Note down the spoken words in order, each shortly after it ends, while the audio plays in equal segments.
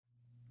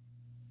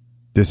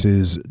This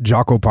is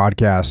Jocko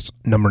Podcast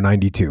number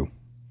 92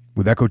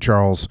 with Echo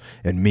Charles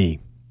and me,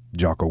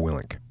 Jocko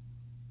Willink.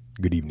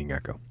 Good evening,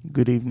 Echo.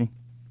 Good evening.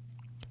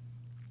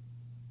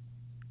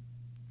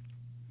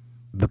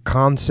 The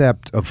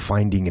concept of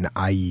finding an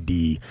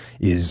IED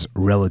is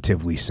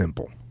relatively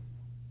simple.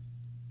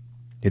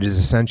 It is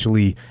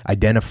essentially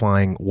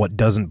identifying what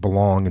doesn't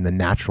belong in the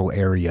natural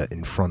area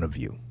in front of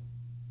you.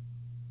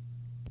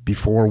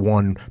 Before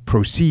one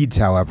proceeds,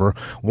 however,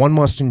 one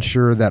must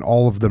ensure that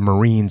all of the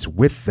Marines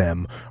with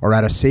them are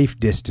at a safe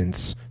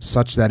distance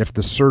such that if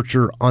the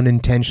searcher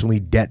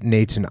unintentionally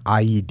detonates an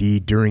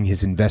IED during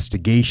his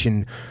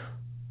investigation,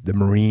 the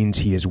Marines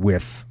he is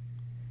with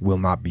will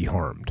not be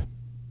harmed.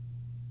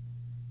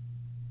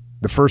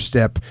 The first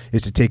step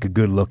is to take a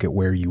good look at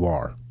where you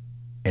are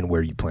and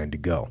where you plan to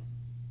go.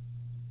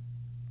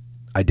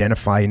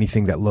 Identify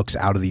anything that looks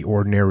out of the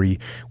ordinary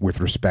with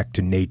respect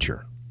to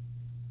nature.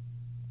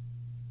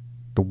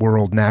 The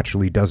world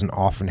naturally doesn't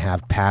often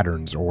have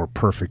patterns or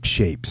perfect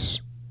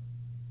shapes.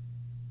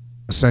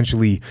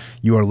 Essentially,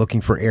 you are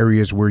looking for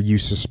areas where you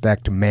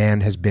suspect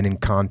man has been in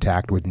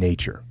contact with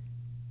nature.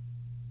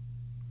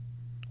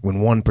 When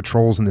one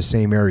patrols in the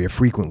same area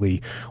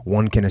frequently,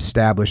 one can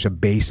establish a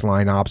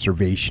baseline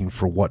observation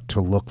for what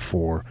to look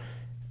for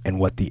and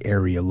what the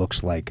area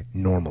looks like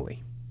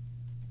normally.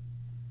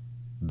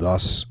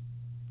 Thus,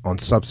 on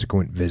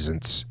subsequent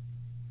visits,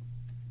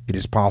 it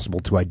is possible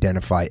to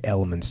identify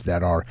elements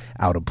that are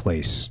out of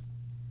place.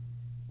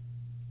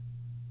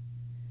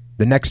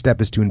 The next step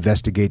is to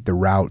investigate the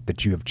route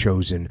that you have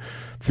chosen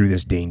through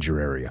this danger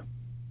area.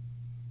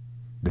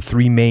 The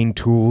three main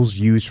tools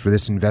used for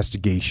this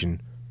investigation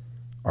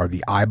are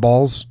the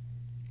eyeballs,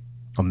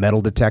 a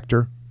metal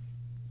detector,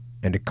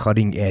 and a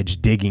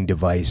cutting-edge digging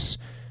device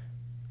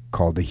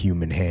called the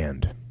human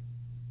hand.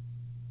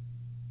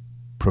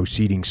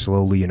 Proceeding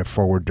slowly in a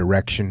forward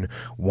direction,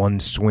 one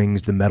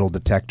swings the metal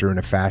detector in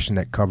a fashion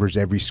that covers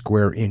every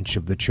square inch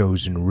of the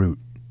chosen route.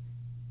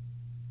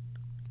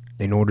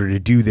 In order to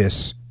do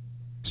this,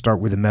 start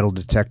with the metal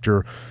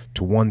detector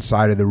to one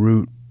side of the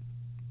route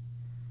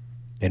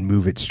and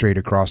move it straight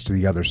across to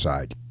the other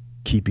side,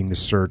 keeping the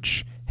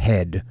search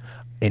head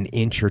an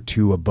inch or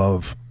two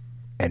above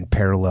and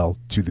parallel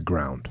to the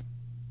ground.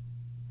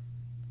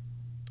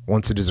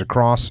 Once it is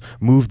across,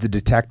 move the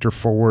detector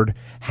forward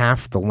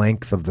half the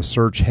length of the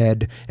search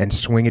head and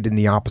swing it in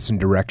the opposite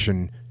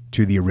direction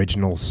to the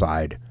original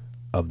side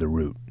of the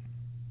route.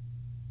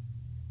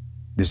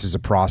 This is a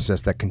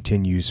process that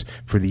continues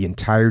for the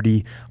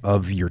entirety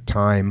of your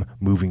time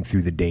moving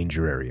through the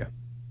danger area.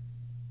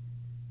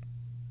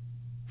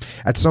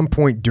 At some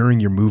point during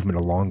your movement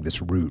along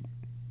this route,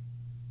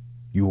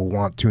 you will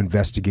want to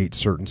investigate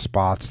certain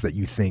spots that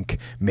you think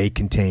may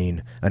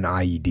contain an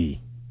IED.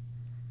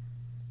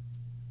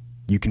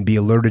 You can be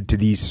alerted to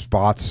these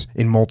spots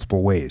in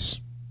multiple ways.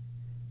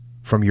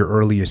 From your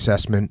early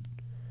assessment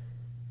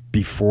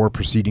before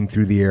proceeding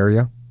through the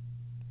area,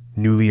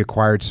 newly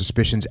acquired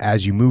suspicions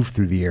as you move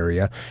through the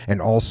area,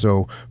 and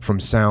also from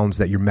sounds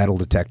that your metal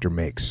detector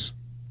makes.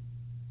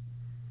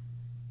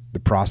 The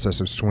process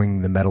of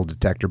swinging the metal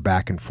detector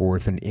back and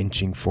forth and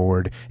inching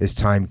forward is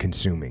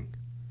time-consuming.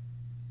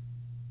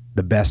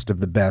 The best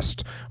of the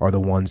best are the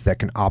ones that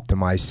can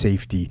optimize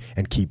safety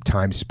and keep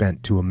time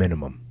spent to a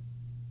minimum.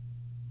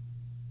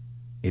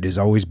 It is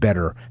always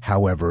better,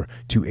 however,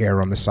 to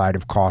err on the side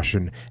of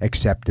caution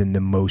except in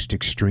the most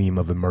extreme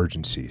of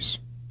emergencies.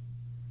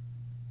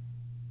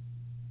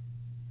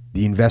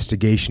 The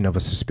investigation of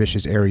a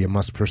suspicious area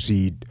must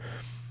proceed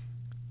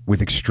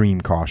with extreme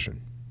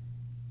caution.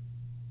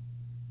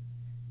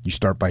 You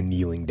start by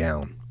kneeling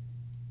down,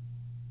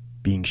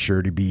 being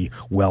sure to be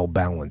well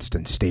balanced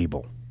and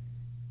stable.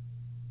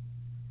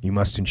 You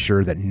must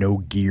ensure that no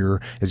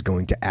gear is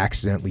going to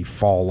accidentally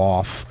fall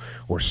off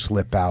or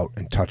slip out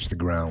and touch the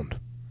ground.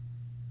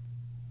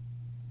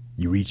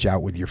 You reach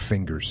out with your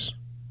fingers,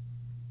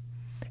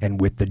 and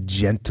with the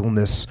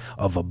gentleness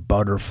of a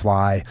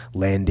butterfly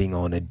landing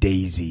on a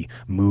daisy,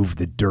 move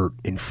the dirt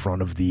in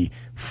front of the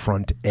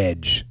front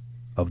edge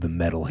of the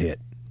metal hit.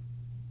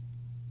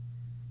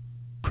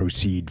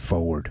 Proceed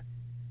forward,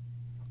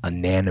 a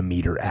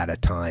nanometer at a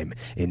time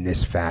in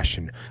this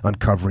fashion,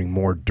 uncovering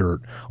more dirt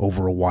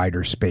over a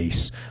wider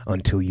space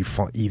until you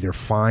either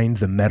find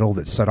the metal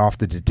that set off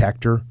the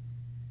detector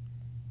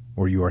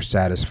or you are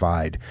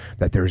satisfied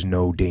that there is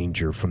no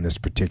danger from this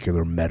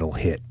particular metal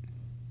hit.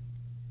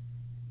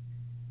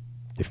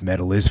 If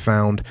metal is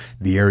found,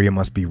 the area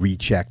must be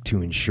rechecked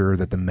to ensure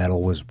that the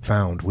metal was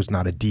found was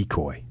not a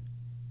decoy.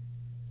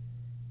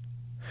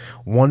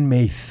 One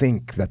may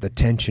think that the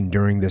tension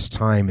during this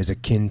time is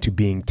akin to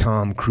being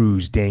Tom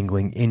Cruise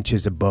dangling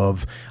inches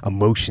above a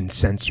motion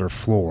sensor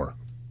floor.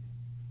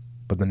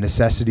 But the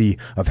necessity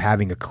of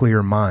having a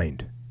clear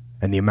mind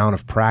and the amount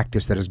of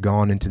practice that has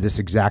gone into this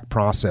exact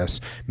process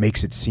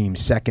makes it seem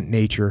second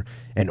nature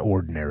and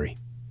ordinary.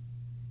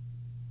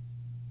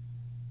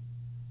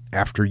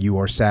 After you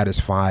are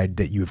satisfied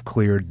that you have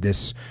cleared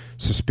this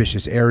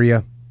suspicious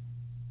area,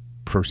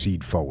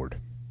 proceed forward.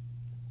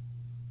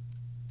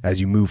 As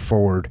you move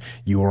forward,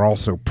 you are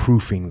also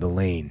proofing the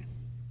lane.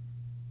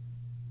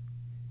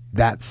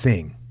 that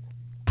thing,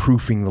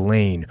 proofing the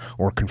lane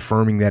or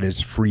confirming that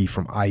it's free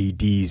from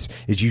IEDs,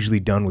 is usually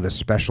done with a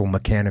special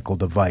mechanical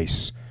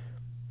device,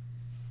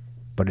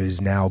 but it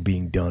is now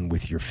being done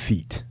with your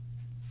feet.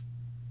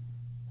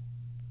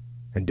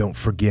 And don't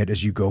forget,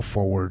 as you go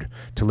forward,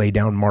 to lay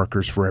down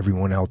markers for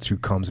everyone else who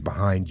comes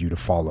behind you to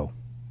follow.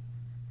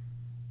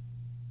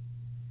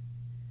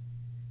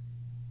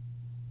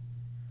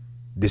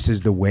 This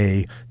is the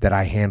way that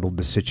I handled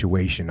the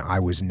situation I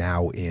was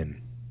now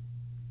in.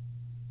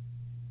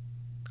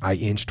 I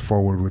inched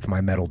forward with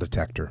my metal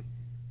detector.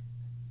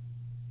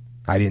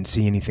 I didn't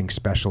see anything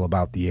special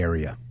about the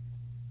area.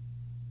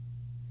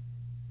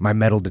 My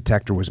metal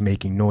detector was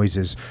making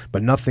noises,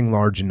 but nothing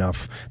large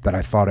enough that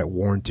I thought it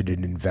warranted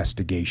an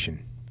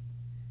investigation.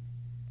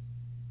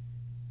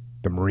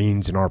 The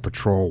Marines in our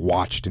patrol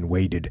watched and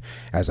waited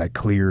as I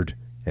cleared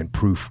and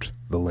proofed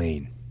the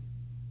lane.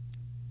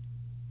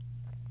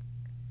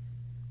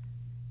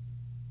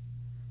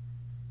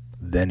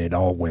 Then it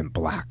all went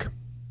black.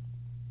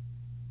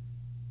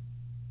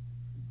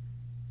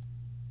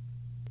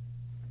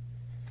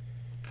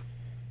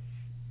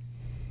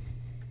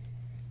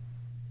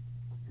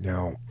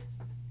 Now,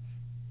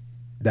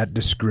 that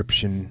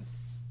description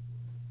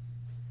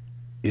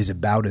is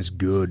about as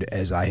good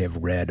as I have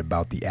read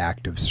about the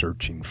act of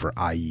searching for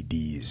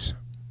IEDs.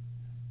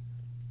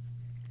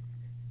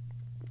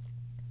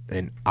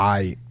 And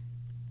I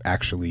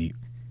actually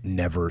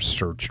never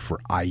searched for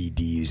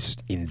IEDs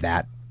in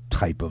that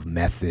type of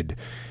method.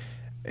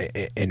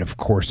 And of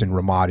course, in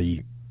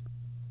Ramadi,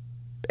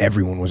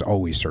 everyone was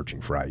always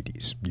searching for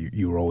IEDs.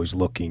 You were always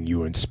looking, you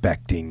were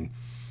inspecting.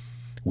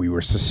 We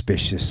were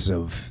suspicious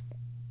of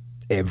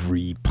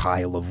every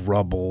pile of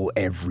rubble,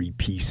 every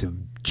piece of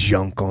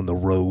junk on the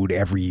road,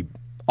 every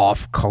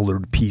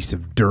off-colored piece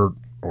of dirt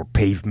or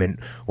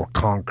pavement or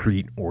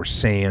concrete or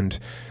sand.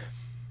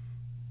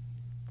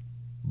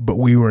 But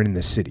we were in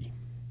the city,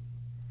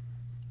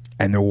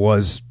 and there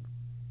was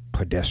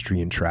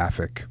pedestrian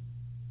traffic,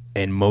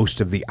 and most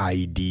of the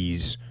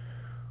IEDs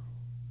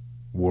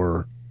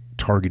were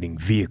targeting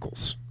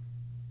vehicles,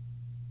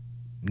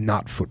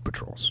 not foot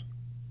patrols.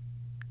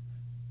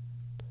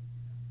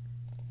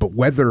 But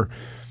whether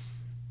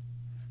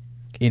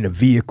in a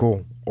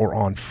vehicle or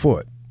on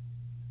foot,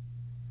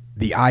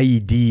 the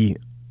IED,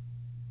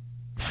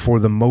 for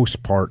the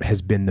most part,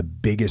 has been the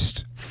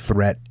biggest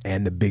threat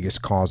and the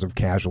biggest cause of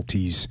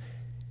casualties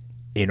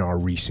in our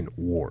recent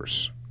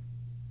wars.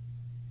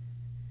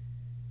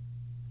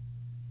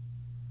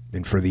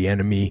 And for the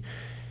enemy,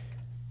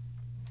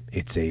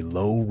 it's a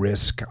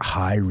low-risk,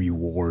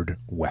 high-reward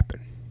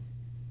weapon.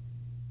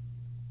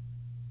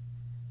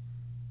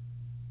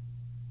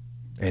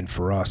 And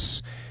for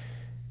us,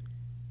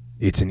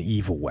 it's an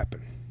evil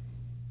weapon.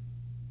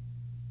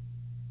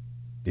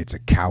 It's a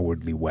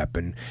cowardly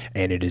weapon,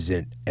 and it is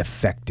an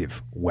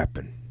effective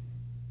weapon.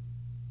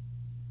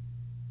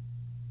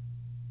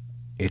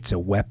 It's a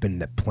weapon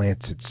that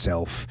plants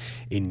itself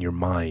in your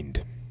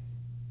mind.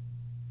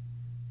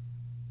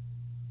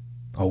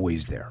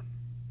 Always there.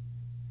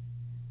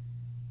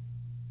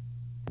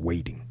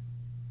 Waiting.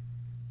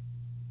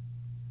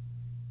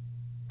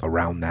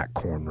 Around that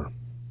corner.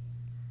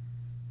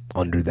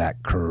 Under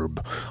that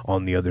curb,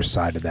 on the other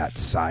side of that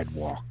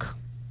sidewalk.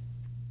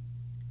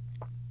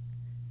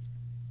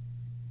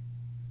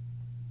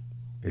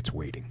 It's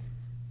waiting.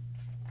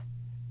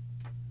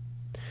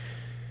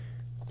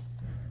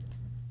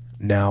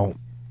 Now,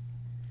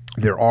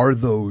 there are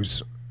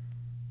those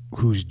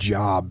whose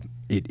job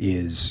it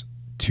is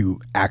to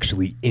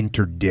actually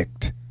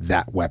interdict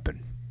that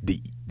weapon, the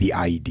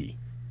IED.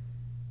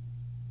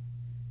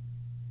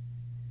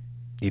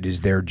 It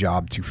is their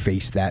job to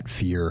face that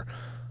fear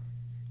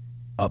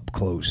up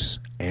close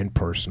and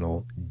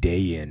personal,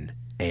 day in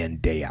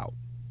and day out.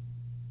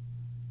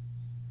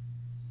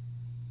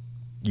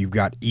 You've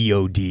got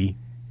EOD,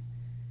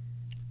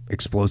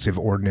 Explosive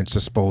Ordnance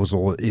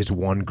Disposal, is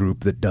one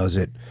group that does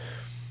it.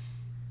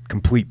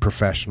 Complete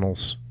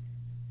professionals.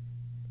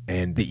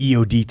 And the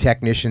EOD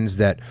technicians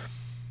that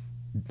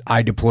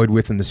I deployed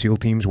with in the SEAL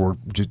teams were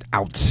just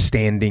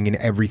outstanding in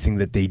everything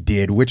that they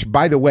did, which,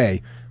 by the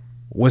way,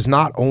 was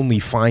not only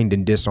find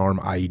and disarm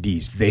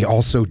IEDs. They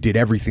also did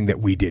everything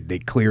that we did. They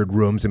cleared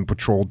rooms and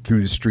patrolled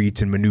through the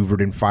streets and maneuvered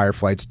in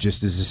firefights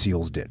just as the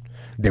SEALs did.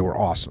 They were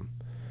awesome.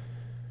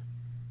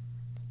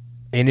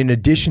 And in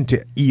addition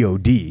to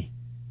EOD,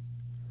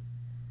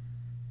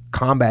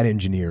 combat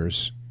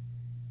engineers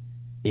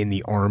in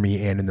the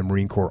Army and in the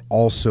Marine Corps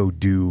also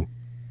do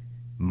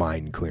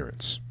mine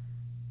clearance.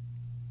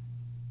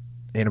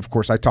 And of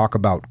course, I talk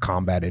about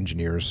combat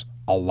engineers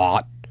a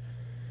lot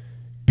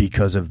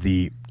because of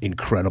the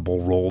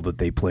incredible role that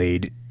they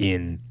played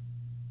in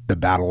the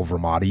Battle of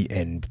Ramadi,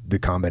 and the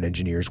combat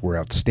engineers were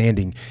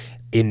outstanding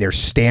in their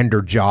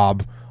standard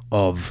job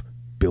of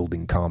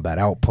building combat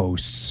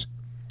outposts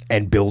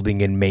and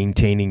building and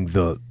maintaining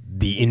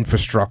the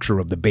infrastructure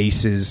of the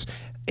bases,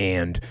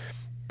 and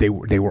they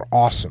were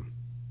awesome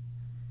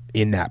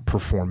in that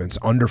performance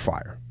under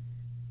fire.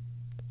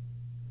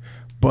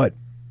 But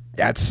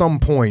at some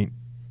point,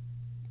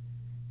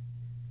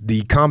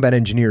 the combat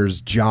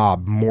engineer's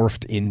job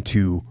morphed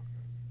into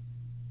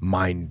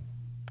mine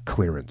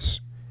clearance.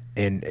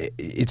 And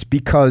it's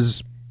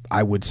because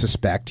I would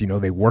suspect,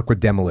 they work with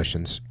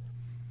demolitions.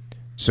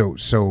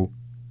 So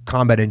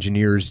combat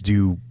engineers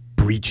do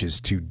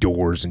breaches to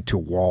doors and to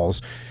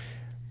walls.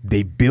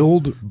 They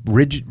build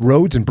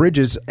roads and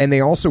bridges, and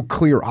they also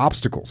clear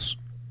obstacles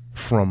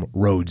from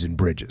roads and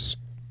bridges.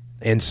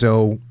 And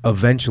so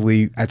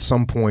eventually, at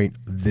some point,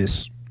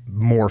 this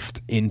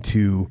morphed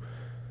into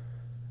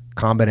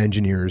combat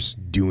engineers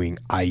doing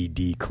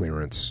IED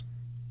clearance,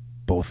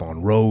 both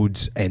on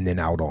roads and then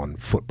out on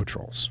foot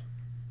patrols.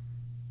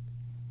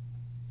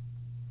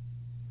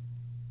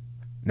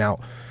 Now,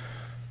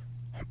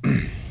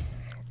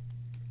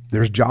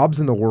 there's jobs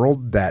in the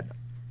world that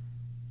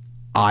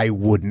I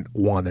wouldn't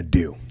want to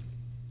do.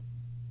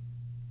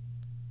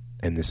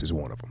 And this is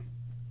one of them.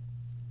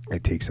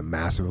 It takes a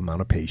massive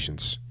amount of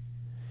patience.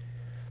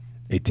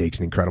 It takes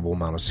an incredible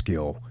amount of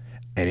skill.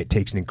 And it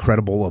takes an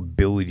incredible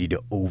ability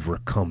to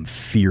overcome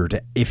fear.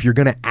 If you're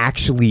going to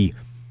actually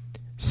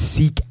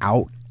seek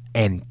out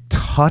and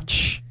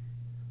touch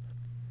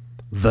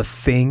the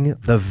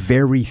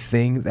very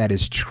thing that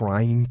is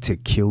trying to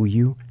kill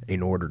you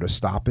in order to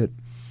stop it,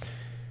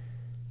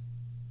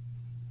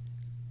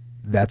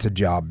 that's a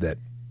job that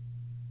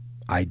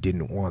I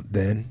didn't want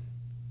then,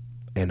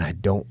 and I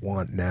don't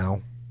want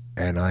now,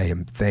 and I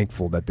am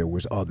thankful that there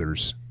was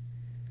others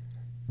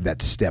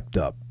that stepped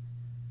up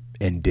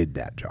and did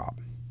that job.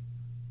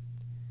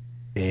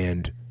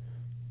 And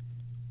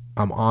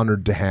I'm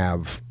honored to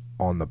have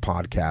on the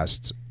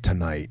podcast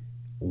tonight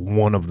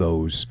one of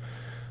those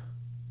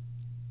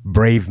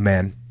brave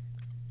men,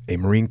 a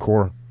Marine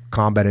Corps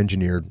combat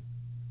engineer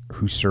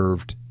who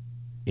served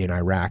in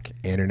Iraq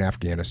and in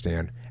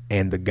Afghanistan,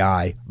 and the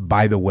guy,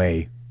 by the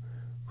way,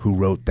 who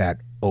wrote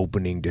that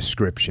opening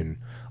description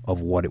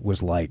of what it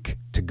was like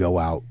to go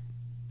out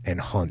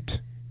and hunt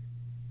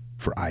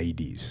for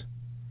IEDs.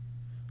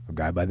 A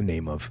guy by the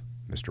name of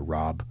Mr.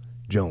 Rob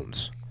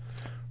Jones.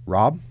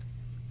 Rob,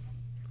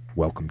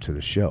 welcome to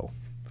the show.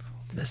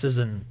 This is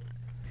an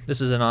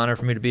honor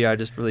for me to be here. I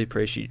just really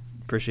appreciate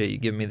you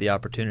giving me the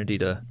opportunity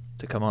to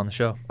come on the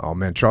show. Oh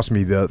man, trust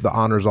me, the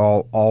honor's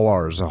all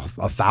ours,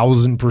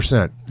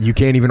 1,000%. You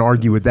can't even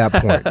argue at that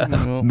point.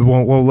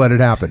 won't let it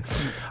happen.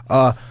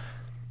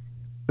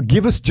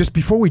 Give us, just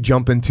before we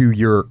jump into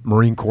your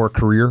Marine Corps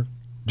career,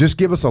 just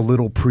give us a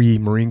little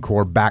pre-Marine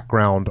Corps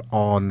background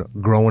on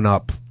growing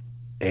up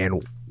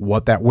and where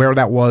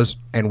that was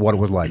and what it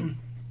was like.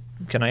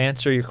 Can I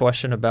answer your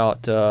question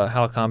about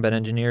how combat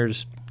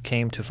engineers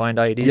came to find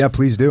IEDs? Yeah,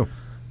 please do.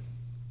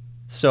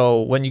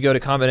 So when you go to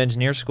combat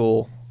engineer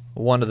school,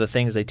 one of the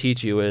things they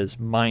teach you is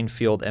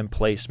minefield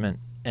emplacement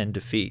and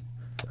defeat.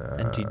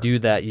 And to do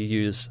that, you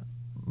use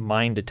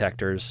mine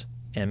detectors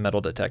and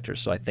metal detectors.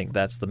 So I think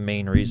that's the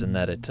main reason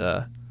that it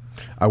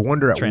I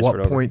wonder at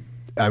what point,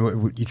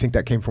 you think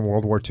that came from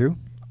World War II?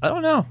 I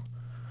don't know.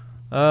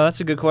 That's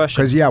a good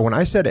question. Because, when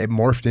I said it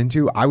morphed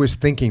into, I was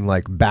thinking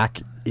like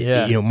back,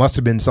 must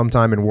have been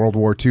sometime in World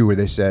War II where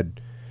they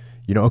said,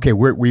 okay,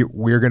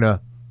 we're going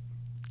to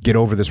get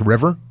over this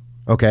river.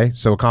 Okay,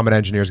 so a combat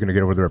engineer is going to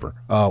get over the river.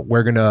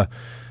 We're going to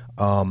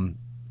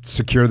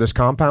secure this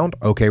compound.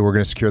 Okay, we're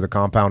going to secure the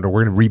compound, or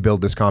we're going to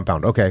rebuild this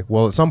compound. Okay,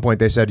 well, at some point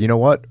they said, you know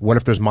what? What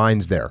if there's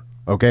mines there?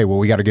 Okay, well,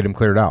 we got to get them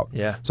cleared out.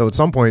 Yeah. So at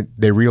some point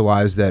they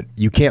realized that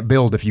you can't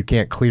build if you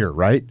can't clear,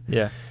 right?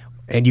 Yeah.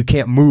 And you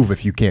can't move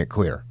if you can't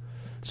clear.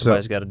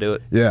 Somebody's got to do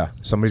it. Yeah,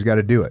 somebody's got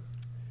to do it.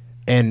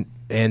 And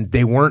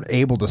they weren't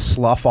able to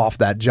slough off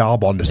that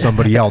job onto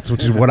somebody else,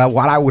 which is what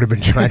I would have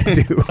been trying to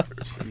do.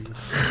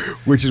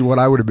 Which is what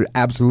I would have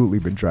absolutely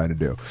been trying to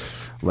do.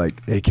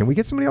 Like, hey, can we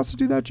get somebody else to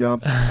do that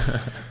job?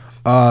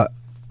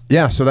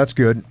 So that's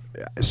good.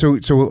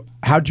 So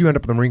how did you end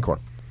up in the Marine Corps?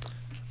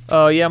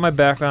 My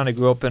background, I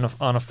grew up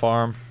on a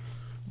farm.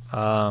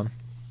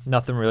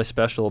 Nothing really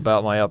special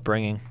about my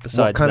upbringing besides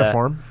that. What kind of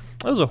farm?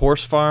 It was a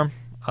horse farm.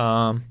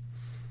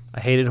 I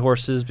hated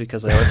horses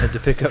because I always had to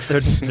pick up their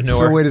manure.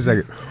 So wait a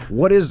second.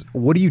 What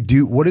do you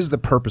do? What is the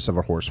purpose of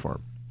a horse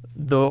farm?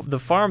 The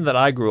farm that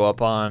I grew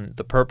up on,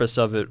 the purpose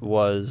of it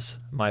was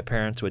my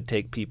parents would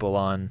take people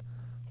on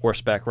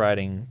horseback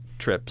riding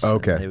trips.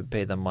 Okay. And they would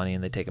pay them money,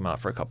 and they'd take them out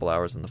for a couple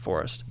hours in the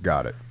forest.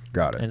 Got it.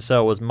 And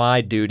so it was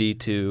my duty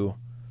to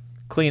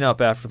clean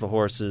up after the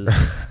horses,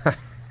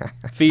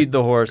 feed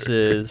the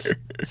horses,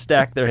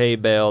 stack their hay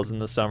bales in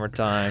the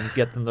summertime,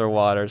 get them their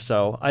water.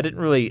 So I didn't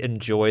really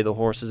enjoy the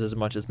horses as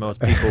much as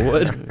most people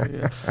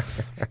would.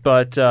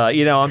 But,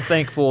 I'm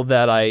thankful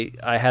that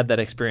I had that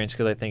experience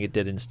because I think it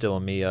did instill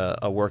in me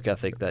a work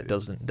ethic that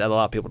a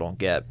lot of people don't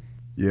get.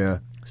 Yeah.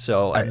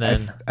 So,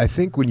 I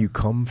think when you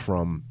come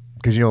from,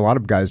 because, a lot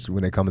of guys,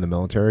 when they come in the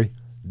military,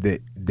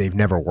 they've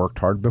never worked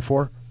hard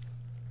before.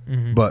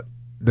 Mm-hmm. But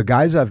the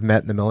guys I've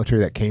met in the military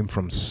that came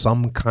from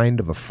some kind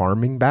of a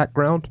farming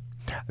background,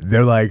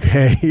 they're like,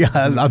 hey,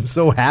 I'm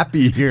so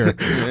happy here.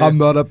 I'm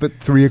not up at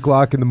 3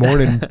 o'clock in the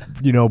morning,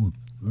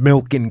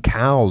 milking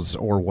cows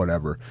or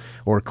whatever,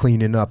 or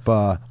cleaning up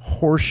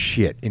horse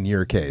shit in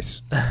your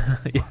case.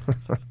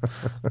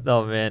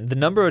 Oh, man. The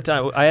number of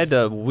times I had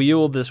to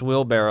wheel this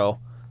wheelbarrow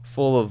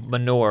full of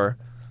manure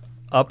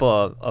up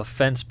a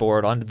fence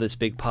board onto this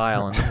big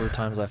pile, and the number of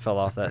times I fell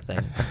off that thing.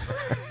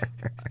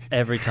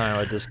 Every time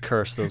I just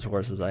cursed those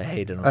horses. I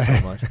hated them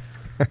so much.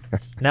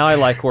 Now I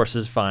like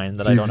horses fine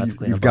that I don't have to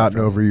clean You've up gotten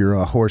after over your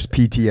horse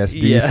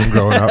PTSD from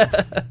growing up.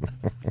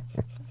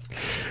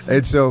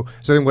 And so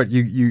then what,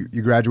 you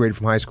graduated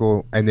from high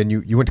school, and then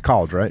you went to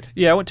college, right?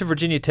 Yeah, I went to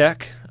Virginia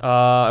Tech.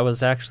 I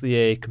was actually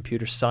a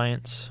computer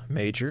science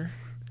major.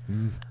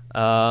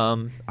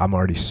 I'm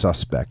already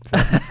suspect.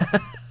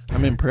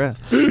 I'm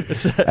impressed.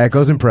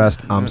 Echo's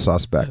impressed. I'm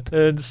suspect.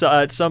 And so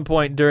at some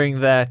point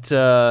during that,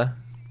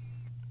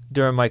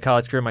 during my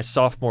college career, my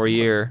sophomore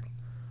year,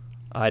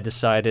 I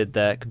decided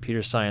that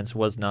computer science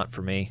was not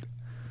for me.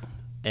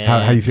 And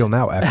How do you feel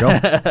now, Echo?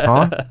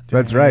 Huh?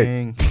 That's right.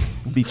 Dang.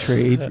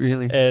 Betrayed,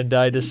 really. And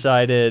I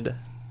decided,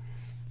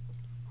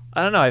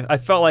 I don't know, I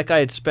felt like I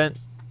had spent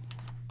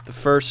the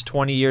first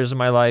 20 years of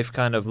my life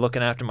kind of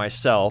looking after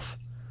myself,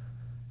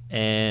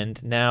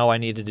 and now I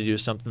needed to do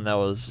something that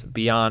was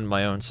beyond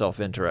my own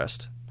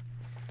self-interest.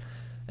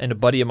 And a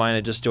buddy of mine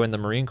had just joined the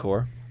Marine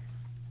Corps,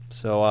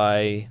 so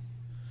I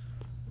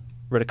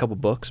read a couple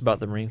books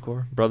about the Marine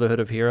Corps, Brotherhood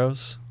of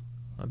Heroes,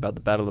 about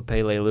the Battle of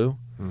Peleliu,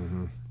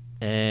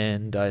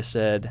 and I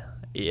said,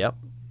 yep,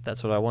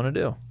 that's what I want to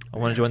do. I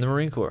want to join the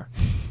Marine Corps.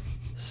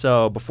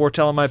 So before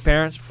telling my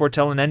parents, before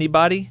telling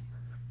anybody,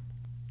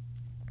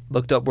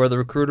 looked up where the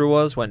recruiter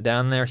was, went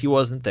down there. He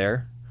wasn't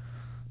there.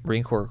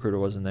 Marine Corps recruiter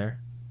wasn't there.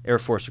 Air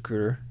Force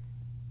recruiter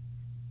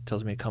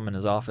tells me to come in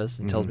his office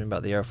and tells me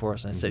about the Air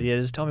Force. And I said, yeah,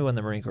 just tell me when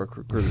the Marine Corps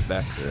recruiter's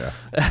back.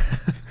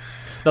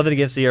 Nothing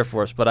against the Air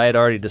Force, but I had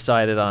already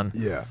decided on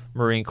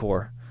Marine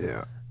Corps.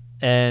 Yeah.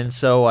 And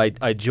so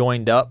I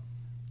joined up.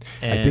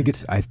 And I think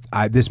it's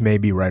this may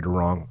be right or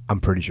wrong.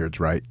 I'm pretty sure it's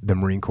right. The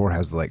Marine Corps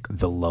has like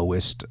the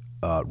lowest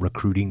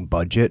recruiting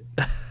budget,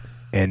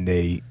 and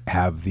they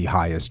have the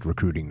highest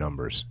recruiting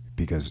numbers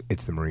because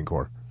it's the Marine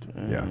Corps.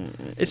 Yeah.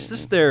 It's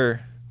just their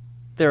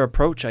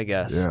approach, I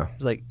guess. Yeah.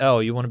 It's like, oh,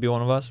 you want to be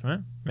one of us?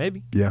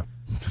 Maybe. Yeah.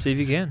 See if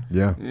you can.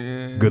 Yeah.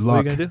 Good What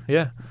luck. are you going to do?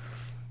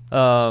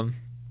 Yeah.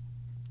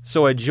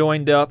 So I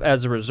joined up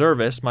as a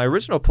reservist. My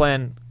original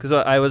plan, because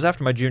I was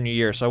after my junior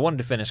year, so I wanted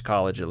to finish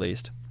college at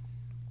least.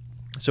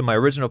 So my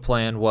original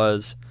plan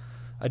was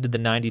I did the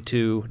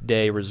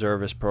 92-day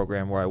reservist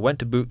program where I went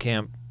to boot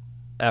camp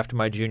after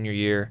my junior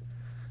year.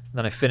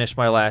 Then I finished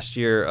my last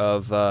year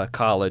of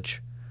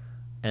college,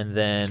 and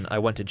then I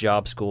went to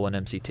job school in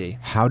MCT.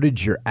 How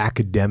did your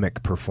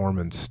academic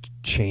performance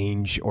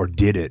change, or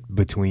did it,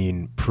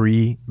 between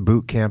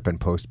pre-boot camp and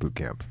post-boot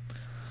camp?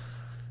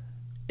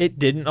 It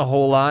didn't a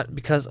whole lot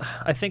because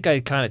I think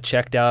I kind of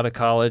checked out of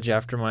college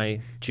after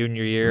my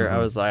junior year. I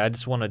was like, I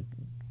just want to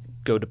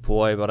go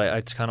deploy, but I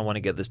just kind of want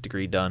to get this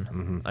degree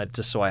done,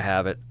 just so I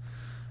have it.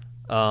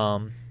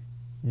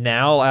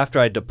 Now, after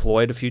I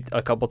deployed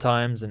a couple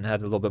times and had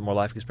a little bit more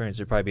life experience,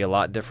 it'd probably be a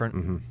lot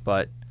different.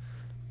 But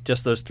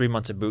just those 3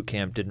 months of boot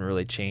camp didn't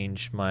really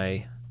change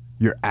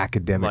Your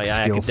academic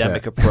skill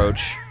set.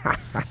 approach.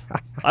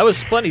 I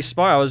was plenty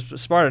smart. I was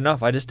smart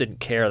enough. I just didn't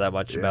care that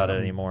much about it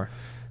anymore.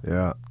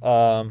 Yeah.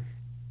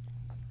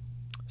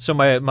 So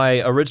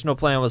my original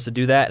plan was to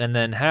do that and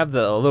then have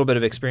a little bit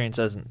of experience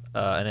as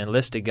an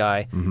enlisted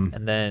guy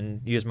and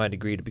then use my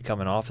degree to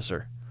become an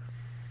officer.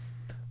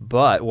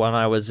 But when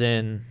I was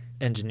in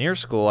engineer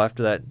school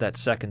after that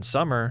second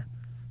summer,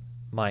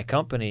 my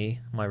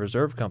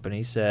reserve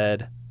company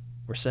said,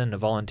 we're sending a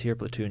volunteer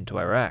platoon to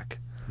Iraq.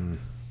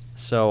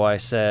 So I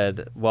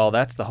said, well,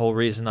 that's the whole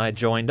reason I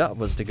joined up,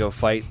 was to go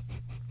fight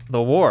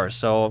the war.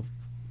 So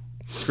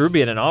screw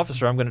being an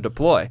officer, I'm going to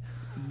deploy.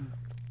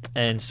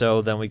 And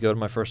so then we go to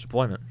my first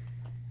deployment.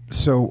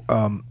 So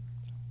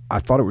I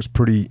thought it was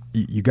pretty.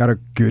 You got a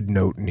good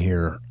note in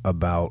here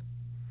about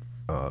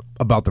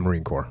the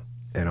Marine Corps,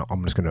 and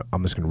I'm just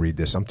gonna read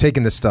this. I'm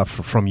taking this stuff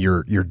from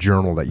your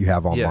journal that you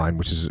have online,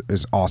 which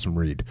is awesome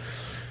read.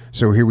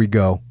 So here we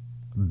go.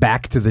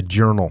 Back to the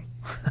journal.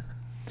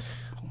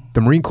 The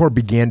Marine Corps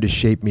began to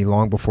shape me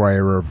long before I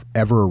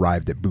ever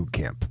arrived at boot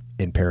camp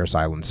in Parris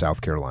Island,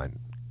 South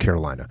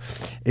Carolina.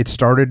 It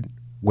started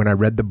when I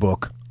read the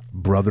book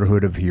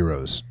Brotherhood of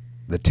Heroes,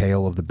 the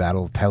tale of the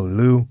Battle of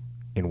Peleliu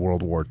in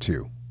World War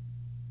II.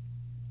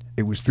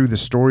 It was through the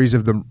stories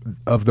of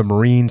the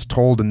Marines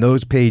told in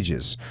those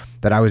pages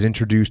that I was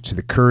introduced to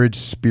the courage,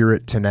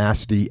 spirit,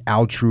 tenacity,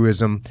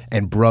 altruism,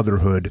 and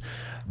brotherhood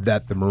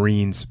that the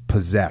Marines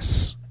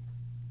possess,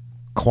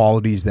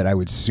 qualities that I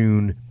would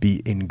soon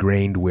be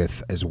ingrained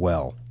with as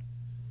well.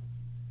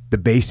 The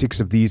basics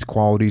of these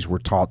qualities were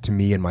taught to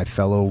me and my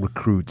fellow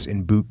recruits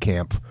in boot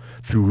camp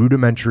through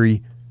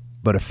rudimentary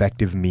but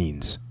effective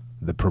means,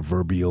 the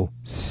proverbial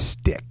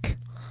stick.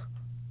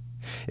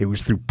 It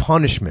was through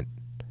punishment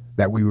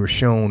that we were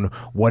shown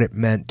what it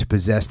meant to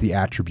possess the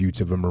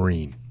attributes of a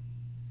Marine.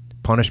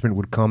 Punishment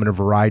would come in a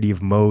variety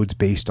of modes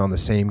based on the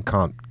same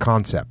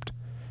concept: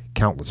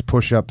 countless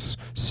push-ups,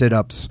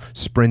 sit-ups,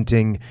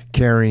 sprinting,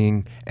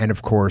 carrying, and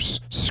of course,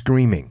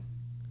 screaming.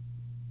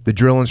 The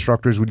drill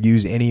instructors would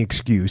use any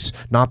excuse,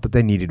 not that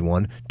they needed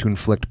one, to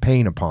inflict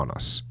pain upon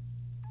us.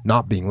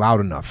 Not being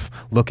loud enough,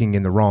 looking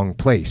in the wrong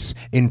place,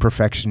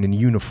 imperfection in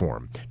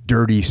uniform,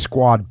 dirty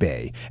squad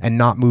bay, and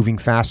not moving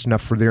fast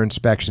enough for their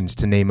inspections,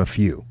 to name a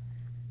few.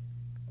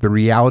 The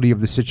reality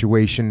of the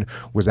situation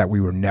was that we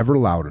were never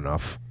loud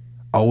enough,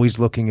 always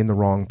looking in the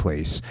wrong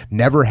place,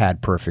 never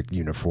had perfect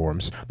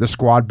uniforms, the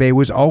squad bay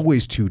was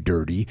always too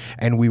dirty,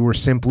 and we were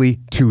simply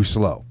too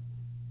slow.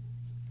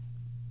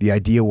 The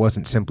idea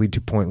wasn't simply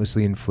to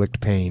pointlessly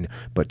inflict pain,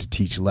 but to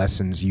teach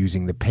lessons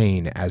using the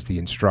pain as the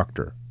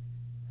instructor.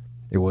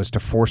 It was to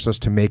force us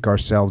to make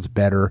ourselves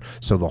better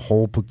so the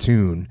whole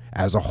platoon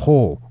as a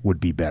whole would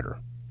be better.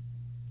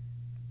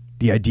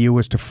 The idea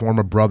was to form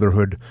a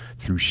brotherhood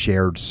through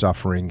shared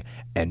suffering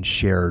and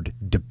shared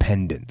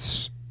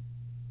dependence.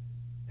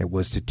 It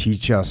was to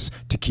teach us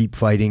to keep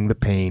fighting the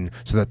pain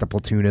so that the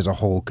platoon as a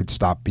whole could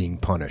stop being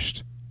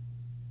punished.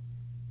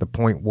 The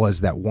point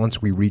was that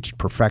once we reached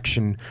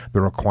perfection,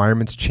 the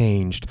requirements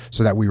changed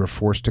so that we were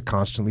forced to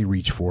constantly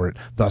reach for it,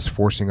 thus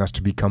forcing us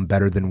to become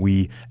better than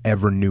we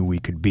ever knew we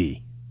could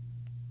be.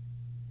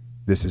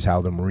 This is how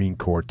the Marine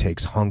Corps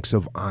takes hunks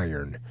of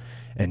iron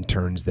and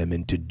turns them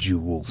into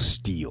jewel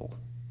steel.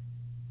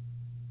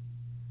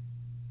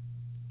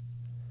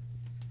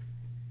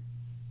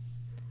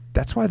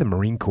 That's why the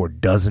Marine Corps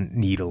doesn't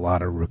need a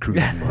lot of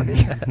recruiting money.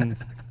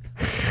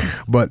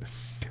 But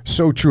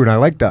so true, and I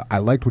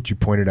liked what you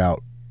pointed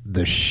out,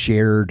 the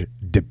shared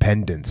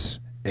dependence,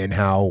 and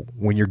how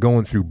when you're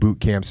going through boot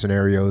camp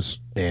scenarios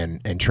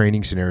and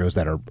training scenarios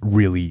that are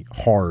really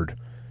hard,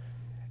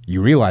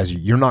 you realize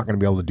you're not going to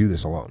be able to do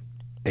this alone.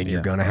 And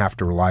you're going to have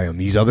to rely on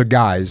these other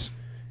guys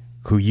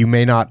who you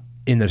may not,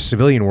 in the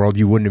civilian world,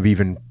 you wouldn't have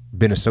even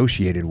been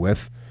associated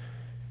with.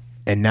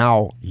 And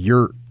now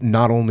you're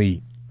not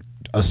only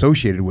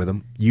associated with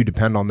them, you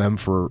depend on them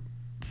for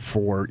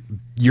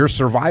your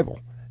survival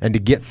and to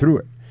get through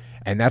it.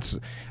 And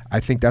I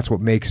think that's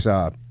what makes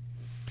that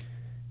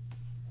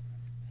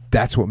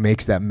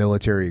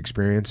military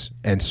experience,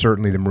 and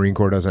certainly the Marine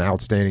Corps does an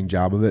outstanding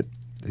job of it,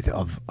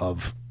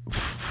 of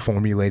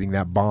formulating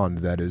that bond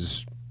that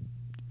is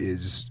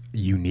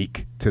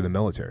unique to the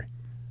military.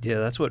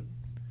 Yeah,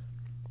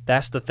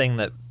 that's the thing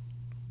that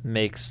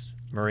makes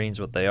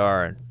Marines what they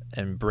are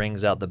and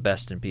brings out the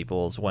best in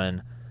people, is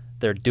when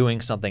they're doing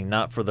something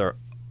not for their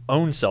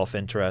own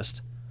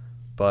self-interest,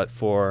 but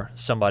for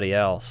somebody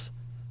else.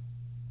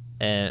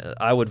 And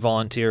I would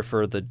volunteer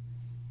for the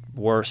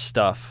worst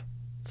stuff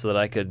so that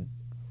I could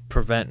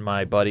prevent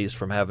my buddies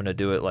from having to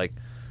do it, like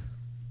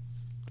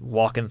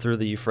walking through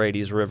the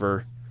Euphrates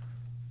River,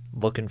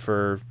 looking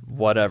for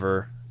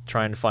whatever,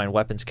 trying to find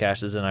weapons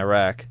caches in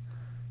Iraq,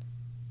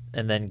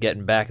 and then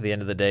getting back at the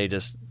end of the day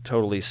just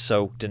totally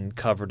soaked and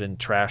covered in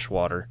trash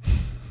water.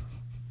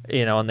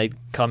 And they'd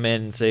come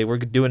in and say, "We're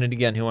doing it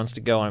again. Who wants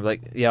to go?" And I'm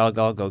like, "Yeah, I'll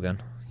go again."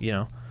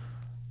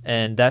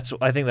 And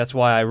I think that's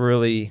why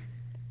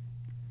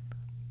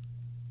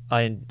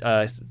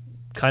I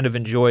kind of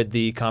enjoyed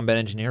the combat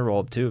engineer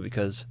role too,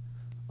 because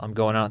I'm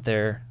going out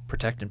there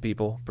protecting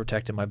people,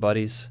 protecting my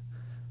buddies,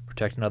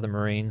 protecting other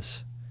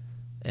Marines,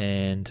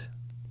 and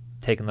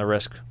taking the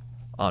risk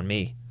on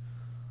me.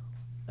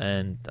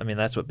 And I mean,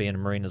 that's what being a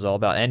Marine is all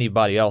about.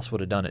 Anybody else would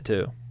have done it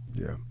too.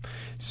 Yeah.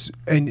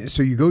 And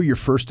so you go your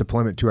first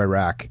deployment to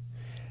Iraq,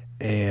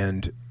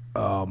 and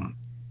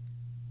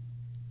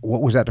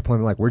what was that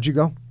deployment like? Where'd you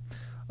go?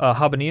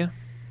 Habbaniyah.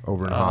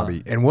 Over in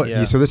Hobby. And what?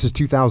 Yeah. So this is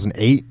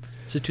 2008?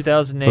 So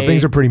 2008. So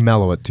things are pretty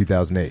mellow at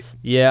 2008.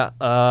 Yeah.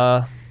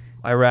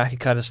 Iraq had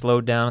kind of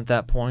slowed down at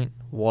that point.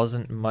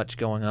 Wasn't much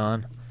going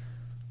on.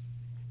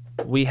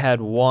 We had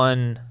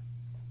one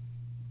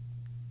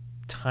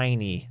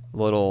tiny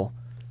little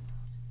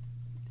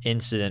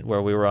incident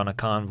where we were on a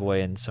convoy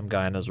and some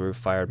guy on his roof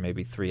fired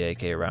maybe 3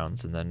 AK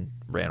rounds and then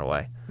ran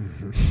away.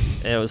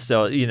 And it was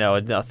still,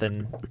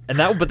 nothing.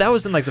 But that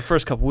was in like the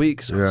first couple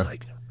weeks. So I was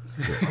like,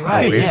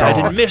 right, I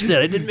didn't miss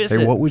it.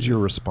 Hey, what was your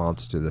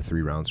response to the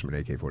 3 rounds from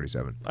an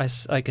AK-47?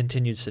 I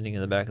continued sitting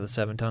in the back of the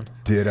 7-ton.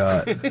 Did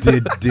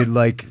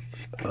like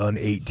an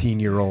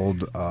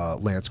 18-year-old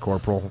Lance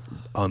Corporal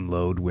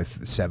unload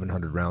with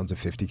 700 rounds of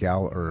 50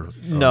 cal or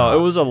no? not?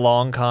 It was a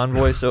long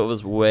convoy, so it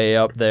was way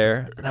up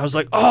there, and I was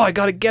like, "Oh, I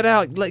gotta get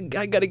out! Like,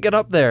 I gotta get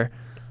up there!"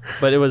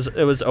 But it was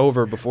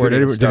over before it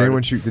even started. Did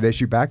anyone shoot? Did they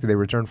shoot back? Did they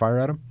return fire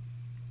at him?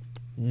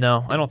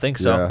 No, I don't think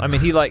so. Yeah. I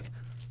mean, he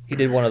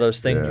did one of those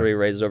things where he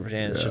raised his over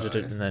hand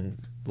and then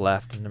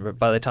left. And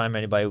by the time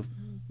anybody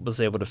was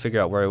able to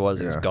figure out where he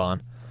was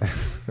gone.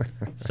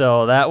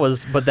 So that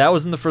was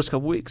in the first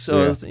couple weeks.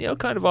 So it was,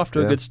 kind of off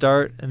to a good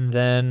start. And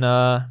then,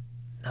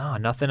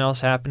 nothing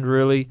else happened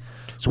really.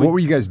 So what were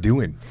you guys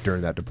doing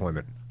during that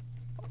deployment?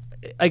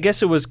 I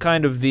guess it was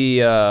kind of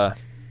the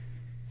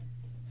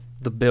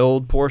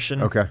build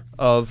portion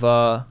of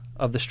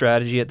the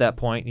strategy at that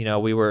point.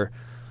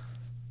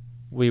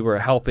 We were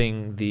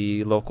helping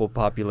the local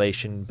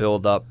population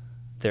build up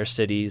their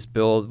cities.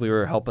 We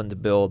were helping to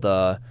build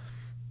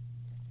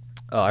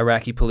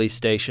Iraqi police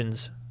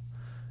stations.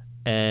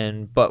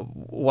 But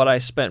what I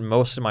spent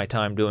most of my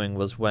time doing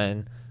was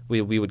when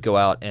we would go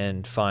out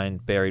and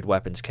find buried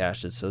weapons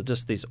caches. So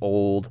just these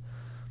old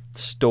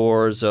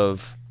stores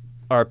of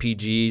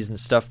RPGs and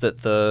stuff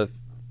that the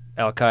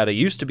Al-Qaeda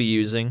used to be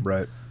using,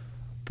 Right.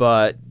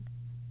 but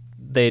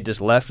they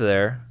just left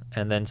there.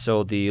 And then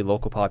so the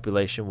local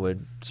population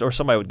or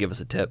somebody would give us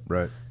a tip.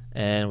 Right.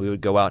 And we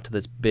would go out to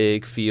this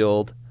big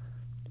field,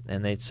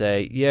 and they'd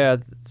say, yeah,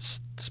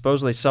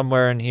 supposedly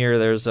somewhere in here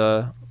there's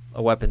a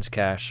weapons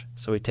cache.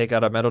 So we'd take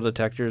out our metal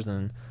detectors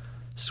and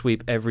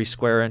sweep every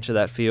square inch of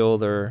that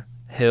field or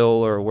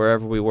hill or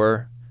wherever we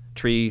were,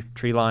 tree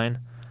line,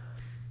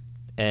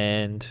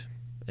 and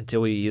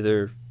until we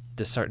either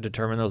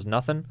determine there was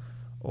nothing,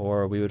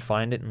 or we would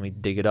find it and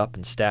we'd dig it up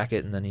and stack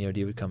it, and then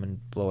EOD would come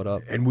and blow it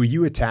up. And were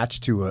you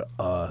attached to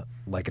a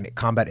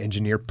combat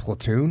engineer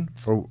platoon,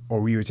 or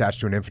were you attached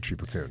to an infantry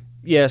platoon?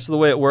 Yeah, so the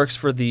way it works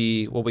for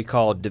the what we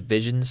call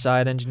division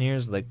side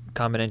engineers, like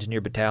combat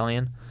engineer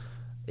battalion,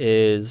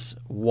 is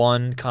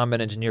one combat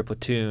engineer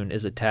platoon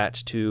is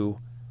attached to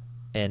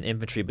an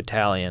infantry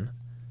battalion,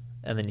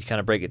 and then you kind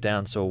of break it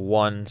down. So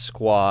one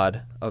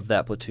squad of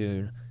that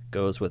platoon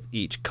goes with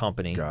each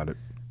company. Got it.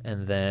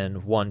 And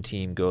then one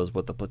team goes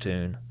with the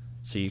platoon.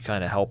 So you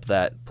kind of help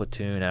that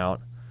platoon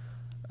out.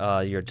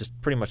 You're just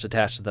pretty much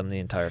attached to them the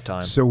entire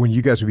time. So when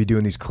you guys would be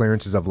doing these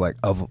clearances of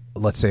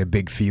let's say a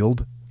big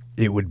field,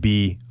 it would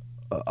be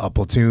a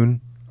platoon,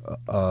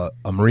 a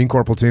Marine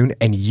Corps platoon,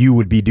 and you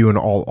would be doing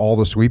all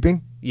the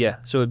sweeping? Yeah,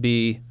 so it would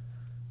be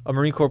a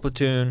Marine Corps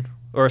platoon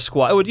or a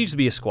squad. It would usually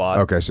be a squad.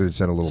 Okay, so it'd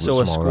send a little bit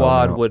smaller. So a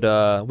squad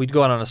would we'd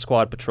go out on a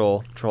squad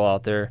patrol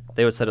out there.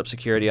 They would set up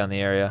security on the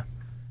area,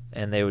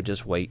 and they would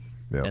just wait.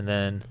 Yeah. And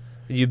then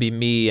you'd be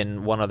me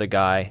and one other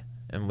guy,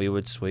 and we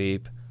would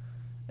sweep.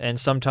 And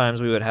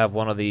sometimes we would have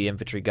one of the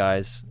infantry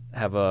guys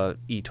have a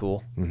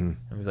E-tool, and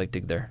we'd like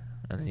dig there,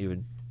 and then you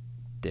would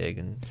dig,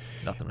 and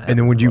nothing would happen.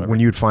 And then when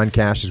you'd find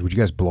caches, would you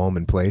guys blow them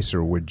in place,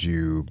 or would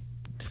you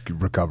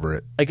recover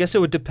it? I guess it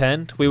would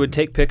depend. We would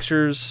take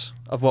pictures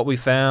of what we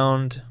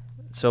found,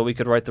 so we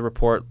could write the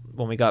report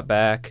when we got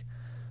back.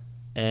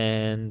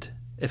 And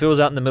if it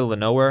was out in the middle of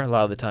nowhere, a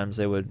lot of the times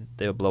they would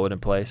blow it in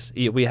place.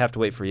 We have to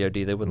wait for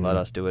EOD. They wouldn't let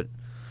us do it.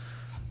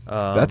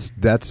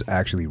 That's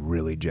actually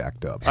really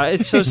jacked up.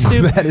 It's so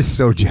stupid. That is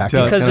so jacked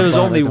up. Because there was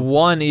only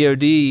one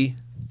EOD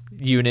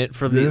unit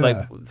for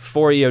the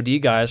 4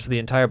 EOD guys for the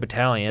entire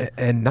battalion.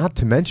 And not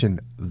to mention,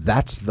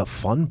 that's the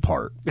fun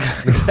part.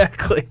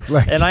 Exactly.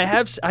 And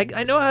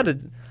I know how to.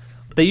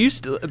 They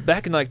used to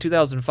back in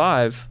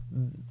 2005.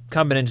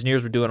 Combat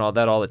engineers were doing all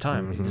that all the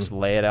time. You just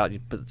lay it out.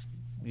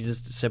 You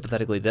just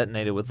sympathetically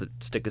detonate it with a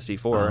stick of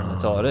C4, and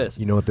that's all it is.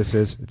 You know what this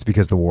is? It's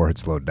because the war had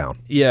slowed down.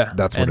 Yeah.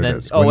 That's what it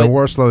is. When the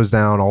war slows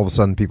down, all of a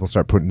sudden people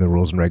start putting the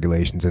rules and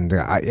regulations, and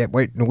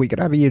wait, no, we could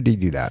have EOD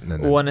do that. And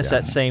then, it's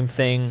that same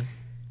thing.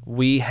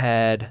 We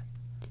had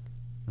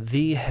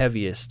the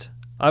heaviest.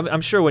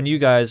 I'm sure when you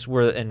guys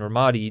were in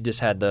Ramadi, you just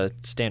had the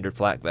standard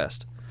flak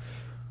vest.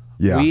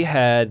 Yeah. We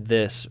had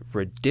this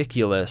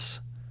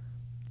ridiculous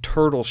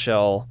turtle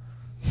shell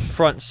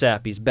front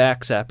sappies,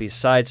 back sappies,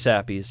 side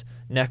sappies,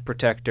 neck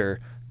protector,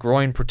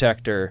 groin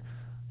protector,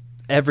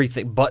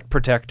 everything, butt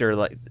protector.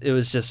 Like it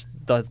was just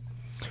the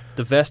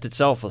vest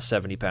itself was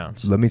 70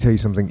 pounds. Let me tell you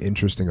something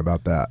interesting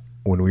about that.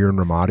 When we were in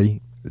Ramadi,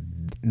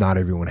 not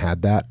everyone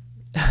had that,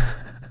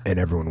 and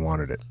everyone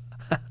wanted it.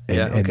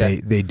 And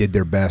they did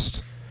their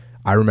best.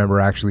 I remember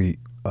actually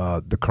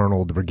the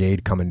colonel of the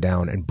brigade coming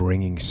down and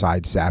bringing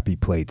side sappy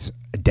plates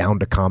down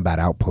to combat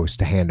outposts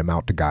to hand them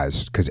out to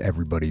guys because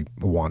everybody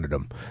wanted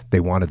them. They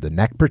wanted the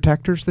neck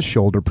protectors, the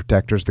shoulder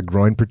protectors, the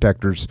groin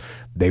protectors.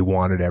 They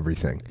wanted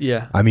everything.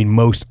 Yeah. I mean,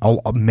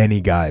 many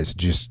guys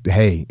just,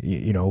 hey,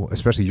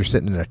 especially you're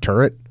sitting in a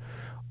turret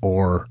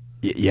or,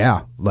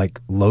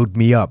 load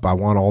me up. I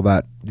want all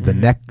that. The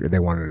neck, they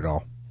wanted it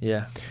all.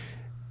 Yeah.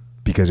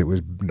 Because it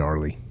was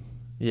gnarly.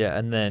 Yeah,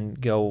 and then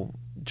go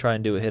try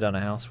and do a hit on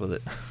a house with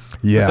it.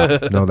 Yeah,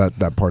 no,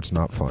 that part's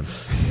not fun.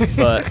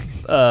 But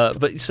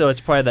so it's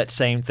probably that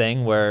same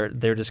thing where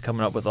they're just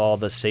coming up with all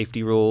the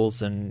safety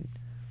rules, and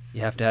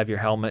you have to have your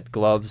helmet,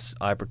 gloves,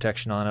 eye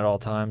protection on at all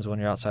times when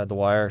you're outside the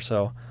wire.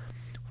 So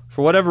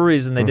for whatever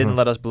reason, they didn't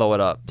let us blow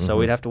it up. So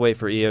we'd have to wait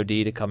for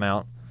EOD to come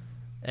out,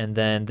 and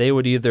then they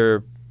would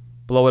either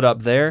blow it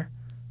up there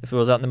if it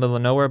was out in the middle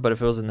of nowhere, but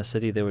if it was in the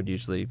city, they would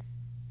usually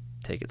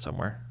take it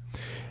somewhere.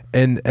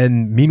 And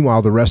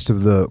meanwhile, the rest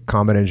of the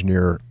combat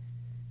engineer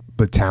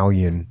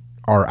battalion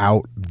are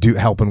out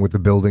helping with the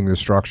building, the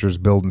structures,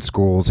 building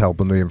schools,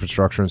 helping the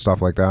infrastructure and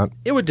stuff like that?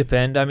 It would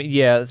depend. I mean,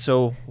 yeah,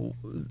 so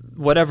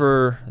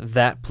whatever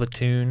that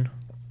platoon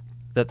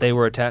that they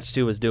were attached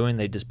to was doing,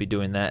 they'd just be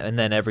doing that. And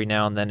then every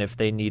now and then if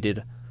they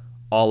needed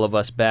all of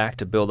us back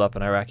to build up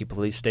an Iraqi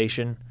police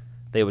station,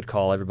 they would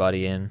call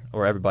everybody in,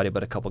 or everybody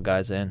but a couple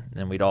guys in,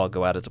 and we'd all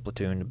go out as a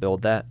platoon to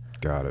build that.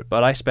 Got it.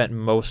 But I spent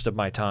most of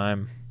my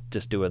time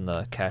just doing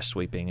the cache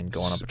sweeping and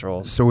going on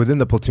patrols. So within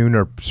the platoon,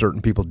 are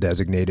certain people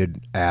designated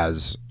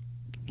as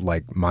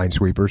like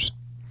minesweepers,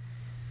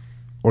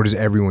 or does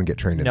everyone get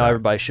trained in that? No,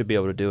 everybody should be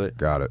able to do it.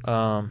 Got it.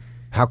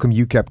 How come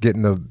you kept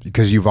getting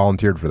because you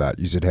volunteered for that?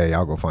 You said, hey,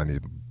 I'll go find the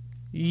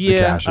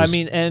Yeah, I caches.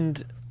 mean,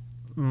 and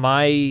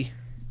my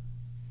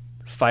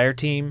fire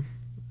team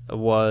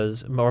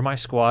or my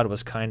squad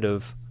was kind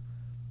of,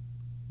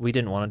 we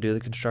didn't want to do the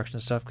construction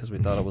stuff because we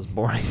thought it was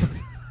boring.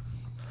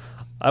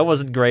 I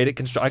wasn't great at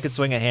construction. I could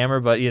swing a hammer,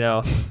 but,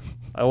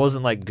 I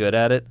wasn't, like, good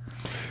at it.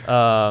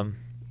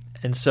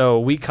 And so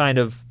we kind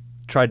of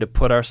tried to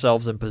put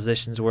ourselves in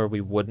positions where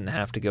we wouldn't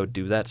have to go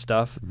do that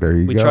stuff. There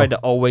you We go. tried to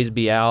always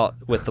be out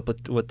with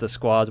the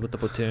squads, with the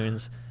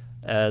platoons,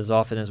 as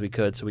often as we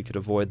could, so we could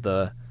avoid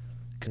the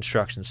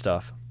construction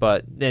stuff.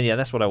 But then, yeah,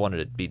 that's what I wanted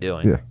to be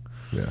doing.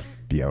 Yeah.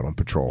 Be out on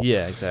patrol.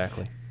 Yeah,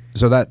 exactly.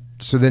 So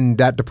then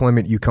that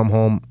deployment, you come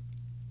home,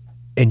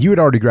 and you had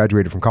already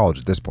graduated from college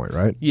at this point,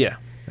 right? Yeah.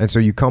 And so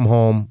you come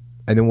home,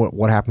 and then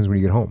what happens when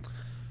you get home?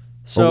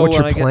 So Or what's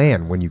when your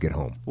plan when you get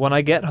home? When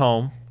I get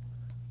home,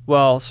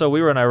 well, so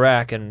we were in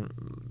Iraq, and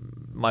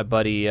my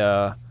buddy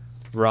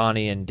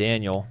Ronnie and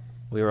Daniel,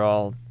 we were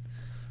all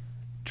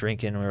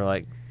drinking. We were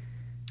like,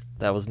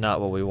 that was not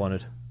what we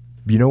wanted.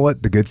 You know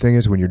what? The good thing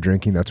is when you're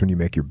drinking, that's when you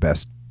make your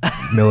best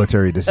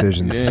military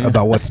decisions Yeah.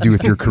 about what to do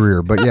with your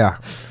career. But yeah,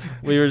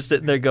 We were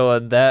sitting there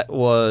going, that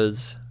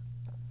was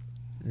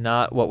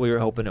not what we were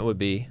hoping it would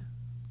be.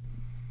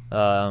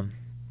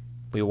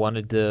 We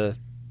wanted to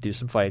do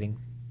some fighting,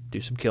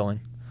 do some killing.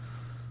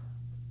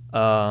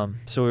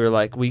 So we were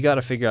like, we got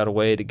to figure out a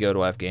way to go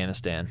to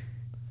Afghanistan.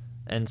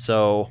 And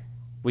so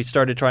we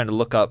started trying to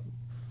look up,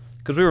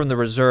 because we were in the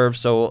reserve,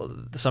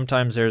 so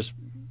sometimes there's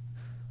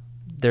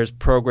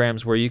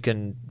programs where you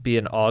can be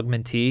an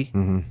augmentee,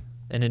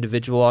 an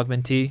individual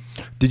augmentee.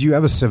 did you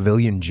have a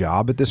civilian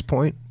job at this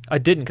point? I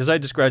didn't, because I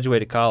just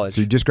graduated college.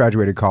 So you just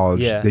graduated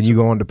college, Yeah. then you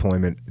go on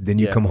deployment, then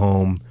you Yeah. come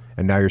home,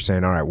 and now you're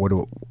saying, all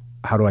right,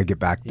 how do I get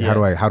back? Yeah.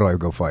 How do I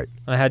go fight?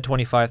 I had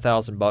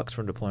 $25,000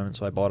 from deployment,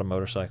 so I bought a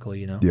motorcycle.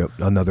 Yep,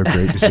 another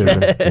great decision.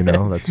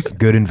 That's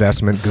good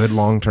investment, good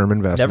long-term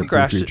investment Never for the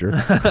crashed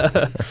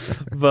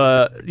future.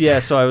 But yeah,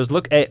 so I was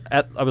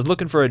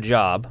looking for a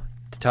job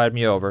to tide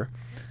me over,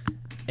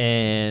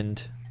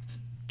 and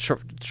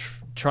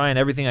trying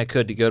everything I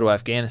could to go to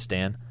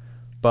Afghanistan.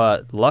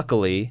 But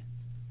luckily,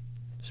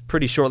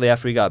 pretty shortly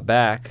after we got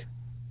back,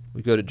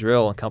 we go to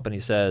drill, and company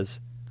says,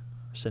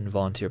 "We're sending a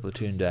volunteer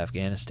platoon to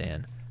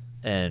Afghanistan,"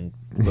 and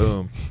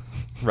boom,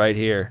 right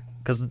here,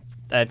 because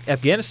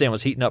Afghanistan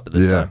was heating up at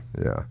this time,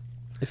 Yeah.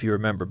 if you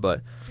remember.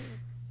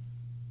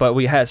 But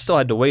we still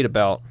had to wait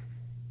about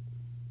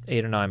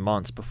 8 or 9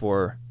 months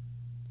before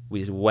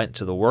we went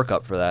to the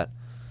workup for that.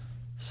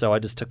 So I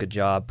just took a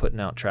job putting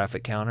out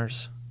traffic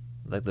counters.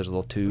 Like there's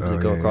little tubes that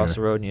go across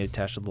the road, and you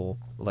attach a little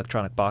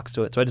electronic box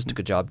to it. So I just took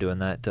a job doing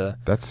that.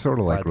 That's sort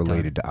of like By the time.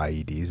 related to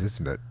IEDs,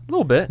 isn't it? A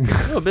little bit.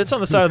 It's on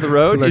the side of the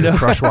road, Like a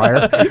crush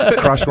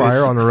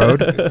wire on the road.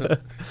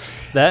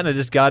 That, and I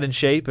just got in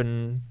shape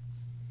and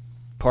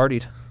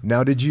partied.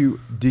 Now, did you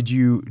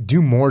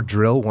do more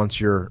drill once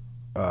you're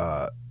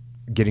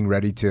getting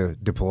ready to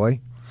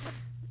deploy?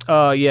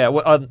 Yeah.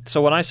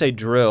 So when I say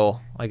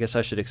drill, I guess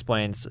I should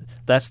explain.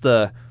 That's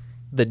the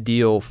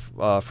deal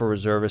for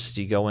reservists.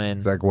 You go in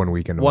It's like 1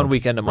 weekend a one month.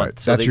 weekend a month. Right.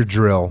 So That's your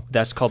drill.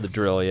 That's called the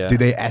drill. Yeah. Do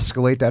they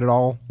escalate that at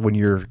all when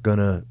you're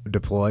gonna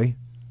deploy?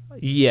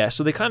 Yeah.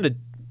 So they kind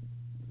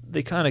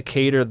of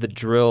cater the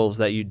drills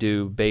that you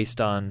do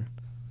based on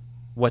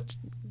what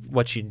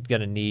you're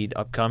gonna need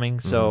upcoming.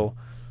 So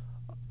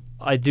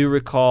I do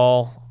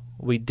recall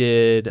we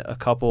did a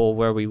couple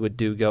where we would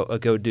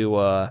go do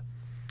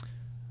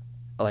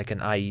like an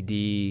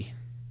IED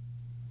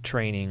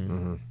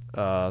training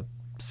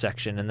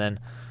section, and then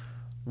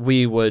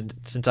we would,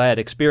 since I had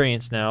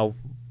experience now,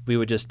 we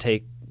would just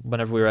take,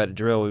 whenever we were at a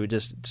drill, we would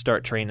just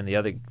start training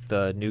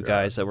the new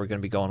guys that were going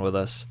to be going with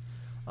us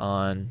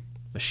on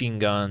machine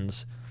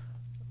guns,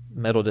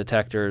 metal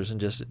detectors, and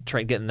just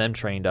getting them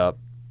trained up.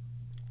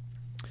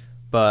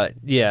 But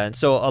yeah, and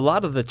so a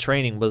lot of the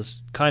training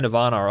was kind of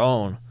on our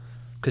own,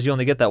 because you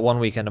only get that 1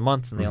 weekend a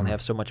month, and they only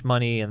have so much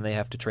money, and they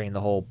have to train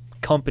the whole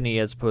company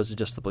as opposed to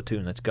just the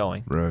platoon that's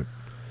going. Right.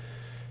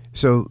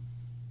 So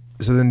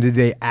then did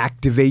they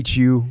activate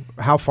you?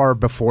 How far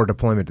before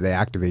deployment did they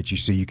activate you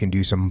so you can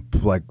do some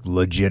like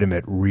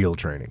legitimate real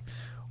training?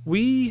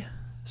 We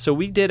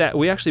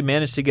actually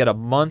managed to get a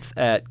month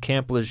at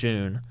Camp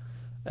Lejeune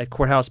at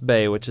Courthouse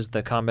Bay, which is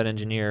the combat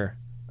engineer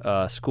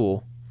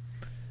school.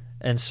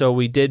 And so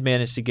we did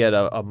manage to get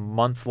a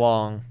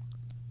month-long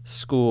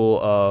school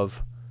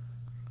of,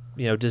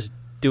 just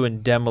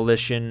doing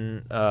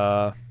demolition,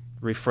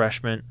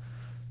 refreshment,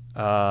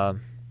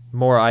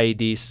 more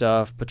IED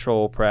stuff,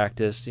 patrol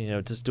practice,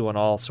 just doing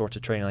all sorts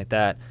of training like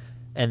that.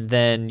 And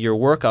then your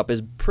workup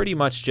is pretty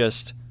much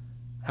just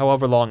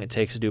however long it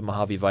takes to do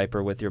Mojave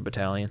Viper with your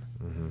battalion,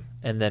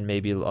 and then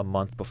maybe a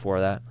month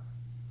before that.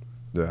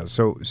 Yeah.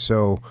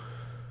 So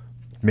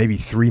maybe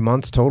 3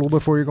 months total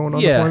before you're going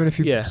on deployment if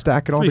you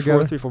stack it all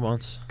together? 3-4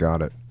 months.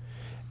 Got it.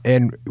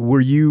 And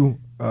were you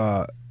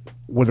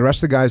were the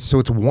rest of the guys? So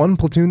it's one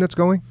platoon that's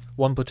going.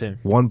 One platoon.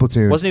 One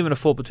platoon. Wasn't even a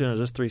full platoon. It was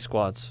just 3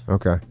 squads.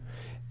 Okay.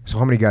 So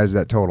how many guys is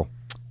that total?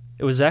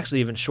 It was actually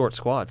even short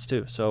squads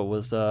too. So it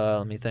was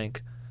let me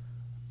think.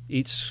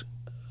 Each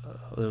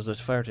there was a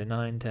fire to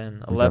 9,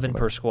 10, 11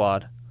 per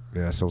squad.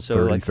 Yeah, so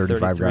 30, like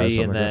 35 guys, and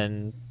something like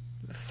then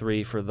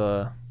 3 for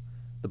the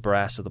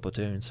brass of the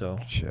platoon. So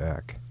that.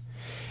 Check.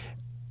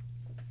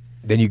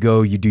 Then you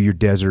go, you do your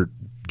desert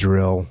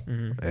drill,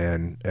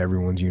 and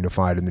everyone's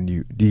unified, and then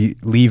do you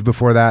leave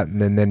before that,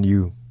 and then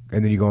you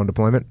go on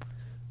deployment?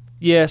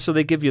 yeah, so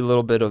they give you a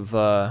little bit of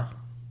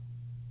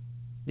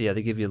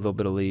they give you a little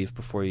bit of leave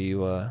before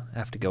you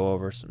have to go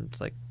over. So it's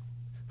like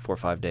 4 or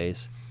 5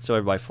 days. So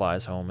everybody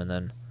flies home and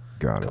then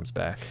comes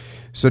back.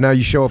 So now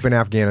you show up in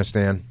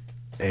Afghanistan,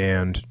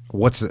 and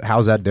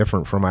how's that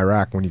different from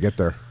Iraq when you get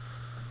there?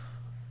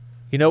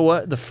 You know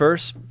what? The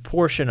first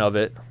portion of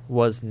it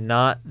was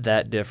not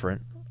that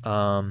different.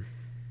 The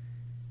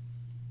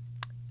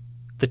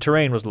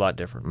terrain was a lot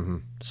different. Mm-hmm.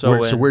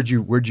 So where'd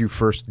you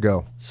first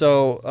go?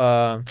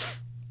 So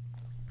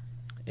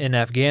in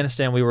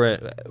Afghanistan,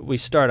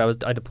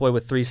 I deployed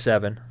with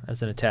 3-7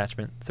 as an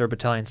attachment, 3rd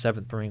Battalion,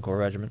 7th Marine Corps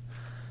Regiment,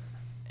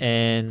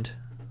 and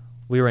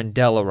we were in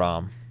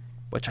Delaram,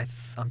 which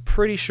I'm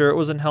pretty sure it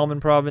was in Helmand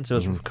Province. It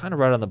was kind of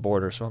right on the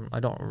border, so I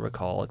don't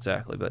recall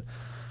exactly,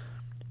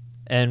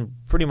 and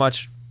pretty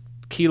much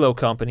Kilo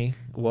Company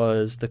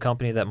was the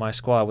company that my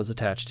squad was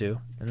attached to,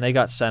 and they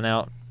got sent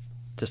out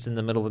just in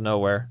the middle of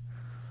nowhere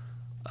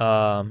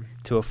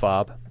to a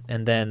FOB.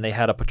 And then they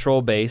had a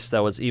patrol base that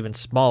was even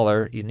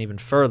smaller and even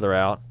further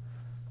out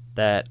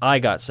that I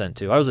got sent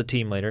to. I was a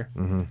team leader.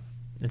 Mm-hmm.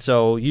 And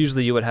so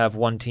usually you would have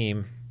one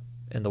team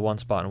in the one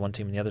spot and one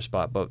team in the other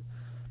spot. But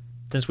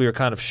since we were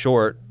kind of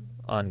short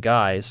on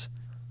guys,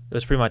 it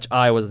was pretty much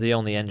I was the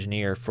only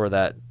engineer for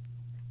that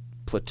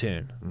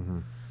platoon. Mm-hmm.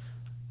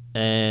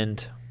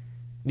 And,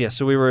 yeah,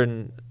 so we were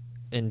in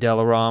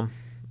Delaram.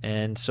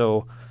 And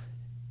so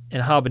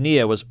in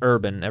Habbaniyah was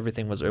urban.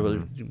 Everything was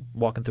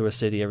walking through a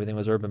city. Everything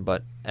was urban,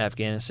 but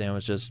Afghanistan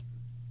was just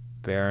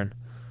barren.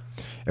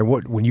 And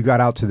when you got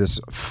out to this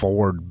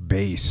forward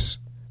base,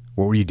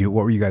 what were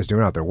you guys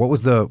doing out there? What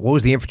was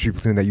the infantry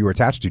platoon that you were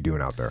attached to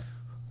doing out there?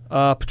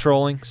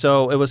 Patrolling.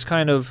 So it was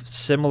kind of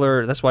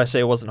similar. That's why I say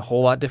it wasn't a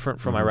whole lot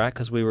different from Iraq,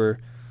 because we were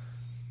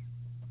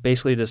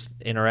basically just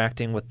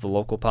interacting with the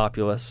local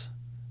populace,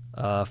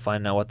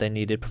 finding out what they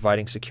needed,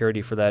 providing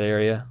security for that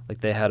area. Like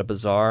they had a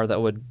bazaar that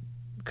would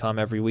come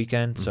every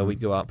weekend, so we'd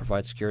go out and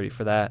provide security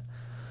for that.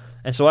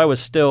 And so I was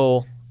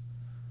still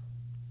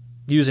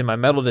using my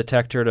metal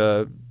detector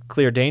to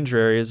clear danger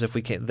areas if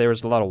we can. There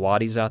was a lot of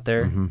wadis out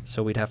there,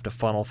 so we'd have to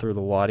funnel through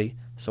the wadi.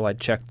 So I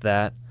checked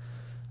that.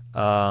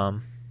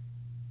 How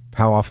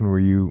often were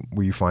you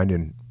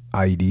finding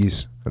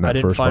IEDs in that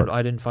first part?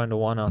 I didn't find a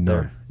one out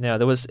there. No,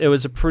 it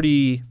was a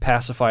pretty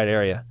pacified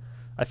area.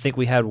 I think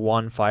we had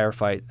one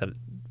firefight that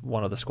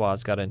one of the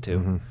squads got into,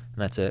 and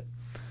that's it.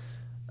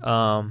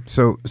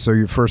 So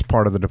your first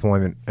part of the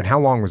deployment, and how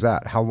long was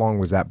that? How long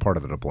was that part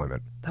of the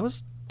deployment? That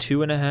was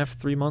 2.5,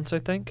 3 months, I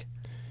think.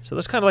 So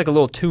that's kind of like a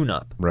little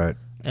tune-up. Right.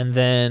 And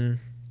then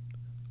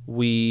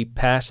we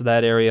passed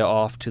that area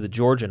off to the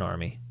Georgian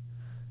Army,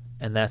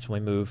 and that's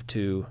when we moved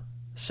to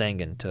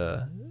Sangin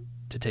to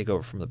take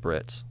over from the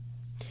Brits.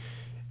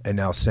 And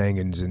now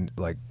Sangin's in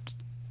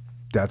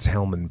that's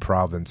Helmand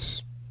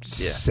Province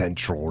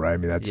Central, right? I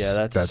mean that's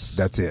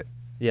it.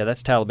 Yeah,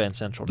 that's Taliban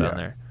Central down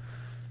there.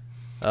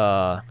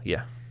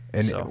 Yeah.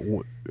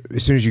 And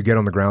as soon as you get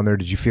on the ground there,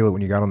 did you feel it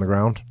when you got on the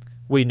ground?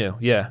 We knew,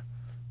 yeah.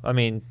 I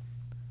mean,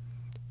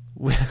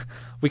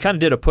 we kind of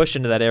did a push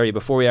into that area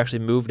before we actually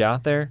moved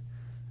out there,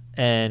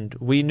 and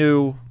we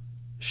knew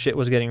shit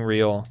was getting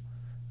real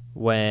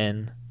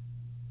when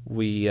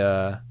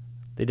they're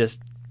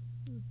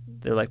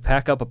like,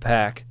 pack up a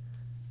pack,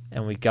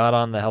 and we got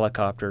on the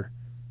helicopter,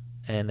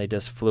 and they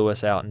just flew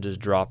us out and just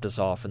dropped us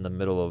off in the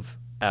middle of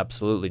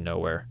absolutely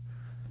nowhere,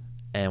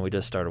 and we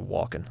just started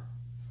walking.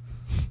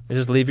 You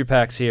just leave your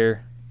packs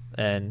here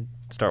and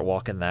start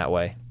walking that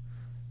way,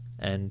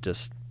 and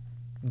just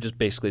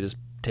basically just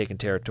taking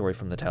territory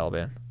from the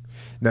Taliban.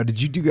 Now,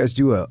 did you guys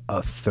do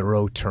a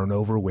thorough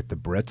turnover with the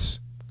Brits?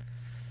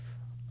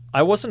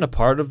 I wasn't a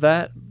part of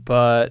that,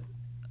 but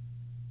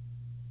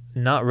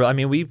not really. I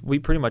mean, we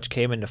pretty much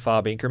came into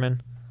FOB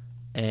Inkerman,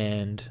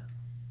 and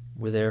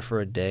we're there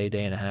for a day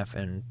and a half,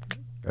 and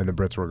the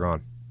Brits were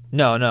gone.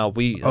 No,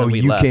 we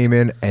you left. Came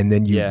in and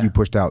then you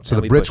pushed out. So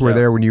and the Brits were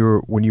there when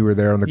you were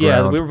there on the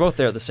ground. Yeah, we were both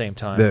there at the same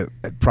time.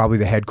 Probably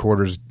the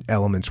headquarters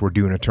elements were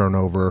doing a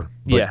turnover,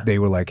 but they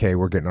were like, "Hey,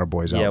 we're getting our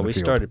boys out." Yeah, in the we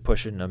field. started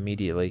pushing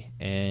immediately,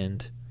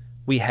 and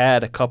we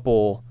had a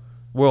couple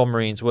Royal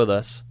Marines with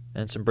us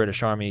and some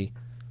British Army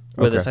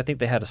with us. I think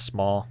they had a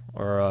small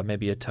or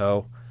maybe a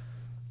tow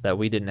that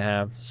we didn't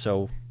have.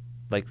 So,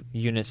 like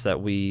units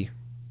that we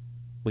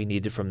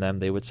needed from them,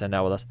 they would send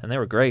out with us, and they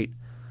were great.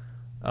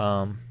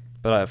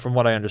 But from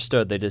what I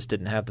understood, they just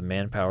didn't have the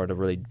manpower to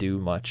really do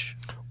much.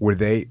 Were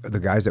they the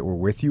guys that were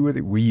with you?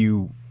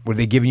 Were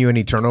they giving you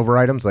any turnover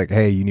items? Like,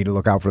 hey, you need to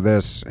look out for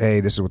this.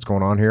 Hey, this is what's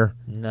going on here.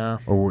 No,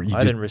 or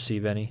I didn't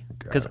receive any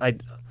because I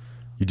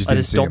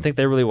just don't think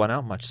they really went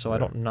out much. So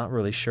I'm not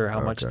really sure how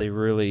much they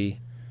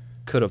really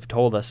could have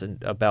told us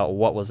about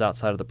what was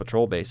outside of the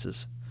patrol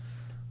bases.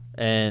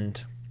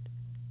 And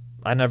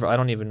I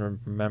don't even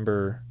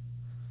remember.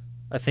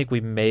 I think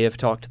we may have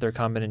talked to their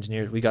combat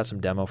engineers. We got some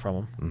demo from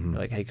them. Mhm.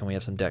 Like, hey, can we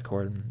have some det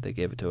cord? And they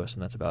gave it to us,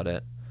 and that's about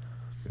it.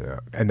 Yeah,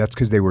 and that's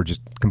because they were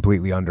just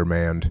completely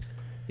undermanned.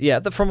 Yeah,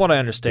 from what I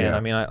understand. Yeah. I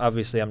mean,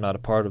 obviously I'm not a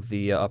part of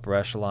the upper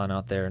echelon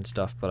out there and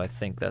stuff, but I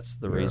think that's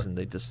the Yeah. reason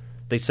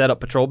they set up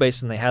patrol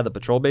bases and they had the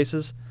patrol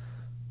bases,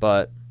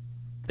 but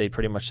they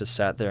pretty much just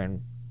sat there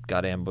and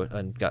got ambushed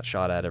and got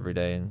shot at every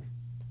day and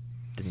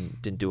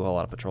didn't do a whole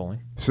lot of patrolling.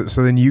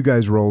 So then you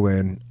guys roll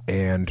in,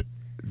 and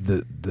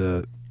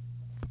the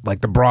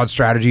broad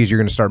strategy is you're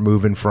going to start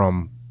moving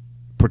from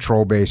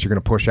patrol base. You're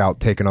going to push out,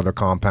 take another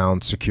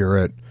compound, secure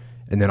it,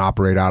 and then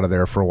operate out of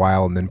there for a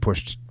while, and then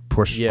push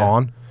Yeah.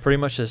 on. Pretty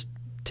much just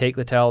take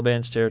the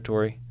Taliban's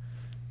territory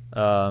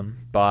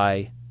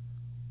by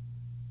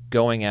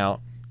going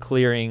out,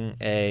 clearing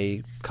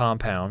a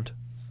compound,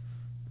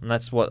 and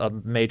that's what a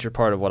major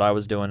part of what I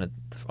was doing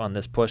on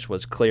this push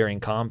was clearing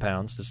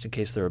compounds just in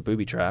case they were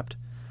booby trapped.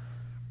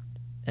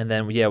 And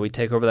then we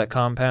take over that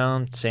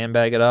compound,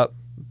 sandbag it up,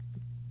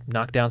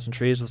 knock down some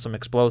trees with some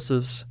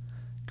explosives,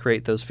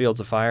 create those fields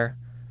of fire,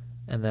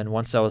 and then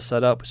once that was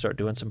set up, we start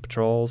doing some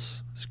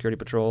patrols, security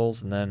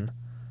patrols, and then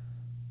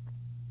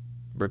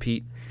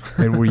repeat.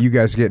 And were you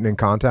guys getting in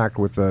contact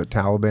with the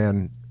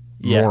Taliban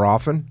Yeah. more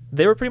often?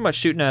 They were pretty much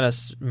shooting at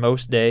us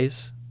most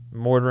days,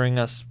 mortaring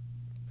us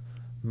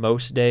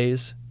most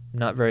days.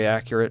 Not very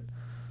accurate.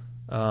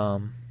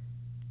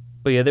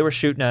 But yeah, they were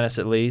shooting at us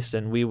at least,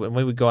 and when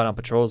we would go out on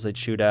patrols, they'd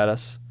shoot at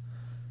us.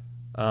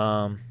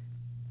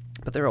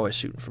 But they were always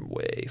shooting from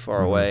way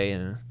far away,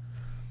 and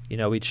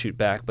we'd shoot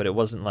back. But it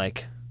wasn't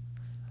like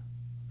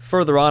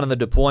further on in the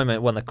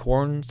deployment when the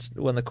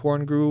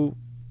corn grew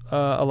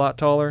a lot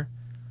taller.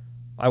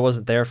 I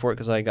wasn't there for it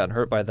because I had gotten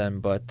hurt by them,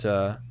 but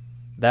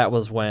that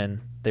was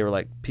when they were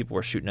like people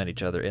were shooting at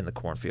each other in the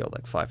cornfield,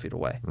 like 5 feet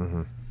away.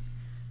 Mm-hmm.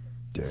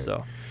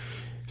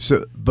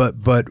 So,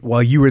 but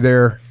while you were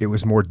there, it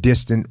was more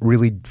distant,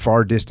 really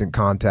far distant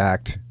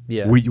contact.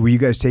 Yeah. Were you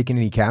guys taking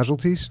any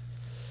casualties?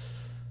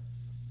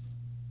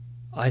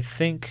 I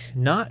think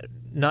not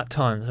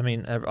tons. I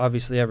mean,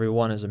 obviously every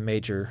one is a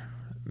major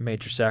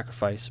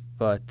sacrifice,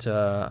 but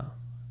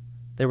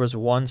there was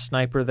one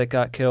sniper that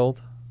got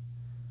killed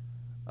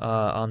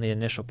on the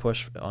initial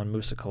push on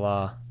Musa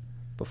Kala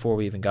before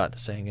we even got to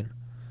Sangin.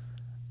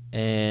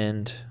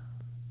 And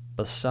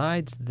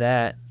besides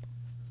that,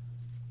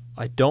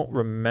 I don't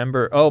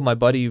remember. Oh, my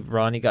buddy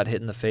Ronnie got hit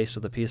in the face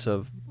with a piece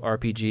of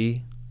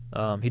RPG.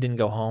 He didn't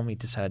go home. He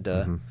just had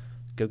to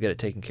go get it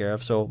taken care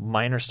of. So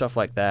minor stuff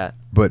like that.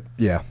 But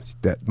yeah,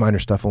 that minor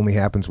stuff only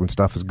happens when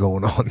stuff is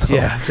going on, though.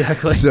 Yeah,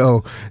 exactly.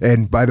 So,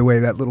 and by the way,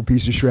 that little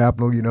piece of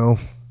shrapnel,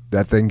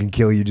 that thing can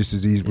kill you just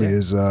as easily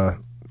as a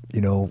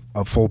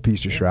full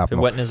piece of It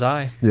shrapnel. went in his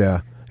eye.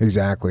 Yeah,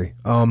 exactly.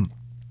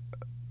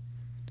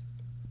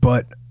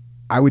 But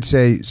I would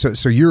say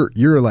so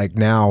you're like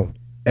now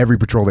every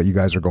patrol that you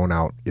guys are going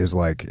out is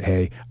like,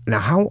 hey, now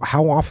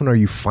how often are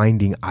you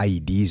finding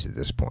IEDs at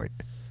this point?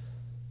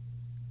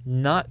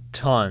 Not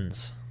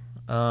tons.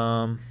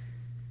 Trying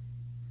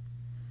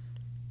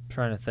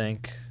to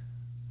think.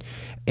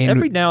 And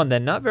Every now and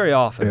then, not very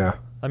often. yeah.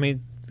 I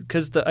mean,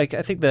 because I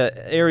think the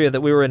area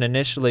that we were in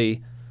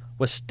initially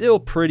was still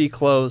pretty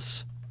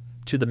close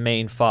to the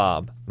main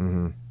fob.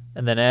 Mm-hmm.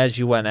 And then as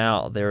you went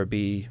out, there would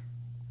be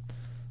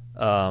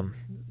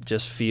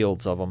just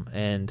fields of them.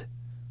 And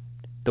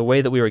the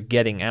way that we were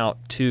getting out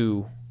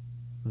to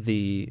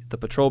the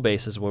patrol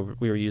bases, where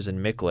we were using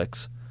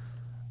Mikliks,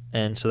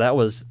 and so that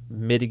was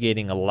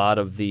mitigating a lot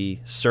of the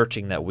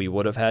searching that we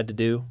would have had to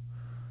do.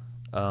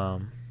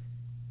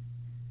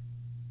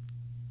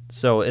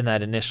 So in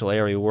that initial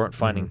area, we weren't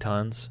finding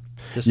tons,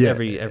 just Yeah.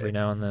 every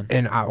now and then.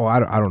 And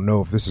I don't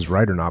know if this is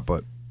right or not,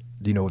 but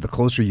the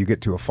closer you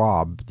get to a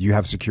fob, you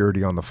have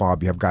security on the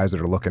fob. You have guys that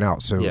are looking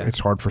out, so Yeah. it's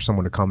hard for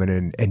someone to come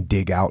in and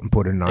dig out and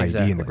put an IED in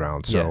Exactly. the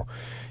ground. So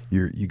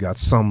you got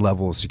some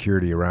level of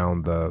security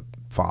around the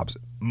fobs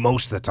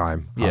most of the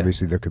time. Yeah.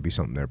 Obviously, there could be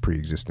something there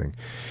pre-existing.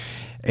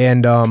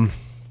 And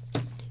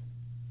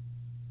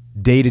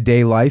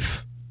day-to-day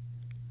life.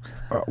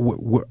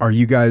 Are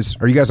you guys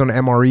on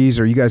MREs?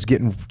 Are you guys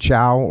getting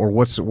chow, or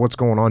what's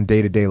going on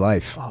day-to-day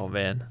life? Oh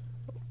man,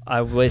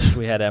 I wish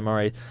we had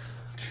MRE.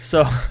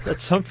 So at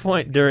some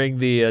point during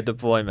the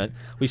deployment,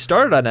 we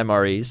started on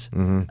MREs,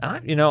 and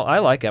I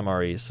like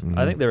MREs.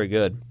 I think they were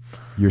good.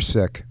 You're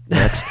sick.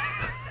 Next.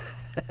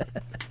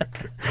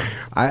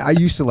 I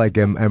used to like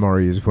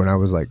MREs when I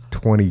was like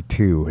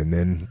 22, and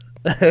then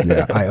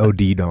I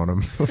OD'd on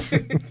them.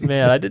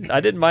 Man, I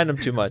didn't mind them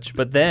too much.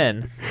 But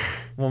then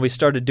when we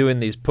started doing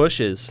these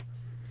pushes,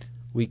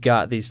 we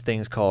got these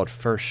things called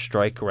first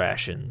strike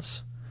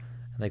rations,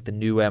 like the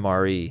new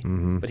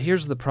MRE. But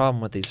here's the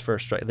problem with these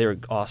first strike. They were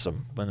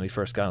awesome when we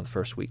first got on the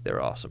first week. They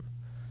were awesome.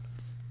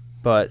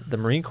 But the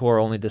Marine Corps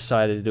only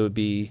decided it would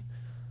be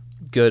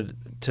good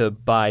to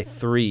buy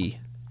 3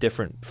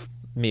 different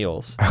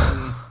meals.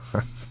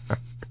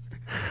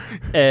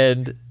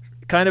 And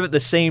kind of at the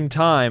same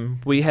time,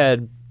 we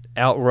had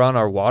outrun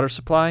our water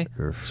supply.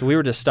 Oof. So we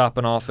were just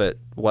stopping off at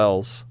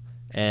wells,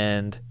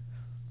 and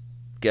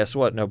guess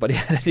what? Nobody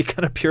had any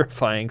kind of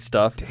purifying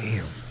stuff.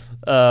 Damn.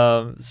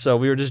 So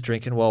we were just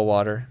drinking well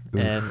water,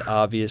 and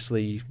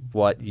obviously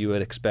what you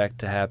would expect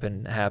to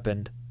happen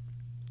happened.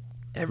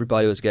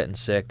 Everybody was getting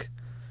sick,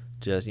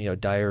 just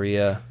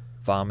diarrhea,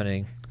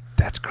 vomiting.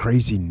 That's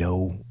crazy.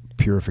 No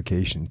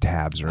purification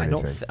tabs or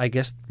anything. I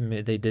guess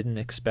they didn't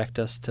expect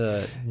us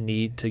to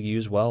need to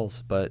use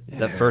wells, but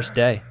the first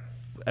day,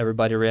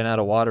 everybody ran out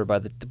of water by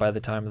the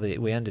time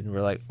we ended, and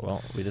we're like,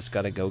 well, we just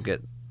got to go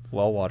get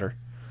well water.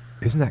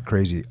 Isn't that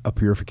crazy? A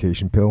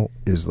purification pill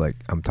is like,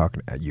 I'm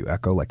talking at you,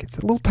 Echo, like it's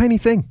a little tiny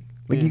thing.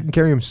 Like you can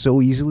carry them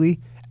so easily,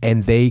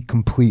 and they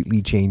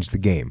completely change the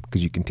game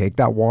because you can take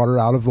that water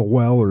out of a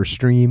well or a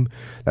stream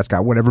that's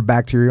got whatever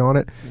bacteria on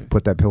it,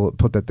 put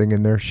that thing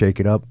in there, shake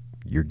it up,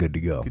 you're good to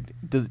go.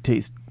 Does it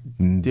taste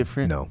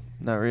different? No.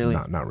 Not really?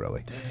 Not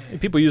really.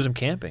 People use them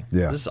camping.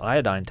 Yeah. This is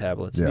iodine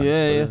tablets. Yeah. You just put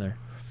it Yeah. in there.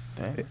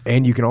 Dang.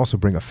 And you can also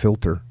bring a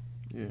filter.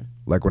 Yeah.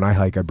 Like when I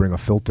hike, I bring a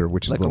filter,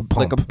 which is Like a little a- pump.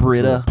 like a It's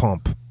little Brita?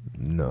 pump.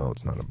 No,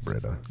 it's not a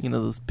Brita. You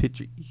know those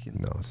pictures you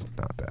can... No, it's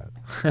not that.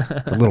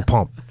 It's a little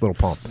pump. Little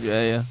pump.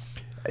 Yeah.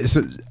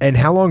 So, and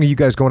how long are you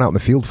guys going out in the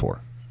field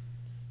for?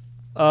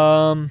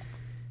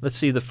 Let's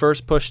see. The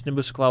first push to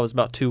Muscala was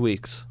about 2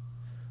 weeks,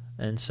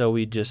 and so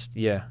we just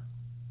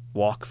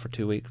walk for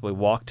 2 weeks. We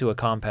walk to a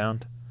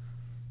compound,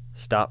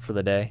 stop for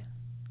the day,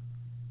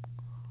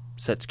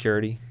 set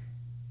security,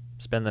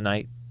 spend the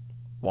night,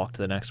 walk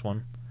to the next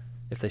one.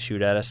 If they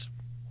shoot at us,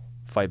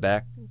 fight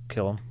back,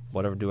 kill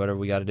them, do whatever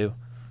we got to do,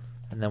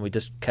 and then we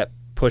just kept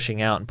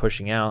pushing out, and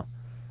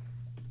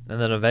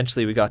then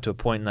eventually we got to a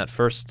point in that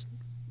first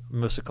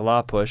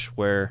Muscala push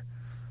where,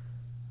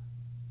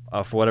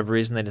 for whatever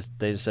reason, they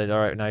just said, "All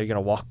right, now you're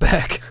gonna walk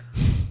back."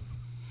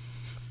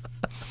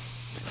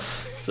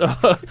 So,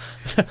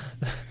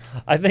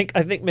 I think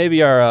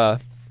maybe our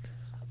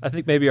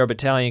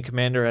battalion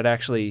commander had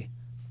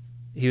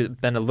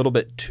had been a little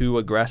bit too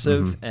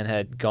aggressive and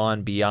had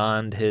gone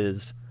beyond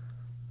his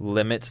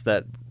limits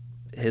that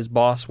his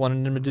boss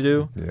wanted him to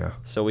do. Yeah.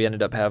 So we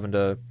ended up having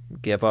to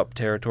give up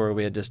territory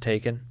we had just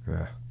taken.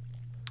 Yeah.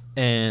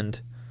 And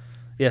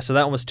so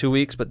that one was 2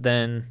 weeks, but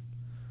then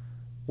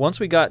once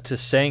we got to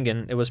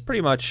Sangin, it was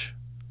pretty much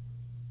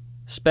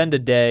spend a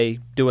day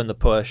doing the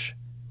push,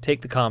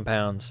 take the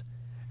compounds,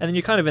 and then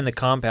you're kind of in the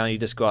compound, you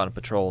just go out and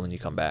patrol and you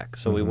come back.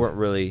 So we weren't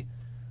really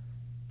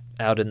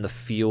out in the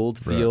field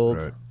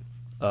Right.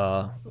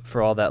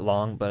 for all that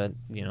long, but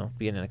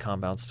being in a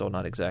compound's still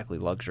not exactly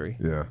luxury.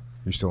 Yeah.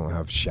 You still don't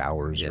have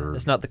showers or...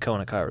 It's not the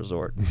Kona Kai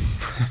Resort.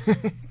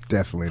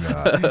 Definitely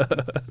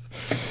not.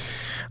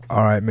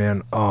 All right,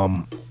 man.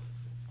 I'm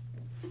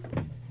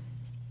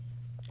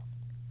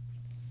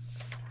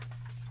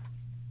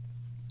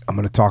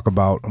going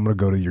to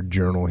go to your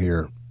journal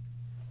here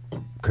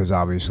because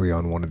obviously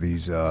on one of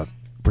these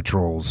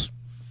patrols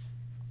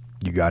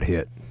you got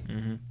hit.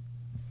 Mm-hmm.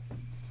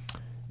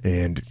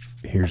 And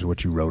here's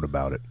what you wrote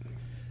about it.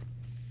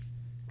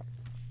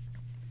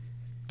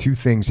 2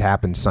 things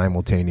happened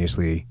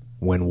simultaneously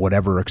when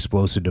whatever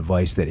explosive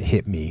device that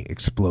hit me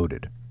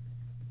exploded.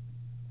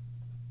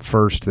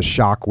 First, the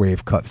shock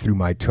wave cut through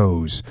my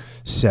toes,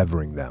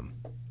 severing them.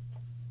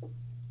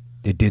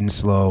 It didn't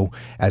slow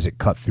as it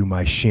cut through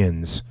my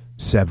shins,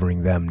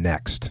 severing them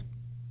next.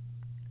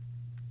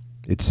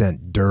 It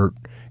sent dirt,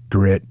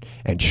 grit,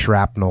 and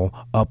shrapnel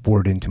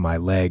upward into my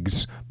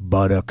legs,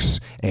 buttocks,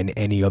 and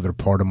any other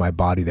part of my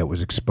body that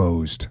was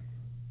exposed.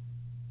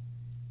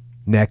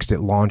 Next, it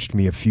launched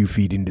me a few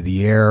feet into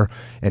the air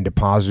and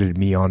deposited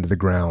me onto the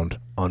ground,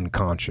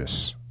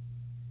 unconscious.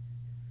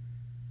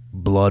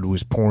 Blood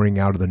was pouring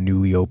out of the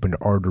newly opened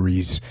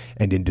arteries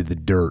and into the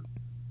dirt.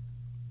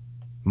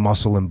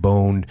 Muscle and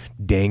bone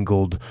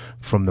dangled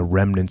from the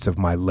remnants of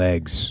my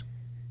legs.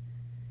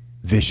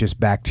 Vicious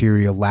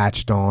bacteria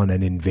latched on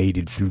and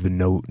invaded through the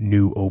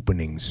new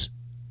openings.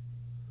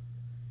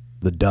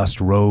 The dust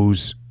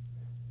rose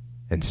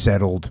and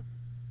settled,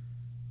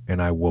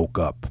 and I woke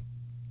up.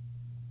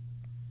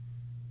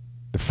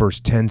 The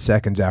first 10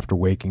 seconds after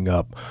waking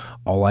up,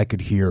 all I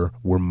could hear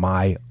were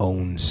my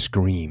own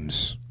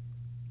screams.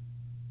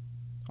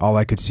 All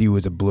I could see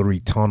was a blurry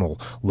tunnel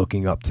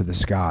looking up to the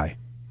sky.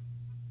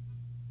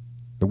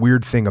 The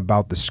weird thing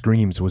about the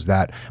screams was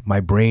that my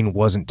brain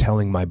wasn't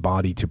telling my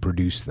body to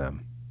produce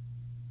them.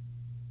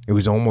 It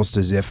was almost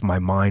as if my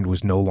mind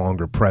was no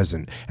longer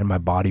present and my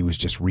body was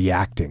just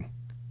reacting,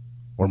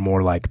 or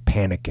more like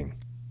panicking.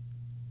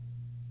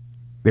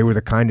 They were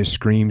the kind of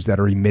screams that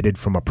are emitted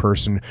from a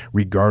person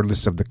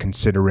regardless of the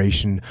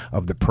consideration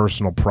of the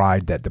personal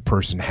pride that the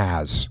person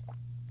has.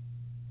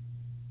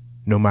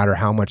 No matter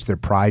how much their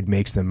pride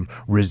makes them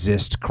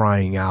resist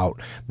crying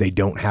out, they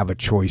don't have a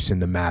choice in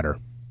the matter.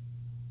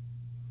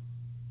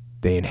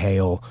 They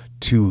inhale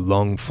 2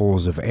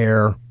 lungfuls of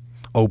air,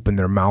 open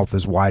their mouth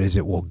as wide as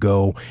it will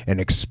go, and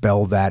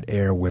expel that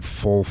air with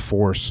full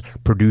force,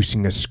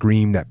 producing a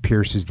scream that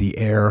pierces the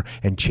air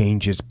and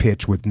changes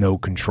pitch with no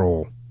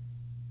control.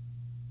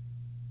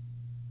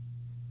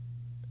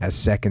 As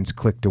seconds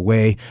clicked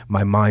away,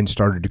 my mind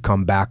started to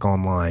come back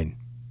online,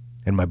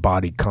 and my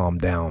body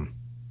calmed down.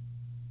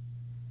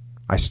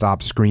 I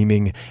stopped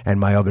screaming, and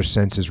my other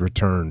senses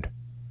returned.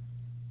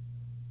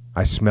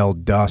 I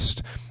smelled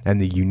dust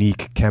and the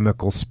unique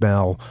chemical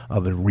smell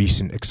of a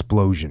recent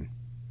explosion.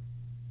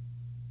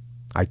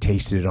 I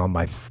tasted it on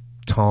my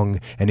tongue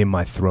and in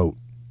my throat.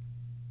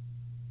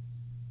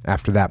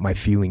 After that, my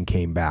feeling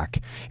came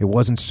back. It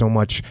wasn't so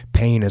much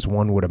pain as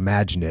one would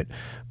imagine it,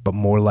 but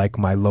more like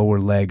my lower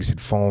legs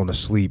had fallen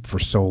asleep for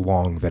so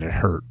long that it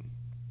hurt.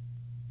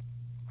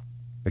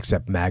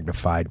 Except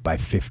magnified by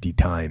 50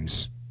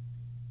 times.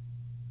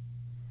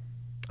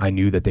 I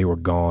knew that they were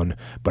gone,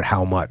 but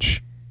how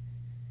much?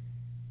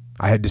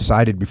 I had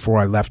decided before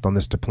I left on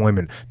this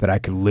deployment that I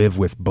could live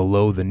with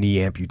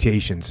below-the-knee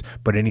amputations,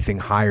 but anything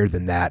higher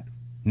than that,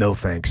 no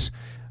thanks.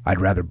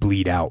 I'd rather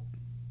bleed out.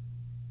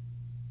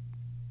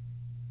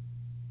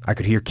 I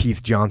could hear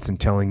Keith Johnson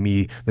telling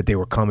me that they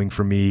were coming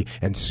for me,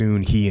 and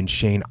soon he and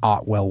Shane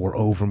Otwell were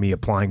over me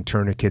applying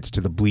tourniquets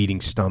to the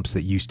bleeding stumps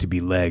that used to be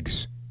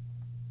legs.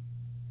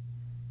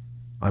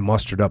 I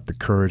mustered up the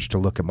courage to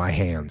look at my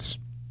hands.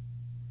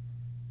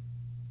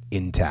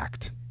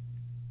 Intact.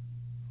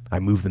 I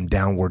moved them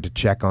downward to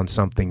check on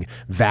something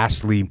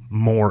vastly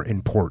more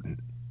important.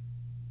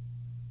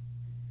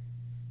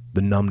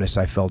 The numbness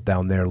I felt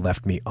down there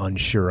left me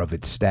unsure of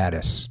its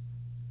status.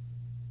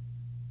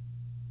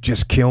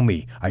 "Just kill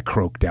me," I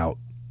croaked out.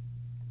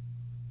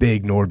 They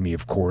ignored me,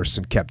 of course,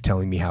 and kept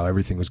telling me how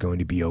everything was going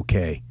to be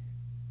okay.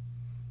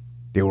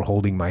 They were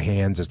holding my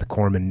hands as the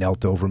corpsman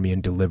knelt over me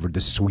and delivered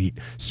the sweet,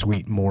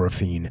 sweet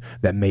morphine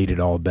that made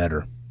it all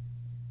better.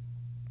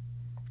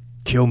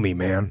 "Kill me,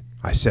 man,"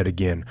 I said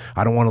again.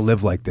 "I don't want to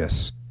live like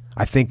this.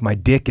 I think my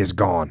dick is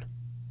gone."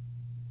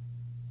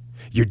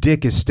 "Your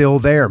dick is still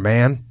there,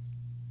 man.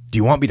 Do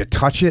you want me to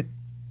touch it?"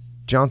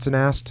 Johnson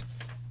asked.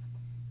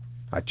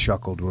 I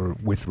chuckled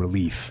with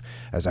relief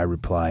as I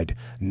replied,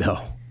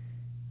 "No."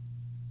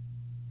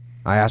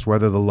 I asked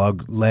whether the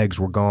legs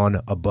were gone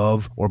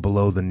above or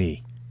below the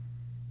knee.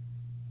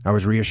 I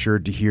was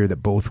reassured to hear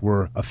that both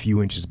were a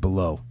few inches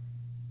below.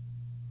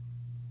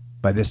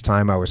 By this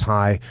time I was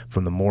high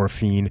from the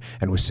morphine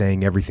and was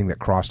saying everything that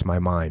crossed my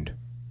mind.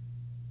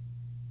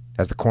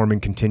 As the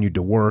corpsman continued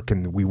to work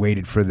and we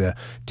waited for the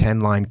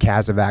 10-line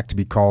Casevac to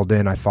be called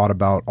in, I thought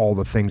about all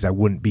the things I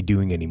wouldn't be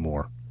doing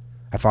anymore.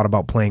 I thought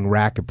about playing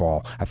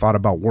racquetball. I thought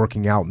about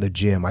working out in the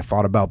gym. I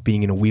thought about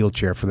being in a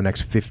wheelchair for the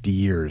next 50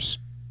 years.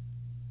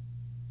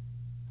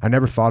 I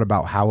never thought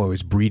about how I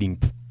was bleeding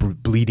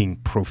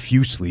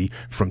profusely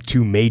from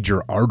 2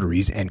 major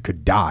arteries and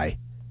could die.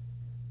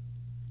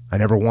 I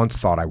never once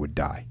thought I would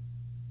die,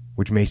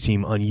 which may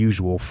seem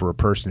unusual for a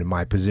person in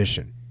my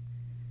position.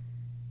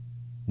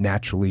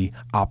 Naturally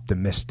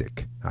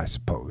optimistic, I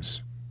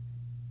suppose.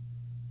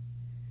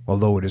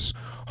 Although it is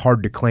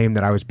hard to claim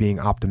that I was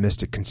being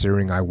optimistic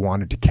considering I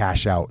wanted to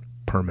cash out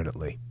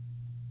permanently.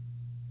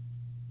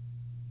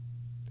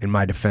 In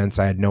my defense,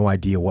 I had no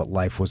idea what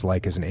life was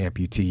like as an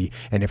amputee,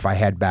 and if I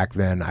had back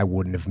then, I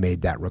wouldn't have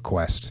made that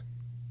request.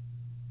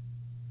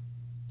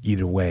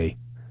 Either way,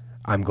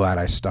 I'm glad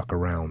I stuck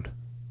around.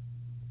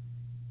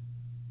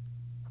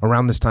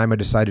 Around this time, I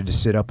decided to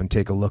sit up and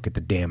take a look at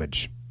the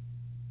damage.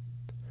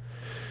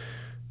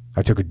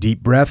 I took a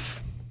deep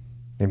breath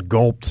and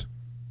gulped.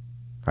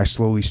 I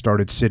slowly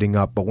started sitting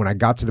up, but when I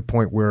got to the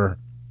point where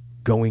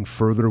going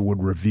further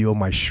would reveal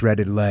my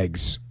shredded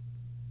legs,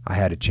 I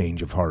had a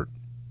change of heart.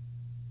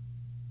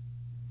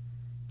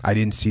 I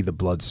didn't see the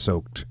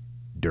blood-soaked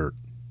dirt.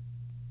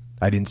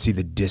 I didn't see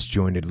the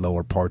disjointed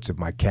lower parts of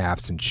my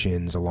calves and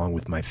shins along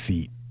with my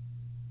feet,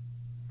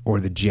 or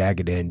the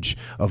jagged edge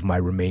of my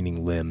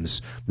remaining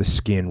limbs, the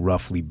skin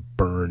roughly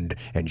burned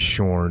and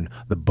shorn,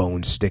 the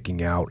bones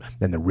sticking out,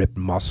 and the ripped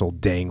muscle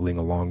dangling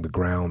along the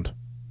ground.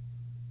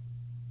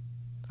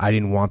 I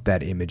didn't want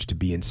that image to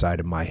be inside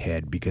of my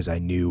head because I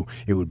knew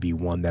it would be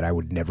one that I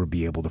would never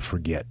be able to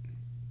forget.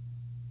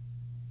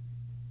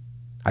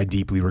 I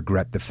deeply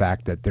regret the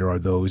fact that there are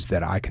those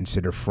that I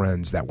consider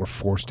friends that were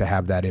forced to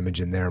have that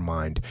image in their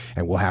mind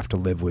and will have to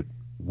live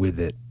with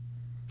it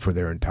for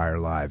their entire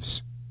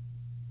lives.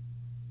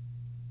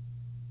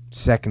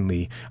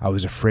 Secondly, I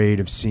was afraid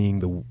of seeing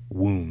the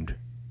wound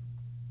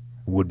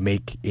would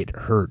make it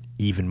hurt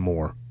even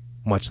more,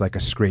 much like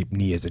a scraped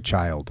knee as a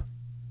child.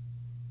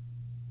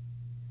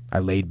 I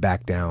laid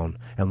back down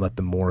and let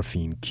the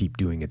morphine keep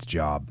doing its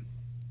job.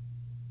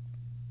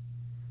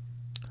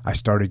 I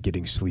started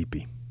getting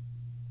sleepy.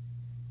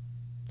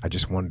 I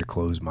just wanted to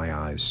close my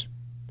eyes.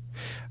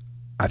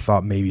 I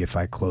thought maybe if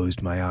I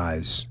closed my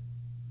eyes,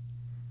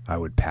 I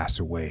would pass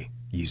away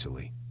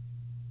easily.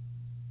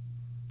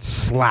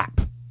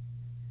 Slap!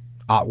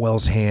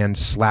 Otwell's hand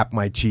slapped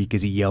my cheek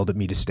as he yelled at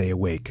me to stay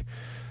awake.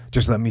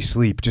 "Just let me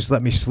sleep, just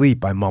let me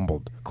sleep," I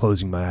mumbled,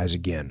 closing my eyes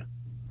again.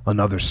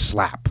 Another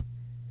slap.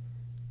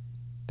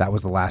 That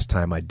was the last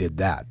time I did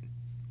that.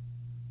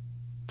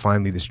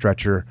 Finally, the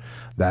stretcher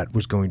that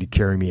was going to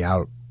carry me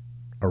out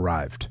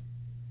arrived.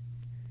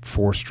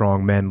 4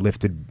 strong men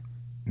lifted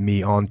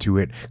me onto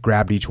it,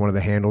 grabbed each one of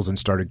the handles, and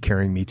started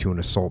carrying me to an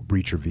assault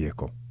breacher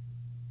vehicle.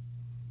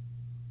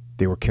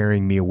 They were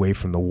carrying me away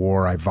from the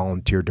war I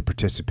volunteered to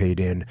participate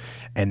in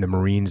and the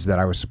Marines that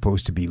I was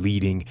supposed to be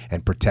leading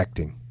and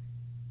protecting.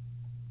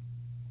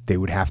 They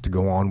would have to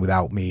go on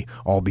without me,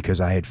 all because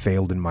I had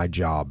failed in my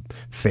job,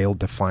 failed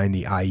to find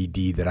the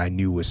IED that I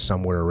knew was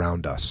somewhere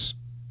around us.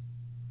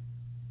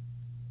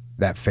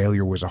 That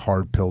failure was a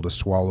hard pill to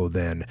swallow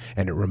then,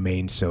 and it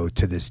remains so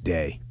to this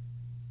day.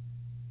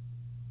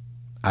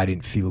 I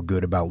didn't feel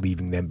good about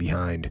leaving them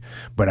behind,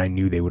 but I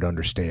knew they would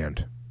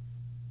understand.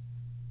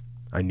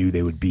 I knew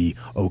they would be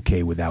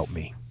okay without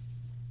me.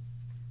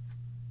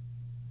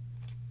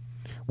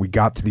 We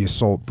got to the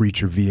assault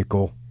breacher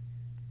vehicle,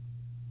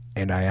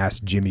 and I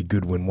asked Jimmy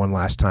Goodwin one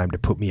last time to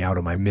put me out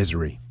of my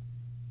misery.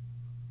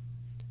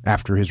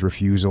 After his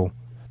refusal,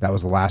 that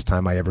was the last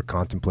time I ever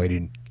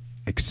contemplated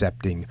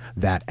accepting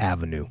that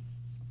avenue.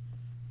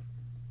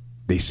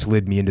 They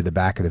slid me into the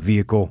back of the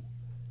vehicle,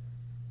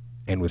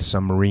 and with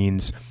some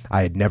Marines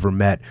I had never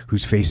met,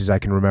 whose faces I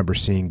can remember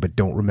seeing but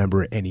don't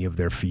remember any of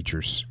their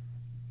features.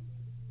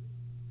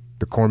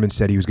 The corpsman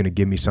said he was going to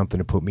give me something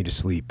to put me to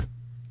sleep,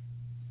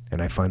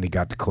 and I finally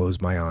got to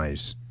close my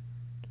eyes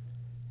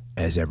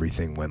as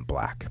everything went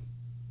black.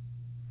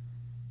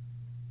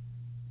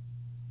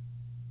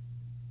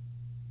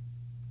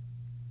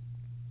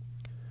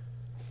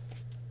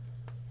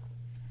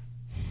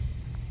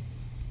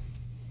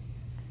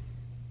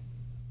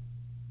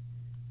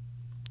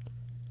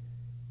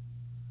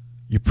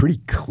 You're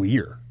pretty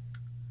clear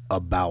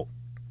about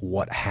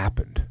what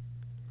happened.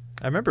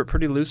 I remember it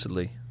pretty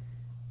lucidly,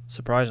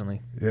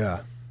 surprisingly.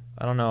 Yeah.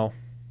 I don't know.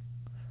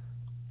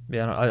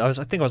 Yeah, I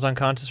think I was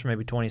unconscious for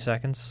maybe 20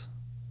 seconds,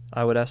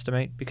 I would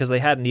estimate, because they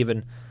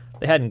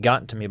hadn't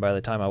gotten to me by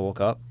the time I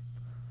woke up,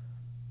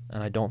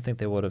 and I don't think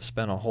they would have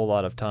spent a whole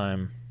lot of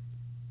time.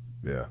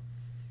 Yeah.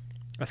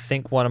 I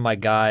think one of my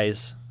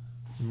guys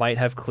might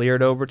have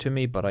cleared over to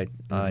me, but I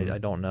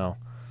don't know.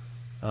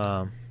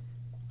 Kind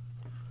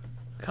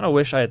of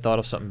wish I had thought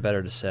of something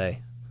better to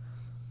say,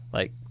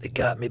 like "They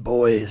got me,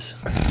 boys,"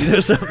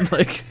 something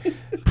like.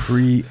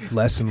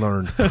 Lesson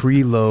learned.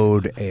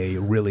 Preload a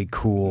really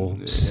cool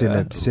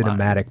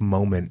cinematic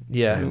moment.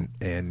 Yeah.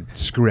 And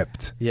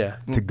script. Yeah.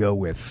 To go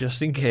with.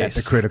 Just in case. At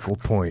the critical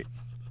point.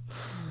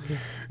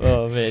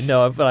 Oh man,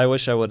 no! But I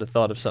wish I would have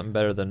thought of something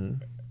better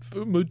than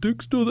my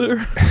dick's still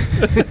there.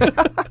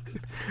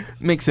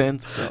 Makes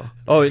sense, though.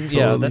 Oh, and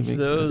yeah, Totally that's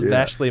makes sense.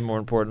 vastly more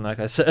important, like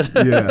I said.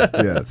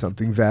 yeah,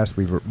 something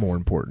vastly more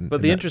important.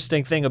 But the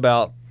interesting thing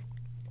about,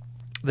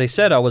 they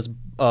said I was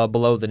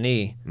below the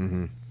knee,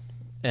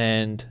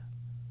 and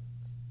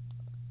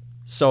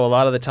so a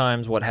lot of the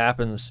times what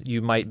happens,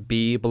 you might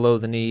be below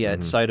the knee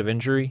at site of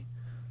injury,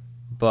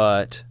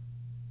 but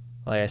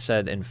like I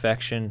said,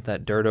 infection,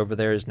 that dirt over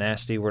there is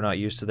nasty. We're not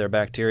used to their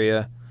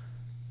bacteria.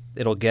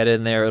 It'll get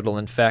in there, it'll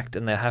infect,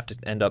 and they have to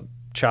end up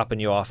chopping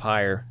you off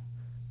higher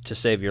to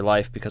save your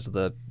life because of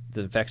the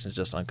infection is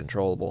just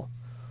uncontrollable.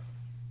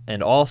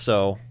 And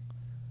also,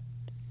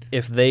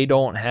 if they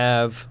don't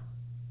have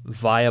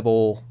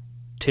viable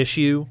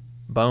tissue,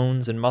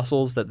 bones, and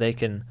muscles that they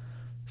can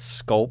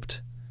sculpt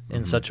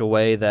in such a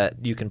way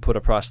that you can put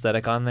a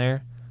prosthetic on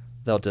there,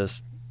 they'll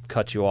just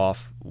cut you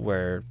off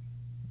where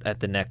at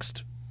the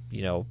next,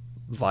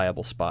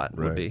 viable spot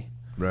would be.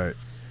 Right.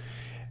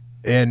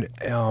 And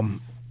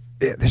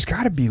there's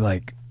got to be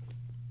like,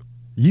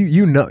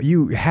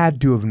 you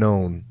had to have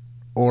known,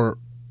 or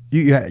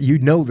you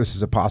know this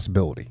is a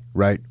possibility,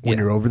 right? When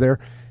you're over there,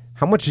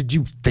 how much did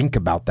you think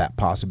about that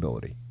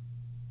possibility?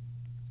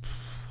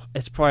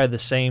 It's probably the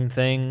same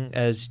thing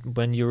as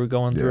when you were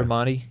going through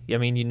Amati. I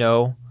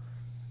mean,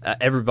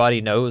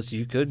 everybody knows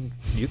you could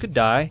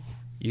die,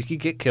 you could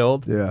get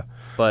killed. Yeah.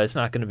 But it's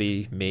not going to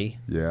be me.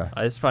 Yeah.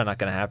 It's probably not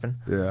going to happen.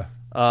 Yeah.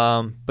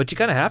 But you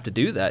kind of have to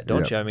do that,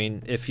 don't you? I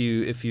mean, if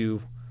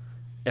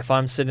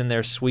I'm sitting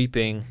there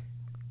sweeping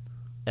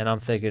and I'm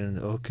thinking,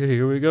 okay,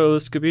 here we go,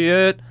 this could be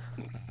it,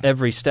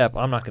 every step,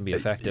 I'm not going to be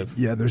effective.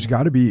 Yeah, there's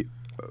got to be,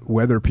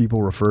 whether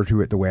people refer to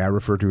it the way I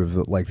refer to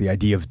it, like the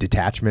idea of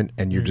detachment,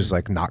 and you're just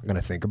like not going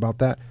to think about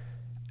that.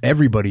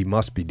 Everybody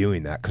must be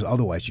doing that, because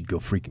otherwise you'd go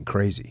freaking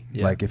crazy.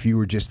 Yeah. Like if you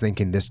were just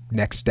thinking this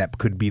next step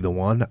could be the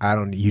one,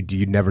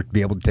 you'd never be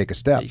able to take a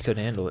step. Yeah, you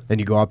couldn't handle it. And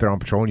you go out there on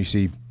patrol and you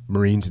see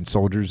Marines and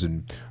soldiers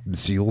and the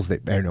SEALs.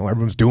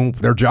 Everyone's doing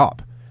their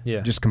job.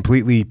 Yeah. Just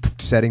completely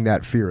setting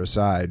that fear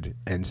aside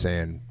and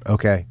saying,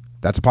 okay,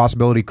 that's a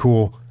possibility.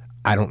 Cool.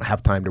 I don't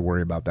have time to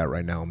worry about that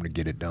right now. I'm going to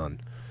get it done.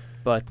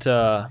 But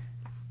I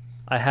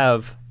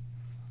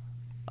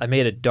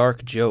made a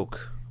dark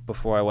joke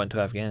before I went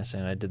to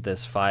Afghanistan. I did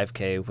this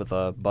 5K with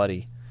a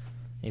buddy.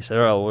 He said,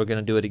 "Oh, we're going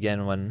to do it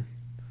again when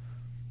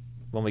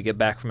we get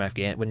back from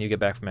when you get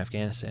back from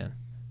Afghanistan."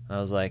 And I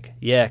was like,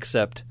 "Yeah,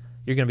 except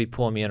you're going to be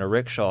pulling me in a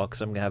rickshaw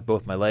because I'm going to have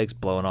both my legs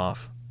blown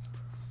off."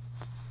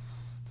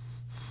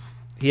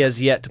 He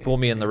has yet to pull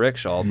me in the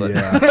rickshaw, but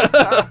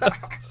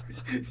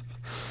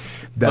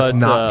that's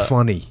not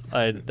funny.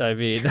 I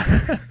mean,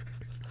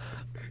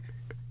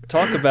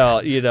 talk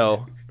about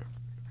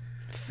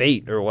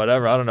fate or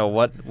whatever. I don't know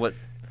what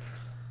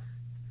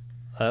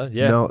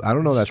Yeah. No, I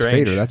don't know. That's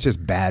Strange. fader. That's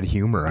just bad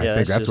humor. I Yeah,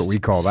 think that's that's what just- we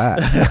call that.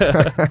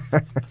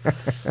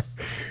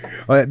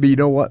 But you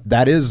know what?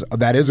 That is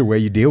a way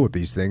you deal with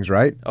these things,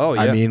 right? Oh,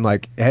 I yeah. mean,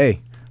 like,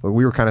 hey, what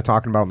we were kind of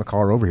talking about in the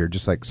car over here,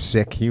 just like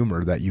sick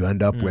humor that you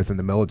end up with in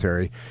the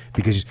military,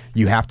 because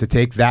you have to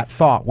take that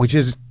thought, which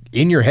is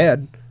in your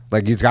head,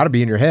 like it's got to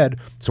be in your head.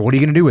 So what are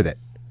you going to do with it?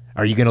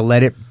 Are you going to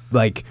let it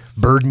like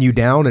burden you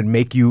down and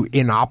make you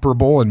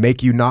inoperable and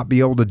make you not be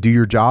able to do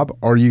your job?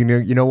 Or are you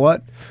going to, you know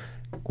what?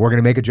 We're going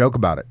to make a joke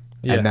about it.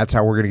 Yeah. And that's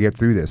how we're going to get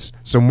through this.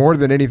 So more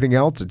than anything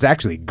else, it's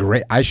actually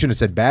great. I shouldn't have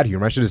said bad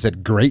humor. I should have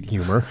said great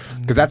humor,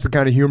 because that's the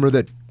kind of humor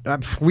that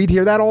we'd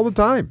hear that all the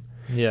time.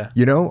 Yeah.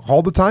 You know,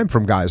 all the time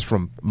from guys.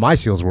 From my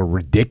SEALs were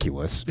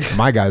ridiculous.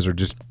 My guys are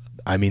just,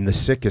 I mean, the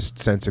sickest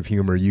sense of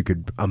humor you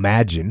could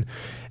imagine.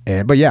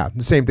 But yeah,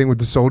 the same thing with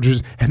the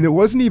soldiers. And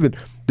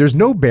there's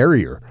no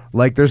barrier.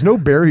 Like, there's no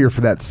barrier for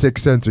that sick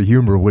sense of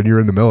humor when you're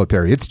in the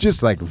military. It's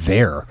just like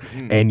there.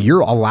 And you're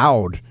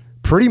allowed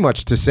pretty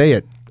much to say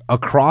it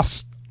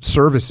across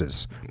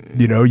services.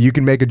 You know, you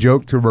can make a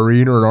joke to a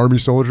Marine or an Army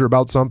soldier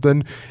about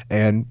something,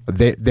 and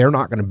they're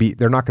not going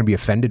to be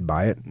offended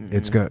by it.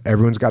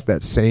 Everyone's got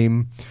that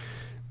same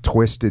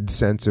twisted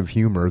sense of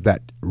humor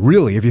that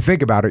really, if you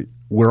think about it,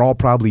 we're all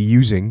probably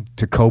using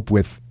to cope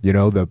with, you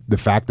know, the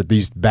fact that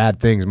these bad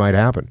things might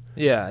happen.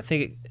 Yeah, I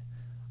think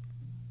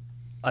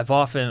I've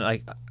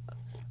often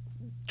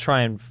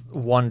try and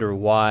wonder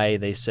why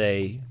they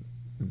say,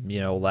 you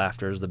know,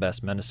 laughter is the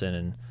best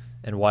medicine,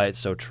 and why it's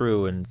so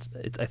true. And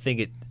I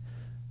think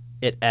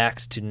it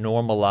acts to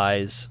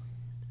normalize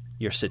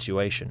your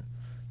situation.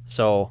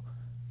 So,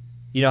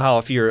 you know how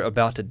if you're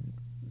about to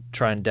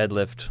try and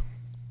deadlift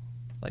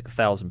like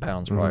 1,000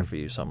 pounds, probably for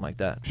you, something like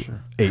that.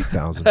 Sure.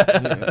 8,000.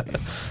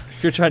 If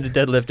you're trying to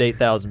deadlift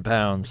 8,000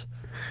 pounds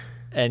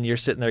and you're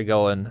sitting there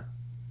going,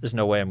 there's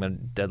no way I'm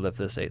going to deadlift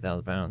this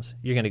 8,000 pounds.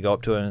 You're going to go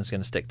up to it and it's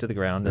going to stick to the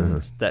ground. And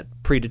it's that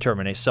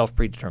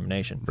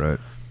self-predetermination. Right.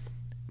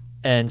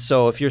 And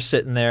so if you're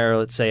sitting there,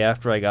 let's say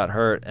after I got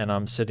hurt, and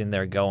I'm sitting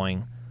there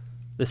going,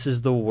 this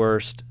is the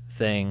worst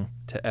thing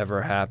to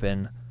ever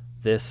happen.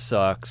 This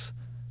sucks.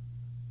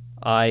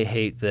 I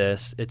hate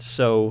this. It's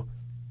so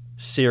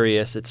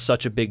serious. It's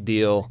such a big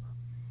deal.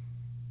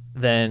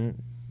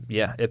 Then,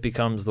 yeah, it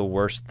becomes the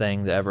worst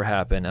thing to ever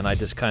happen. And I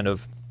just kind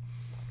of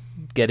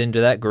get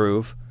into that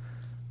groove.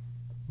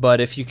 But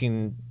if you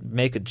can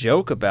make a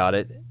joke about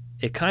it,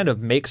 it kind of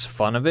makes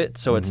fun of it,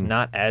 so it's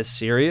not as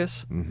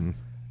serious. Mm-hmm.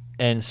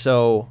 And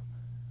so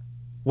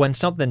when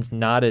something's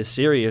not as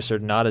serious or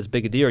not as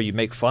big a deal, or you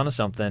make fun of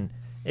something,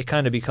 it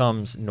kind of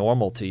becomes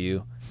normal to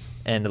you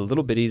and a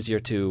little bit easier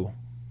to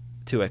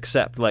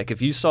accept. Like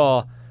if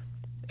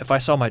I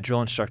saw my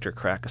drill instructor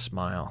crack a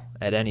smile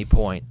at any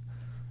point,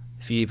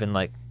 if he even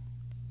like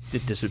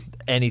did this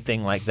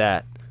anything like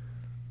that,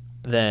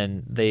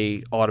 then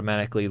they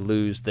automatically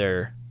lose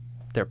their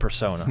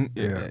persona.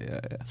 Yeah.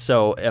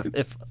 So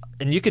if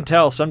and you can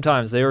tell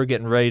sometimes they were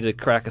getting ready to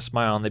crack a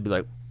smile and they'd be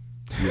like,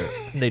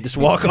 and they just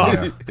walk off.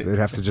 Yeah, they'd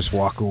have to just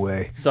walk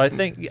away. So I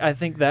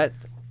think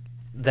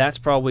that's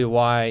probably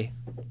why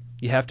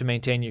you have to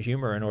maintain your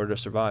humor in order to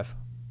survive.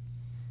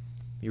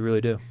 You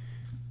really do.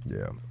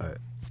 Yeah,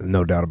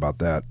 no doubt about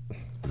that.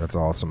 That's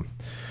awesome.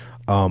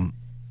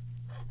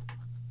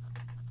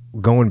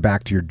 Going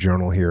back to your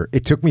journal here,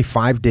 it took me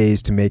 5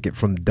 days to make it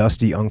from the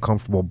dusty,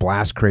 uncomfortable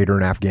blast crater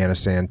in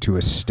Afghanistan to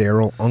a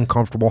sterile,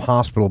 uncomfortable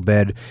hospital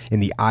bed in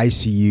the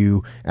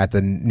ICU at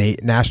the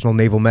National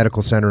Naval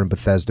Medical Center in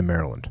Bethesda,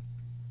 Maryland.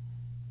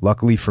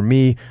 Luckily for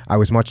me, I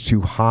was much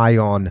too high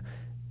on,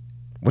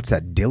 what's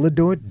that,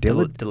 Dilaudid?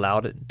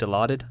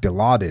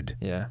 Dilaudid.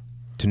 Yeah.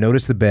 To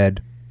notice the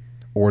bed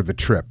or the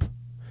trip.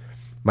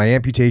 My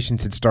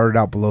amputations had started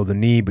out below the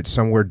knee, but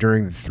somewhere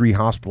during the 3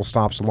 hospital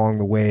stops along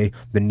the way,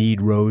 the need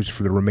rose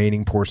for the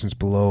remaining portions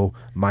below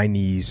my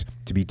knees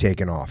to be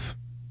taken off.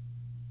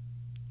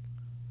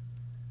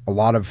 A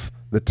lot of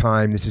the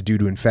time, this is due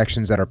to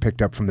infections that are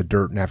picked up from the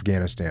dirt in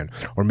Afghanistan,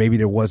 or maybe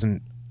there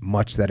wasn't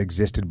much that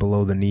existed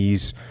below the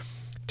knees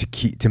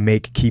to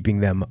make keeping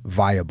them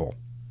viable.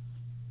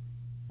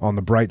 On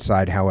the bright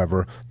side,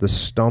 however, the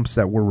stumps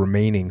that were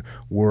remaining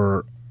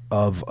were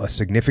of a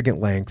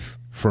significant length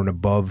for an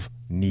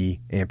above-knee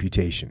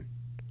amputation.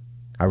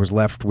 I was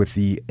left with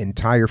the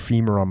entire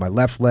femur on my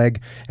left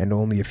leg and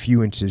only a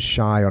few inches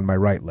shy on my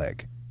right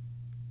leg.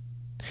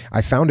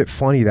 I found it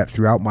funny that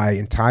throughout my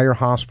entire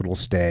hospital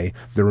stay,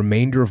 the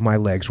remainder of my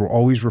legs were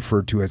always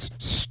referred to as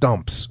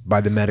stumps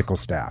by the medical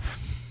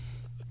staff.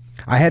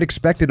 I had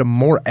expected a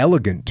more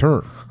elegant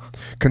term,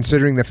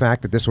 considering the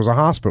fact that this was a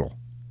hospital.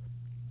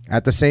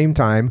 At the same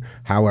time,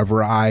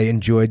 however, I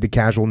enjoyed the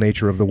casual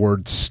nature of the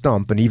word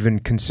stump and even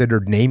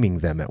considered naming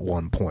them at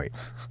one point.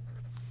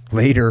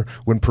 Later,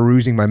 when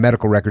perusing my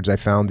medical records, I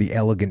found the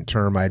elegant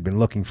term I had been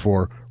looking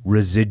for,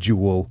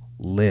 residual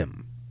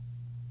limb.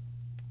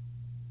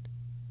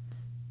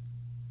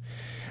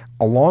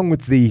 Along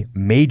with the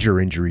major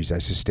injuries I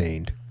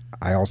sustained,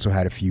 I also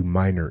had a few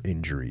minor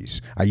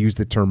injuries. I use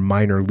the term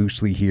minor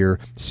loosely here,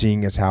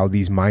 seeing as how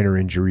these minor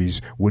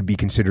injuries would be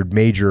considered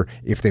major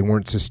if they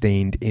weren't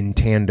sustained in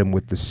tandem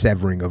with the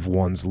severing of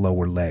one's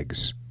lower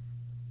legs.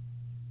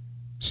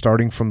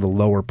 Starting from the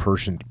lower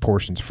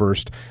portions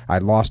first, I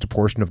lost a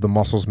portion of the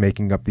muscles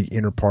making up the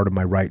inner part of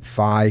my right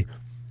thigh.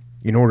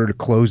 In order to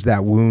close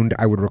that wound,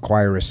 I would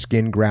require a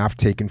skin graft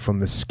taken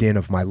from the skin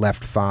of my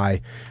left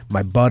thigh.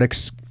 My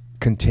buttocks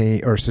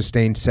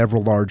sustained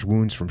several large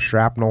wounds from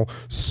shrapnel,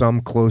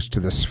 some close to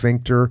the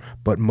sphincter,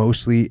 but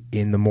mostly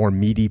in the more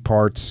meaty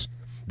parts.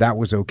 That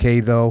was okay,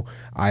 though.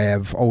 I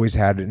have always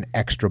had an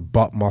extra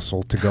butt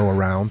muscle to go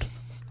around.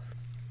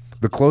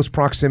 The close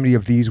proximity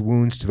of these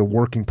wounds to the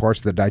working parts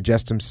of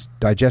the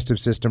digestive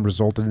system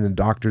resulted in the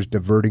doctors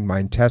diverting my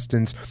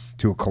intestines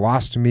to a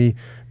colostomy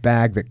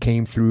bag that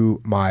came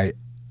through my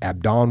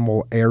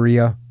abdominal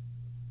area.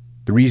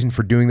 The reason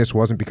for doing this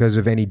wasn't because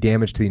of any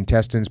damage to the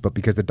intestines, but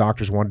because the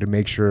doctors wanted to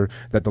make sure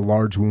that the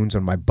large wounds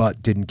on my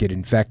butt didn't get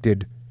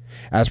infected.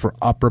 As for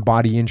upper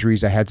body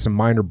injuries, I had some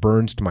minor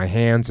burns to my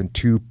hands and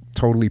 2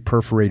 totally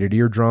perforated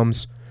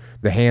eardrums.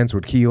 The hands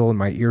would heal and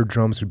my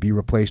eardrums would be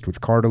replaced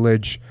with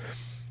cartilage.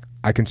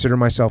 I consider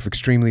myself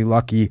extremely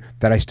lucky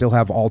that I still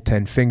have all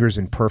 10 fingers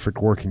in perfect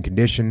working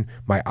condition,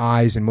 my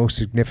eyes, and most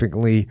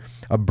significantly,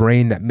 a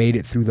brain that made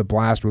it through the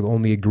blast with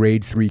only a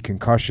grade 3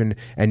 concussion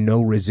and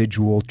no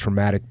residual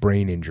traumatic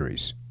brain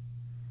injuries.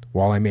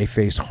 While I may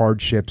face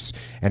hardships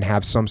and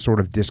have some sort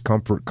of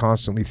discomfort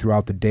constantly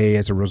throughout the day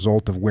as a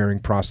result of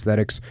wearing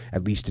prosthetics,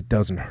 at least it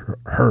doesn't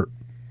hurt.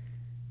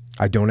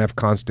 I don't have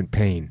constant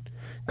pain.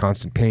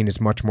 Constant pain is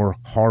a much more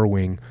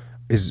harrowing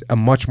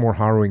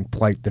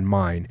plight than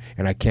mine,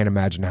 and I can't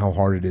imagine how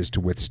hard it is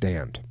to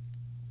withstand.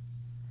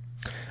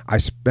 I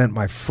spent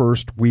my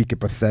first week at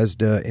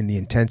Bethesda in the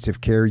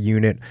intensive care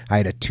unit. I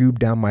had a tube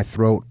down my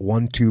throat,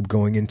 1 tube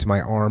going into my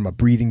arm, a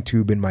breathing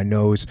tube in my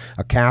nose,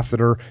 a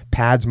catheter,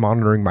 pads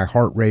monitoring my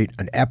heart rate,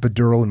 an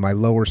epidural in my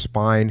lower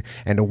spine,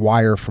 and a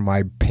wire for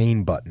my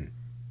pain button.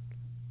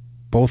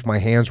 Both my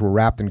hands were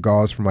wrapped in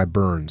gauze for my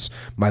burns.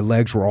 My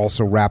legs were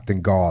also wrapped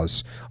in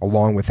gauze,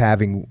 along with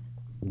having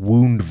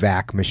wound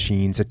vac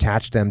machines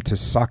attached them to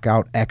suck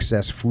out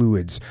excess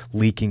fluids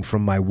leaking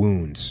from my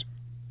wounds.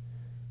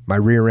 My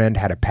rear end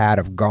had a pad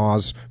of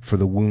gauze for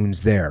the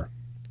wounds there.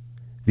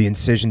 The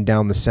incision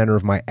down the center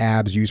of my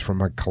abs used for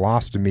my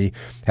colostomy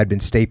had been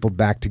stapled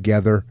back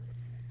together,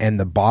 and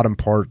the bottom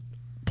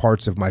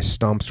parts of my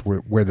stumps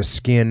where the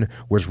skin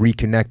was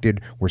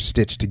reconnected were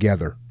stitched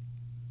together.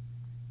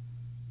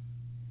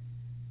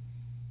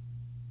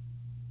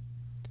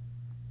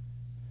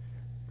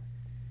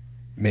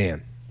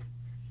 Man.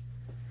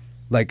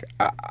 Like,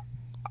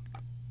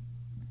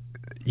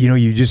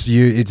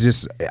 it's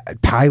just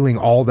piling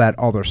all that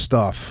other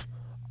stuff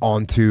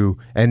onto,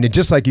 and it,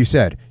 just like you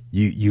said,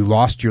 you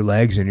lost your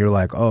legs and you're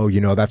like, oh,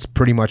 that's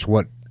pretty much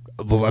what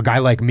a guy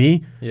like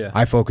me,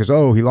 I focus,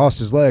 oh, he lost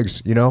his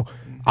legs,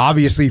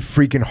 obviously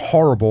freaking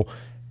horrible.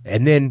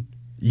 And then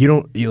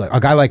a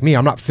guy like me,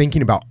 I'm not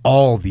thinking about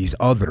all these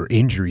other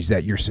injuries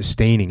that you're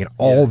sustaining and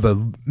all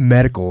the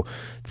medical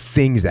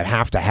things that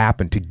have to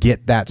happen to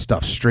get that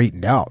stuff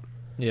straightened out.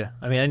 Yeah,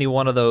 I mean, any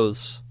one of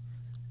those,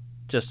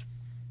 just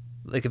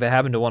like if it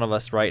happened to one of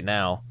us right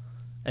now,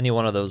 any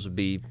one of those would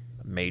be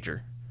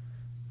major.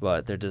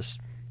 But they're just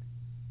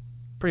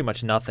pretty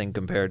much nothing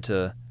compared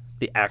to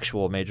the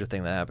actual major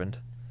thing that happened.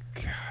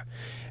 God.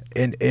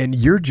 And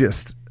you're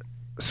just,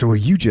 so are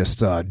you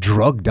just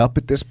drugged up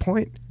at this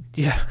point?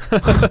 Yeah.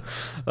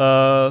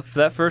 For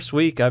that first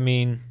week, I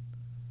mean,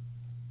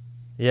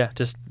 yeah,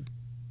 just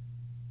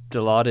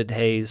dilaudid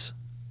haze,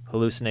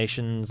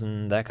 hallucinations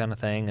and that kind of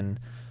thing, and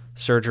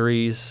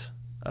surgeries.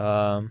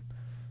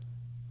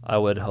 I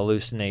would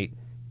hallucinate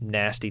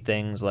nasty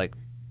things like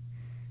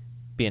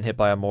being hit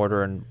by a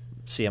mortar and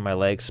seeing my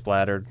legs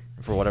splattered.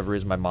 For whatever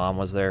reason, my mom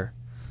was there.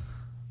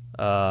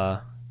 And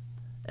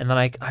then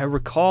I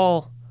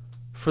recall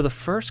for the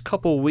first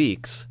couple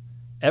weeks,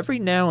 every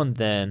now and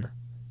then,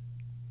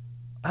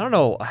 I don't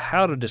know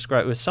how to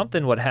describe it. It was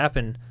something would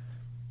happen.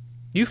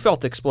 You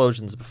felt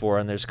explosions before,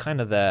 and there's kind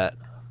of that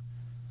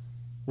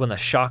when the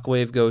shock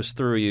wave goes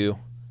through you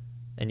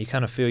and you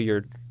kind of feel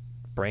your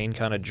brain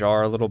kind of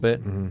jar a little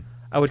bit. Mm-hmm.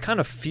 I would kind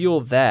of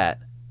feel that,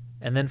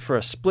 and then for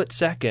a split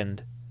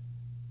second,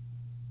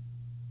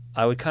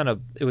 it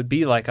would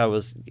be like I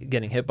was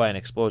getting hit by an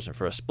explosion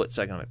for a split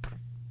second,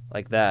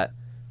 like that.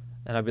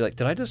 And I'd be like,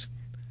 did I just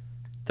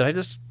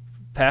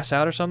pass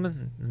out or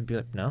something? And I'd be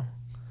like, no.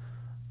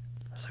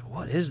 I was like,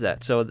 what is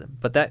that? So,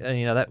 but that,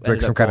 that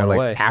like some kind of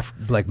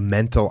like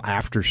mental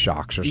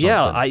aftershocks or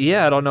something.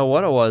 Yeah, I don't know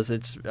what it was.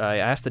 I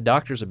asked the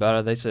doctors about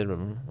it. They said,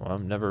 well, I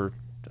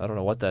don't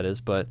know what that is,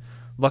 but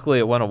luckily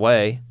it went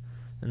away.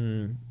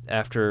 And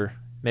after,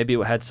 maybe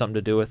it had something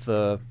to do with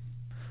the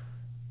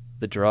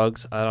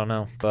drugs. I don't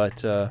know,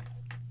 but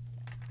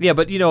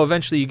but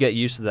eventually you get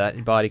used to that.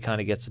 Your body kind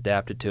of gets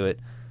adapted to it,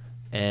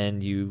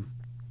 and you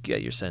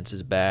get your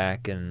senses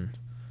back. And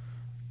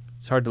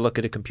it's hard to look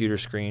at a computer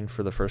screen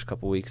for the first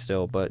couple weeks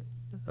still, but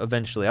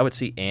eventually I would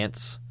see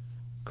ants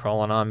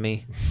crawling on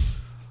me.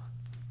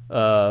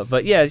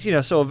 But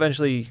yeah, so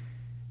eventually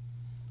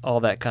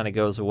all that kind of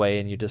goes away,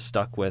 and you're just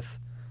stuck with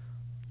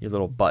your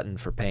little button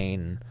for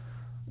pain.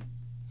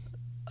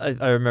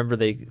 I remember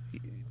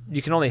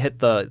you can only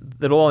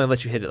they'll only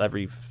let you hit it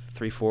every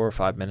 3, 4, or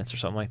 5 minutes or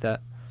something like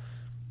that.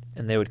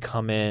 And they would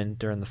come in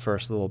during the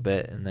first little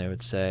bit, and they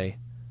would say,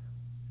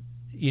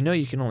 you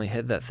can only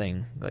hit that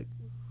thing like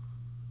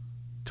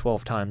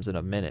 12 times in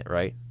a minute,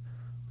 right?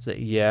 So,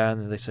 yeah,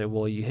 and then they say,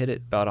 well, you hit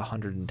it about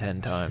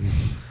 110 times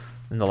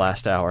in the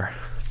last hour.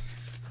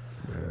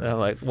 And I'm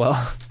like,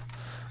 well,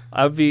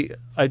 I'd be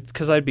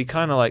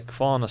kind of like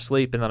falling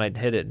asleep, and then I'd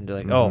hit it and be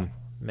like, oh,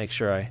 make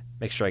sure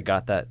I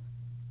got that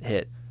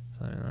hit.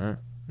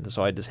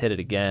 So I just hit it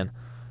again,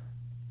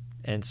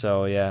 and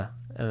so yeah,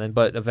 and then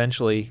but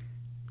eventually,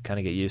 kind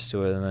of get used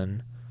to it, and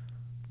then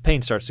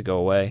pain starts to go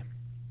away.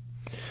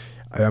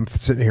 I'm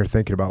sitting here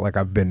thinking about, like,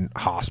 I've been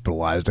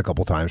hospitalized a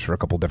couple times for a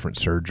couple different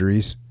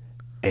surgeries,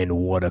 and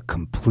what a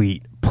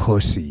complete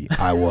pussy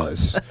I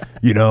was,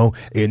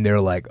 and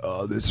they're like,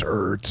 oh, this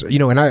hurts,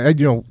 and I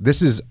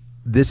this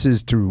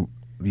is to,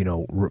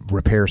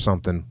 repair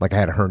something. Like, I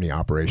had a hernia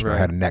operation, Right. I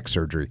had a neck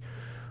surgery.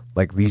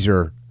 Like, these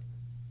are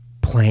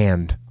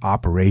planned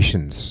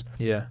operations.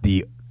 Yeah.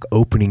 The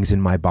openings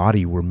in my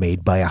body were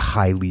made by a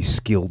highly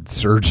skilled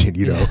surgeon,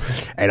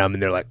 and I'm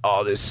in there like,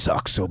 oh, this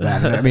sucks so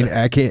bad. And I mean,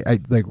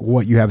 like,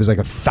 what you have is like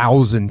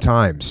 1,000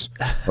 times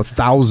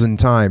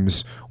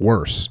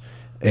worse.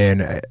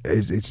 And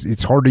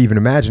it's hard to even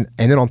imagine.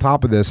 And then on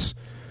top of this,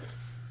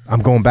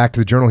 I'm going back to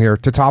the journal here.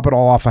 To top it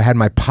all off, I had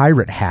my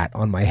pirate hat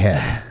on my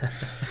head.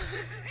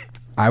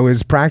 I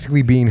was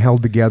practically being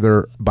held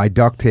together by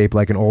duct tape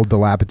like an old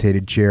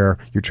dilapidated chair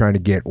you're trying to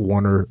get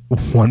one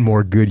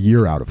more good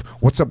year out of.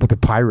 What's up with the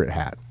pirate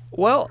hat?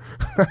 Well,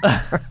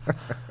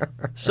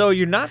 so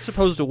you're not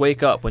supposed to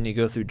wake up when you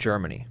go through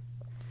Germany.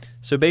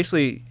 So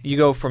basically, you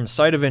go from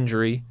site of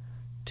injury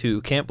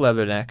to Camp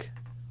Leatherneck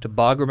to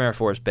Bagram Air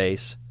Force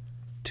Base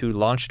to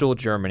Landstuhl,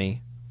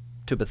 Germany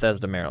to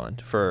Bethesda,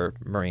 Maryland for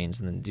Marines,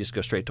 and then you just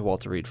go straight to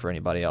Walter Reed for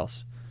anybody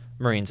else.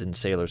 Marines and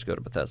sailors go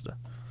to Bethesda.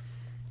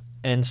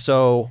 And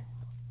so,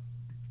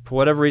 for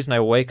whatever reason, I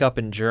wake up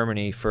in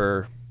Germany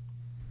for,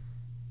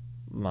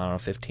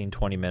 15,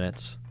 20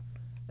 minutes.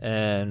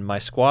 And my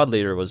squad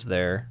leader was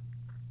there.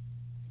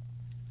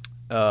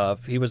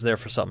 He was there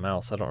for something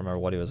else. I don't remember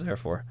what he was there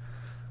for.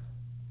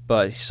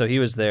 But, so he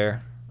was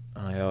there.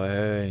 And I go,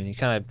 hey, and he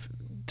kind of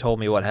told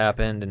me what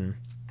happened and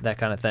that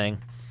kind of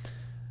thing.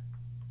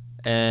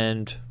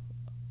 And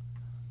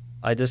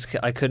I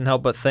couldn't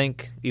help but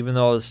think, even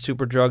though I was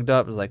super drugged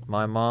up, it was like,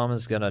 my mom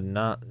is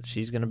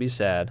she's going to be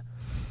sad.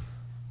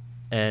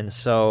 And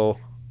so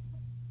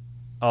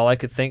all I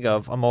could think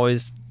of, I'm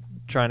always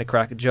trying to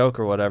crack a joke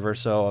or whatever,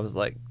 so I was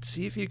like,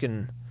 see if you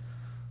can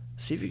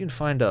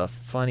find a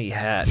funny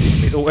hat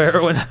for me to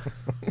wear when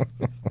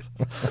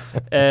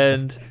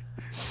and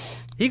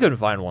he couldn't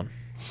find one.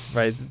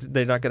 Right,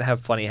 they're not going to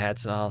have funny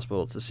hats in a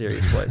hospital. It's a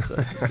serious place. So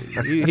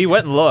he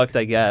went and looked,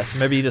 I guess.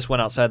 Maybe he just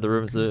went outside the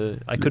room.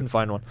 I couldn't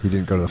find one. He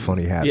didn't go to the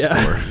funny hat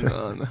store.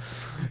 No.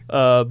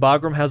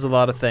 Bagram has a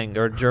lot of things,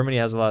 or Germany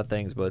has a lot of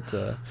things, but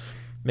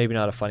maybe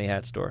not a funny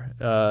hat store.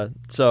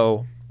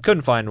 So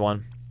couldn't find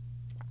one.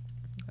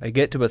 I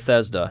get to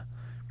Bethesda,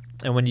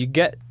 and when you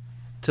get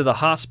to the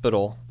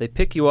hospital, they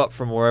pick you up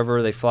from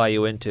wherever they fly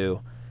you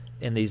into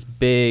in these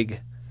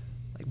big,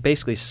 like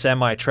basically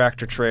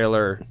semi-tractor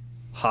trailer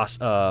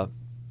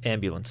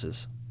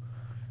ambulances,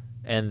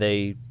 and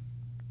they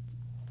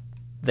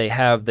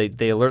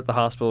alert the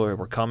hospital,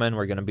 we're coming,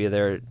 we're going to be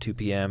there at 2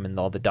 p.m. and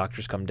all the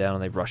doctors come down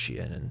and they rush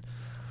you in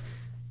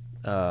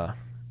and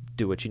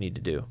do what you need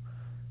to do.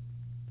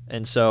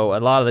 And so a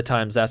lot of the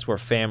times that's where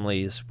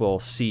families will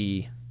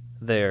see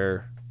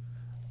their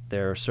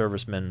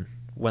servicemen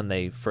when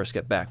they first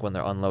get back, when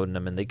they're unloading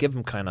them, and they give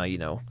them kind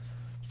of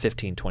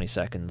 15, 20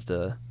 seconds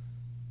to,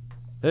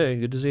 hey,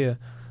 good to see you,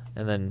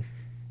 and then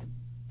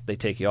they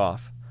take you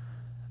off.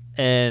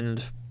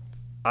 And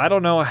I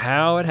don't know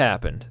how it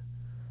happened,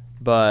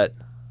 but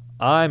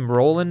I'm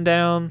rolling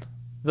down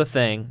the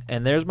thing,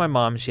 and there's my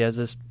mom. She has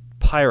this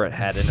pirate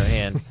hat in her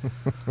hand.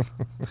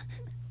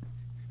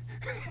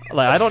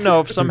 Like, I don't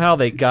know if somehow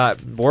they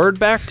got word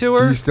back to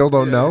her. You still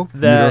don't know?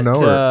 That, you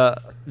don't know her?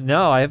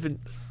 No, I haven't.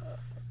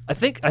 I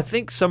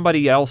think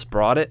somebody else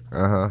brought it.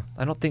 Uh-huh.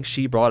 I don't think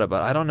she brought it,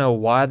 but I don't know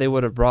why they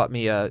would have brought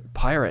me a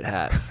pirate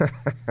hat.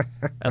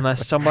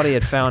 Unless somebody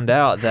had found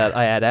out that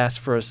I had asked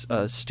for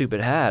a stupid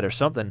hat or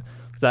something.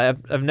 Because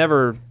I've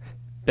never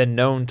been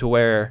known to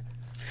wear,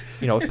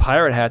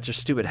 pirate hats or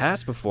stupid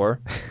hats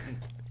before.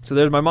 So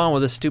there's my mom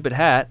with a stupid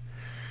hat.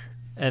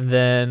 And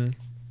then,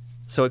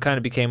 so it kind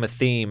of became a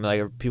theme.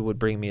 Like, people would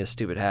bring me a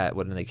stupid hat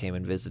when they came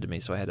and visited me.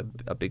 So I had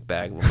a big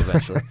bag of them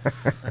eventually.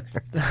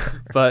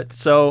 But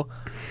so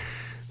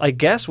I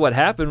guess what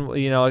happened,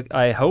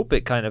 I hope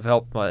it kind of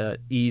helped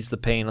ease the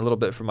pain a little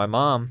bit for my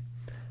mom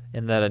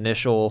in that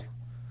initial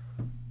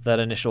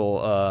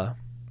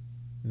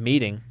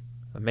meeting,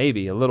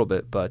 maybe a little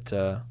bit, but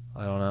I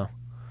don't know.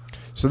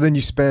 So then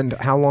you spend,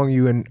 how long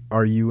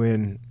are you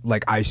in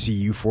like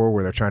ICU for,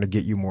 where they're trying to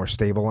get you more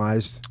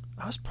stabilized?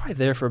 I was probably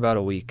there for about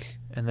a week,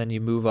 and then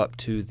you move up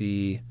to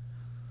the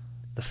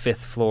 5th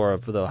floor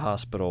of the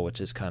hospital,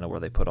 which is kind of where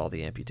they put all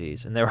the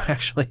amputees. And there were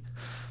actually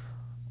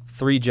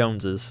 3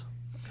 Joneses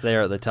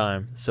there at the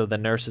time, so the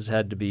nurses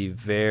had to be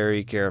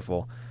very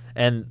careful.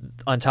 And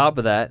on top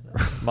of that,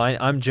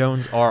 I'm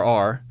Jones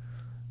RR,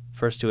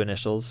 first 2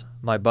 initials.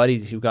 My buddy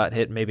who got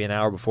hit maybe an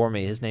hour before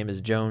me, his name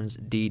is Jones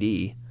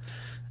DD,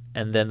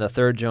 and then the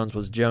 3rd Jones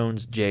was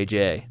Jones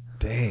JJ.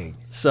 Dang.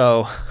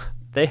 So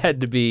they had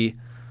to be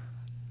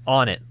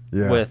on it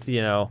Yeah.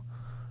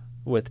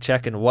 with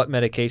checking what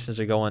medications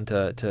are going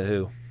to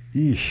who.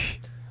 Eesh.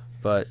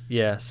 But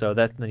yeah, so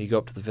then you go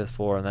up to the 5th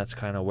floor, and that's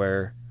kind of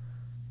where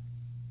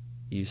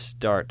you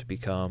start to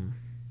become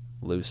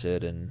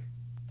lucid, and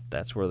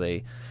that's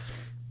where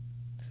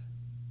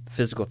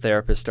physical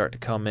therapists start to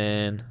come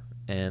in,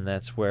 and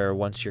that's where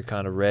once you're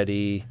kind of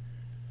ready,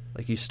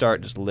 like you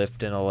start just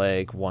lifting a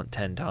leg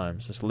 10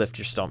 times. Just lift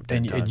your stump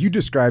 10 times. And you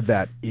described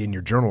that in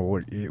your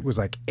journal. It was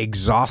like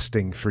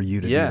exhausting for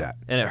you to do that.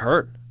 And it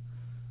hurt.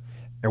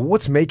 And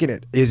what's making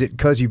it? Is it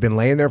because you've been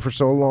laying there for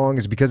so long?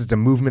 Is it because it's a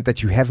movement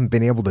that you haven't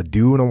been able to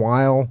do in a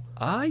while?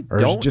 I Or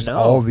don't is it just know.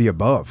 all of the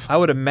above? I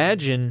would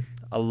imagine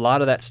a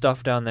lot of that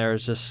stuff down there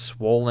is just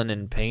swollen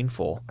and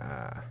painful.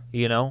 I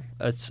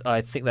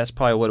think that's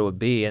probably what it would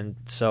be. And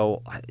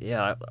so,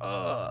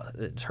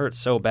 it hurts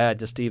so bad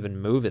just to even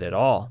move it at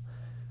all.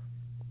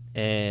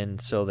 And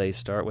so they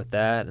start with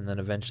that, and then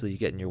eventually you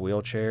get in your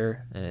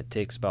wheelchair, and it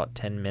takes about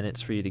 10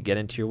 minutes for you to get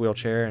into your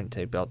wheelchair, and it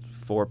takes about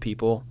 4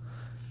 people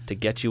to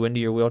get you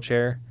into your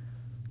wheelchair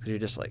because you're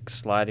just like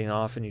sliding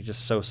off and you're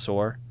just so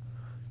sore.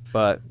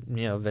 But,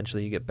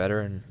 eventually you get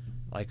better, and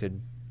I could,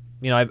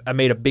 I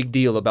made a big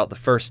deal about the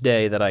first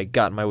day that I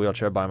got in my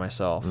wheelchair by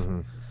myself.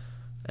 Mm-hmm.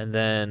 And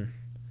then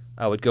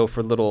I would go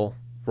for little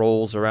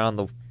rolls around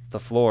the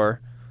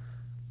floor,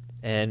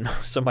 and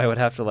somebody would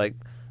have to like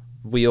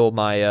wheel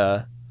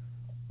my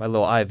my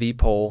little IV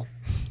pole,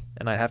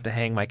 and I'd have to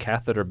hang my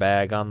catheter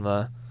bag on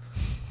the.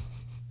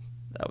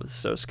 I was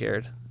so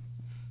scared.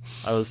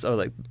 I was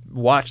like,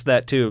 watch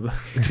that tube.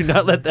 Do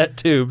not let that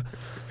tube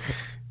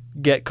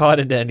get caught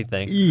into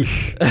anything.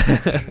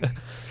 Eesh.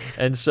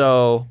 And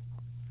so,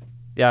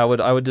 yeah,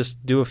 I would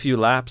just do a few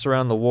laps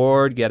around the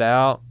ward, get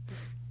out,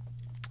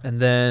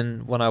 and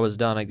then when I was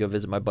done, I'd go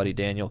visit my buddy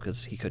Daniel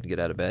because he couldn't get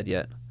out of bed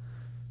yet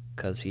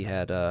because he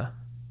had I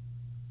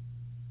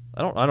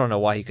don't know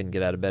why he couldn't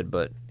get out of bed,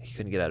 but he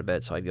couldn't get out of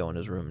bed, so I'd go in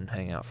his room and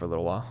hang out for a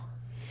little while.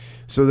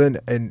 So then,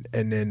 and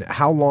then,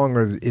 how long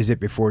is it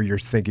before you're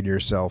thinking to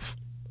yourself,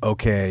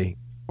 okay,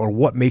 or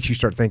what makes you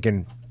start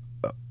thinking,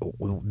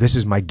 this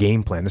is my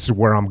game plan, this is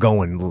where I'm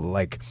going?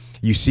 Like,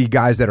 you see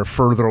guys that are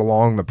further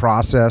along the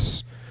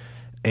process,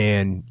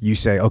 and you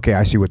say, okay,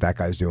 I see what that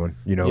guy's doing.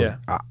 Yeah.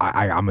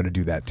 I'm going to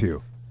do that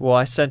too. Well,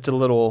 I sent a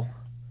little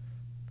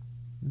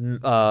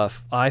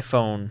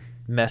iPhone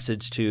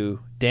message to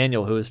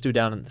Daniel, who is still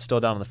down on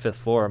the 5th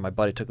floor. And my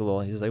buddy took a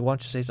little. He was like, "Why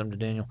don't you say something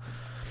to Daniel?"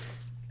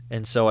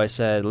 And so I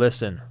said,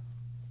 "Listen,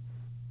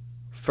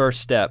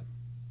 first step,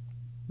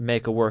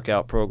 make a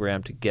workout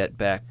program to get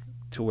back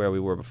to where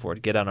we were before,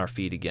 to get on our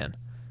feet again."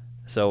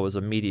 So it was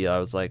immediate. I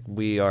was like,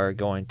 "We are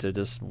going to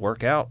just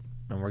work out,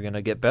 and we're going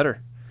to get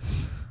better."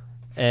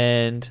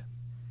 And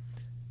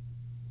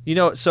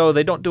so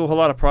they don't do a whole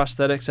lot of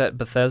prosthetics at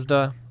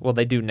Bethesda. Well,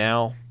 they do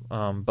now,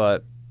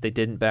 but they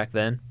didn't back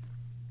then.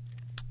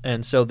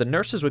 And so the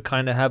nurses would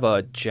kind of have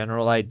a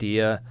general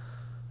idea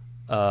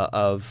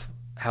of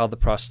how the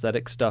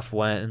prosthetic stuff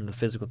went, and the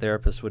physical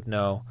therapist would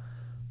know.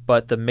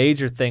 But the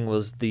major thing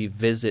was the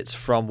visits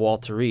from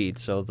Walter Reed.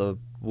 So the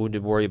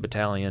Wounded Warrior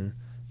Battalion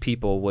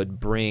people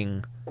would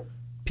bring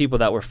people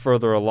that were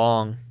further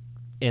along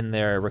in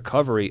their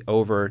recovery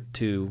over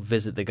to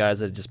visit the guys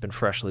that had just been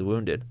freshly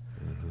wounded.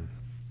 Mm-hmm.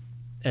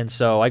 And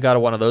so I got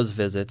one of those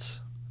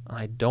visits.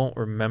 I don't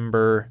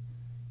remember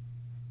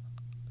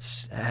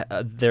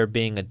there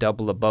being a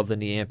double above the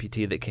knee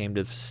amputee that came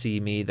to see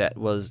me that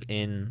was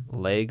in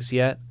legs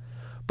yet.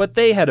 But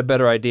they had a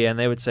better idea, and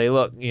they would say,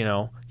 look,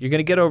 you're going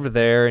to get over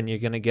there, and you're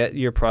going to get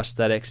your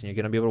prosthetics, and you're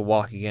going to be able to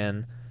walk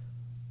again.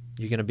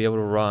 You're going to be able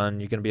to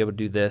run. You're going to be able to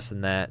do this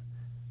and that.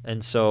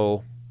 And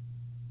so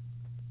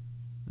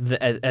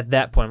at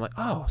that point, I'm like,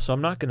 oh, so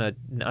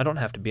I don't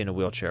have to be in a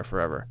wheelchair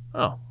forever.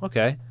 Oh,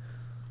 okay.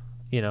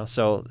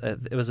 So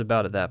it was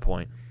about at that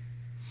point.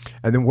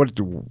 And then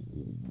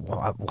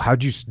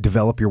how'd you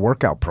develop your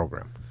workout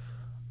program?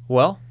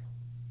 Well,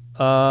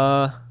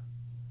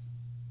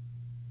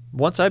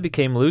 once I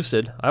became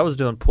lucid, I was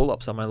doing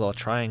pull-ups on my little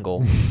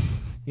triangle.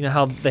 You know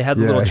how they had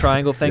the little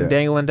triangle thing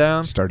dangling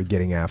down? Started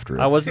getting after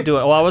it. I wasn't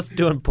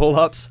doing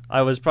pull-ups.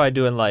 I was probably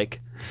doing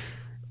like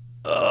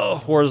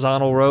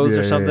horizontal rows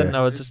or something. Yeah.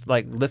 I was just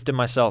like lifting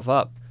myself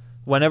up.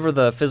 Whenever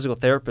the physical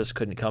therapist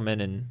couldn't come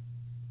in and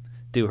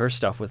do her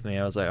stuff with me,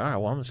 I was like, all right,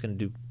 well, I'm just going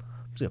to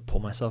pull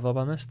myself up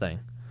on this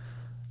thing.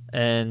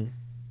 And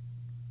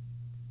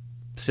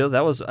so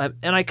that was,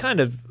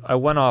 I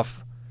went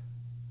off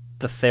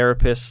the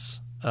therapist's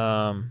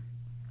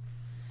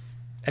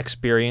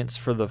experience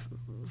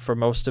for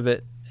most of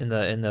it in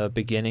the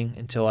beginning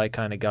until I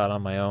kind of got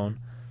on my own.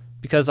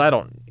 because I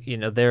don't,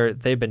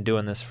 they've been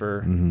doing this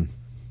for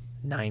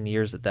 9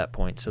 years at that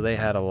point, so they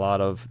had a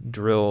lot of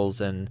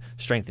drills and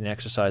strengthening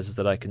exercises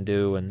that I can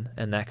do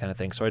and that kind of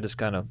thing. So I just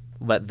kind of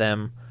let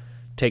them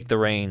take the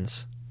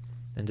reins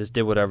and just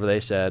did whatever they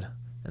said,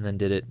 and then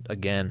did it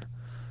again.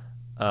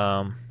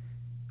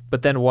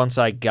 But then once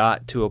I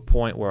got to a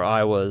point where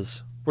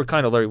we're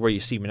kind of where you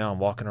see me now, I'm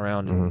walking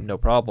around and no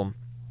problem.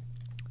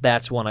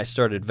 That's when I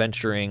started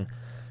venturing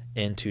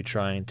into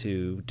trying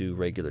to do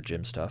regular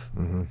gym stuff.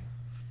 And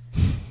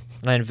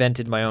I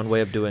invented my own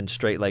way of doing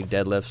straight leg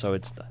deadlifts. So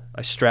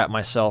I strap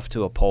myself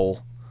to a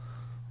pole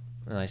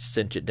and I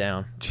cinch it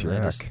down. And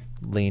I just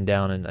lean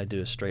down and I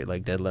do a straight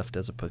leg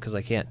deadlift because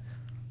I can't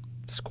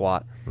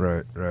squat.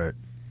 Right.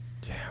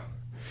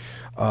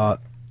 Yeah.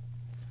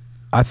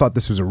 I thought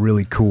this was a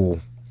really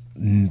cool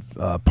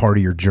part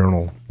of your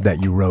journal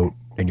that you wrote,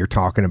 and you're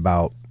talking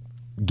about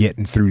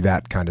getting through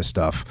that kind of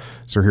stuff.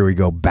 So here we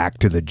go, back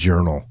to the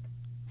journal.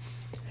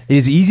 It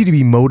is easy to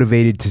be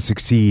motivated to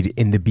succeed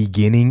in the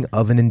beginning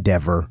of an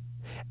endeavor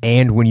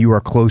and when you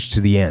are close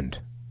to the end.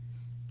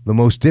 The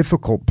most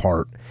difficult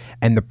part,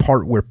 and the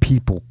part where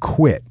people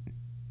quit,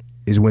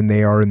 is when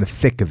they are in the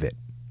thick of it,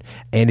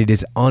 and it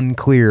is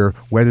unclear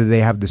whether they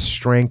have the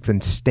strength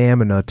and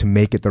stamina to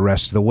make it the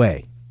rest of the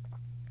way.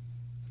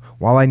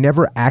 While I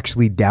never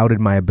actually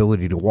doubted my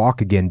ability to walk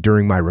again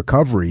during my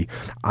recovery,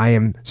 I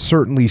am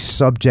certainly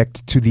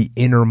subject to the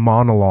inner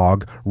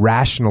monologue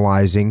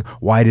rationalizing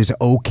why it is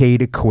okay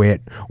to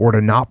quit or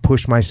to not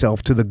push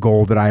myself to the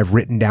goal that I have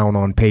written down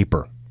on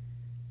paper.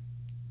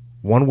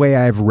 One way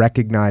I have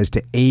recognized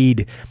to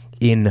aid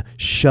in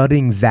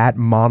shutting that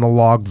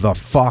monologue the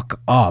fuck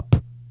up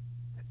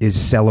is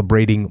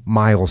celebrating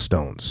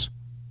milestones.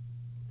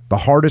 The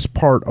hardest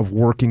part of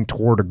working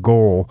toward a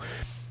goal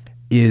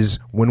is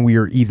when we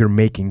are either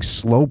making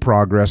slow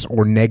progress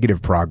or negative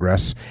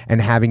progress,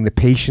 and having the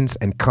patience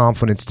and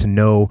confidence to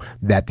know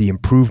that the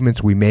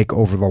improvements we make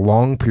over the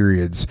long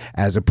periods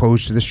as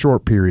opposed to the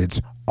short periods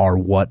are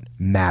what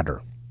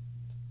matter.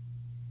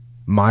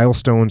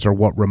 Milestones are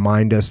what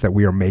remind us that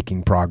we are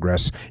making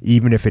progress,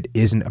 even if it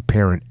isn't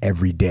apparent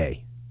every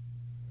day.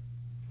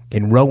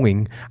 In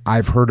rowing,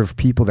 I've heard of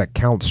people that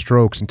count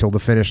strokes until the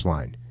finish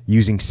line,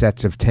 using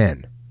sets of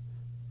 10.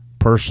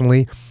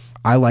 Personally,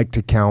 I like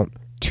to count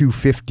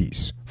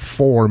 250s,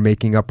 4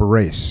 making up a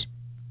race.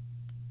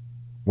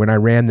 When I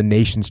ran the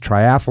nation's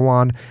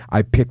triathlon,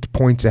 I picked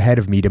points ahead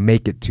of me to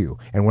make it to,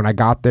 and when I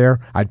got there,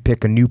 I'd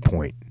pick a new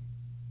point.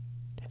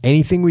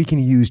 Anything we can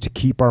use to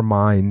keep our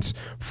minds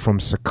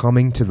from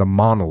succumbing to the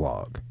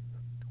monologue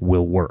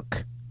will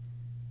work.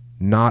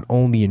 Not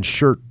only in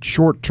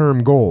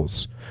short-term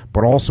goals,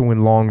 but also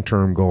in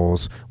long-term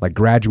goals like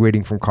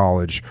graduating from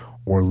college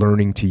or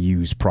learning to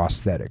use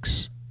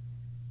prosthetics.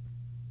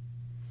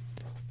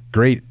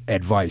 Great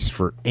advice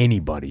for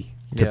anybody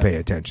to pay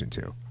attention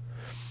to.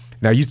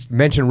 Now, you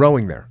mentioned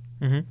rowing there.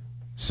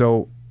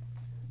 So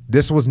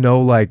this was no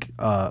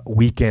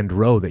weekend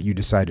row that you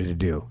decided to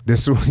do.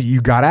 This was,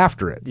 you got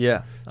after it.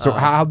 Yeah. So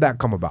how'd that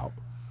come about?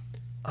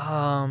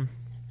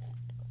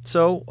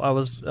 So I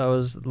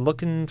was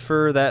looking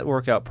for that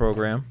workout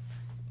program.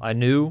 I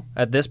knew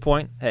at this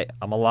point, hey,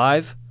 I'm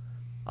alive.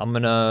 I'm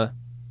going to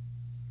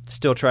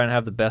still try and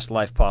have the best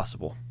life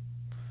possible.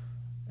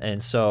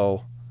 And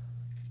so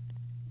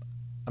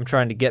I'm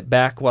trying to get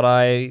back what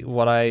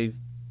I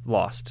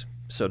lost,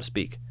 so to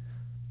speak.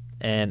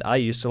 And I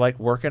used to like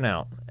working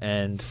out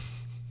and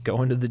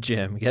going to the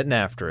gym, getting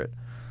after it.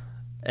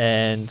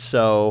 And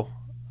so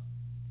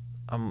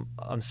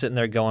I'm sitting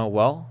there going,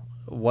 well,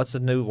 what's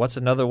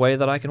another way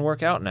that I can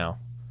work out now?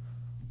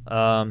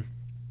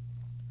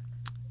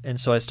 And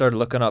so I started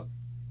looking up,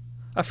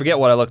 I forget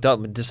what I looked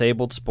up,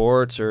 disabled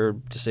sports or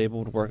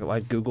disabled workout.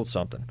 I Googled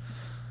something.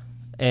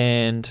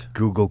 And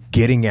Google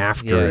getting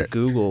after it.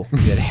 Google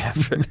getting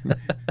after it.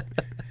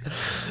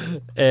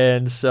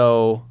 And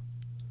so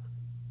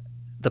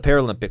the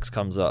Paralympics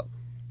comes up.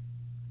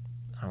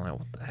 I don't know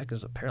what the heck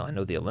is the Paralympics. I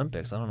know the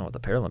Olympics. I don't know what the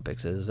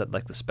Paralympics is. Is that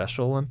like the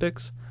Special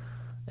Olympics?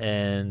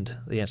 And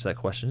the answer to that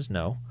question is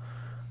no.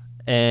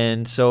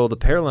 And so the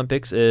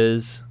Paralympics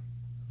is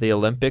the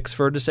Olympics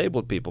for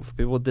disabled people, for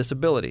people with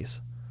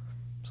disabilities.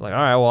 It's like, all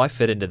right, well, I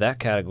fit into that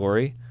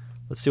category.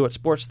 Let's see what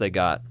sports they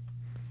got.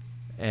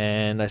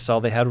 And I saw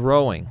they had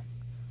rowing.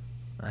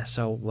 I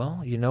said,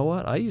 well, you know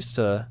what? I used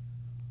to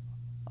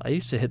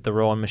hit the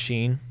rowing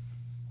machine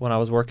when I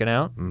was working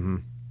out. Mm-hmm.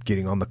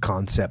 Getting on the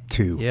Concept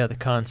 2. Yeah, the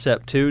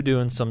Concept 2,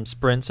 doing some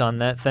sprints on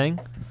that thing.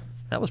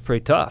 That was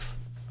pretty tough.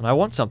 And I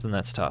want something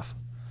that's tough.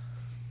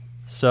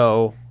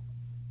 So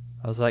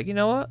I was like, you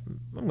know what?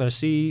 I'm going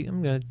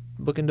to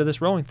look into this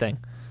rowing thing.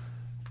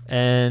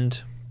 And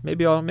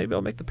maybe I'll make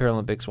the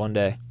Paralympics one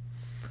day.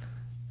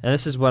 And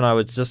this is when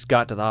I just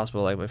got to the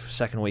hospital, like my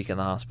second week in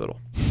the hospital.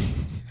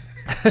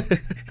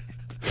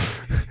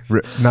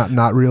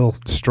 Not real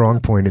strong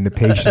point in the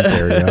patient's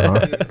area,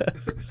 huh?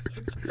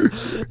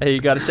 Hey,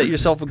 you got to set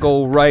yourself a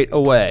goal right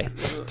away.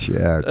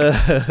 Check.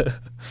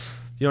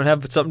 You don't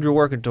have something you're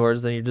working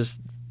towards, then you're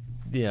just,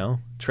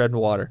 treading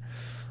water.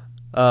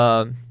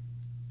 And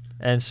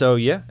so,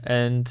 yeah,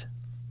 and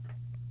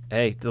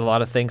hey, a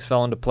lot of things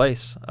fell into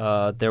place.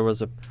 I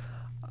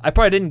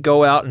probably didn't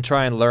go out and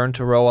try and learn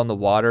to row on the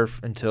water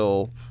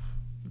until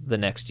the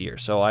next year.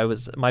 So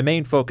my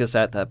main focus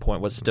at that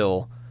point was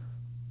still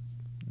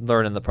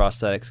learning the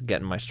prosthetics,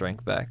 getting my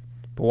strength back.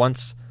 But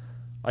once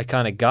I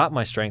kind of got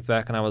my strength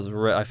back and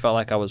I felt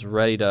like I was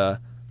ready to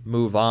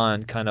move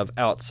on kind of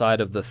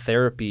outside of the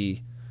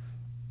therapy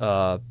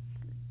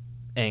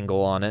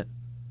angle on it,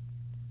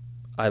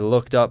 I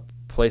looked up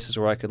places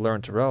where I could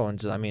learn to row,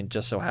 and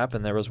just so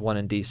happened there was one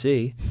in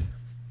DC,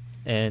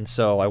 and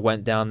so I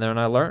went down there and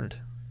I learned.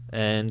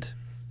 And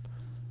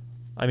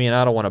I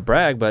don't want to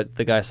brag, but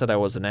the guy said I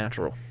was a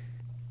natural,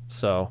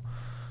 so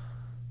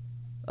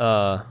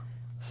I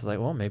was like,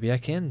 well, maybe I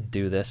can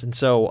do this. And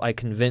so I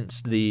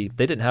convinced they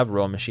didn't have a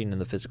rowing machine in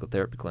the physical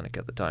therapy clinic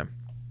at the time.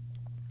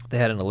 They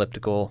had an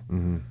elliptical,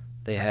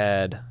 they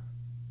had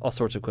all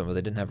sorts of equipment.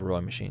 They didn't have a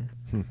rowing machine.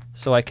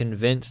 So I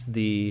convinced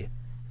the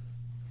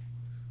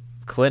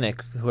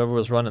clinic, whoever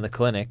was running the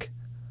clinic,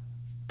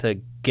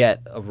 to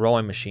get a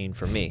rowing machine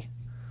for me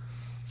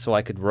so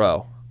I could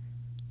row.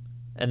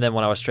 And then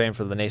when I was training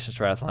for the Nations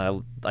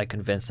Triathlon, I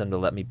convinced them to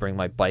let me bring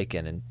my bike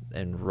in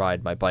and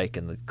ride my bike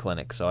in the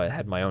clinic. So I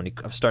had my own.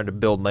 I was starting to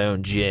build my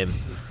own gym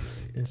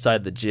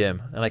inside the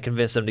gym, and I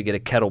convinced them to get a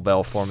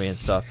kettlebell for me and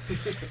stuff.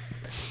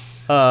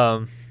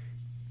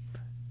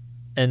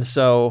 And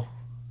so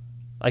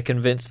I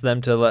convinced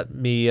them to let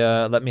me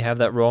have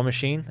that rowing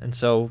machine. And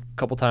so a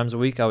couple times a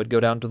week I would go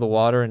down to the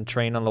water and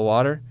train on the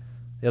water.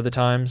 The other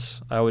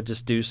times I would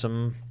just do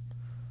some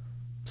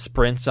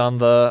sprints on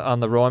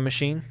the rowing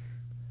machine.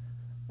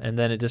 And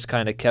then it just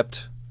kind of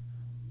kept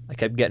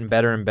getting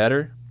better and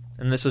better.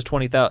 And this was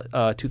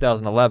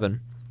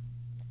 2011.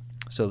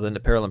 So then the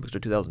Paralympics were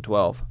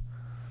 2012.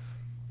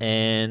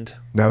 And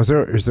now is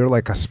there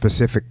like a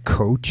specific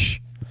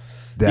coach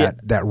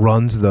that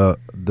runs the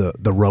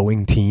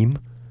rowing team?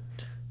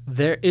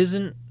 There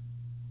isn't.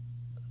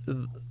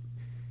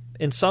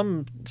 In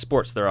some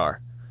sports there are.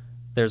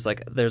 There's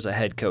a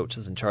head coach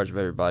that's in charge of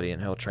everybody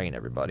and he'll train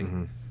everybody.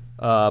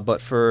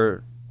 But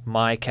for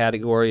my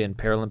category in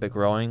Paralympic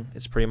rowing,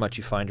 it's pretty much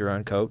you find your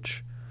own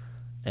coach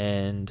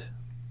and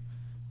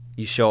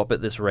you show up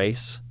at this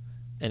race,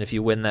 and if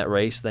you win that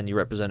race, then you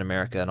represent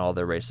America in all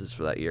their races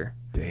for that year.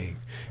 Dang.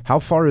 How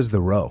far is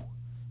the row?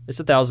 It's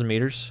 1,000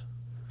 meters.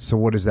 So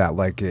what is that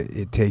like?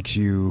 It takes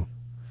you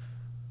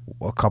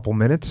a couple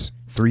minutes,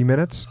 3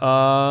 minutes?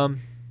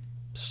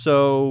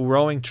 So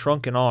rowing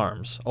trunk and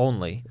arms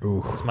only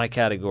is my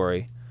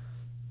category.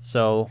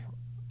 So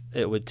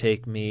it would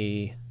take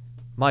me.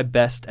 My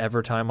best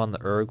ever time on the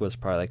erg was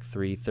probably like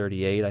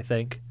 3:38, I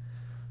think.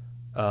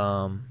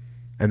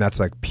 And that's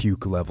like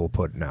puke level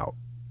putting out.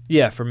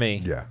 Yeah, for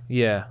me. Yeah.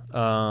 Yeah.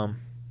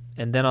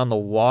 And then on the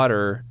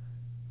water,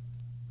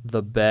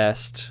 the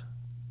best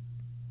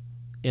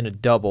in a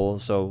double,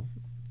 so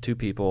two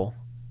people,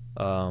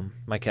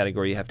 my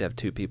category, you have to have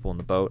two people in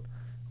the boat,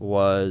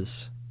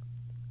 was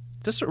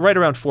just right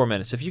around 4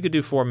 minutes. If you could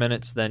do 4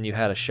 minutes, then you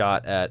had a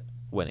shot at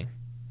winning.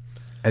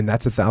 And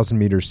that's 1,000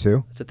 meters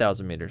too? It's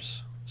 1,000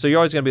 meters. So you're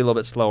always going to be a little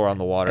bit slower on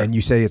the water. And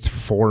you say it's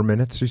 4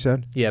 minutes, you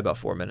said? Yeah, about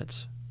 4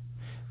 minutes.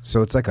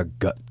 So it's like a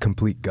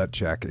complete gut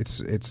check.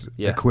 It's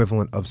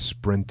equivalent of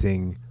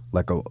sprinting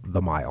like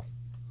the mile.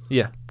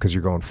 Yeah. Because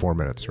you're going 4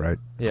 minutes, right?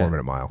 Yeah. 4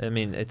 minute mile. I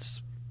mean,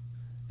 it's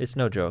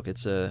no joke.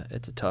 It's a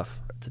tough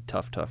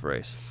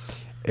race.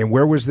 And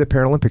where was the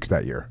Paralympics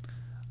that year?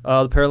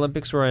 The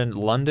Paralympics were in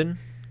London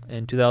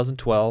in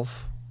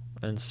 2012,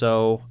 and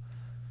so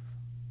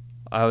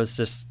I was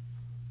just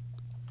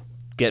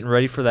getting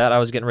ready for that. I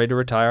was getting ready to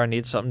retire. I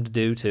needed something to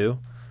do too,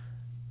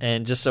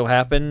 and just so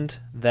happened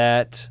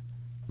that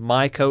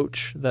my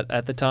coach that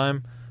at the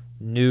time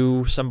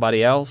knew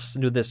somebody else,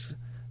 knew this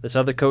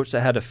other coach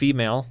that had a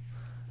female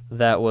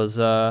that was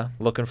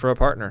looking for a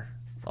partner,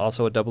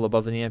 also a double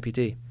above the knee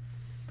amputee.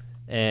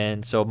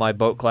 And so my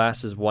boat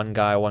class is one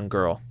guy, one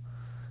girl.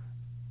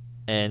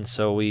 And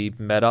so we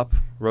met up,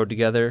 rowed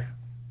together,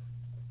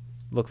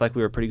 looked like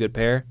we were a pretty good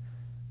pair.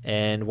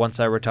 And once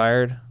I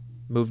retired,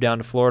 moved down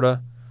to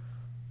Florida,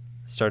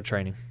 started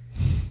training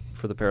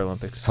for the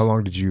Paralympics. How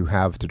long did you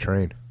have to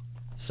train?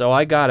 So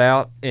I got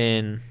out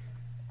in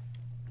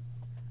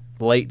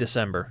late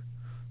December.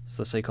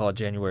 So let's say call it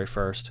January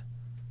 1st.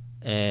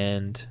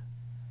 And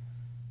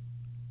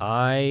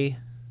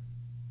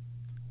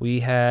we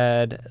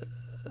had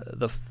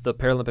the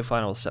Paralympic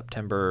final was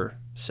September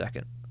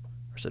 2nd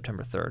or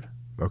September 3rd.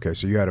 Okay,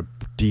 so you had a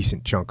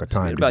decent chunk of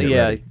time to get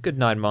ready. Good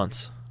 9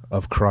 months.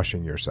 Of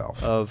crushing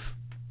yourself.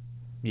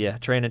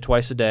 Training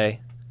twice a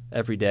day,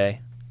 every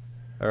day,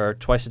 or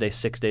twice a day,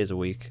 6 days a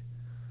week.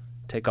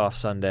 Take off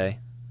Sunday,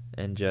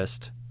 and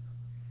just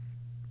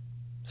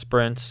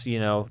sprints,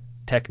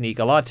 technique,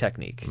 a lot of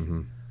technique.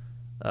 Mm-hmm.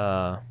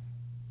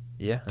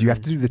 Yeah. Do you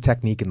have to do the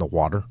technique in the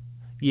water?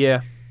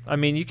 Yeah. I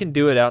mean, you can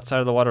do it outside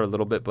of the water a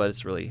little bit, but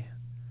it's really,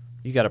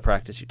 you got to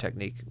practice your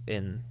technique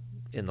in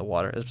the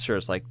water. I'm sure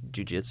it's like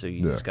jiu-jitsu.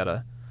 You just got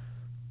to,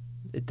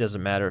 it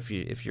doesn't matter if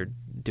you're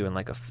doing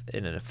like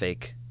in a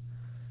fake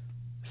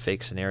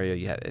scenario.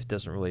 It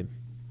doesn't really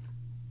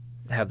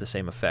have the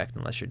same effect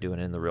unless you're doing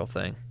it in the real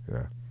thing.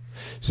 Yeah.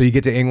 So you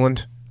get to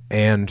England,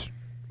 and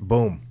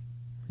boom.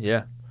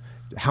 Yeah.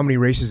 How many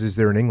races is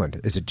there in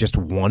England? Is it just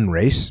one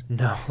race?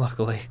 No,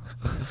 luckily.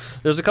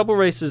 There's a couple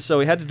races, so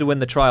we had to win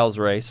the trials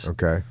race,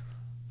 Okay.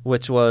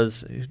 which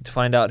was to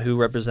find out who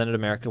represented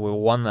America. We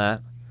won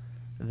that.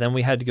 Then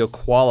we had to go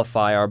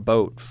qualify our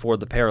boat for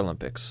the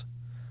Paralympics.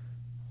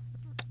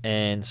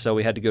 And so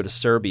we had to go to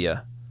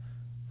Serbia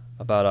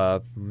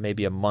about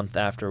maybe a month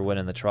after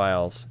winning the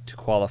trials to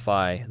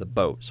qualify the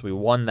boat. So we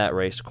won that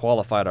race,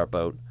 qualified our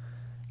boat,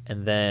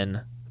 and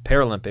then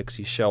Paralympics,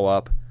 you show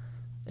up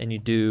and you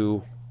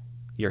do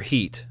your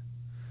heat.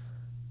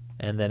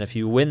 And then if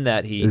you win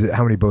that heat, Is it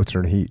how many boats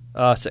are in heat?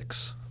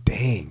 6.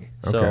 Dang.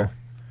 Okay. So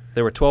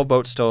there were 12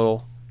 boats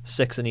total,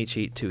 6 in each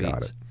heat, 2 Got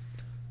heats. it.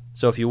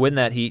 So if you win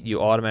that heat,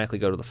 you automatically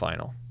go to the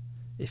final.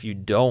 If you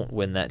don't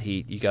win that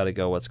heat, you got to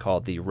go what's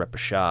called the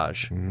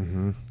repêchage.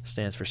 Mm-hmm.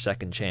 Stands for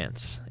second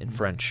chance in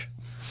French.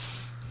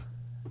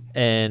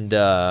 And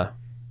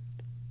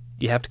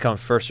you have to come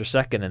first or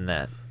second in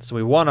that. So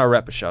we won our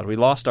repêchage. We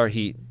lost our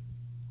heat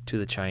to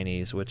the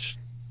Chinese, which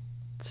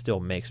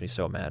still makes me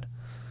so mad.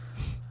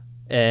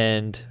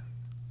 And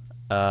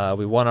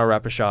we won our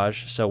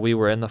repêchage, so we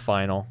were in the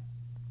final.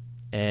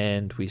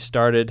 And we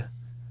started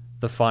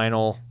the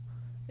final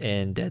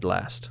in dead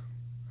last.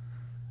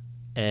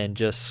 And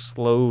just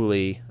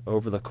slowly,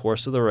 over the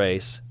course of the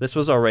race, this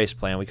was our race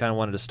plan. We kind of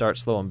wanted to start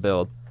slow and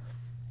build.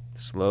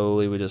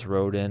 Slowly, we just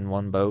rode in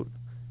one boat,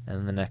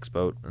 and the next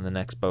boat, and the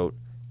next boat,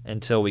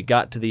 until we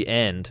got to the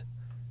end,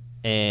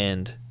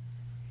 and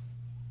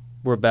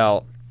we're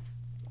about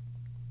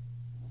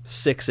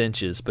 6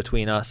 inches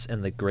between us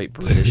and the Great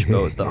British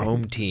boat, the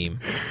home team.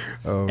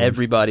 Oh,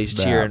 Everybody's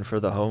snap. cheering for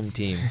the home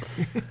team.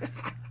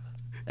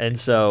 And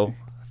so,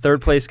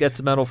 third place gets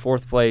a medal,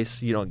 fourth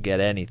place, you don't get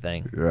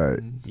anything. Right.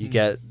 You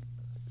get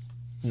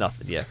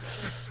nothing, yeah.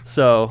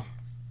 So,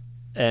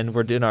 and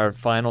we're doing our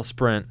final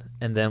sprint,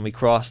 and then we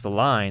cross the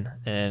line,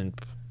 and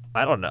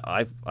I don't know,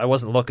 I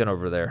wasn't looking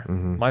over there.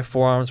 Mhm. My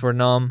forearms were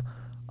numb.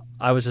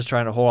 I was just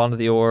trying to hold on to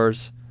the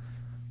oars,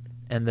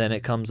 and then it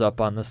comes up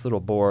on this little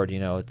board, you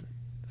know, it's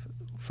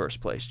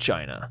first place,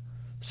 China.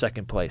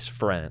 Second place,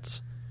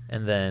 France.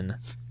 And then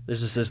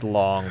there's just this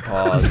long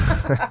pause.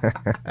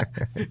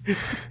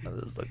 I'm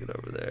just looking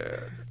over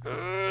there.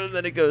 And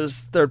then it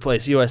goes third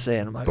place, USA.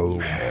 And I'm like, Boom.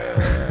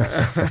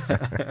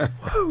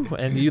 woo.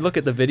 And you look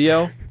at the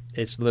video,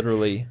 it's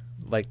literally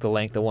like the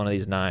length of one of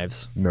these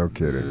knives. No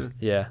kidding.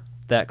 Yeah,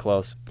 that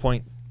close.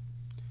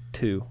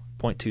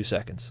 0.2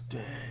 seconds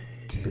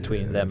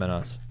between them and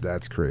us.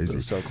 That's It crazy.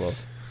 was so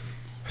close.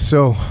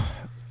 So,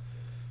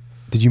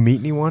 did you meet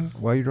anyone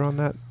while you were on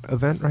that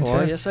event right Well,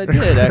 there? yes, I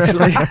did,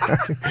 actually.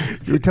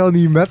 You were telling me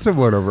you met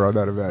someone over on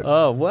that event.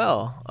 Oh,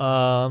 well.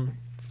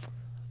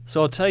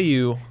 So I'll tell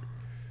you,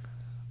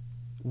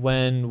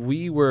 when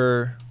we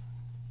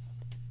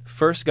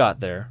first got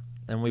there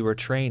and we were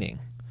training,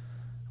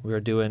 we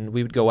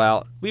would go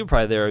out. We were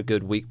probably there a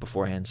good week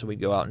beforehand, so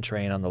we'd go out and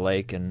train on the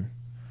lake and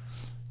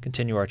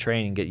continue our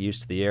training, get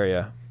used to the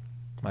area.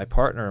 My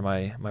partner,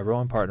 my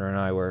rowing partner, and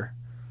I were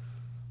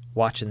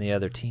watching the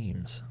other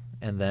teams.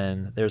 And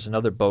then there's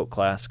another boat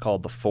class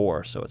called the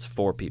 4, so it's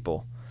 4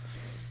 people.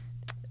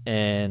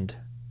 And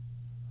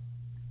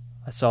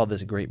I saw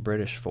this Great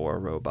British 4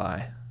 row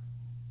by,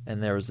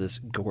 and there was this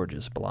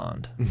gorgeous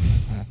blonde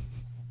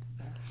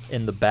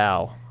in the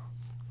bow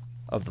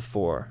of the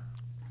 4.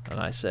 And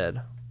I just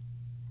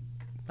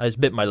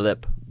bit my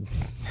lip.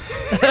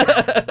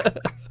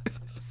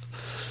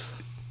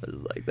 I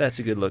was like, that's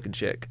a good looking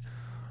chick.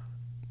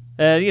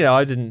 And, you know,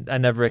 I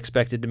never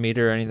expected to meet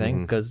her or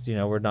anything because, you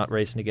know, we're not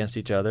racing against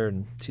each other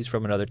and she's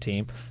from another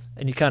team.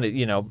 And you kind of,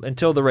 you know,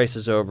 until the race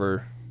is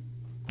over,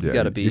 Yeah,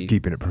 gotta be- You're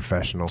keeping it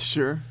professional.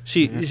 Sure.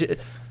 she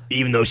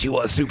Even though she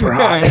was super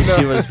high.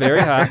 she was very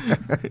high.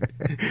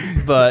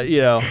 But,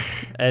 you know,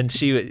 and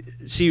she'll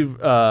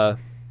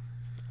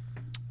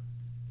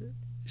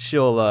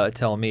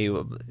tell me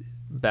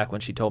back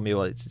when she told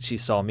me she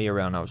saw me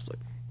around, I was like,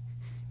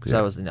 because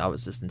I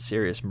was just in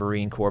serious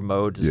Marine Corps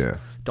mode. Just Yeah.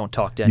 don't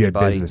talk to You had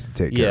anybody. business to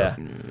take care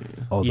yeah.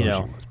 of. Although You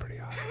know. she was pretty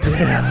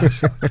high.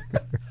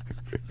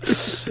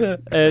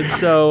 And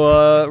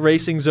so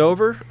racing's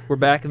over. We're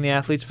back in the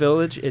Athletes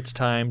Village. It's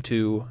time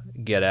to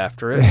get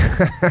after it.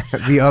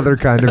 The other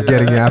kind of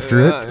getting after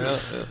it.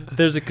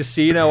 There's a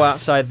casino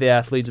outside the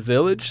Athletes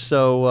Village,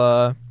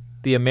 so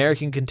the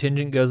American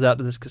contingent goes out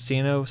to this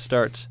casino,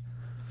 starts.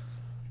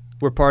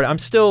 I'm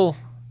still,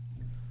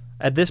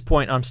 at this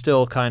point, I'm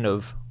still kind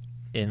of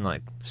in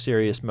like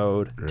serious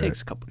mode. It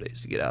takes a couple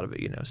days to get out of it,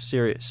 you know,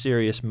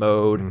 serious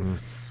mode.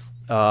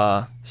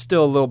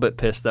 Still a little bit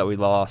pissed that we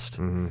lost,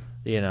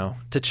 you know,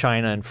 to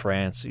China and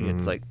France.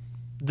 It's like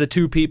the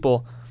two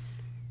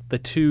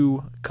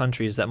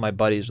countries that my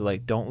buddies were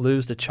like, don't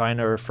lose to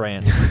China or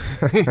France.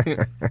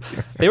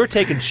 They were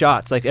taking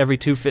shots like every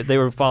 250. They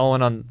were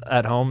following on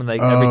at home, and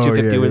like every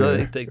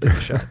 250 they took a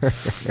shot.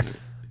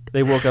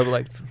 They woke up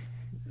like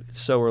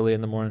so early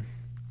in the morning.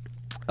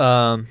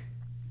 So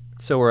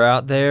we're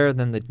out there.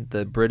 Then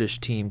the British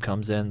team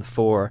comes in, the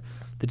 4.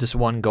 they just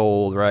won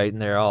gold, right?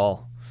 And they're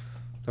all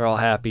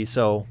happy.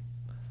 So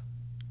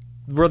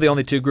we're the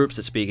only two groups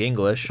that speak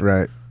English.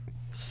 Right.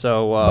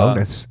 So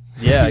Bonus.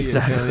 yeah,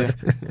 exactly.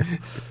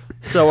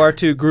 So our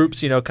two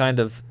groups, kind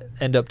of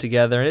end up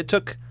together, and it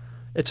took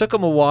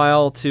them a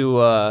while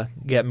to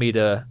get me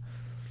to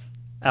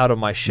out of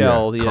my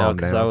shell, calm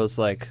because down. I was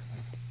like,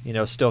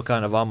 still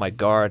kind of on my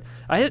guard.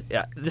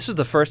 This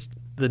was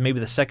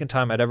maybe the second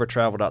time I'd ever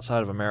traveled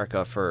outside of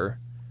America for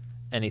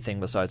anything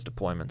besides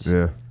deployments.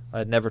 Yeah.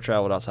 I'd never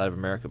traveled outside of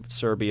America, but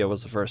Serbia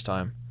was the first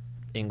time.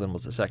 England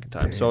was the second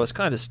time. So I was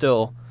kind of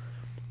still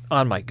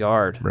on my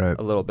guard Right.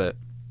 a little bit.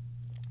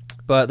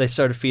 But they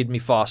started feeding me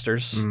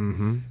Fosters,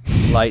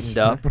 Mm-hmm. lightened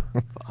up,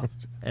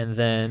 and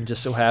then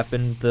just so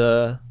happened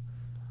the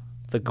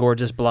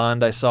gorgeous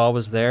blonde I saw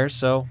was there.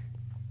 So,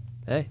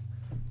 hey,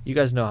 you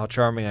guys know how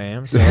charming I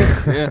am. So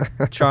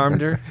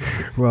charmed her.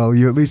 Well,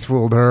 you at least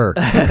fooled her.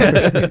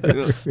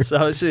 So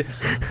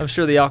I'm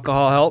sure the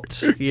alcohol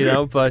helped,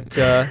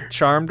 but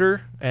charmed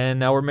her, and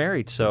now we're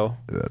married. So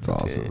That's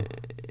awesome.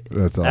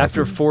 That's awesome.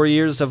 after 4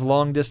 years of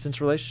long distance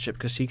relationship,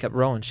 because she kept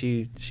rowing,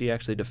 she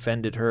actually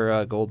defended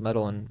her gold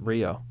medal in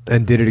Rio.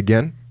 And did it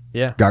again?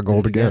 Yeah, Got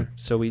gold did it again.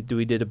 So we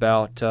did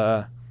about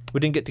we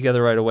didn't get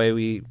together right away.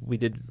 We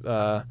did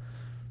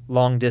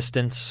long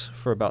distance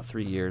for about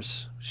 3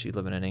 years. She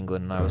living in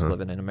England and I was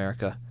living in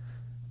America,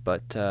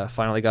 but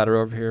finally got her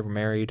over here. We're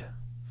married.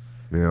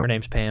 Yeah. Her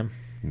name's Pam.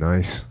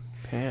 Nice.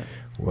 Pam.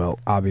 Well,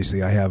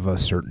 obviously, I have a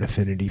certain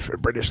affinity for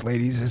British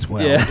ladies as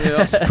well. Yeah.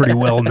 It's pretty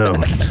well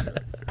known.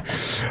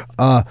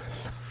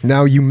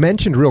 Now, you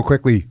mentioned real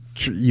quickly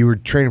you were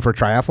training for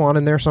triathlon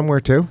in there somewhere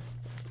too.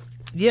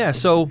 Yeah.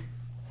 So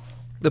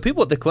the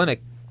people at the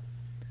clinic,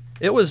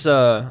 it was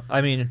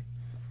it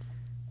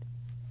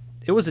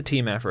was a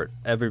team effort.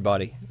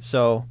 Everybody.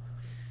 So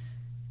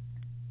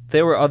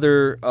there were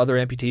other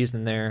amputees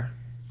in there.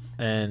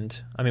 And,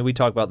 we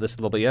talked about this a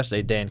little bit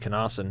yesterday. Dan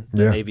Knassen,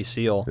 the Yeah. Navy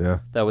SEAL, Yeah.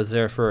 that was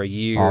there for a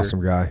year.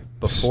 Awesome guy.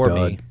 Before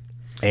Stud. me.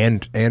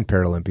 And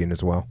Paralympian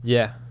as well.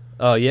 Yeah.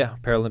 Oh, yeah.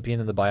 Paralympian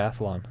in the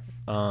biathlon.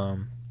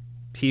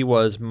 He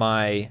was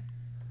my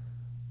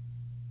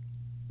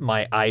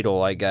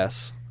idol, I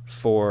guess,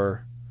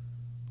 for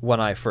when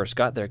I first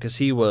got there, because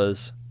he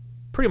was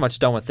pretty much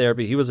done with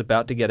therapy. He was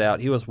about to get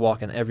out. He was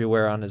walking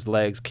everywhere on his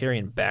legs,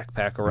 carrying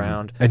backpack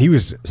around. And he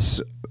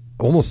was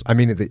almost,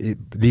 the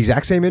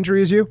exact same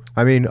injury as you?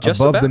 Just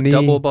above about the knee.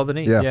 double above the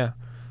knee. Yeah. Yeah.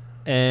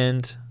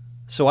 And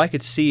so I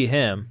could see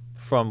him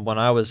from when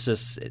I was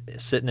just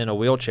sitting in a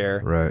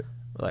wheelchair. Right.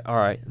 Like, all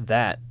right,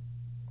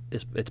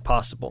 it's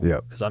possible.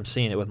 Yep. Because I'm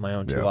seeing it with my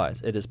own two Yep.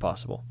 eyes. It is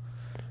possible.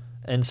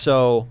 And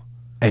so,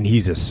 And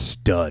he's a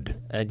stud.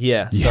 and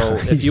yeah, Yeah, so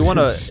if he's you want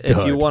a to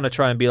stud.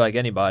 try and be like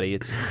anybody,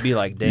 it's be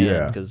like Dan.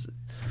 Yeah. Because,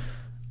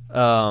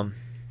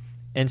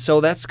 and so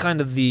that's kind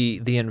of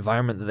the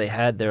environment that they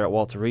had there at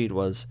Walter Reed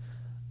was.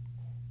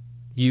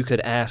 You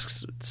could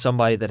ask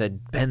somebody that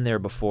had been there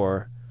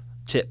before,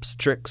 tips,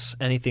 tricks,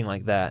 anything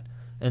like that.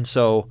 And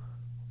so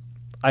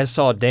I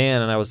saw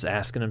Dan and I was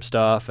asking him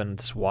stuff and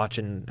just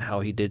watching how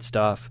he did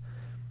stuff.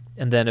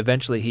 And then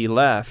eventually he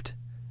left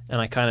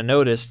and I kind of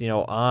noticed,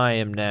 I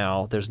am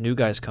now, there's new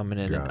guys coming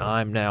in Got and it.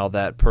 I'm now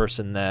that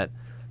person that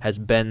has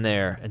been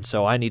there. And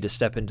so I need to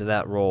step into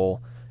that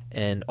role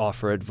and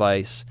offer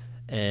advice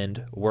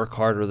and work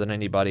harder than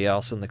anybody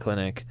else in the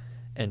clinic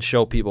and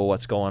show people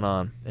what's going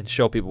on and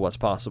show people what's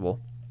possible.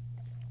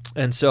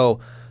 And so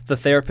the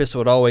therapist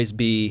would always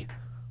be,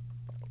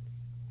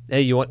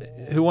 hey,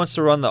 who wants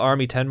to run the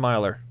Army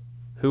 10-miler?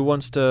 Who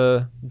wants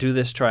to do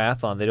this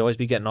triathlon? They'd always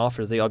be getting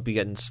offers. They'd be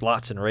getting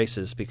slots in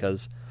races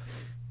because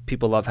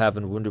people love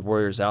having wounded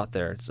warriors out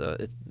there.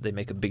 They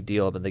make a big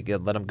deal of it. They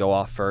let them go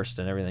off first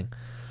and everything.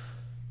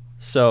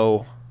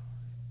 So,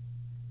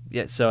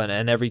 yeah. So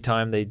and every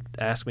time they'd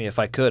ask me if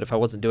I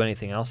wasn't doing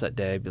anything else that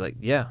day, I'd be like,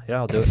 yeah,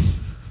 I'll do it.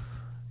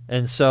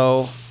 And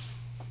so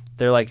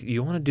they're like,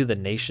 you want to do the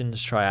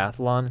nation's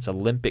triathlon? It's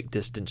Olympic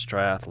distance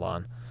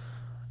triathlon.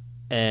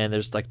 And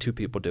there's like 2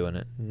 people doing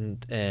it.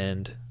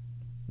 And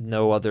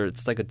no other,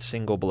 it's like a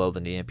single below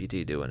the knee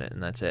amputee doing it,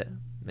 and that's it.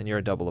 And you're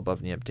a double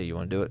above knee amputee. You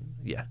want to do it?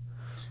 Yeah,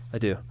 I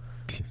do.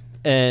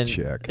 And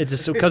Check. it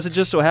just because it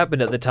just so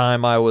happened at the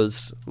time I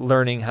was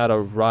learning how to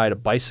ride a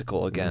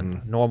bicycle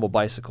again, normal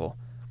bicycle.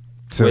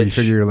 So you Which-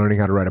 figure you're learning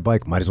how to ride a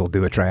bike. Might as well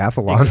do a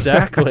triathlon.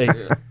 Exactly.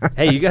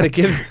 Hey, you got to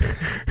give.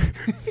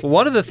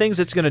 One of the things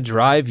that's going to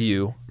drive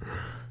you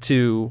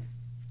to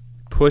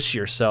push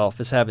yourself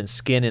is having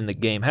skin in the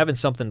game, having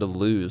something to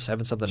lose,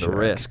 having something to Check.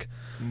 risk.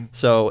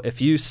 So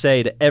if you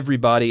say to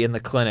everybody in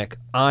the clinic,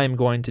 I'm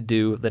going to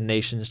do the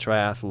nation's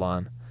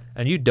triathlon,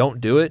 and you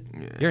don't do it,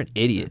 you're an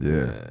idiot.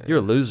 Yeah. You're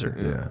a loser.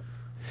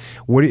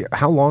 Yeah.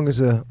 How long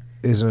is a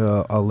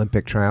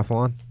Olympic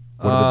triathlon?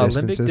 What are the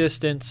distances? Olympic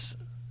distance,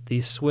 the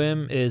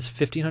swim is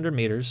 1,500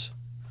 meters.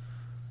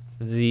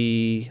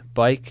 The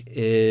bike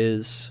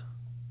is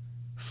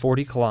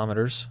 40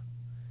 kilometers,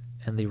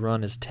 and the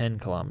run is 10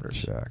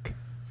 kilometers. Check.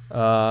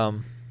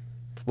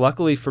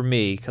 Luckily for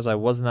me, because I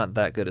was not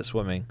that good at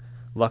swimming,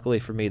 luckily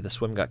for me, the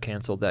swim got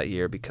canceled that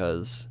year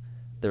because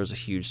there was a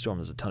huge storm.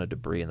 There's a ton of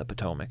debris in the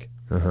Potomac.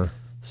 Uh-huh.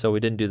 So we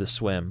didn't do the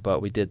swim,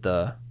 but we did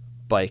the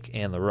bike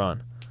and the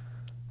run.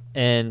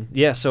 And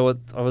yeah, so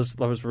I was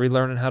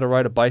relearning how to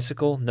ride a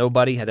bicycle.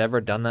 Nobody had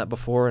ever done that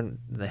before in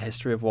the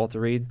history of Walter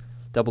Reed.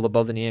 Double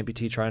above the knee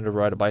amputee trying to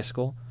ride a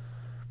bicycle.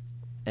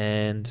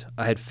 And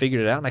I had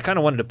figured it out, and I kind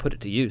of wanted to put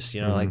it to use.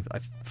 Like I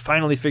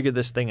finally figured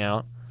this thing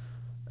out.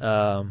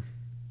 And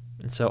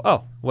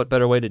so, what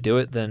better way to do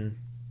it than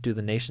do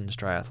the nation's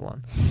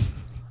triathlon?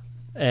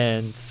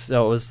 And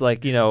so it was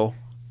like, a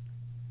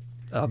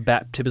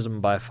baptism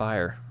by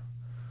fire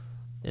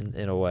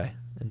in a way.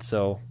 And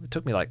so it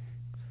took me like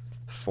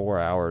 4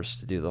 hours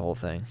to do the whole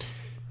thing.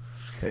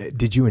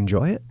 Did you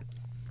enjoy it?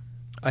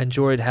 I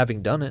enjoyed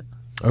having done it.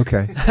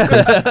 Okay.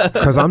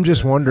 Because I'm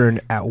just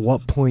wondering at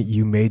what point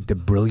you made the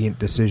brilliant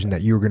decision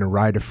that you were going to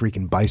ride a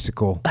freaking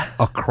bicycle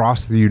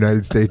across the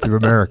United States of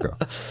America.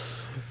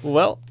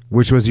 Well,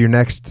 Which was your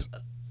next,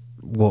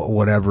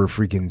 whatever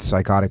freaking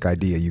psychotic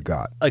idea you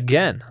got.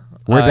 again,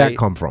 Where'd that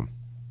come from?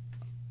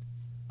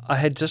 I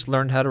had just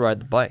learned how to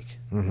ride the bike,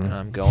 and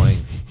I'm going,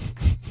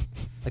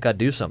 I got to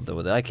do something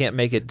with it. I can't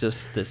make it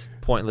just this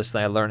pointless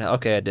thing. I learned how,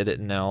 okay, I did it,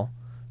 and now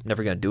I'm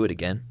never going to do it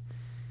again.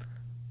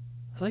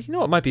 I was like,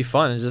 what might be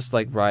fun is just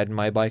like riding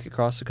my bike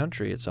across the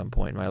country at some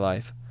point in my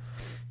life.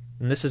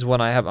 And this is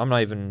when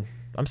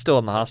I'm still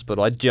in the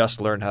hospital. I just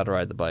learned how to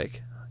ride the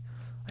bike.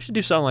 I should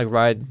do something like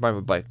ride my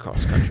bike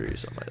across the country or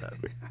something like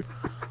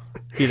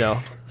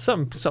that.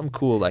 Something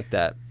cool like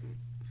that.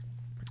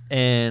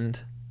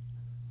 And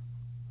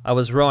I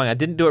was rowing. I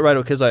didn't do it right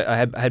away because I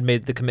had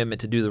made the commitment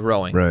to do the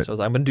rowing. Right. So I was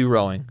like, I'm going to do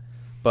rowing,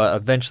 but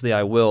eventually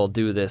I will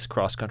do this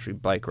cross-country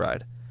bike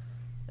ride.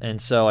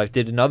 And so I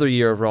did another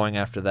year of rowing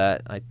after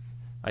that.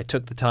 I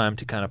took the time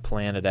to kind of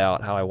plan it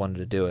out how I wanted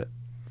to do it.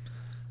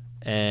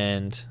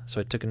 And so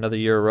I took another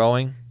year of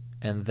rowing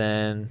and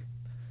then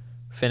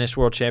finished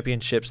World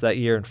Championships that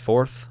year in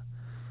 4th.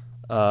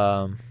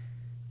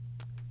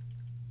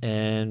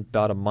 And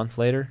about a month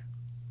later,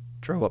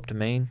 drove up to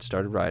Maine,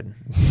 started riding.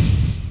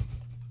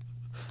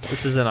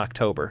 This is in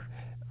October.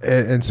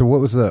 And so what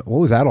was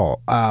that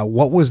all?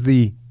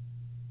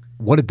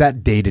 What did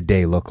that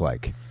day-to-day look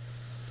like?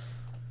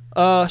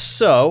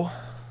 So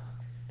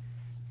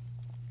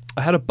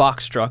I had a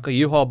box truck, a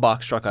U-Haul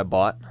box truck I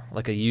bought,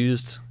 like a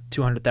used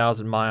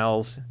 200,000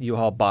 miles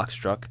U-Haul box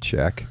truck.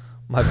 Check.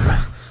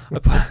 I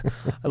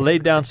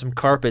laid down some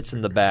carpets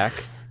in the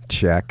back.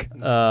 Check.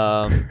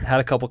 Had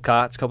a couple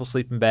cots, couple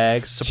sleeping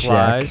bags,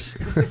 supplies.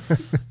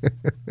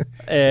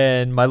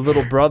 And my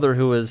little brother,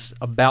 who was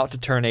about to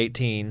turn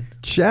 18,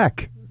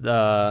 Check.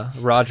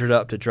 rogered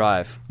up to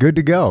drive. Good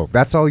to go.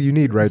 That's all you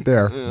need right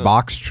there.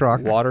 Box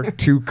truck, Water.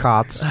 2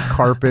 cots,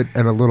 carpet,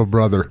 and a little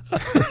brother.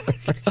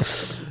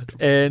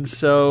 And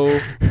so,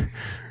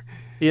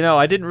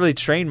 I didn't really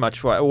train much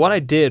for it. What I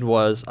did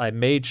was I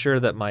made sure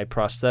that my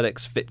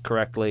prosthetics fit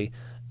correctly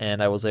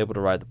and I was able to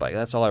ride the bike.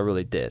 That's all I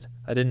really did.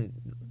 I didn't,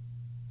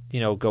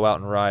 go out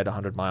and ride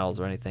 100 miles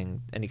or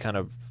anything, any kind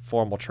of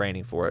formal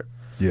training for it.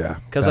 Yeah.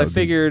 Because I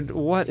figured,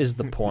 what is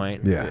the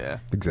point? Yeah,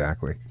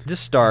 exactly.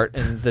 Just start,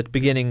 and the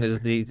beginning is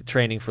the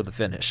training for the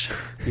finish.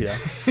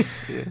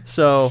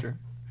 So Sure.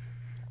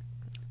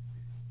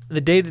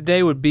 the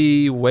day-to-day would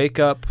be wake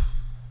up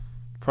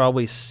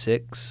probably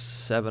 6,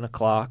 7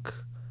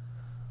 o'clock,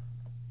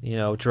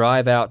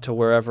 drive out to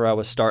wherever I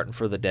was starting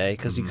for the day,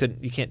 because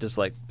you can't just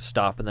like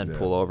stop and then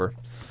pull over.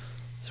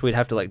 So we'd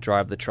have to like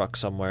drive the truck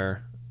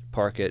somewhere,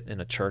 park it in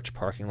a church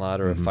parking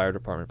lot or a fire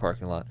department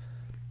parking lot.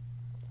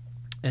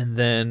 And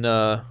then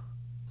so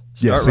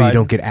riding. you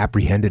don't get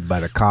apprehended by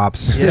the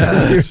cops.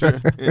 Yeah.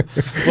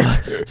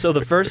 So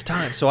the first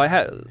time,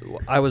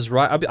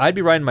 I'd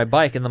be riding my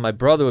bike, and then my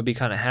brother would be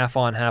kind of half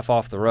on, half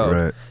off the road.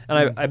 Right.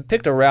 And I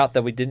picked a route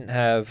that we didn't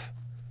have,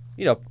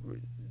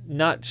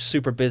 not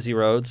super busy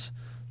roads,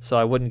 so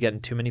I wouldn't get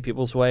in too many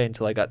people's way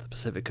until I got to the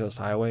Pacific Coast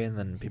Highway, and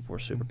then people were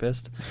super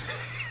pissed.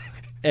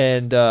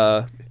 And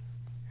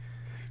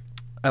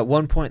at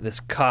one point,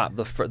 this cop,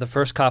 the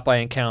first cop I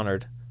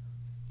encountered,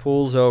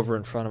 pulls over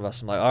in front of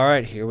us. I'm like, all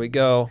right, here we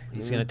go.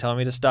 He's going to tell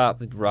me to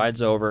stop. He rides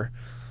over.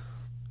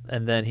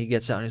 And then he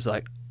gets out and he's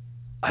like,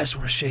 I just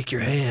want to shake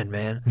your hand,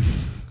 man.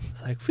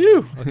 It's like,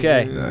 phew,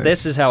 okay. Nice.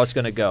 This is how it's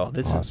going to go.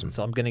 Awesome.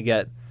 So I'm going to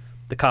get,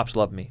 the cops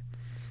love me.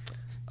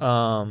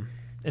 And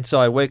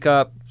so I wake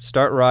up,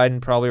 start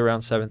riding probably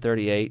around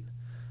 7:38.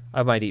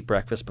 I might eat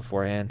breakfast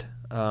beforehand.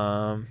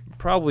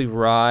 Probably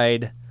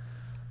ride.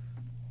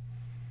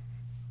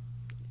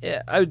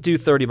 Yeah, I would do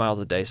 30 miles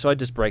a day, so I'd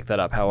just break that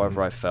up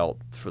however I felt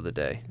for the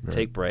day. Right.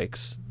 Take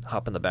breaks,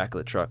 hop in the back of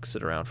the truck,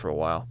 sit around for a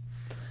while.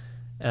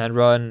 And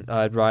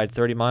I'd ride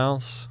 30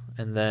 miles,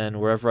 and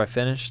then wherever I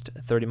finished,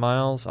 30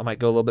 miles, I might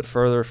go a little bit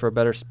further for a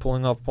better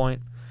pulling off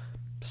point,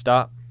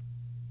 stop,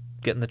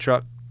 get in the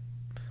truck,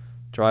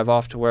 drive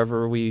off to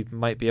wherever we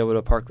might be able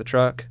to park the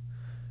truck,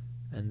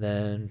 and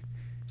then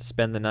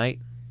spend the night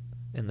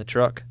in the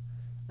truck,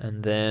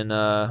 and then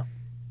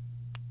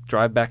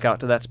drive back out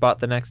to that spot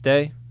the next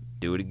day,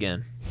 do it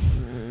again.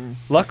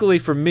 Luckily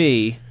for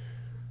me,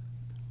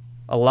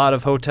 a lot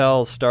of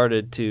hotels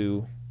started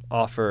to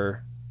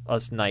offer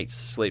us nights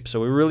sleep. So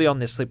we were really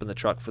only sleep in the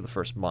truck for the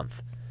first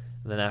month.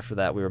 And then after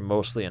that, we were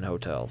mostly in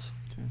hotels.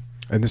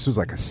 And this was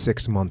like a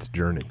 6-month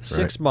journey, right?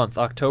 6 month,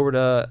 October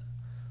to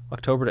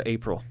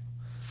April.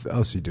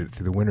 Oh, so you did it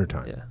through the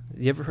wintertime. Yeah.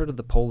 You ever heard of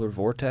the polar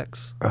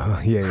vortex?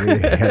 Yeah.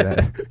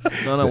 That.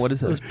 No, what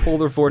is It was that?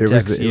 polar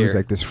vortex It year. was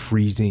like this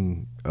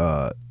freezing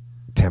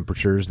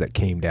temperatures that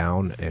came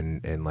down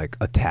and like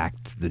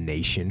attacked the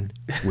nation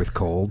with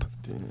cold.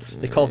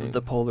 They called it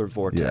the polar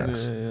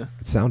vortex. Yeah.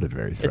 It sounded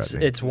very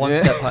threatening. It's one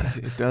Yeah. step high.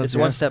 It does, It's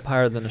yeah. one step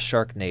higher than a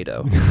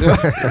Sharknado.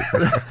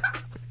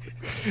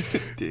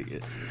 Dig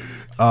it.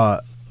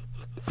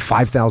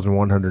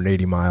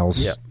 5,180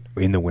 miles Yep.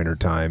 in the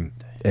wintertime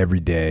every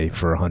day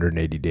for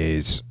 180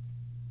 days.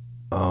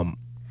 You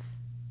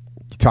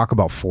talk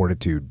about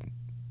fortitude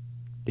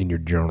in your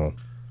journal,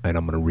 and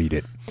I'm going to read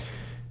it.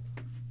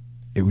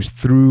 It was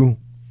through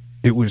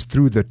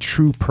the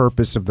true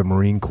purpose of the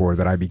Marine Corps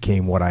that I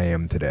became what I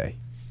am today.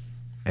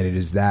 And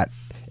that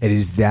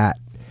is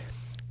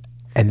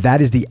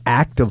the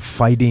act of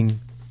fighting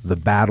the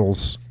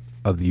battles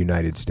of the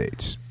United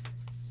States.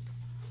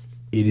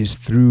 It is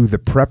through the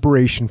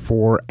preparation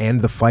for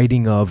and the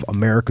fighting of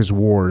America's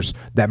wars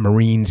that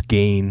Marines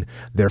gain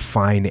their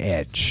fine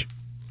edge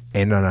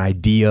and an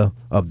idea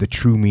of the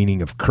true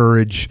meaning of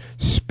courage,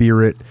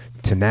 spirit,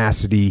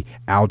 tenacity,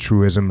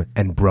 altruism,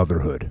 and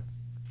brotherhood.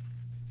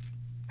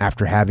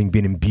 After having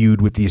been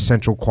imbued with the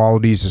essential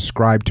qualities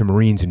ascribed to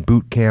Marines in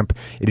boot camp,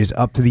 it is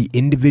up to the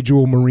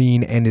individual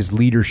Marine and his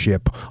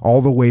leadership,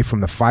 all the way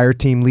from the fire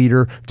team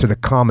leader to the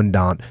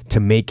commandant, to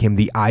make him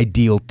the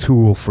ideal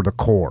tool for the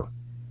Corps.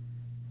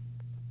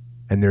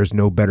 And there's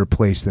no better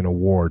place than a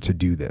war to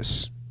do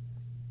this.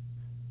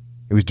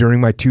 It was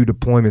during my 2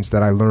 deployments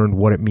that I learned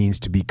what it means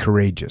to be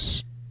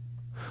courageous.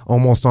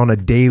 Almost on a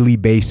daily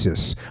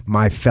basis,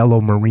 my fellow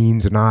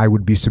Marines and I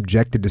would be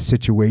subjected to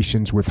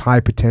situations with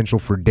high potential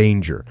for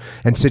danger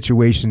and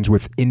situations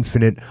with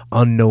infinite,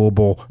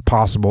 unknowable,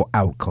 possible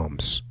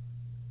outcomes.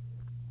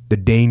 The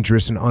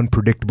dangerous and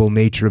unpredictable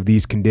nature of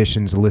these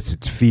conditions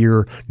elicits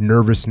fear,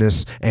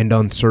 nervousness, and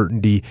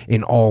uncertainty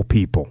in all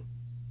people.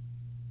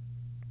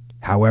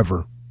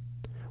 However,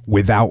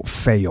 without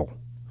fail,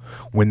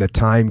 when the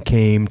time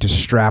came to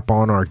strap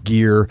on our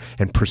gear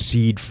and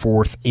proceed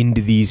forth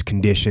into these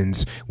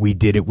conditions, we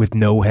did it with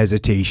no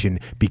hesitation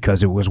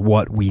because it was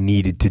what we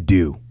needed to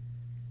do.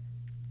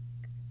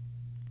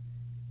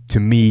 To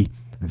me,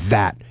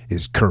 that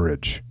is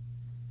courage.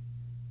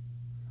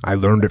 I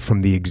learned it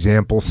from the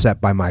example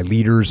set by my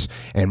leaders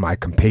and my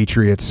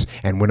compatriots,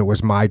 and when it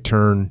was my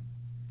turn,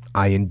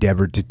 I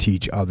endeavored to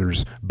teach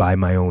others by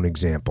my own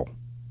example.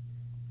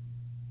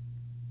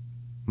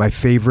 My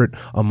favorite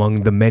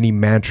among the many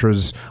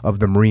mantras of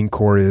the Marine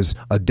Corps is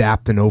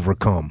adapt and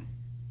overcome.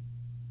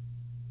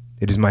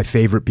 It is my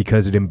favorite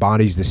because it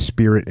embodies the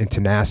spirit and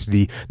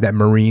tenacity that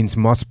Marines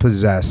must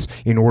possess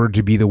in order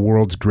to be the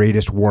world's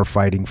greatest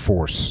warfighting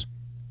force.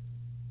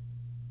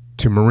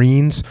 To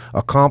Marines,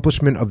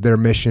 accomplishment of their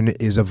mission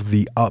is of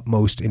the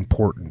utmost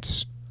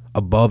importance,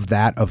 above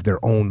that of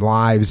their own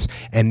lives,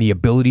 and the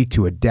ability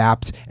to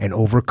adapt and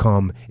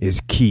overcome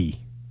is key.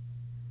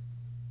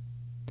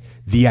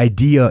 The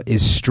idea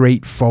is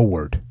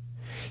straightforward.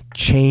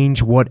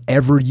 Change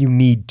whatever you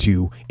need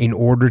to in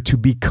order to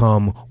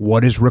become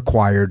what is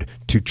required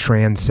to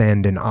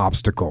transcend an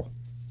obstacle.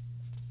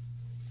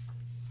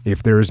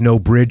 If there is no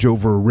bridge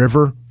over a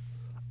river,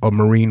 a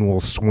Marine will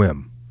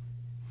swim.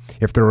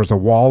 If there is a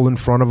wall in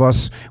front of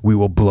us, we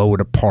will blow it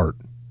apart.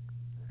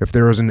 If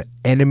there is an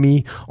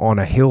enemy on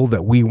a hill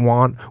that we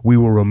want, we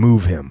will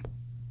remove him.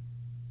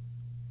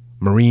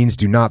 Marines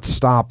do not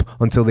stop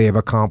until they have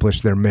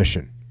accomplished their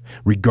mission,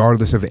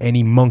 regardless of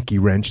any monkey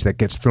wrench that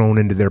gets thrown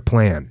into their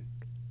plan.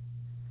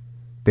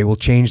 They will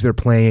change their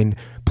plan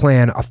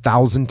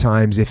 1,000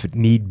 times if it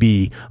need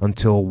be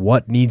until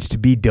what needs to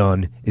be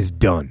done is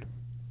done.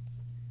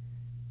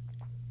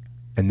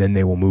 And then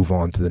they will move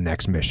on to the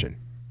next mission.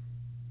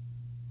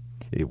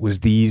 It was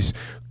these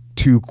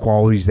 2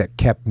 qualities that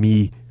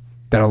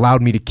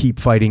allowed me to keep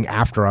fighting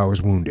after I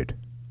was wounded.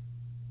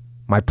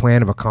 My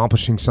plan of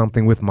accomplishing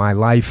something with my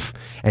life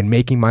and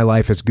making my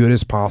life as good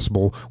as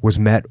possible was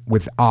met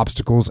with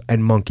obstacles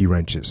and monkey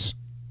wrenches.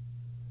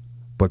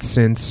 But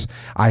since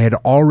I had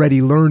already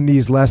learned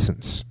these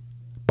lessons,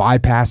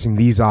 bypassing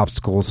these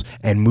obstacles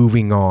and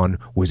moving on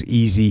was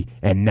easy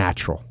and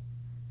natural.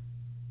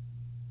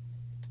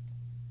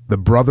 The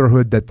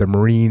brotherhood that the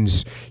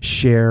Marines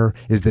share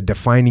is the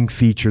defining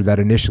feature that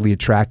initially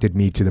attracted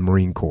me to the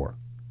Marine Corps.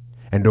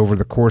 And over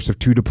the course of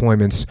 2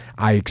 deployments,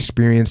 I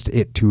experienced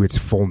it to its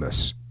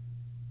fullness.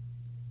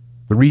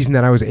 The reason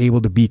that I was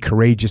able to be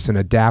courageous and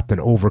adapt and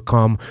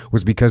overcome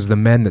was because of the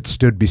men that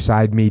stood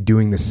beside me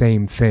doing the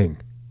same thing.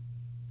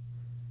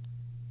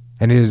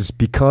 And it is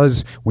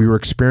because we were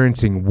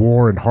experiencing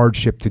war and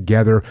hardship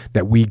together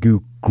that we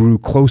grew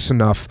close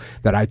enough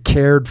that I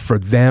cared for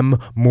them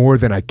more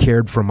than I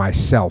cared for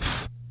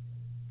myself,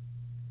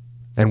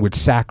 and would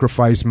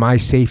sacrifice my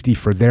safety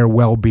for their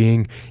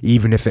well-being,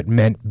 even if it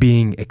meant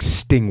being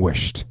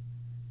extinguished.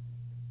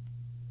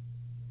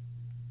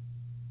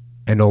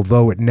 And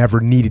although it never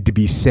needed to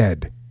be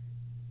said,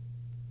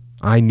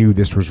 I knew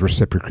this was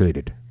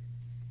reciprocated.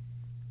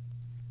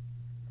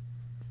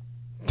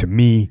 To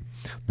me,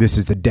 this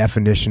is the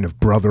definition of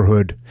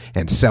brotherhood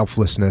and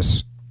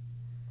selflessness.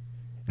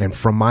 And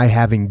from my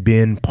having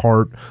been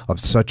part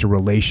of such a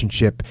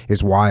relationship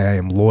is why I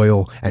am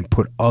loyal and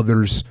put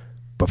others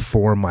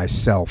before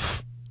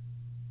myself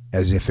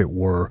as if it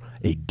were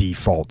a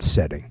default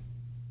setting.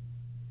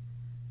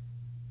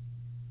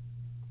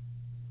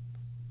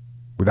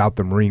 Without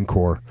the Marine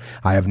Corps,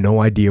 I have no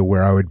idea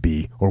where I would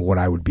be or what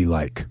I would be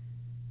like.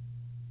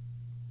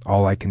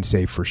 All I can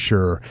say for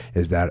sure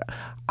is that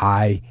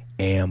I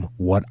am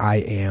what I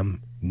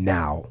am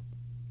now,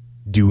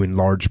 due in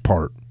large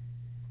part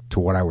to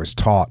what I was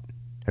taught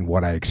and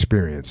what I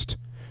experienced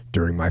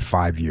during my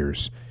 5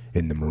 years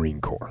in the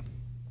Marine Corps.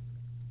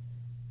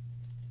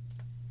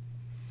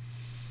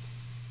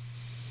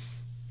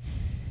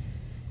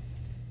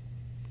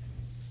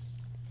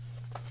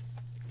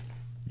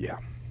 Yeah,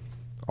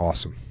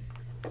 awesome.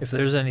 If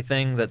there's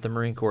anything that the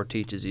Marine Corps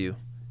teaches you,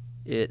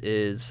 it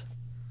is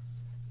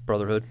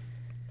brotherhood.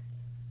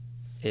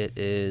 It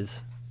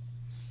is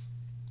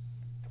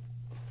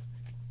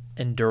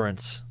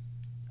endurance.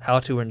 How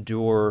to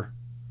endure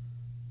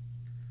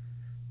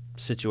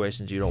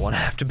situations you don't want to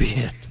have to be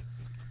in.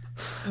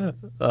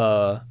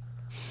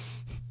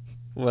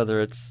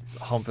 Whether it's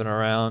humping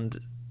around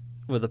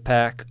with a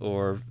pack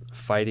or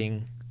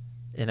fighting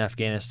in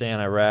Afghanistan,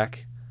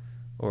 Iraq,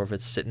 or if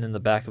it's sitting in the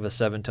back of a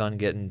 7-ton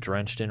getting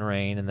drenched in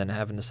rain and then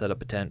having to set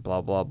up a tent,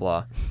 blah, blah,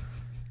 blah.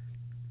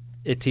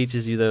 It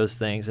teaches you those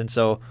things. And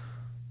so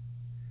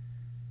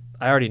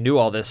I already knew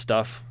all this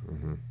stuff.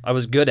 Mm-hmm. I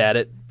was good at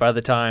it by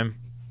the time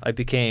I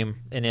became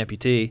an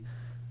amputee.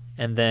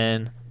 And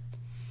then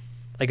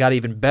I got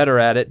even better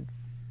at it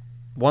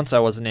once I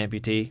was an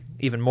amputee,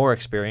 even more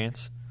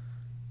experience.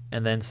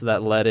 And then so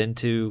that led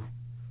into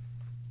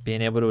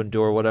being able to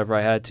endure whatever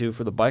I had to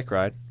for the bike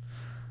ride.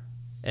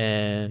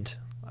 And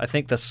I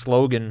think the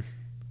slogan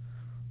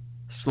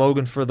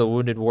for the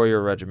Wounded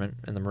Warrior Regiment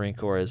in the Marine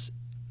Corps is,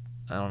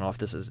 I don't know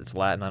if it's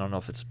Latin, I don't know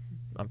if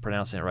I'm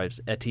pronouncing it right,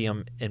 it's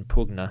Etiam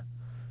Impugna,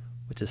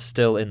 which is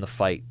still in the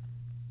fight.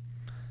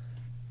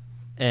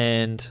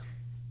 And,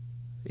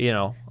 you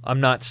know, I'm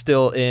not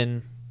still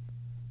in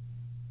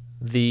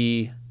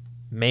the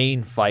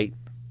main fight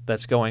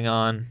that's going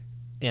on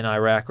in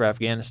Iraq or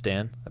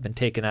Afghanistan. I've been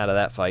taken out of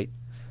that fight.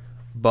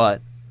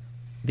 But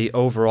the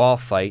overall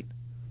fight,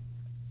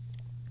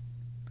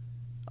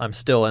 I'm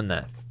still in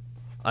that.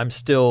 I'm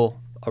still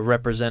a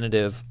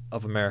representative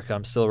of America.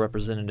 I'm still a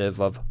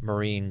representative of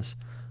Marines.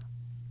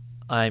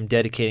 I'm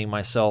dedicating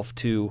myself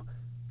to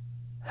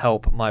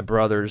help my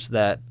brothers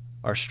that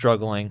are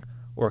struggling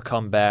or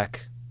come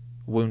back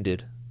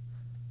wounded.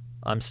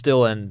 I'm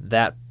still in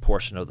that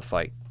portion of the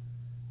fight.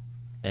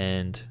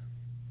 And,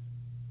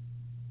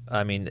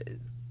 I mean,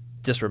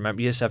 you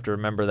just have to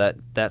remember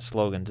that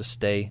slogan, just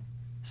stay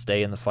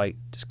in the fight,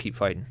 just keep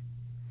fighting.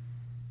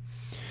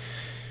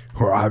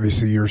 Well,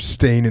 obviously you're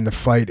staying in the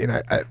fight,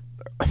 and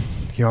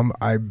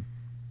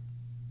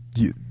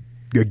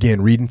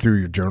again, reading through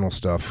your journal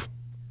stuff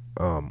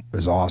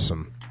is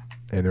awesome,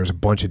 and there's a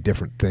bunch of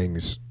different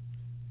things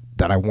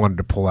that I wanted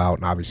to pull out,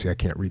 and obviously I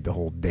can't read the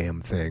whole damn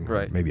thing.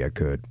 Right. Maybe I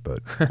could, but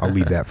I'll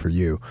leave that for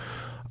you.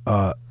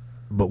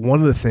 But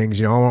one of the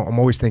things, I'm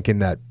always thinking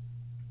that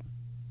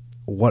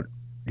what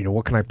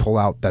can I pull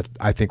out that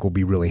I think will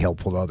be really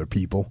helpful to other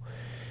people,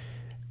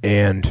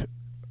 and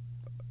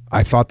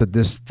I thought that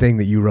this thing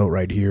that you wrote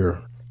right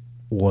here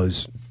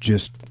was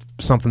just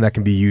something that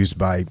can be used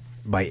by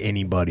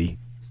anybody,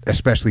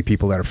 especially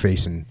people that are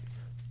facing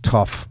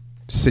tough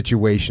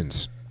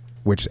situations,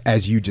 which,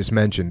 as you just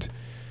mentioned,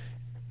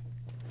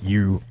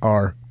 you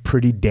are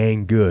pretty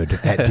dang good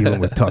at dealing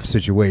with tough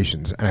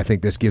situations. And I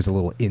think this gives a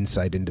little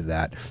insight into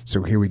that.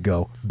 So here we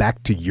go.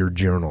 Back to your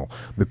journal.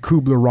 The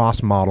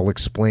Kubler-Ross model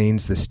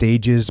explains the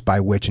stages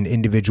by which an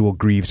individual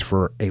grieves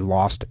for a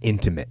lost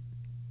intimate.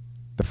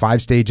 The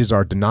 5 stages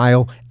are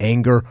denial,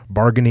 anger,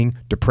 bargaining,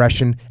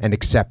 depression, and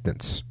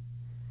acceptance.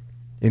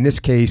 In this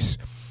case,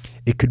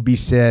 it could be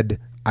said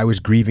I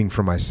was grieving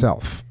for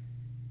myself,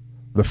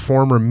 the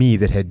former me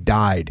that had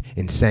died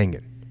in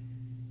Sangin.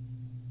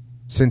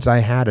 Since I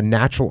had a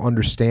natural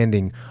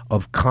understanding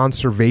of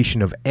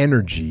conservation of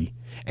energy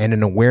and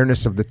an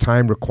awareness of the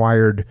time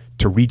required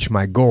to reach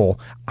my goal,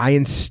 I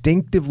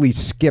instinctively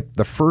skipped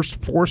the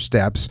first 4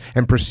 steps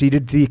and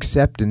proceeded to the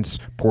acceptance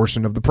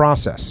portion of the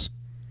process.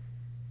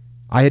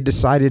 I had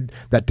decided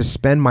that to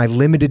spend my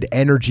limited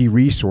energy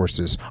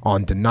resources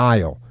on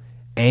denial,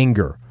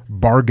 anger,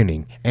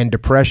 bargaining, and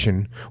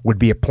depression would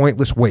be a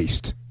pointless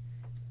waste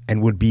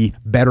and would be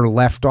better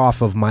left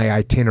off of my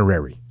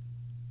itinerary.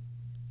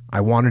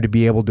 I wanted to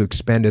be able to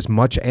expend as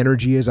much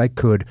energy as I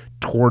could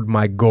toward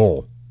my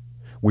goal,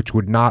 which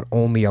would not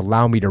only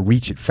allow me to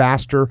reach it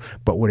faster,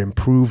 but would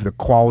improve the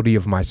quality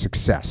of my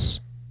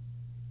success.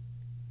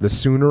 The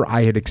sooner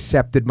I had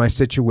accepted my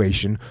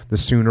situation, the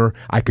sooner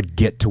I could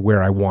get to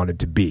where I wanted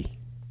to be.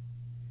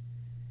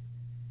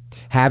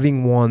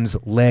 having one's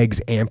legs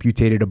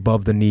amputated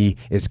above the knee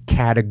is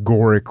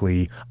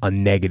categorically a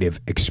negative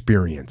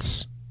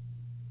experience.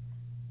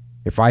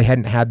 If I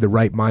hadn't had the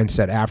right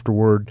mindset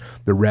afterward,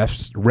 the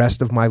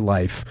rest of my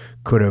life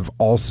could have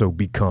also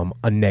become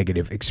a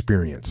negative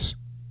experience.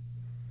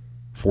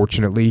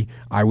 Fortunately,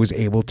 I was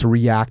able to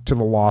react to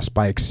the loss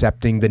by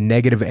accepting the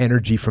negative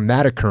energy from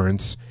that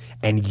occurrence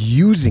and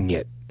using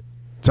it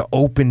to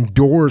open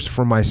doors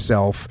for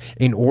myself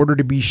in order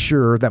to be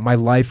sure that my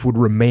life would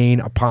remain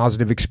a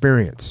positive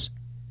experience.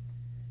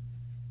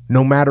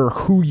 No matter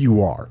who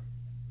you are,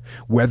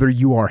 whether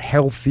you are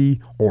healthy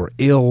or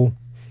ill,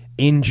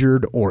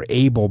 injured or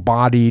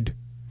able-bodied,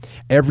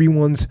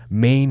 everyone's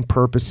main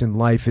purpose in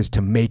life is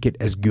to make it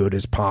as good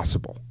as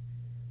possible.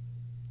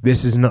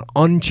 This is an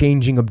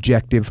unchanging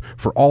objective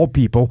for all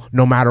people,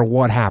 no matter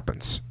what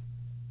happens.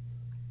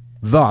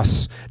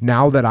 Thus,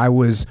 now that I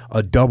was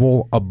a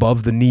double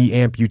above-the-knee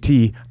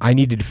amputee, I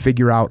needed to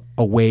figure out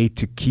a way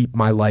to keep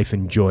my life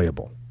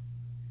enjoyable.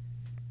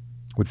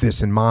 With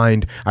this in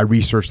mind, I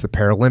researched the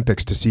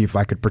Paralympics to see if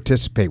I could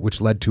participate, which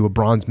led to a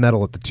bronze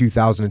medal at the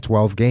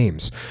 2012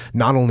 Games.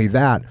 Not only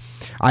that,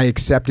 I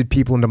accepted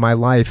people into my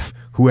life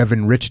who have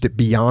enriched it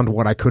beyond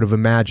what I could have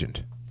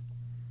imagined.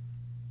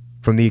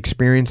 From the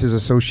experiences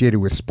associated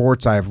with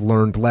sports, I have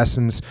learned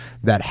lessons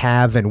that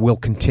have and will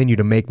continue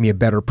to make me a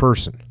better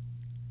person.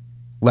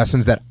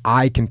 Lessons that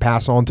I can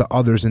pass on to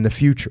others in the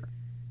future.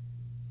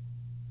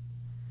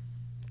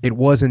 It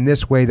was in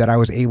this way that I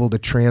was able to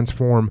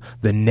transform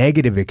the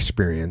negative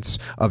experience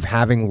of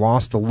having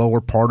lost the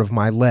lower part of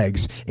my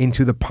legs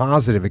into the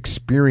positive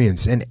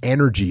experience and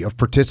energy of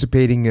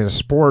participating in a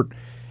sport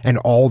and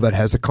all that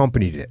has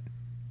accompanied it.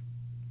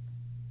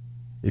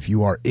 If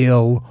you are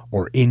ill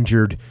or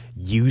injured,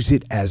 use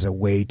it as a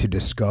way to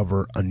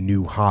discover a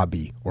new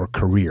hobby or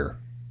career.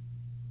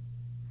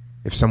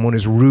 If someone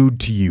is rude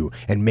to you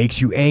and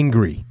makes you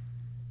angry,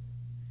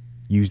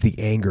 use the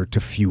anger to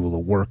fuel a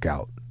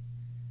workout.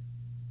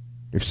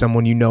 If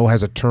someone you know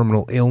has a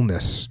terminal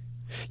illness,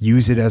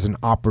 use it as an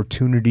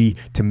opportunity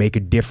to make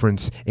a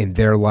difference in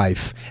their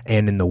life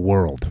and in the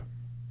world.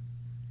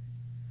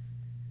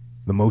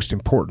 The most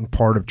important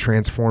part of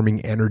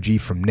transforming energy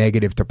from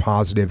negative to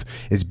positive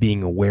is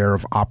being aware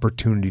of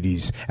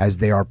opportunities as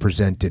they are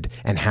presented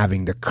and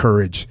having the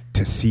courage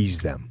to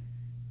seize them.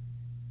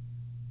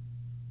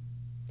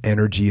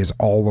 Energy is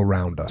all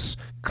around us,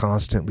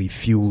 constantly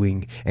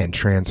fueling and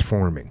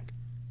transforming.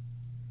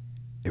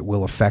 It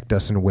will affect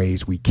us in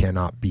ways we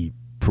cannot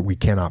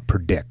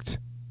predict.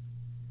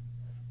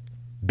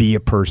 Be a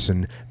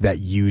person that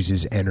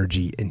uses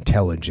energy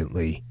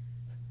intelligently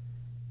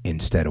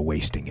instead of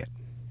wasting it.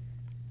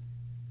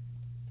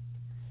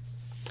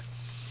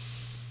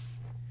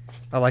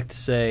 I like to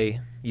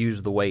say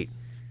use the weight,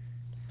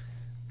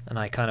 and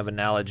I kind of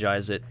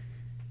analogize it.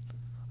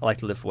 I like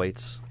to lift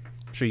weights.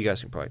 I'm sure you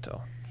guys can probably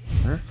tell.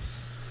 Huh?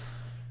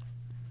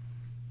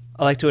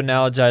 I like to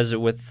analogize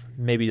it with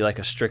maybe like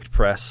a strict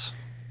press.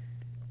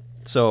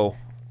 So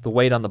the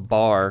weight on the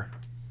bar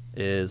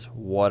is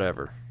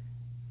whatever.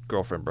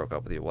 Girlfriend broke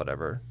up with you,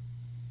 whatever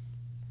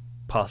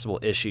possible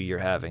issue you're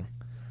having.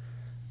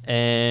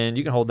 And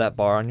you can hold that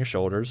bar on your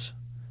shoulders,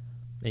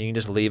 and you can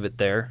just leave it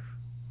there,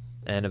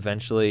 and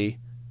eventually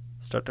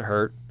start to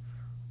hurt.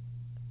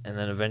 And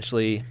then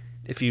eventually,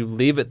 if you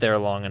leave it there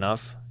long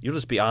enough, you'll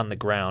just be on the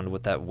ground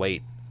with that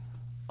weight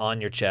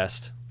on your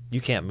chest.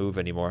 You can't move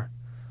anymore.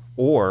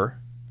 Or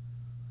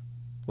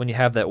when you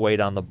have that weight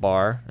on the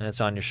bar and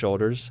it's on your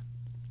shoulders,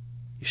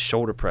 you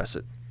shoulder press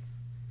it.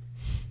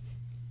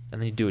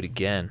 And then you do it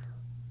again.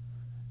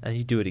 And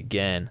you do it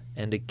again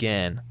and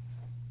again.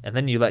 And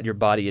then you let your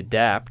body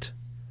adapt.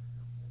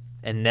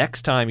 And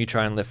next time you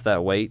try and lift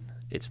that weight,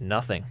 it's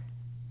nothing.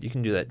 You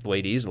can do that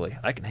weight easily.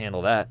 I can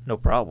handle that, no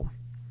problem.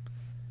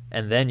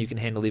 And then you can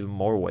handle even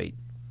more weight.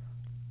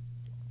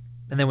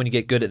 And then when you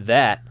get good at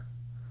that,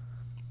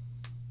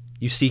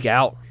 you seek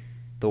out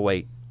the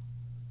weight.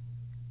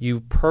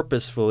 You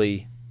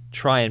purposefully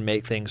try and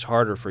make things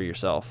harder for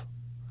yourself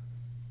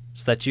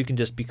so that you can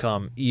just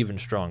become even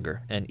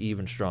stronger and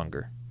even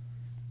stronger.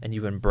 And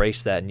you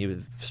embrace that and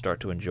you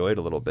start to enjoy it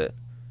a little bit.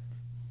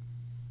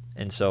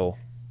 And so,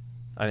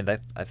 I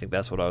think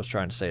that's what I was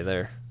trying to say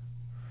there.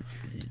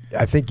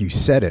 I think you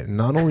said it.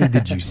 Not only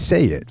did you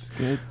say it,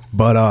 Good.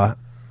 but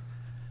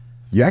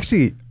you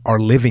actually are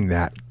living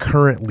that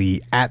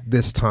currently at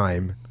this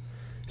time,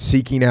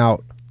 seeking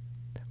out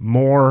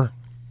more,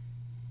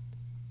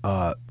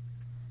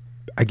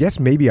 I guess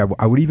maybe I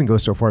would even go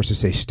so far as to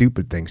say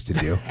stupid things to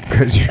do.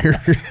 'Cause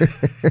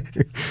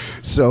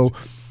so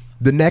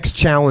the next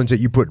challenge that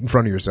you put in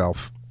front of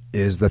yourself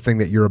is the thing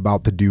that you're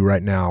about to do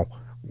right now.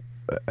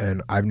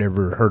 And I've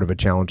never heard of a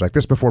challenge like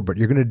this before, but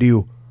you're going to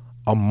do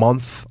a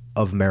month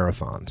of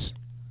marathons.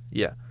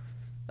 Yeah.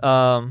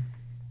 So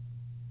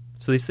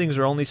these things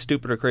are only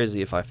stupid or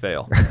crazy if I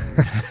fail.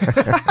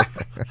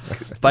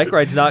 Bike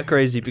ride's not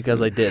crazy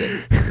because I did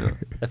it.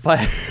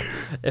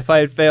 If I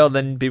had failed,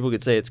 then people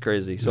could say it's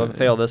crazy. So if I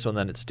fail this one,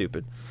 then it's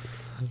stupid.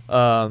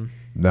 No,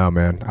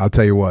 man. I'll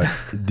tell you what.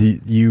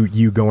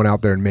 You going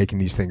out there and making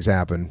these things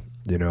happen,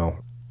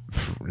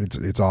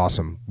 it's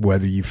awesome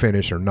whether you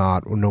finish or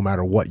not, or no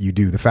matter what you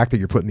do. The fact that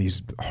you're putting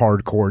these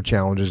hardcore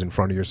challenges in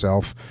front of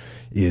yourself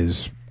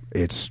is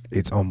it's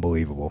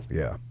unbelievable.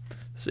 Yeah.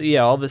 So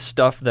yeah, all this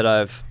stuff that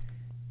I've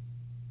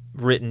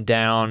written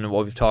down,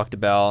 what we've talked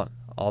about,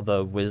 all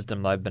the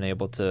wisdom that I've been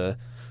able to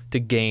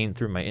gain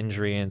through my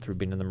injury and through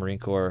being in the Marine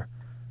Corps.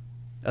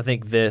 I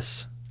think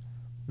the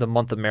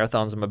month of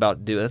marathons I'm about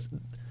to do,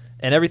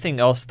 and everything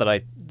else that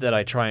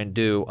I try and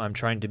do, I'm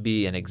trying to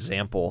be an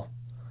example.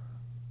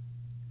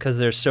 Because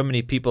there's so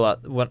many people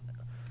out. When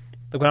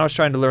I was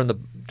trying to learn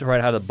to ride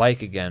how to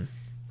bike again,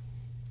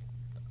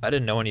 I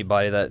didn't know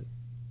anybody that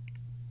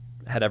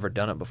had ever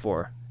done it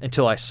before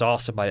until I saw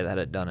somebody that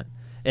had done it,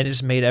 and it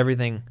just made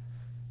everything.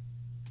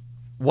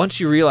 Once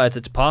you realize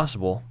it's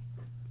possible,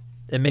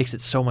 it makes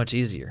it so much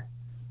easier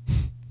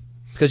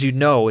because you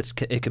know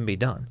it can be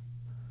done.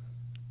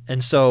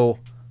 And so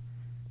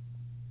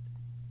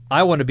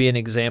I want to be an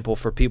example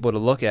for people to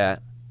look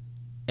at,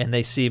 and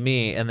they see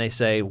me and they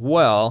say,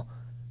 well,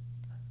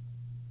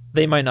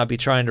 they might not be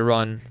trying to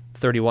run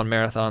 31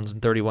 marathons in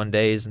 31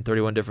 days in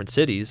 31 different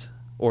cities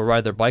or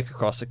ride their bike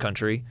across the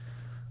country,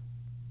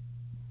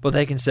 but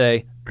they can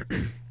say,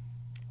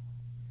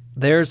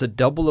 there's a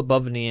double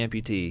above knee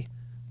amputee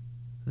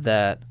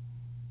that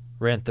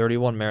ran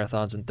 31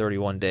 marathons in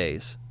 31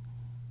 days.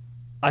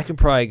 I can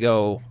probably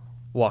go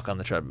walk on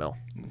the treadmill.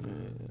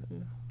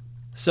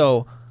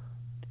 So,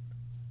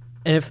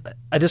 and if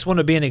I just want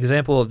to be an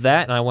example of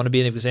that, and I want to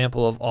be an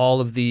example of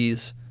all of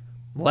these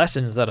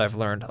lessons that I've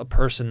learned, a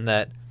person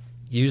that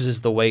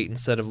uses the weight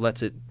instead of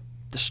lets it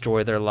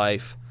destroy their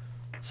life,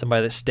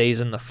 somebody that stays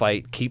in the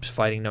fight, keeps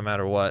fighting no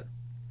matter what.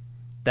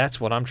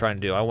 That's what I'm trying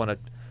to do. I want to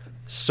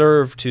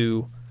serve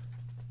to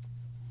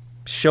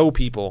show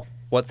people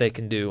what they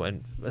can do,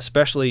 and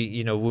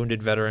especially,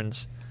 wounded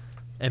veterans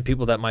and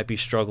people that might be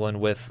struggling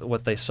with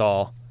what they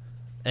saw.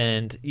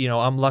 And,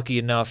 I'm lucky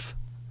enough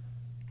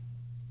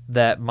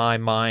that my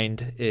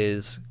mind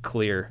is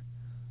clear.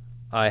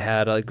 I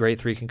had a grade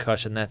 3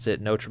 concussion, that's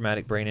it. No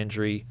traumatic brain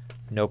injury,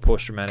 no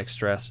post-traumatic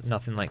stress,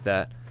 nothing like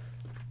that.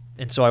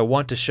 And so I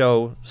want to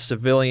show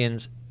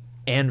civilians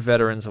and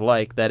veterans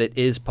alike that it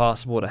is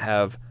possible to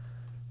have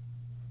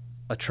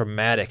a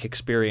traumatic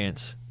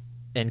experience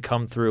and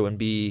come through and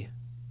be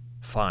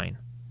fine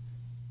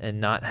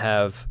and not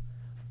have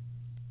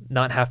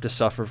to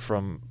suffer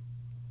from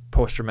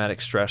post-traumatic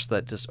stress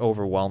that just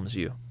overwhelms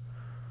you.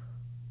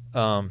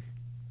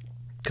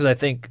 Because I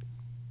think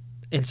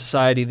in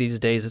society these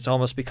days it's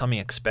almost becoming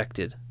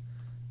expected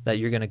that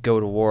you're going to go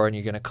to war and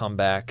you're going to come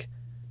back.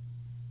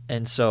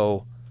 And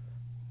so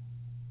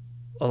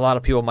a lot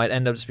of people might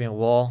end up just being,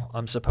 well,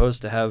 I'm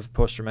supposed to have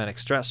post-traumatic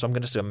stress, so I'm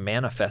going to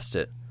manifest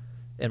it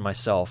in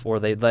myself, or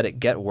they let it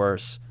get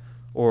worse,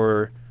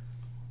 or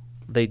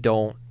they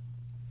don't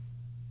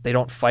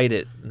fight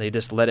it, they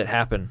just let it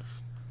happen.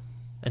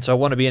 And so I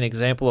want to be an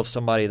example of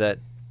somebody that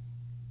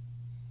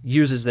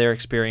uses their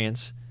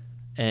experience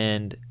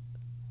and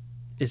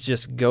it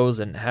just goes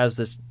and has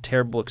this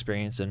terrible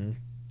experience and,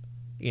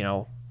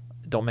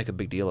 don't make a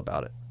big deal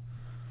about it.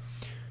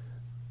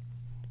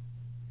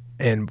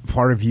 And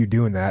part of you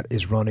doing that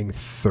is running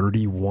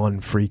 31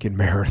 freaking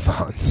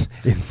marathons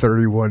in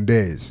 31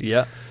 days.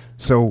 Yeah.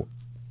 So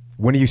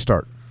when do you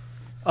start?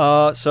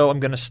 So I'm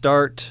going to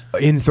start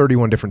in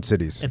 31 different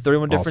cities. In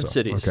 31 different also.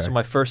 cities. Okay. So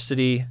my first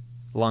city,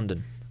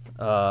 London.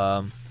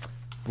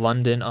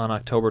 London on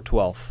October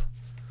 12th.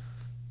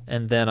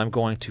 And then I'm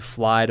going to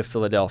fly to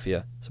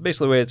Philadelphia. So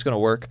basically the way it's going to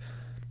work,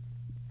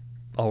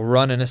 I'll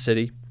run in a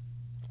city.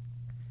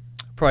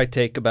 Probably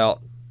take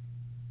about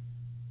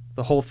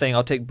the whole thing.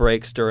 I'll take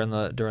breaks during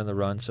the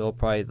run. So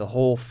the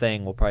whole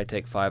thing will probably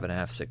take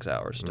 5.5, 6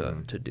 hours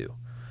to do.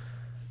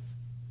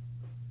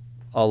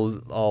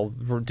 I'll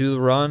do the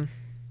run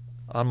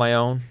on my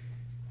own,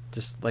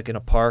 just like in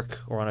a park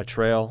or on a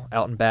trail,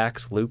 out and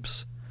backs,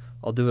 loops.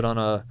 I'll do it on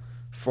a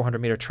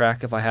 400-meter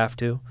track if I have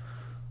to.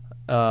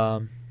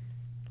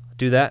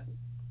 Do that,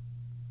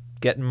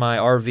 get in my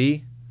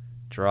RV,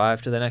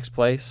 drive to the next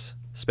place,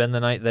 spend the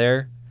night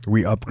there.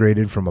 We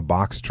upgraded from a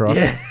box truck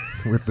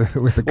with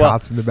the Well,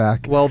 cots in the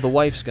back. Well, the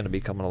wife's going to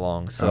be coming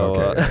along, so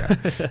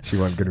Okay. She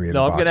wasn't going to be in no,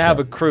 the I'm box going to have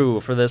a truck. crew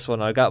for this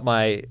one. I got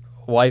my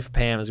wife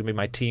Pam is going to be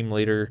my team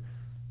leader.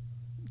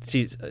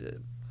 She's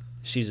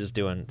just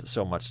doing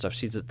so much stuff.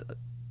 She's a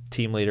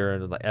team leader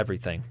and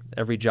everything,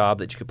 every job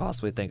that you could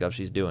possibly think of,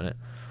 she's doing it.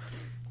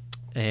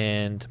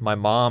 And my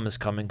mom is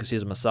coming because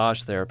she's a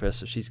massage therapist,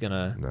 so she's going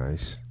to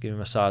Nice. give me a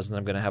massage, and then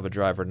I'm going to have a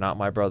driver, not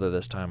my brother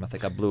this time. I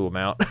think I blew him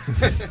out.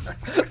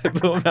 I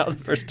blew him out the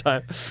first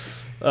time.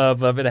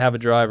 But I'm going to have a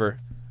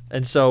driver.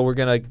 And so we're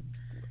going to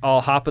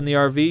all hop in the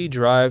RV,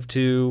 drive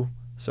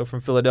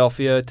from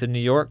Philadelphia to New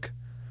York,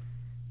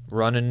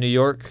 run in New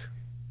York,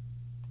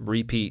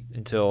 repeat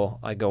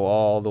until I go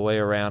all the way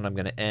around. I'm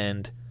going to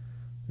end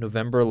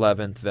November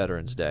 11th,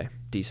 Veterans Day,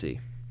 D.C.,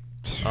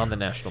 on the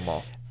National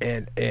Mall.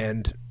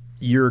 And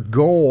your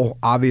goal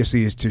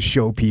obviously is to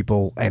show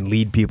people and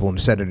lead people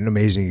and set an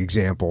amazing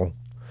example.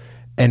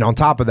 And on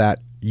top of that,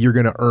 you're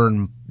gonna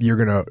earn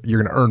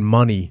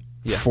money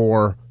Yeah.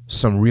 for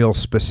some real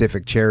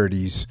specific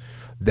charities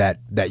that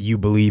you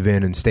believe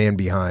in and stand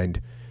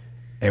behind.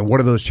 And what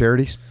are those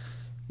charities?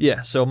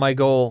 Yeah, so my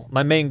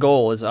main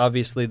goal is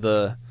obviously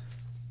to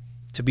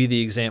be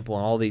the example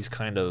in all these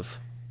kind of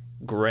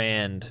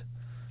grand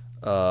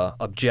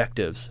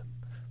objectives.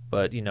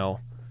 But,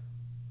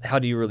 how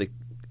do you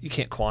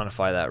can't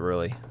quantify that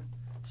really.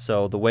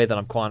 So the way that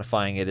I'm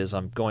quantifying it is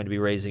I'm going to be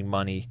raising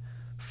money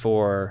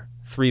for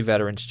 3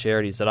 veterans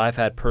charities that I've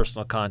had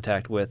personal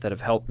contact with that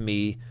have helped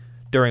me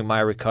during my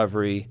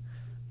recovery,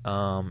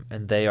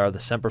 and they are the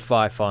Semper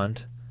Fi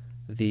Fund,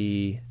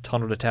 the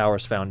Tunnel to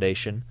Towers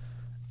Foundation,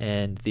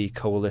 and the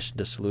Coalition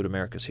to Salute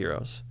America's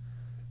Heroes.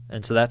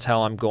 And so that's also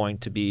how I'm going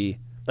to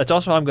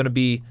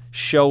be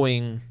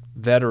showing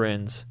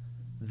veterans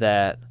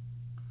that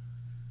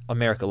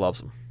America loves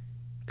them,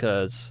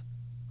 because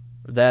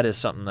that is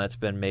something that's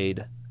been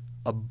made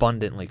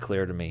abundantly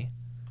clear to me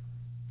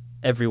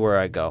everywhere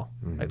I go,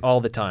 like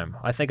all the time.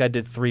 I think I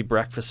did 3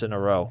 breakfasts in a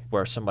row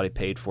where somebody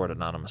paid for it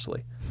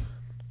anonymously.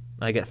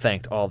 I get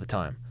thanked all the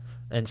time.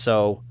 And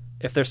so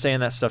if they're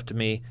saying that stuff to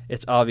me,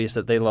 it's obvious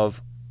that they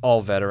love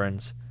all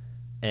veterans,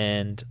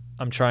 and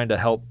I'm trying to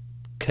help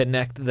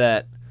connect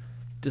that,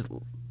 just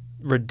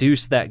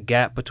reduce that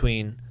gap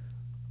between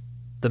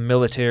the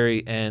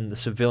military and the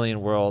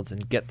civilian worlds,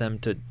 and get them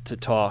to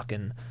talk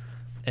and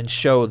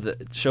show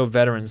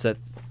veterans that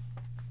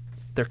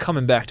they're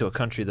coming back to a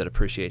country that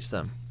appreciates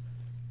them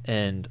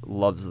and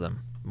loves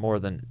them more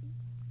than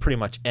pretty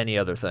much any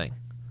other thing.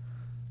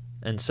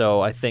 And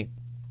so I think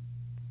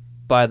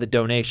by the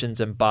donations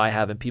and by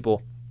having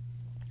people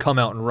come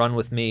out and run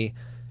with me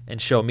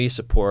and show me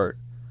support,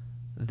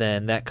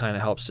 then that kind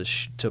of helps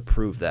to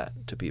prove that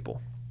to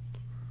people.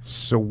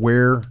 So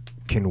where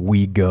can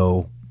we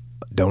go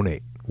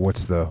donate?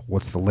 What's the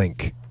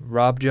link?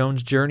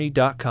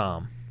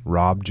 RobJonesJourney.com.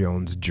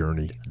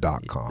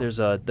 RobJonesJourney.com. There's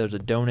a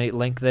donate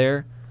link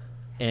there,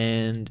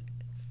 and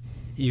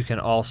you can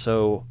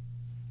also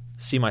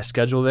see my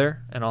schedule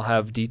there, and I'll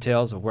have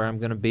details of where I'm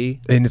going to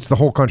be. And it's the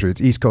whole country.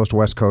 It's East Coast,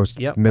 West Coast,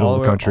 middle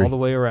of the country. All the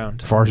way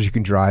around. As far as you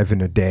can drive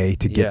in a day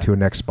to get to a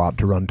next spot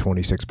to run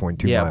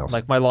 26.2 miles.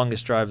 Like my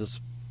longest drive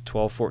is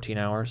 12, 14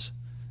 hours,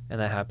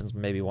 and that happens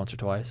maybe once or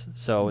twice.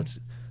 So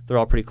they're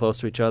all pretty close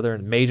to each other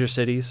in major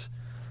cities.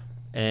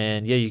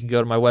 And, you can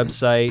go to my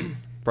website,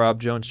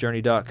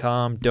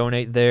 RobJonesJourney.com,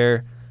 donate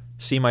there,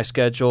 see my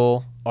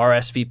schedule,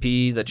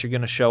 RSVP that you're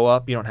going to show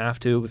up. You don't have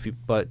to,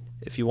 but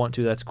if you want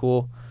to, that's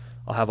cool.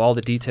 I'll have all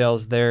the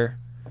details there.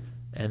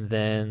 And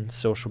then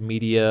social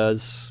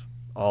medias,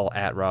 all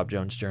at Rob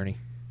Jones Journey.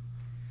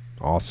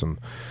 Awesome.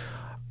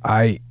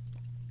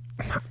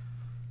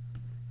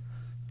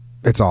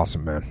 It's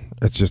awesome, man.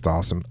 It's just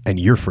awesome. And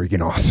you're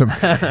freaking awesome.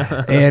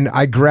 And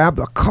I grabbed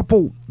a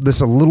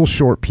little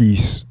short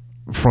piece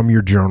from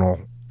your journal.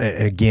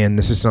 And again,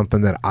 this is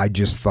something that I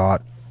just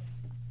thought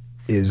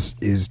is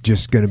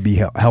just going to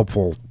be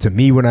helpful to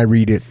me when I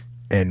read it,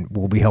 and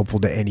will be helpful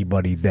to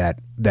anybody that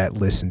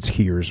listens,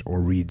 hears, or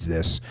reads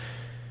this.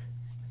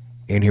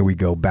 And here we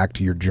go, back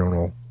to your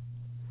journal.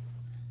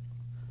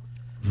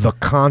 The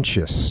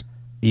conscious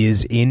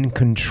is in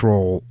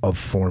control of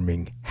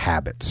forming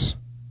habits.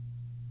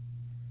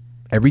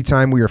 Every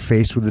time we are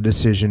faced with a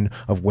decision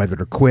of whether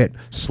to quit,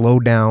 slow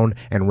down,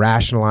 and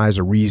rationalize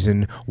a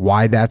reason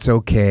why that's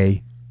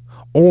okay,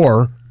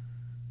 or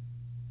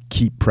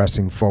keep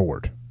pressing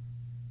forward,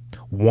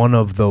 one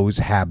of those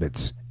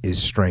habits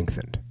is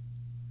strengthened.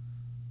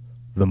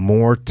 The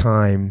more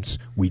times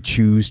we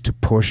choose to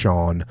push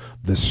on,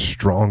 the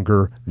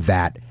stronger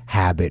that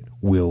habit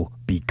will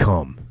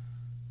become.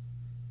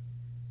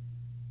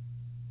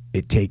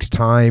 It takes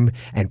time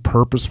and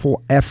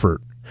purposeful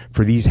effort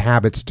for these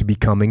habits to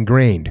become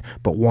ingrained.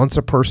 But once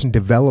a person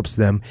develops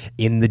them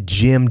in the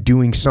gym,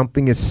 doing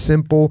something as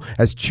simple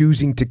as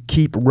choosing to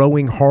keep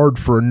rowing hard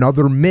for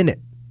another minute,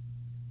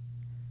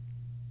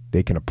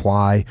 they can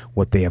apply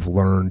what they have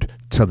learned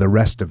to the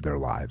rest of their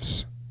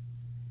lives.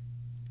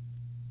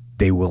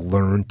 They will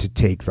learn to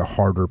take the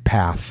harder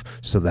path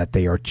so that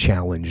they are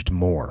challenged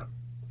more.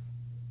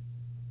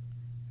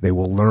 They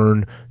will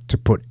learn to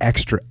put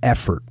extra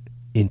effort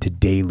into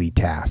daily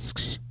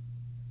tasks.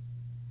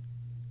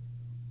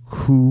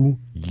 Who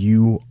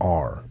you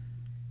are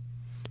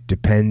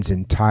depends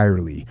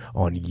entirely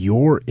on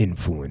your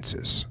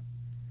influences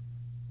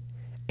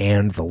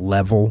and the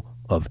level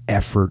of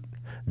effort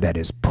that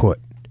is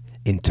put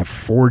into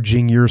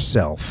forging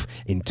yourself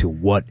into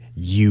what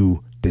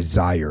you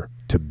desire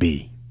to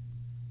be.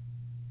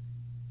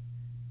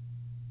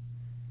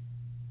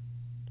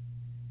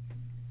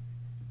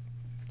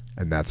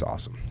 And that's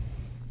awesome.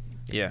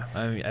 Yeah,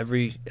 I mean,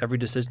 every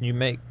decision you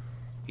make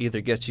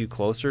either gets you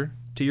closer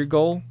to your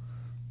goal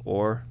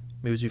or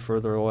moves you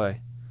further away.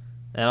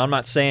 And I'm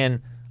not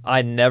saying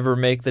I never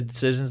make the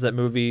decisions that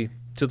move you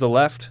to the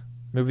left,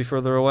 move you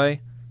further away.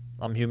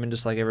 I'm human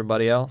just like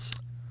everybody else.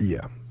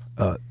 Yeah.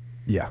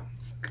 Yeah,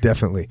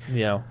 definitely.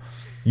 You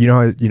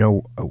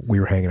know.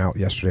 We were hanging out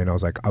yesterday, and I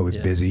was like, I was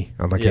busy.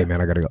 I'm like, hey,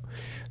 man, I got to go.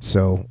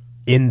 So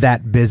in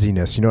that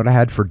busyness, you know what I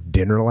had for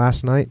dinner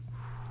last night?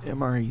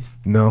 MREs.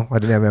 No, I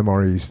didn't have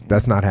MREs.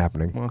 That's not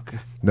happening. Okay.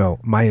 No,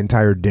 my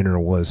entire dinner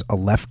was a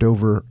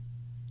leftover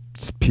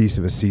piece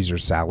of a Caesar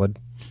salad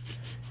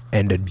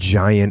and a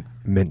giant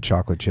mint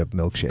chocolate chip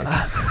milkshake.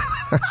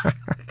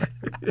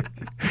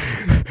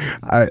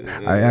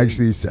 I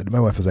actually said to my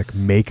wife, I was like,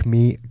 make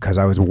me, because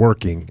I was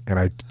working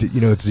and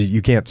it's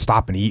you can't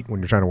stop and eat when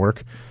you're trying to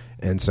work.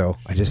 And so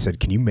I just said,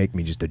 can you make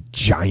me just a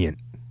giant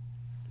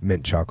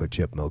mint chocolate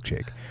chip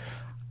milkshake?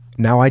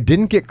 Now, I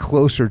didn't get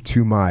closer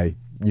to my,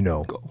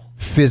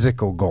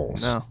 physical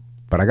goals. No.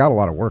 But I got a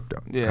lot of work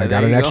done. Yeah, I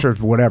got there an you extra,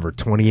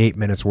 28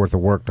 minutes worth of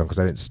work done because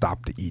I didn't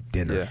stop to eat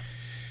dinner. Yeah.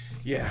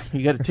 Yeah,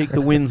 you got to take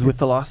the wins with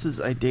the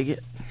losses. I dig it.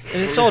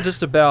 And it's all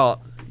just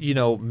about,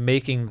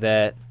 making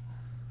that.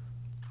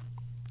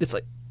 It's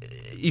like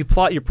you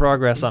plot your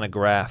progress on a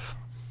graph,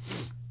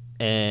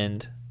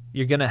 and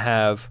you're gonna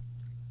have.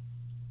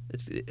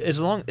 It's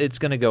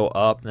going to go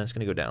up, and then it's going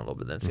to go down a little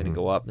bit. Then it's going to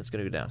go up, and it's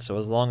going to go down. So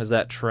as long as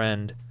that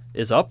trend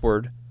is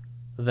upward,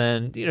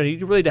 then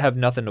you really have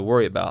nothing to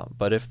worry about.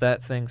 But if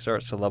that thing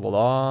starts to level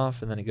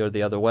off, and then you go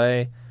the other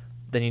way,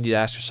 then you need to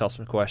ask yourself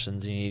some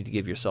questions. And you need to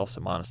give yourself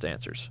some honest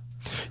answers.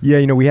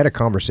 Yeah, we had a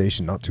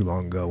conversation not too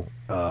long ago.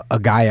 A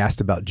guy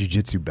asked about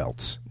jiu-jitsu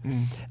belts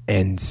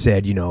and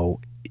said,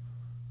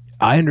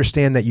 I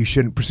understand that you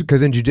shouldn't pursue,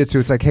 because in jiu-jitsu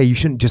it's like, hey, you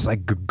shouldn't just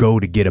like go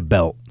to get a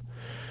belt.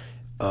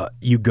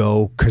 You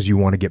go because you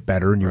want to get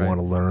better and you want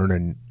to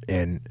learn.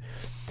 And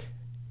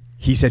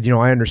he said,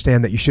 I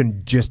understand that you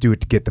shouldn't just do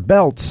it to get the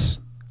belts,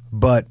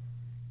 but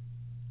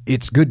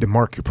it's good to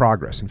mark your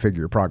progress and figure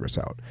your progress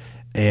out.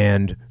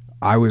 And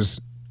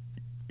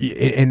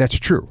and that's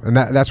true. And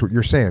that's what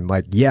you're saying.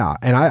 Like, yeah.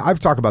 And I've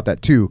talked about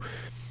that too.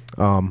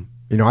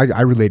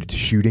 I relate it to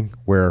shooting,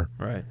 where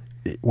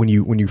when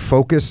you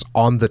focus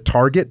on the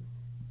target,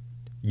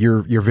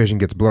 your vision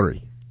gets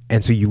blurry.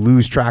 And so you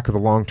lose track of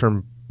the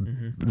long-term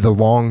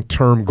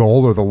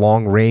goal or the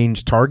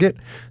long-range target.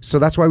 So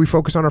that's why we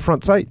focus on our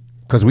front sight,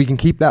 because we can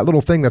keep that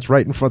little thing that's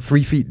right in front,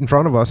 3 feet in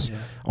front of us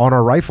on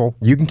our rifle.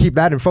 You can keep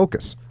that in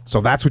focus.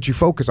 So that's what you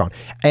focus on.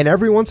 And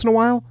every once in a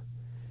while,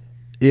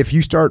 if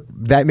you start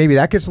that, maybe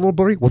that gets a little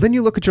blurry. Well, then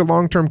you look at your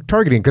long-term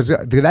targeting, because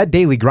that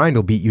daily grind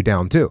will beat you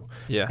down too.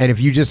 Yeah. And if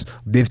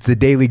the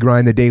daily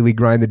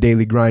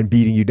grind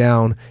beating you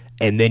down,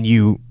 and then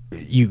you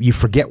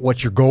forget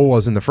what your goal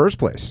was in the first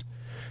place.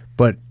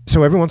 But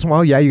so every once in a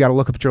while, you got to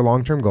look up at your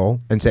long-term goal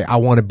and say, I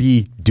want to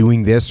be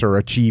doing this or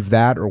achieve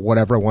that or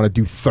whatever. I want to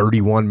do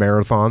 31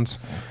 marathons.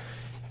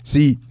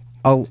 See,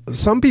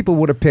 some people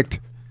would have picked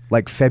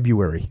like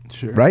February,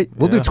 right?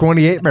 We'll do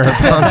 28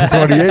 marathons in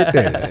 28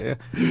 days.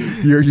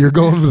 You're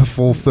going for the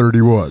full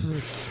 31.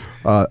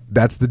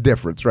 That's the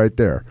difference right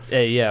there.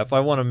 Hey, yeah. If I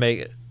want to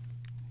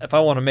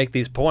make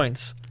these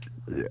points,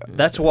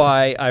 that's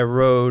why I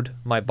rode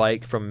my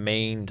bike from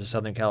Maine to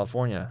Southern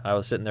California. I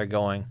was sitting there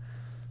going,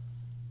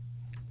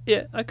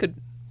 yeah, I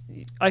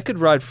could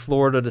ride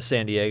Florida to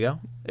San Diego.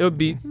 It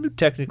would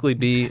technically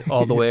be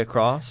all the way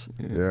across.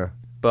 Yeah.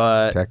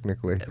 But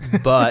technically.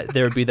 But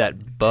there would be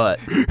that but.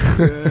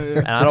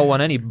 And I don't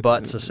want any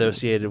buts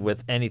associated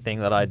with anything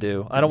that I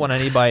do. I don't want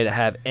anybody to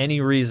have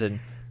any reason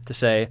to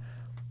say,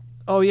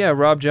 oh yeah,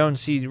 Rob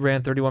Jones, he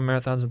ran 31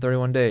 marathons in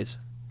 31 days.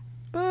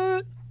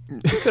 But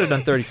he could have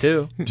done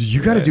 32.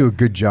 You got to do a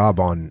good job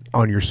on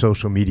your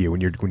social media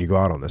when you go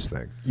out on this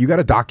thing. You got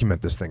to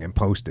document this thing and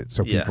post it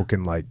so people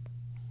can like.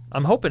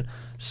 I'm hoping.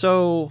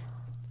 So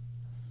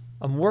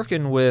I'm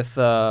working with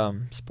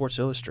Sports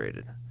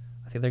Illustrated.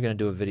 I think they're going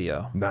to do a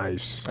video.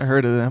 Nice. I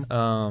heard of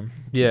them.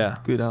 Yeah.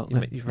 Good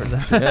outlet. You've heard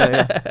of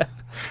that? Yeah.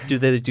 Do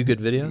they do good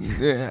videos?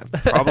 Yeah,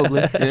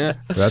 probably. Yeah.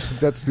 That's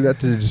a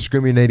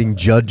discriminating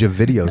judge of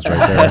videos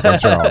right there,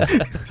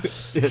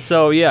 Charles.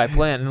 So yeah, I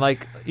plan,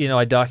 and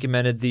I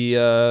documented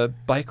the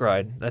bike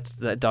ride.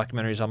 That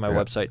documentary's on my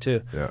website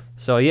too. Yeah.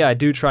 So yeah, I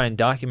do try and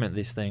document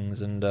these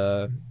things, and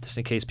just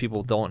in case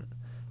people don't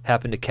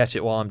happen to catch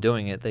it while I'm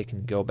doing it, they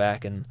can go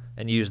back and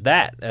use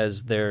that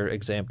as their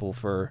example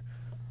for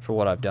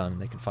what I've done.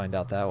 They can find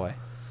out that way.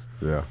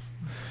 Yeah.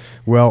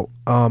 Well,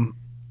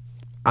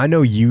 I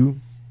know you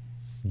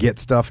get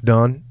stuff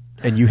done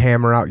and you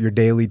hammer out your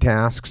daily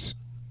tasks.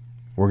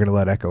 We're going to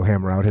let Echo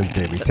hammer out his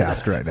daily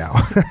task right now.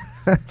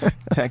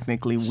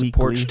 Technically weekly.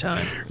 Porch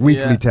time.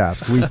 Weekly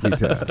task.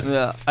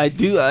 Yeah,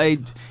 I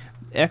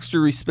extra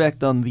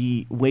respect on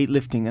the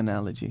weightlifting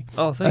analogy.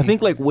 Oh, thank you. I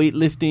think like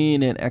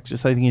weightlifting and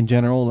exercising in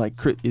general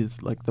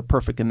is like the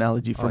perfect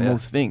analogy for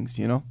most things,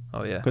 Oh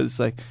yeah. Because it's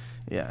like,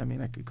 yeah, I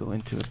mean, I could go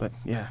into it, but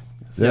yeah.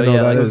 That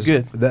was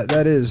good.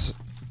 That is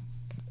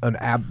an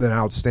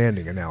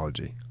outstanding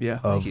analogy. Yeah.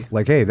 Of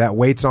like, hey, that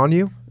weight's on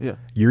you. Yeah.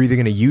 You're either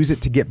going to use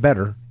it to get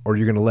better, or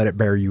you're going to let it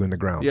bury you in the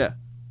ground. Yeah.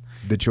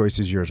 The choice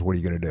is yours. What are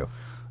you going to do?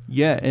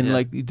 Yeah, and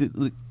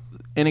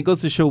and it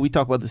goes to show, we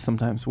talk about this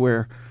sometimes,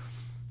 where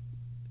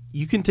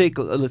you can take,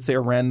 let's say, a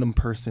random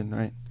person,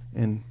 right,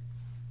 and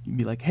you'd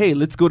be like, hey,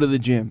 let's go to the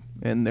gym,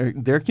 and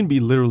there can be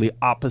literally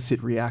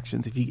opposite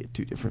reactions if you get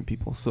two different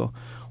people. So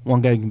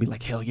one guy can be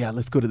like, hell yeah,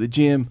 let's go to the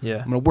gym.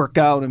 Yeah. I'm going to work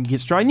out and get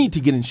strong. I need to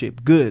get in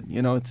shape. Good.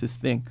 It's this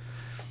thing.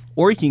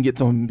 Or you can get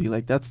someone and be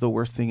like, that's the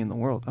worst thing in the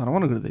world. I don't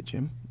want to go to the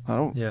gym. I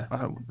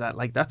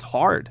don't that's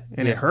hard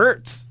and it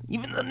hurts.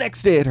 Even the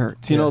next day it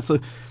hurts, you know. So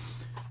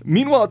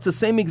meanwhile, it's the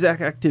same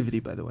exact activity,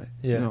 by the way.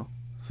 Yeah. You know?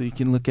 So you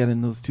can look at it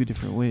in those two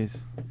different ways.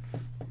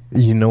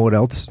 You know what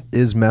else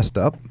is messed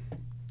up?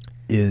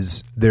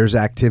 Is there's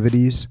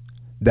activities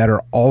that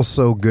are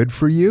also good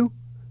for you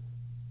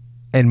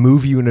and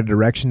move you in a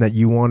direction that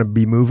you want to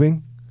be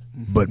moving,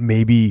 but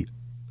maybe,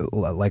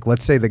 like,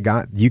 let's say the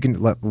guy,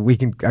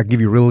 I'll give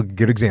you a real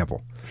good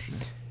example.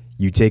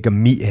 You take a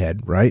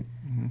meathead, right?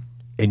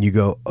 And you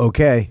go,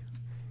 okay,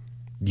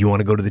 you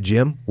want to go to the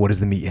gym? What does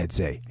the meathead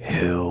say?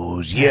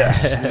 Hells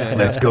yes.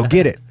 Let's go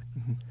get it.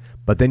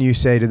 But then you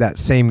say to that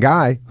same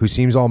guy who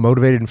seems all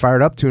motivated and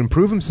fired up to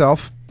improve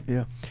himself,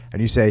 and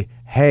you say,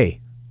 hey,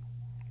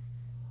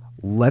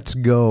 let's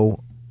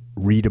go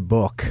read a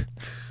book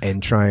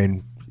and try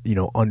and,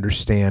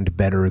 understand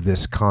better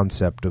this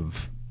concept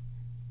of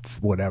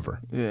whatever.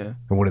 Yeah.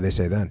 And what do they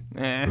say then?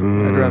 I'd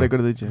rather go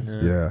to the gym.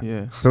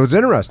 Yeah. So it's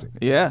interesting.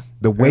 Yeah.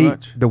 The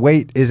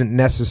weight isn't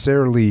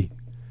necessarily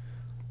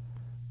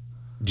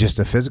just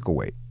a physical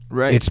weight.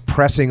 Right. It's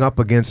pressing up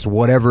against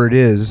whatever it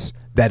is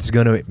that's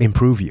going to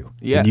improve you.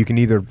 Yeah. And you can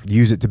either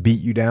use it to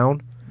beat you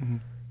down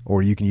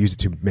or you can use it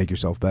to make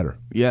yourself better.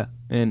 Yeah.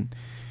 And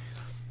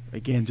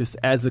again, just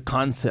as a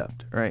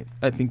concept, right?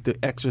 I think the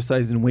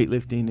exercise and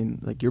weightlifting and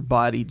like your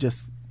body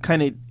just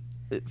kind of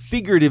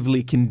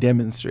figuratively can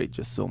demonstrate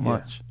just so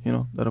much,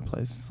 that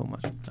applies so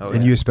much. Oh,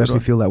 and you especially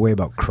feel that way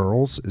about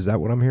curls? Is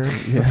that what I'm hearing?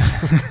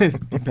 Yeah.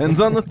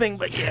 Depends on the thing,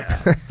 but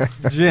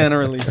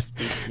generally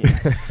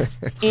speaking.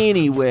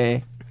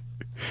 Anyway,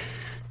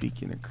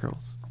 speaking of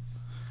curls.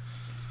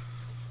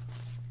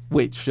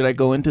 Wait, should I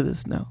go into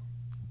this now?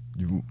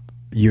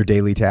 Your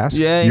daily task?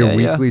 Yeah, Your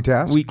weekly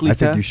task? Weekly I task.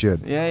 think you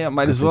should. Yeah,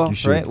 might as well,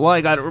 right? Well,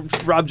 I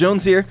got Rob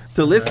Jones here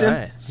to listen.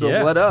 Right.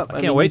 So what up? I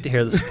can't wait to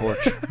hear the support.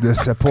 The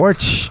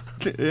support.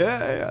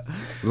 Yeah.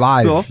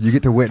 Live. So? You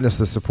get to witness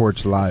the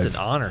support live. It's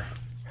an honor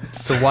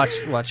to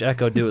watch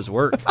Echo do his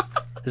work,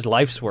 his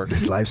life's work.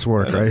 His life's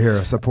work right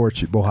here.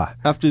 Support you, boy.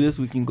 After this,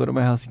 we can go to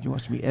my house. You can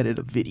watch me edit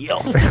a video.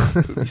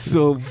 It'd be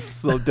so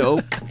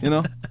dope,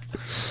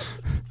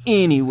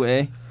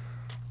 Anyway,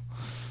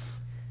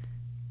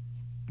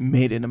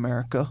 Made in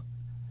America,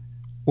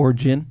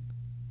 Origin.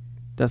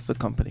 That's the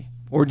company.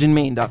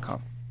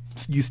 OriginMaine.com.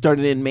 You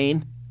started in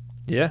Maine.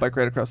 Yeah. Bike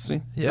right across the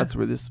street. Yeah. That's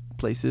where this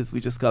place is. We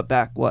just got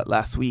back,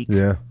 last week?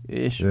 Yeah.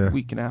 Ish, Yeah.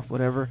 week and a half,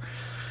 whatever.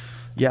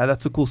 Yeah,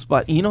 that's a cool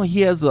spot.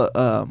 He has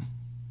a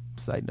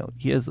side note.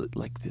 He has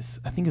like this,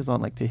 I think it was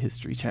on like the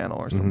History Channel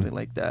or something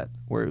like that,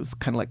 where it was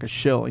kind of like a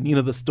show. And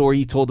the story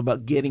he told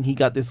about he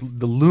got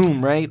the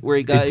loom, right? Where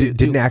he got It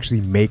didn't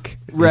actually make.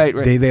 Right.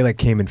 They like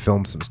came and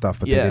filmed some stuff,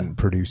 but they Yeah. didn't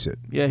produce it.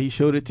 Yeah, he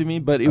showed it to me,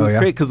 but it was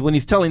great because when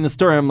he's telling the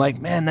story, I'm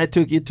like, man, it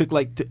took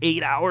like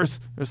 8 hours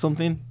or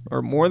something,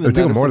 or more than It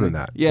took that. him or more something.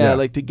 than that. Yeah, Yeah.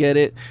 like to get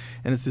it,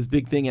 and it's this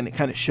big thing, and it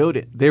kind of showed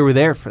it. They were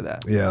there for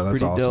that. Yeah, It's that's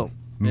pretty awesome. dope.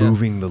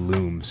 Moving the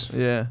looms.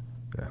 Yeah.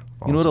 Yeah.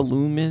 You know what a awesome.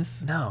 loom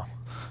is? No.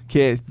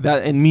 Okay,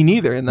 and me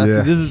neither. And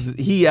that's Yeah.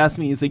 he asked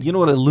me. He's like, you know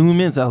what a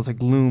loom is? I was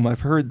like, loom.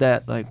 I've heard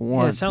that like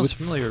once. sounds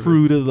with familiar.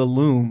 Fruit of the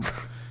loom,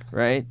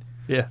 right?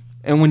 Yeah.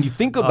 And when you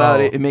think about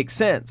Oh. it makes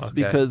sense Okay.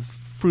 because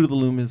fruit of the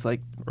loom is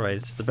like Right.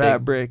 It's the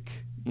fabric.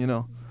 It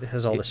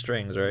has all the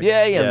strings, right?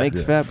 Yeah,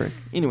 makes fabric.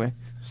 Anyway,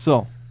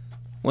 so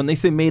when they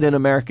say made in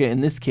America, in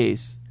this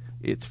case,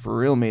 it's for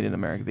real made in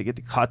America. They get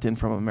the cotton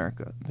from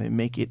America. They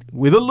make it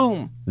with a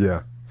loom.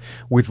 Yeah.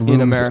 With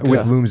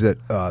looms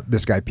that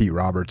this guy Pete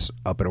Roberts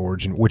up at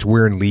Origin, which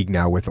we're in league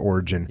now with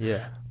Origin.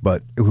 Yeah.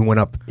 But we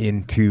went up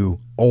into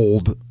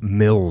old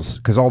mills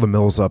because all the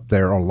mills up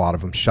there, a lot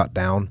of them shut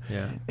down.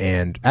 Yeah.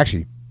 And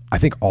actually, I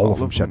think all of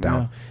them shut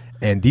down.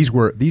 And these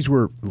were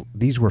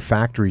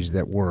factories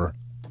that were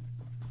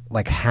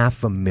like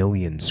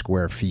 500,000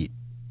 square feet,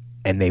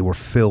 and they were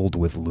filled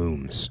with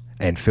looms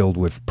and filled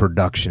with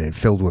production and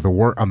filled with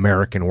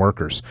American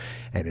workers,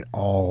 and it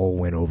all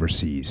went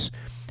overseas.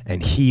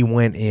 And he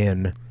went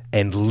in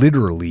and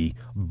literally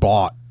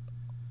bought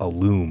a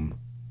loom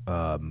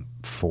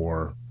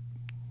for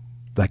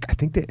like I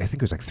think it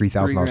was like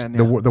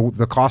 $3,000.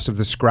 The cost of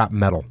the scrap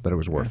metal that it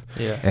was worth.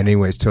 Yeah. And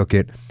anyways, took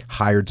it,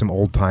 hired some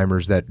old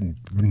timers that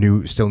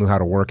still knew how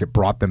to work it,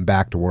 brought them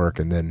back to work,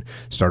 and then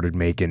started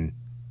making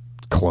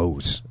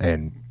clothes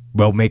and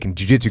making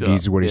jiu-jitsu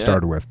gis is what he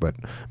started with, but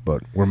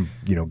we're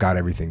got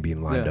everything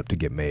being lined up to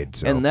get made.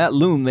 So. And that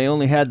loom, they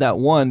only had that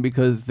one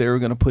because they were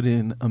going to put it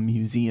in a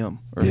museum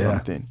or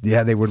something.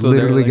 Yeah, they were So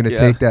literally they're going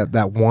like, to take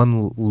that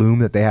one loom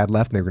that they had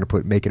left, and they were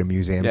going to make it a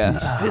museum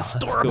piece.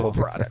 Historical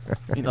product.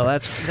 No,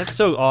 that's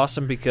so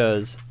awesome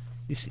because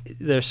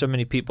there's so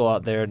many people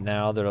out there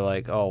now that are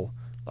like, oh,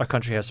 our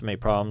country has so many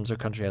problems. Our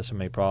country has so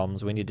many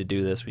problems. We need to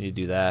do this. We need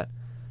to do that.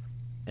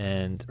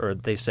 Or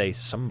they say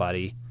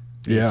somebody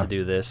needs to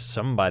do this.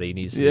 Somebody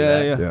needs to do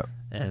that. Yeah.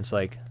 And it's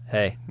like,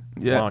 hey,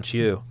 why don't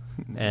you?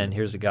 And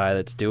here's a guy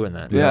that's doing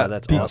that. So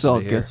that's Pete's awesome all,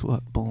 to hear. guess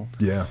what? Boom.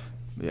 Yeah.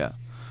 Yeah.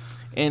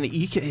 And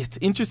it's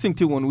interesting,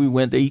 too, when we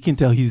went there, you can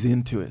tell he's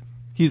into it.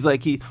 He's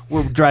like,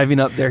 we're driving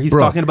up there. He's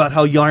Bro. talking about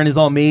how yarn is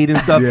all made and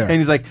stuff. Yeah. And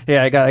he's like, hey,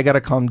 I got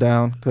to calm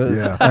down because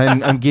Yeah.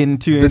 I'm getting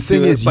too into The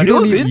thing it. is, But you it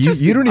don't was even, you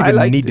don't interesting. I even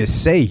liked need it. to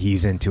say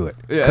he's into it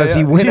Yeah, because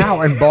he yeah. went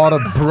out and bought a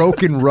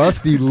broken,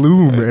 rusty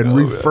loom and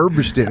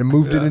refurbished it and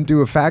moved it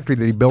into a factory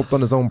that he built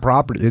on his own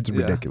property. It's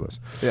ridiculous.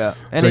 Yeah,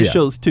 and So, it yeah.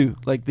 shows too.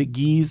 Like the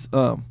gis,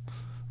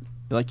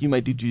 like you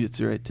might do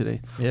jiu-jitsu right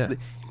today. Yeah.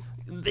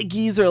 The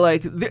gis are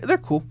like they're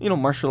cool,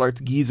 martial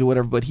arts gis or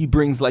whatever. But he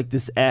brings like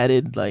this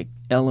added like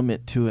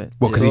element to it.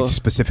 Well, because So, he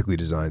specifically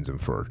designs them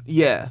for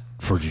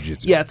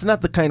jiu-jitsu. yeah, it's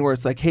not the kind where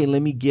it's like, hey,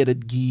 let me get a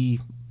gi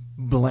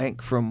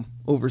blank from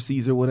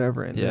overseas or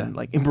whatever, and then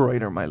like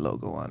embroider my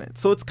logo on it.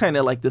 So it's kind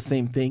of like the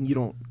same thing.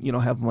 You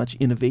don't have much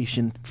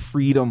innovation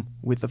freedom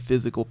with a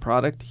physical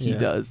product. He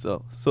does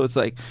though. So it's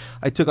like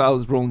I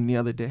was rolling the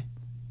other day,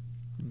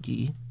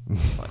 gi,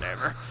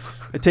 whatever.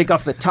 I take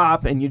off the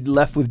top and you're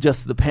left with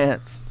just the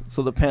pants.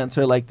 So the pants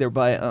are like they're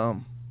by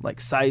like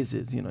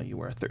sizes. You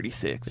wear a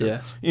 36.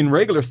 Yeah. In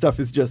regular stuff,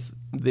 it's just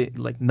the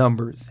like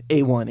numbers: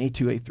 A1,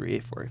 A2,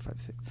 A3, A4, A5,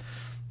 6.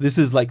 This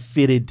is like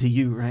fitted to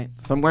you, right?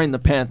 So I'm wearing the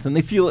pants, and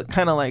they feel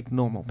kind of like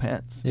normal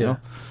pants, you know.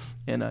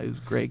 And it was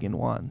Greg and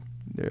Juan.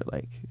 They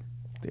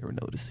were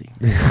noticing.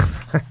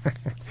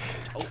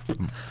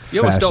 You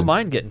almost Fashion. don't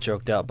mind getting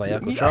choked out by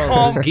Echo Yeah.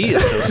 Charles. His gi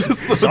is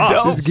so soft.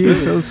 dope. This gi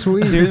is so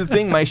sweet. Here's the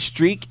thing: my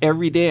streak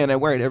every day, and I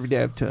wear it every day.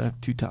 I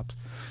have two tops.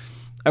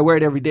 I wear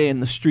it every day,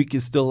 and the streak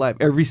is still alive.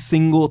 Every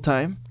single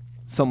time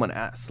someone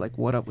asks, like,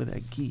 "What up with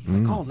that gi?"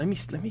 I'm like, "Oh, let me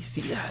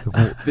see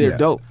that." They're Yeah.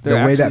 dope. The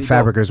They're way that actually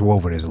fabric dope. is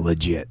woven is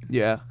legit.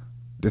 Yeah,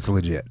 It's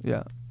legit.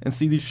 yeah. And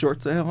see these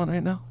shorts I have on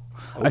right now.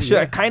 Oh,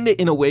 I kind of,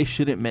 in a way,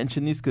 shouldn't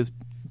mention these because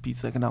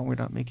Pete's like, "No, we're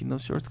not making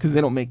those shorts because they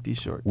don't make these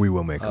shorts." We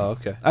will make them. Oh,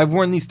 okay. I've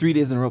worn these 3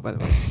 days in a row, by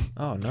the way.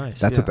 Oh, nice.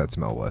 That's yeah. what that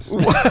smell was.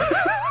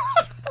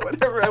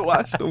 Whatever, I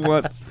washed them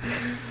once.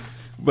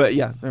 But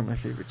yeah, they're my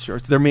favorite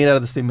shorts. They're made out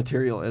of the same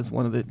material as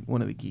one of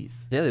the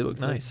geese. Yeah, they look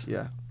So, nice.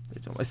 Yeah,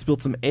 I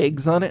spilled some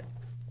eggs on it.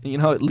 And you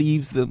know how it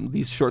leaves them?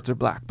 These shorts are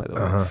black, by the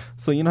way.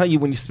 So you know how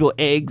when you spill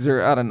eggs,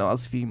 or I don't know, I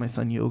was feeding my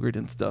son yogurt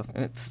and stuff,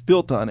 and it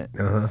spilt on it.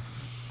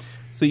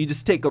 So you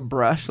just take a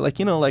brush, like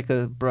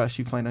a brush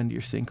you find under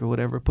your sink or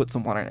whatever, put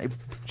some water, and I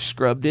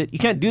scrubbed it. You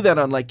can't do that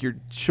on like your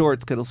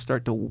shorts because it'll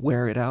start to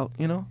wear it out,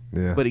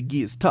 Yeah. But a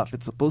gi is tough.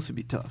 It's supposed to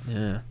be tough.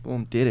 Yeah.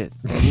 Boom, did it.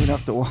 Don't even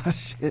have to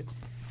wash it.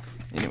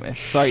 Anyway,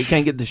 sorry, you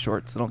can't get the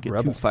shorts. So don't get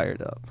Rebel. too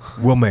fired up.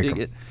 We'll make Dig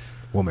them. it.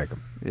 We'll make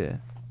them. Yeah.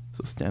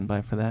 So stand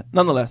by for that.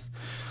 Nonetheless,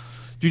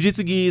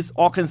 jiu-jitsu gis,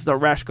 all kinds of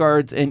stuff, rash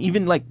guards, and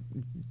even like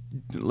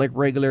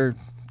regular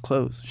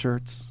clothes,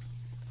 shirts,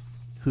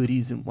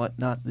 hoodies, and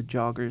whatnot. The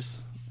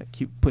joggers. I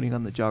keep putting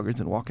on the joggers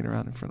and walking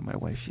around in front of my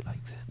wife. She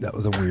likes it. That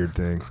was a weird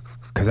thing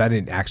because I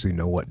didn't actually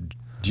know what.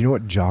 Do you know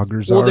what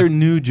joggers Well, are? they're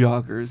new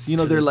joggers.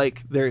 They're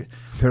like They're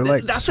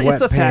like that's sweatpants.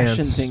 it's a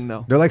fashion thing,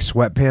 though. They're like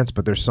sweatpants,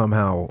 but they're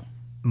somehow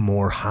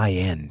more high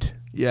end.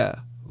 Yeah.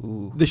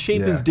 Ooh. The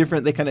shape Yeah. is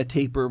different. They kind of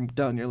taper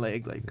down your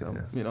leg, like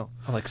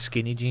I like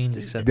skinny jeans,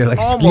 except They're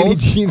like skinny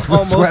Almost. jeans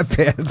with Almost.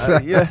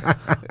 sweatpants. Yeah.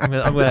 I'm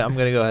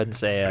gonna go ahead and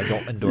say I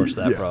don't endorse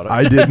that product.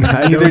 I didn't.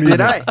 Neither did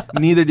I.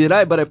 Neither did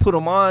I. But I put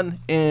them on,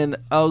 and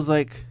I was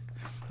like,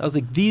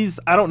 these.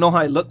 I don't know how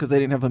I look because I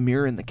didn't have a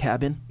mirror in the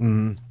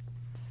cabin,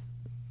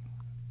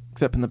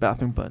 except in the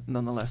bathroom. But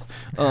nonetheless,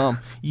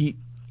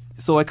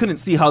 so I couldn't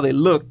see how they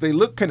looked. They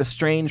look kind of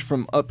strange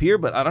from up here,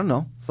 but I don't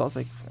know. So I was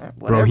like,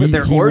 whatever. Bro,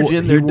 Their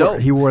origin, they're dope.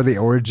 He wore the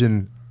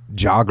Origin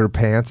jogger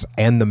pants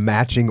and the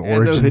matching the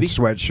Origin hoodie.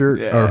 sweatshirt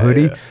Yeah, or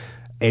hoodie. yeah.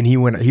 And he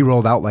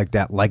rolled out like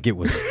that, like it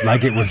was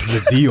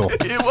the deal.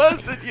 It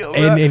was the deal.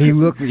 And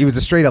he was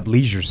a straight up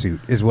leisure suit,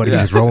 is what he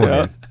was rolling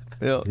in.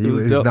 Yeah, He it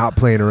was dope. not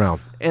playing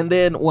around. And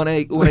then when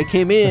I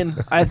came in,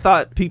 I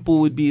thought people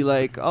would be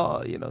like,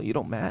 "Oh, you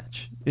don't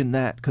match in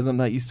that because I'm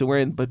not used to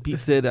wearing." But Pete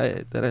said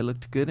that I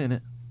looked good in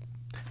it,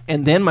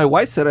 and then my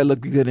wife said I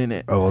looked good in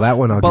it. Oh, well, that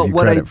one I'll But give you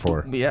what credit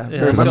for. Yeah, Yeah, very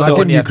that's I'm the not one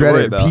giving you you have to worry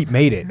credit. about. Pete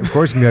made it. Of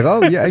course, you can be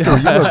like, "Oh yeah, you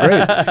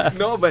look great."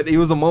 no, but it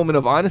was a moment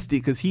of honesty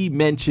because he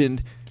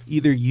mentioned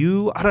either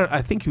you,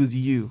 I think it was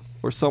you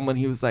or someone.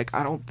 He was like,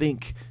 "I don't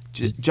think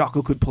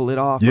Jocko could pull it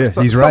off." Yeah,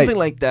 or he's right. Something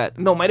like that.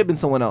 No, it might have been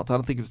someone else. I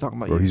don't think he was talking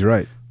about Well, you. he's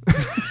right.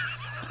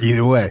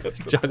 Either way,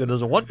 Jocko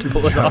doesn't want to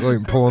pull it off. Jocko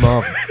ain't pulling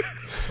off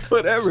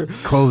Whatever.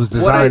 clothes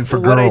designed for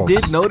what girls. I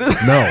did notice.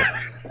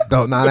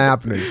 No, not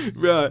happening.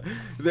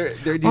 They're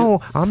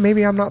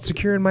Maybe I'm not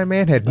secure in my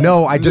manhood.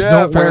 No, I just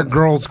Yeah, don't wear apparently.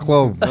 girls'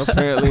 clothes.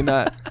 Apparently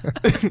not.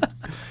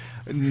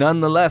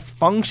 Nonetheless,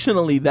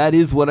 functionally, that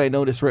is what I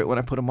noticed right when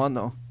I put them on,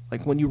 though.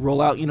 Like when you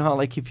roll out, you know how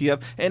like if you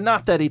have, and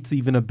not that it's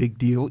even a big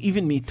deal.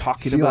 Even me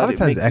talking See, a about lot of it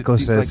times makes Echo it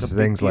seem like says a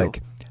big things deal.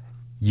 like,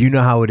 "You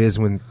know how it is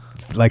when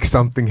like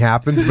something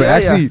happens," but Yeah,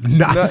 actually, yeah.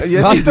 not. No, yes,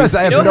 a lot you of times I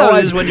You have know no how it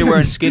idea. is when you're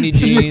wearing skinny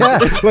jeans. Yeah,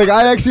 like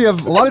I actually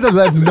have a lot of times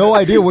I have no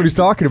idea what he's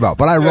talking about,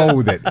 but I roll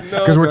with it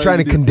because we're bro, trying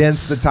to you do.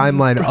 condense the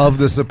timeline of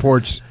the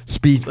supports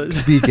speaking,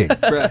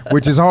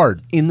 which is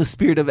hard. in the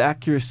spirit of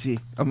accuracy,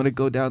 I'm gonna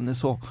go down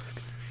this hole.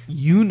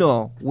 You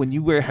know when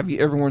you wear? Have you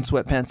ever worn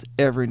sweatpants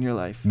ever in your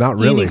life? Not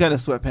really. Any kind of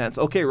sweatpants?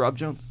 Okay, Rob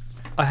Jones.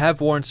 I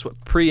have worn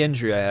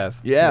pre-injury. I have.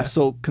 Yeah,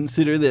 so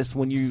consider this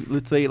when you,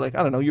 let's say, like,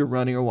 I don't know, you're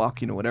running or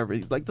walking or whatever.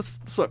 Like, the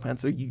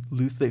sweatpants are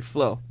loose, they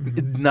flow.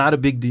 It's not a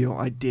big deal.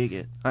 I dig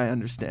it. I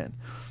understand.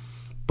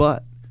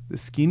 But the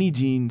skinny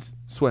jeans,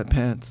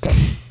 sweatpants,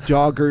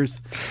 joggers.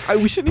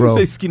 We shouldn't Bro,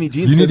 even say skinny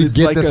jeans. You need to it's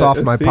get like this a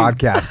off my thing.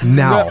 podcast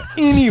now. No,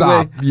 anyway,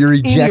 Stop. You're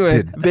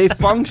ejected. Anyway, they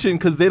function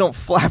because they don't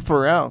flap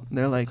around.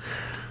 They're like,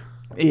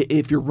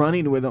 if you're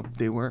running with them,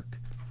 they work.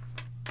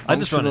 I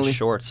just run in Functionally-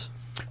 shorts.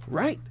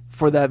 Right.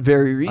 For that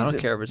very reason. I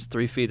don't care if it's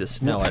 3 feet of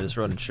snow. I just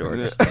run in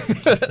shorts.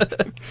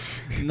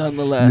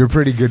 Nonetheless. You're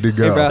pretty good to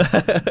go.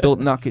 Hey, bro,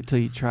 don't knock it till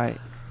you try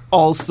it.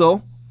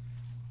 Also,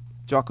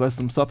 Jocko has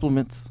some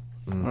supplements.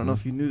 I don't know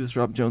if you knew this,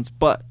 Rob Jones,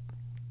 but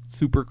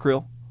Super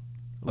Krill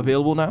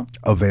available now.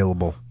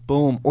 Available.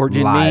 Boom.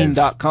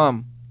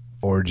 OriginMain.com.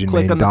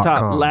 Click on the top.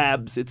 OriginMain.com.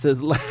 Labs. It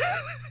says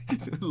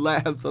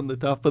Labs on the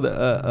top of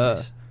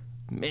the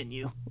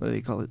menu. What do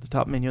they call it? The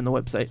top menu on the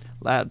website.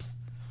 Labs.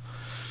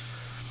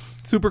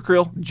 Super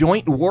Krill.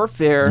 Joint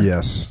warfare.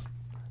 Yes.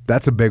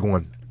 That's a big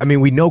one. I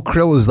mean, we know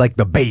krill is like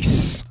the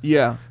base.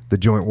 Yeah. The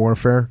joint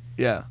warfare.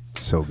 Yeah.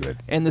 So good.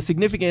 And the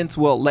significance,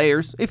 well,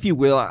 layers, if you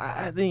will.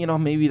 I think,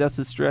 maybe that's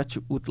a stretch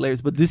with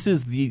layers, but this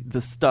is the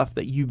stuff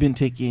that you've been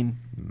taking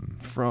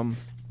from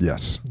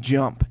Yes.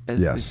 jump,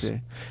 as Yes. they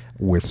say.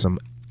 With some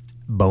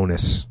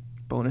bonus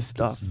Bonus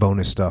stuff.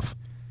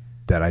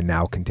 that I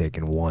now can take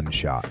in one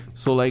shot.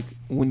 So, like,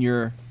 when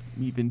you're,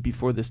 even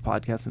before this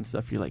podcast and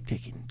stuff, you're, like,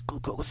 taking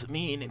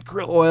glucosamine and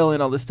krill oil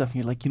and all this stuff, and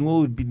you're like, what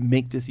would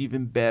make this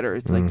even better?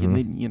 It's like,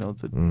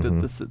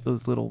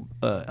 those little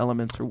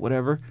elements or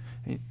whatever.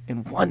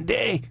 And one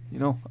day, I'm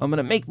going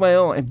to make my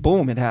own. And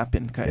boom, it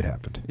happened. It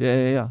happened.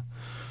 Yeah.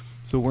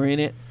 So we're in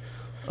it.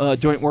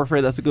 Joint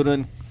warfare, that's a good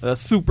one.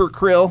 Super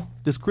krill.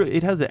 This krill,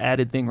 it has an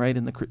added thing, right,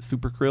 in the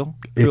super krill?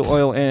 Krill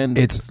oil and...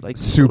 It's like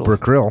super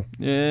krill.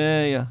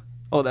 Yeah.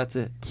 Oh, that's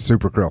it.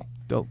 Super krill.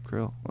 Dope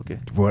krill. Okay.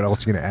 What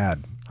else are you going to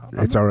add?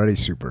 It's already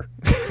super.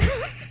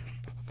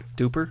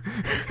 Duper.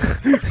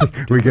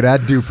 We could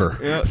add duper.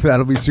 Yeah.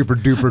 That'll be super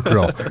duper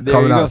krill. There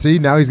Coming you go. out. See,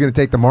 now he's going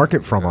to take the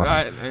market from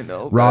us. I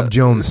know. Rob but-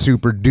 Jones,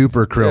 super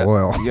duper krill Yeah.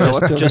 oil. You gotta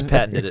watch out. Just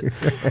patented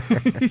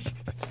it.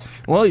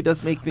 Well, he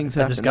does make things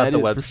I happen. just got that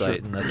the is for website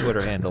sure. and the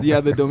Twitter handle.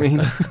 Yeah, the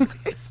domain.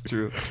 It's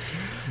true.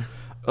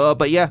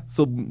 But yeah,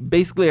 so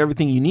basically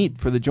everything you need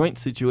for the joint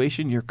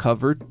situation, you're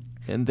covered.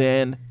 And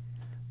then,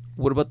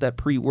 what about that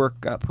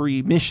pre-workout,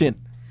 pre-mission?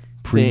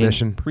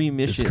 Pre-mission.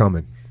 Pre-mission. It's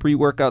coming.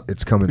 Pre-workout.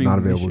 It's coming. Not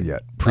available pre-mission.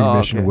 yet.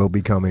 Pre-mission okay. will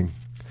be coming.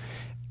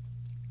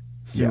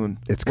 Soon.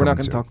 Yeah, it's We're not coming going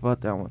to soon. talk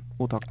about that one.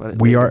 We'll talk about it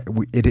We later.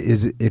 are. It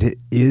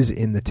is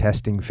in the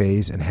testing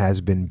phase and has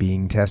been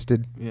being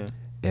tested Yeah.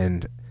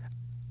 and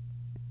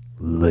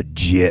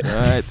legit. All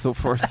right, so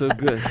far so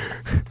good.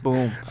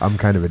 Boom. I'm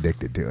kind of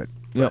addicted to it.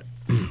 Yep.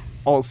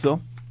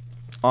 Also,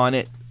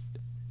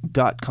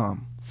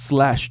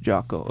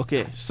 onit.com/Jocko.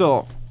 Okay,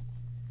 so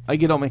I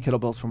get all my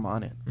kettlebells from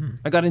Onnit.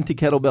 I got into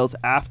kettlebells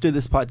after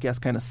this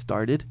podcast kind of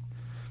started.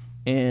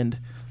 And,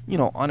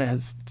 Onnit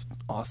has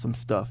awesome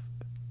stuff.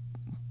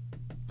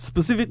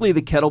 Specifically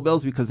the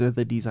kettlebells because they're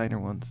the designer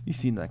ones. You've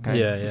seen that kind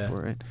Yeah.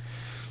 before, right?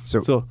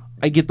 So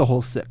I get the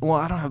whole set. Well,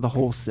 I don't have the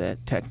whole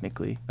set,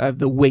 technically. I have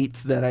the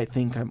weights that I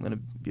think I'm going to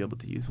be able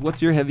to use.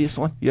 What's your heaviest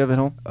one you have at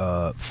home?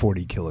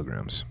 40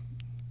 kilograms,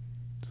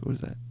 So what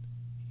is that?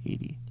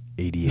 80.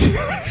 88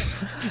 pounds.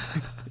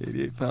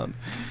 88 pounds.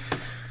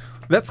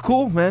 That's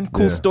cool, man.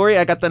 Cool Yeah. story.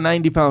 I got the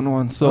 90-pound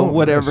one, so Oh,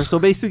 whatever. nice. So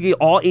basically,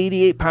 all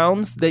 88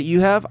 pounds that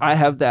you have, I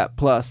have that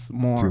plus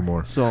more. 2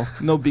 more. So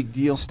no big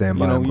deal. Stand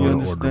by. I'm you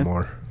going to order understand.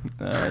 more.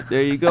 All right,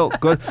 there you go.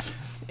 Good.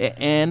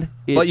 And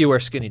it's But you wear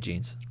skinny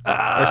jeans.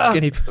 Or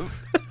skinny.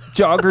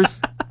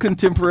 joggers,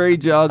 contemporary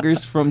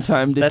joggers from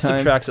time to That time.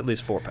 subtracts at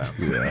least 4 pounds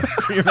Yeah.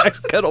 for your max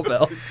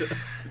kettlebell.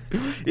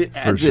 It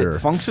adds sure. it.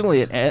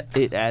 Functionally, it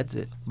adds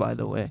it, by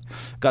the way.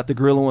 Got the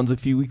gorilla ones a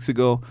few weeks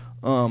ago.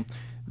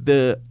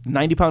 The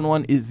 90-pound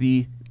one is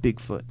the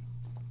Bigfoot,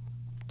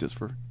 just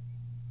for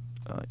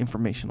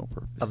informational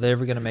purposes. Are they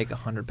ever going to make a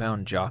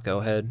 100-pound Jocko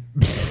head?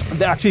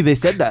 Actually, they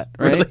said that,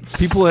 right? Really?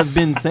 People have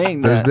been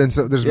saying There's that. been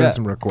Yeah. been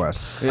some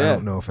requests. I Yeah.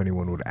 don't know if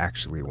anyone would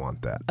actually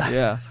want that.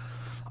 Yeah.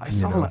 I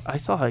know.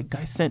 saw a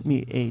guy sent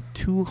me it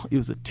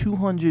was a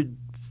 200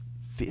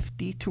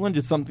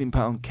 something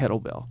pound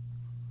kettlebell.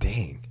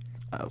 Dang.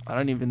 I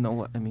don't even know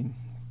what,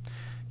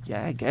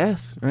 yeah, I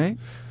guess, right?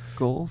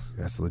 Goals.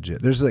 That's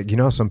legit. There's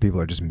some people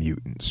are just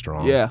mutant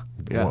strong. Yeah.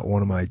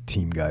 One of my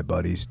team guy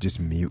buddies, just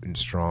mutant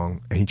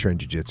strong, and he trained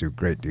jiu-jitsu.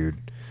 Great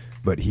dude.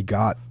 But he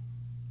got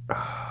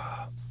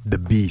the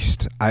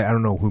Beast. I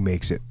don't know who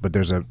makes it, but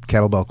there's a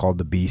kettlebell called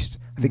the Beast.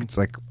 I think it's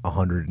like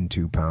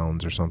 102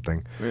 pounds or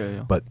something.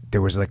 Yeah. But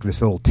there was like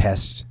this little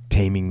test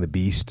taming the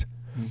Beast,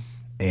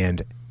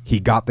 and he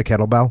got the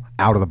kettlebell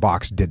out of the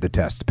box, did the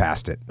test,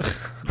 passed it.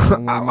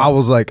 I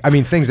was like,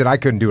 things that I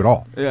couldn't do at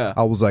all. Yeah.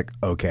 I was like,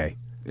 okay,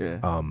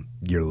 Yeah.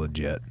 you're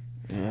legit.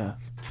 Yeah.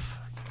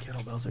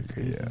 Kettlebells are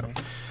crazy, man.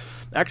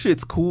 Actually,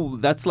 it's cool.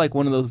 That's like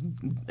one of those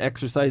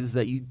exercises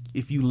that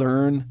if you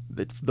learn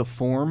the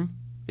form,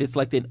 it's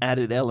like an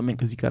added element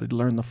because you got to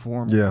learn the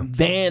form. Yeah.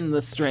 Then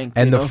the strength.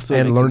 And you know, so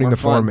it makes it learning more the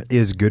form fun.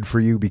 is good for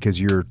you because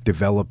you're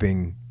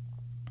developing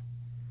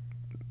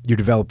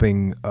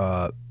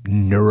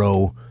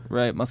neuro.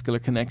 Right, muscular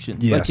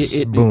connections. Yes,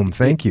 Like boom.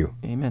 Thank you.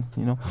 Amen.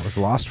 You know. I was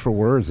lost for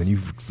words, and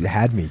you've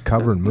had me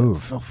cover and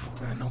move. No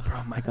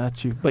problem. I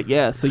got you. But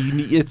yeah, so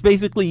it's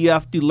basically you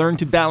have to learn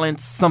to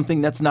balance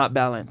something that's not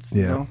balanced.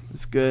 You Yeah. know?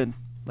 It's good.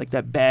 Like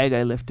that bag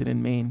I lifted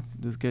in Maine.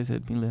 Those guys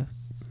had me lift.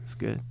 It's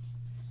good.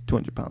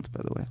 200 pounds,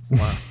 by the way.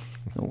 Wow.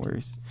 No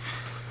worries.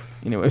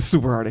 Anyway, it's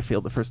super hard. I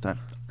failed the first time.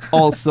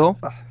 Also,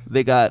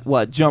 they got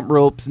jump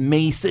ropes,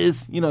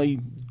 maces. You know,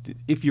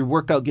 if your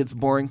workout gets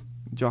boring,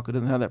 Jocko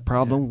doesn't have that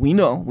problem. Yeah.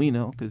 We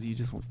know, because you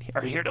just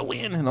are here to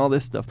win and all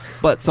this stuff.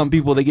 But some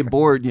people, they get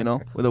bored, you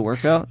know, with a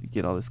workout. You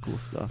get all this cool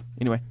stuff.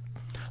 Anyway,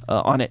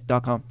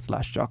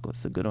 onit.com/Jocko.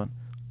 It's a good one.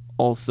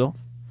 Also,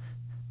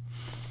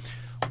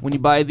 when you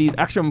buy these,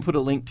 actually, I'm going to put a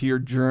link to your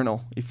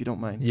journal, if you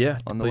don't mind. Yeah,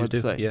 on the please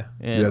website. do. Yeah.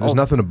 And There's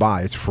nothing to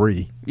buy. It's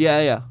free.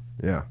 Yeah.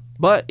 Yeah.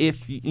 But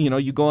if,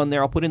 you go on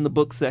there, I'll put in the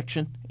book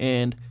section.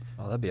 And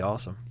Oh, that'd be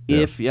awesome.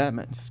 man,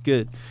 it's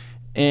good.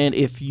 And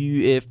if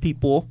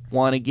people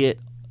want to get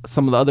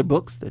some of the other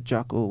books that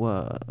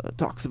Jocko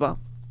talks about,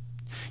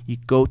 you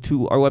go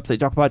to our website,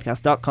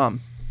 jockopodcast.com.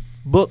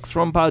 Books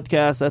from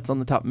podcasts, that's on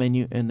the top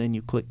menu, and then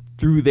you click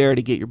through there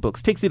to get your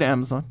books. Takes you to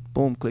Amazon.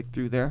 Boom, click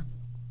through there.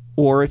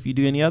 Or if you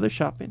do any other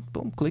shopping,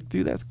 boom, click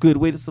through. That's a good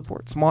way to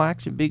support. Small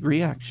action, big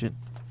reaction.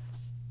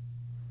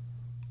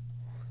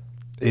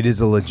 It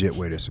is a legit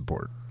way to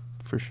support.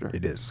 For sure.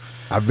 It is.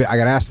 I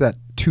got asked that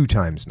 2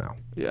 times now.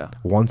 Yeah.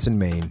 Once in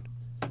Maine,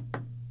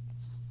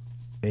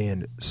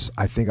 and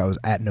I think I was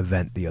at an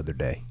event the other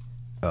day,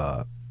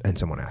 and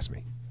someone asked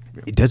me,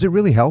 "Does it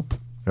really help?"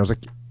 And I was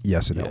like,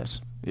 "Yes, it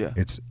helps." Yeah.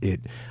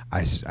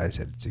 I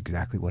said it's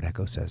exactly what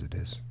Echo says it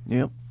is.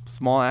 Yep.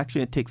 Small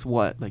action. It takes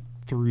like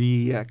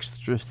 3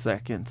 extra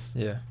seconds.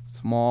 Yeah.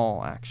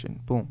 Small action.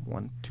 Boom.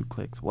 1, 2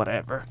 clicks.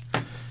 Whatever.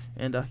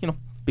 And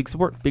big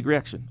support, big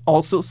reaction.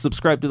 Also,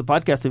 subscribe to the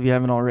podcast if you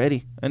haven't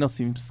already. I know it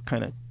seems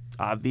kind of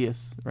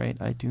obvious, right?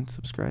 iTunes,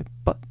 subscribe.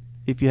 But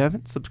if you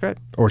haven't, subscribe.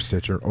 Or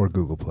Stitcher or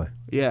Google Play.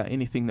 Yeah,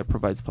 anything that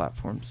provides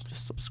platforms,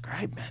 just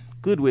subscribe, man.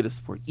 Good way to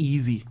support.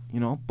 Easy,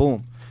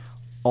 boom.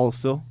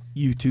 Also,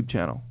 YouTube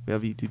channel. We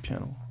have a YouTube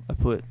channel.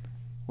 What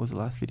was the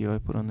last video I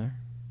put on there?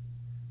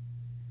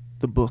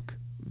 The book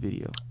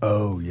video.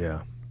 Oh,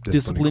 yeah.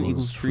 Discipline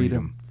equals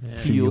freedom. Yeah.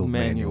 Field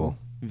manual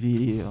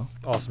video.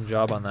 Awesome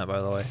job on that, by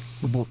the way.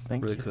 Well,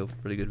 thank Really you. cool.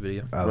 Really good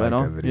video. I Right like that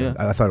on, video.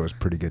 yeah. I thought it was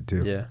pretty good,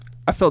 too. Yeah.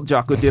 I felt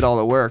Jocko did all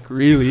the work,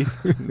 really.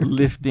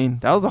 Lifting.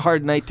 That was a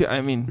hard night, too.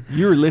 I mean,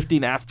 you were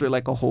lifting after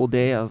like a whole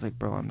day. I was like,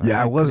 bro, I'm not.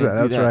 Yeah, I it was. couldn't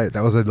do That's that. right.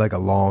 That was like a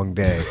long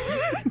day.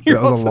 You're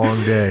That was also- a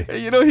long day.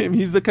 You know him.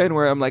 He's the kind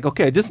where I'm like,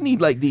 okay, I just need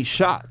like these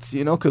shots,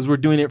 because we're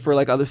doing it for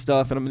like other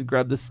stuff, and I'm gonna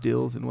grab the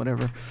stills and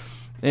whatever.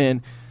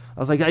 And I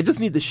was like, I just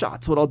need the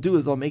shots. What I'll do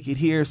is I'll make it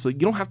here, so you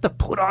don't have to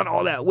put on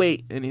all that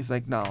weight. And he's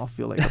like, no, I'll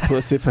feel like a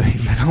puss if I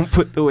don't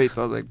put the weights.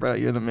 I was like, bro,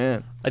 you're the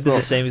man. I did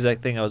the same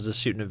exact thing. I was just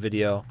shooting a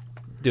video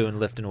doing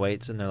lifting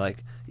weights, and they're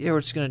like, yeah,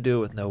 we're just going to do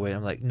it with no weight.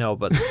 I'm like, no,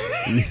 but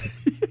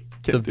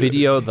the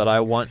video that I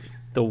want,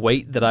 the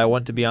weight that I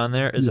want to be on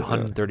there is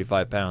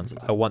 135 pounds.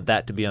 I want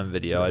that to be on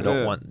video. I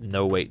don't want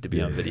no weight to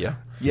be on video.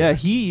 Yeah,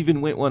 he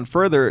even went one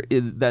further,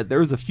 that there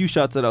was a few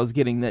shots that I was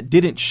getting that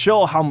didn't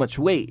show how much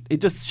weight. It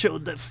just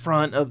showed the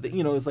front of the,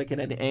 it was like at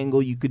an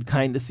angle you could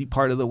kind of see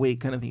part of the weight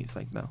kind of thing. He's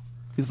like, no.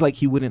 It's like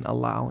he wouldn't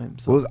allow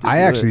himself Well, to I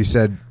do actually it.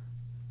 said,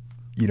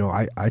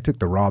 I took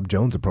the Rob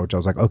Jones approach. I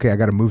was like, okay, I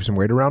got to move some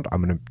weight around.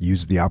 I'm going to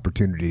use the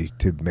opportunity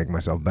to make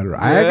myself better.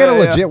 I got a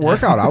legit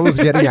workout. I was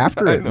getting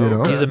after it,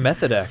 He's a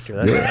method actor.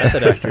 That's what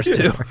method actors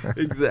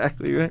do.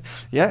 Exactly, right?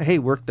 Yeah, hey,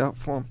 worked out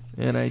for him,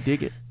 and I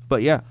dig it.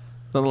 But yeah,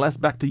 nonetheless,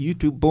 back to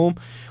YouTube. Boom.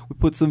 We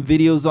put some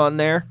videos on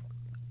there,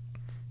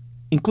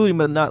 including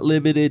but not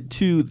limited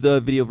to the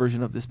video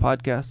version of this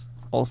podcast.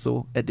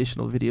 Also,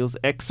 additional videos,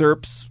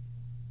 excerpts,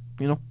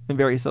 and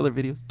various other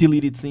videos.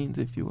 Deleted scenes,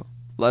 if you will.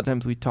 A lot of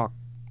times we talk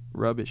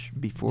rubbish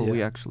before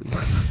we actually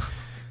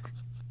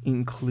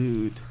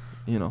include,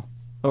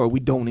 or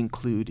we don't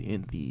include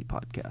in the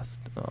podcast.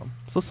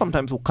 So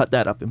sometimes we'll cut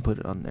that up and put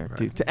it on there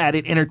too, to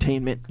added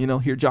entertainment.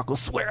 Hear Jocko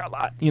swear a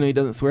lot. He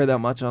doesn't swear that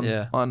much on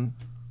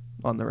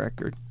the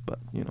record, but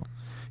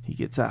he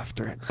gets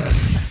after it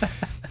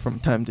from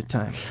time to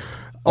time.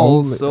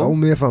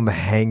 Only if I'm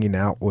hanging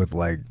out with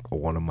like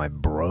one of my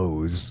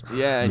bros.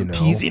 Yeah, and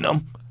teasing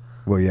them.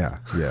 Well, yeah,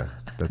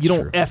 that's You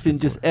don't true.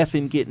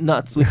 effing get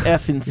nuts with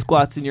effing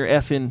squats in your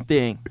effing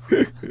thing.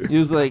 He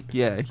was like,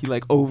 he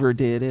like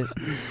overdid it.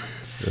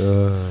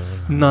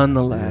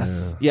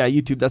 Nonetheless, yeah,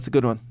 YouTube, that's a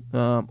good one.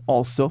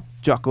 Also,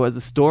 Jocko has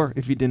a store,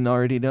 if you didn't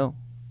already know.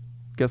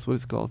 Guess what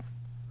it's called?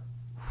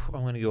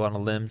 I'm going to go on a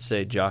limb,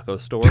 say Jocko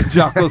Store.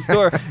 Jocko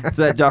Store. It's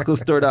at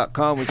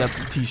jockostore.com. We got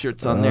some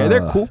t-shirts on there.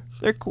 They're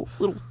cool.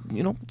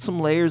 Little, some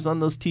layers on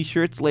those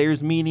t-shirts.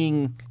 Layers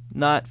meaning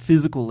not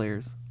physical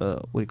layers.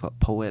 What do you call it?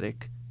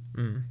 Poetic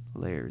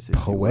layers. if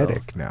you will.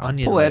 Poetic now.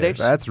 Onion Poetic. layers.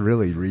 That's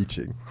really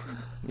reaching.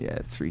 Yeah,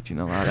 it's reaching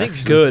a lot. I think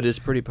actually. good is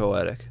pretty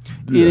poetic.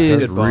 It is.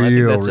 That's a good poem. I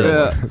think that's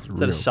real. is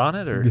that a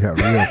sonnet or? Yeah,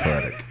 real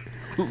poetic.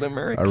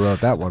 Limerick. I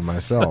wrote that one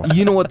myself.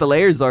 You know what the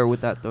layers are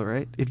with that, though,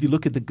 right? If you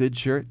look at the good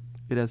shirt,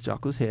 it has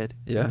Jocko's head.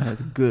 Yeah. It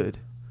has good,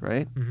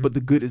 right? Mhm. But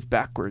the good is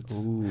backwards.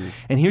 Ooh.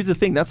 And here's the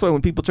thing. That's why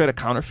when people try to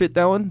counterfeit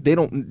that one, they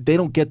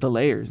don't get the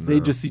layers. They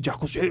just see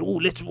Jocko's head.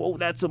 Oh,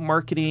 that's a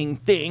marketing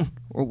thing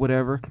or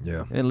whatever.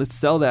 Yeah. And let's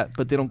sell that.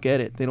 But they don't get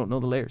it. They don't know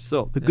the layers.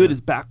 So the good Yeah.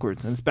 is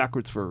backwards, and it's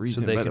backwards for a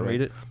reason. So they by can the way.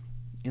 read it.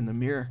 In the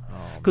mirror. Oh,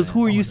 Because man. who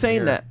are Oh, you in the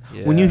saying mirror.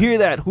 that? When you Yeah. hear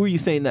that, who are you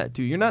saying that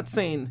to? You're not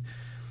saying,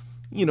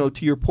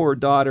 to your poor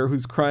daughter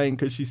who's crying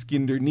because she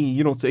skinned her knee.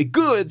 You don't say,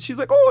 good. She's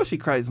like, oh, she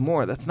cries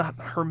more. That's not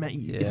her.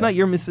 It's Yeah. not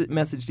your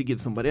message to give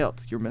somebody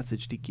else. Your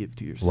message to give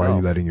to yourself. Why are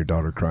you letting your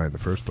daughter cry in the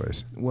first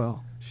place?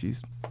 Well,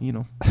 she's,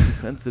 she's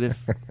sensitive.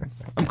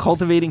 I'm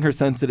cultivating her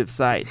sensitive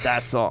side.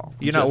 That's all.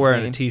 You're not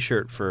wearing a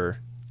T-shirt for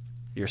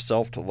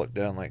yourself to look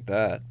down like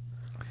that.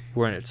 You're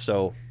wearing it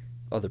so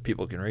other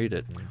people can read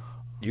it and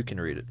you can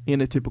read it.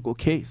 in a typical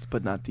case,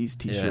 but not these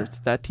T-shirts.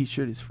 Yeah. That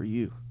T-shirt is for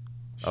you.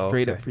 Oh,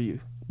 Straight up okay. for you.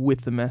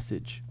 With the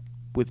message.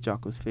 With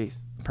Jocko's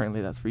face.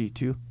 Apparently that's for you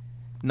too.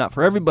 Not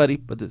for everybody,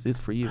 but this is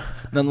for you.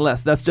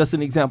 Nonetheless, that's just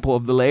an example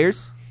of the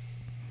layers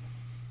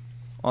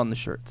on the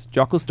shirts.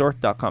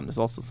 JockoStore.com. There's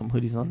also some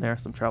hoodies on there,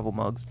 some travel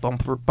mugs,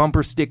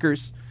 bumper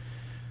stickers.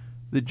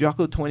 The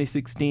Jocko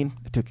 2016,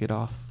 I took it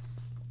off.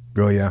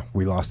 Oh yeah,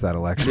 we lost that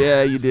election.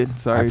 Yeah, you did. I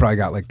Sorry. probably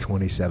got like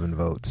 27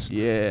 votes.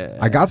 Yeah.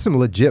 I got some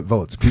legit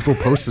votes. People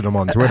posted them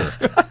on Twitter.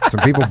 Some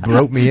people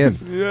wrote me in.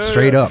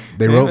 Straight up.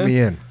 They Yeah, wrote man. me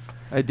in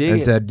I dig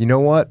and it. said, you know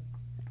what?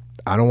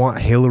 I don't want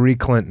Hillary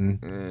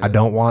Clinton. I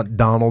don't want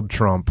Donald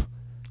Trump.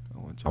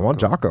 I want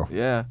Jocko.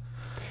 Yeah.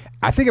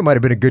 I think it might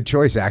have been a good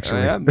choice,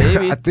 actually. Yeah,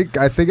 maybe. I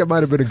think it might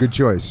have been a good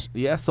choice.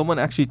 Yeah, someone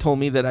actually told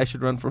me that I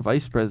should run for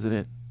vice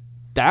president.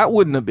 That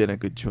wouldn't have been a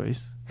good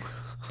choice.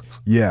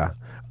 Yeah.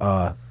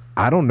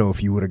 I don't know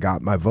if you would have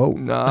got my vote.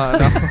 No,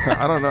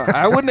 I don't know.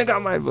 I wouldn't have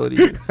got my vote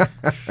either.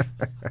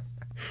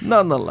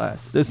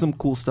 Nonetheless, there's some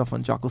cool stuff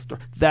on Jocko Store.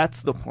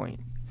 That's the point.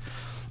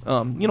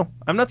 I'm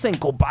not saying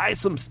go buy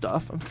some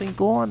stuff. I'm saying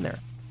go on there.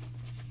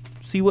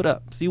 See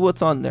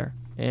what's on there.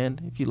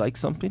 And if you like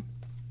something,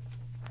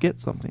 get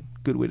something.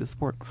 Good way to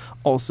support.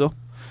 Also,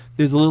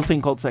 there's a little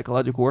thing called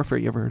psychological warfare.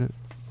 You ever heard of it?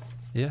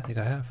 Yeah, I think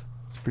I have.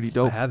 It's pretty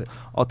dope. I have it.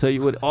 I'll tell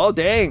you what. Oh,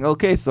 dang.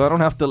 Okay, so I don't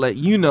have to let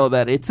you know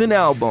that it's an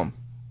album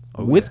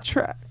with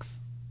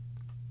tracks.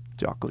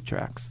 Jocko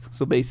tracks.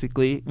 So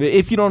basically,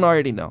 if you don't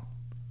already know,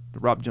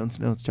 Rob Jones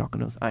knows, Jocko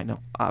knows, I know,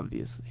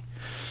 obviously.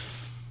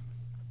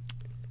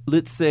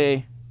 Let's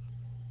say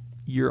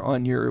you're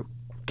on your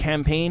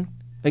campaign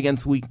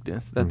against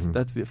weakness.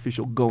 That's the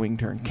official going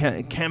term.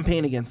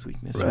 Campaign against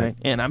weakness, right?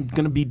 And I'm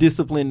going to be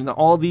disciplined in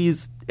all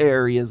these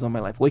areas of my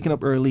life. Waking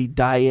up early,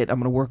 diet, I'm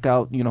going to work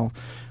out,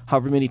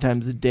 however many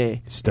times a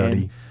day.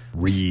 Study,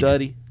 read,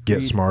 get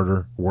read.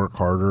 smarter, work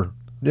harder.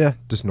 Yeah,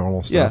 just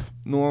normal stuff.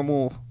 Yeah,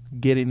 normal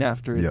getting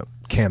after it. Yep.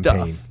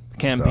 Campaign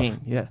Campaign,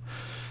 stuff. yeah.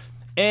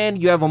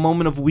 And you have a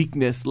moment of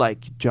weakness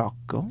like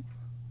Jocko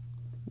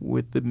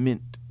with the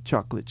mint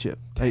chocolate chip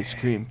ice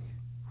cream.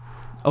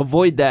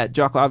 Avoid that.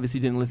 Jocko obviously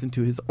didn't listen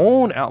to his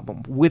own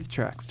album with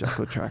tracks,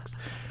 Jocko tracks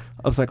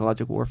of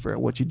psychological warfare.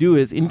 What you do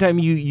is anytime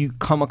you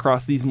come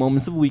across these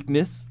moments of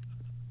weakness,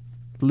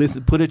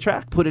 listen, put a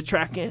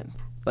track in.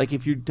 Like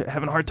if you're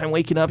having a hard time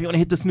waking up, you want to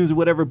hit the snooze or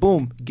whatever,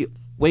 boom,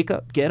 wake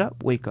up, get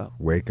up, wake up.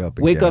 Wake up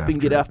And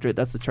get after it.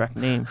 That's the track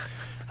name.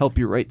 Help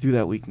you right through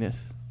that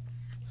weakness.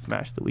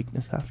 Smash the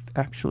weakness,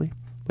 actually.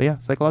 But yeah,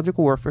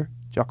 psychological warfare,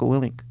 Jocko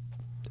Willink.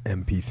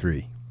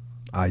 MP3,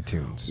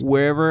 iTunes,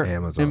 Wherever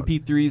Amazon.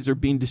 MP3s are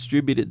being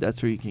distributed,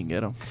 that's where you can get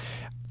them.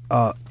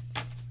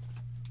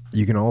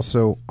 You can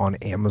also, on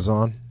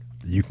Amazon,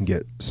 you can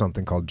get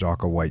something called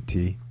Jocko White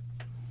Tea.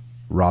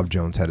 Rob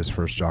Jones had his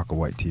first Jocko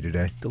White Tea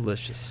today.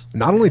 Delicious.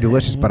 Not only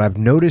delicious, but I've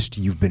noticed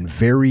you've been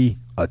very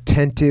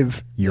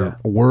attentive. Your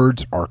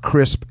words are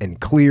crisp and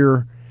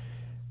clear.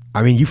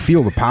 I mean, you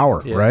feel the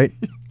power, Yeah. right?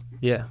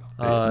 Yeah.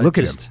 Look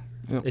at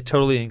him. It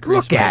totally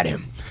increased. Look at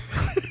him.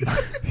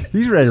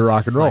 He's ready to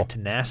rock and My roll.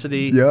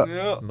 tenacity.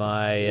 Yeah.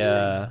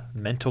 My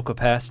mental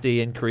capacity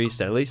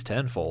increased at least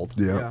tenfold,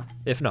 Yeah.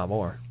 if not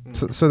more.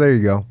 So there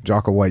you go.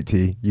 Jocko White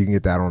Tea. You can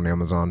get that on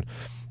Amazon.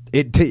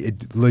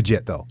 It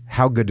legit though.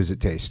 How good does it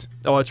taste?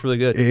 Oh, it's really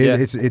good.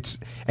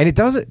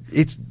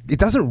 It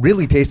doesn't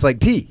really taste like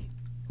tea,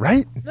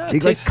 right? No, it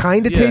it like tastes-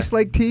 kind of yeah. tastes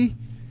like tea.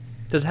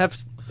 Does it have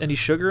any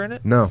sugar in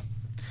it? No.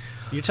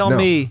 You're telling No.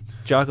 me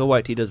Jocko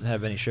White Tea doesn't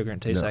have any sugar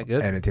and tastes No. that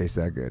good? And it tastes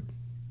that good.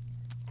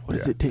 What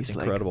does it It's taste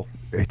like? incredible.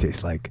 It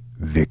tastes like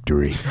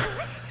victory.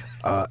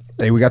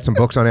 Hey, we got some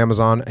books on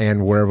Amazon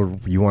and wherever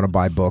you want to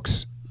buy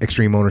books.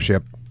 Extreme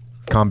Ownership,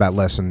 Combat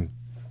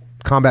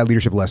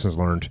Leadership Lessons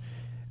Learned,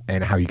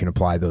 and how you can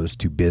apply those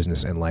to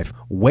business and life.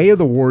 Way of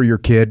the Warrior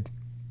Kid.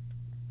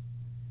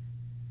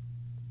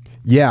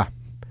 Yeah,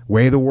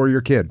 Way of the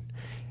Warrior Kid.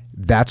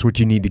 That's what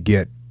you need to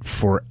get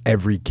for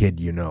every kid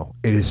you know.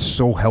 It is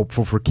so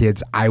helpful for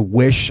kids. I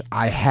wish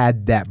I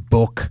had that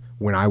book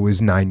when I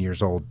was 9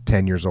 years old,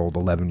 10 years old,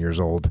 11 years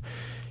old.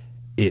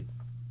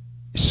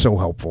 so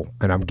helpful,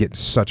 and I'm getting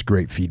such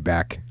great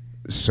feedback.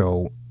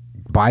 So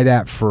buy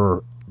that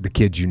for the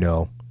kids you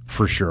know,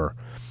 for sure.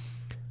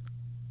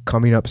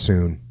 Coming up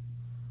soon,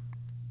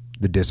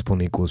 the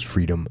Discipline Equals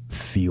Freedom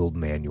Field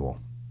Manual.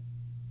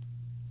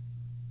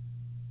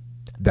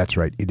 That's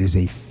right. It is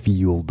a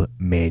field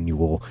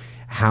manual.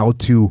 How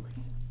to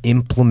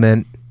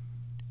implement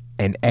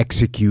and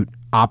execute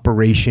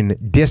Operation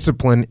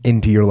Discipline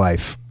into your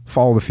life.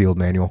 Follow the field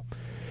manual.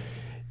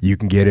 You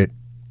can get it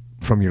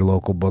from your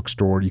local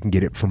bookstore. You can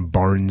get it from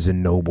Barnes &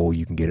 Noble.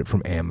 You can get it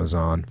from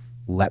Amazon.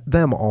 Let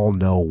them all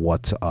know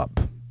what's up.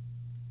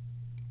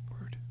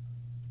 Word.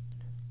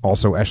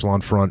 Also,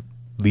 Echelon Front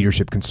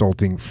Leadership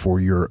Consulting for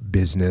your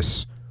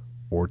business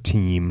or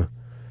team.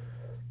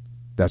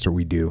 That's what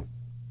we do.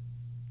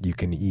 You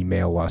can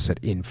email us at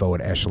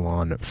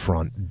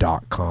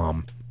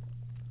info@echelonfront.com.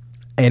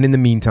 And in the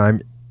meantime,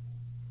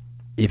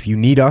 if you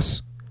need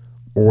us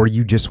or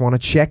you just want to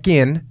check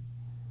in,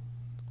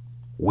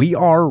 we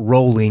are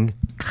rolling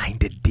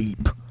kind of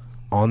deep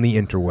on the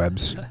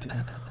interwebs,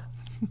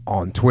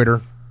 on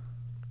Twitter,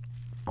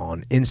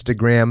 on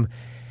Instagram,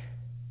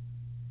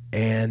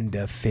 and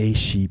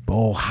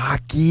Facebook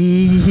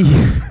hockey.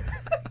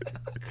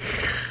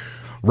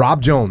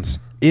 Rob Jones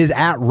is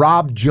at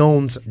Rob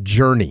Jones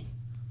Journey.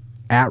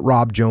 At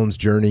Rob Jones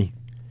Journey.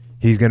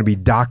 He's going to be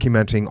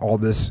documenting all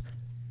this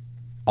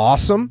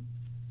awesome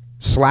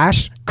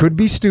 / could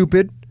be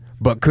stupid,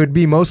 but could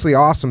be mostly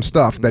awesome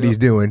stuff that he's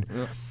doing.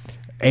 Yep.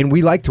 And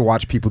we like to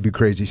watch people do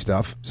crazy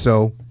stuff.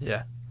 So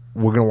Yeah.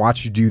 we're going to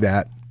watch you do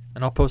that.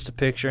 And I'll post a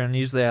picture, and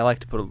usually I like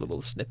to put a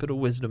little snippet of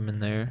wisdom in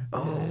there.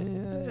 Oh,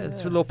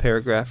 It's a little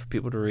paragraph for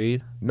people to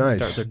read.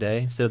 Nice. Start their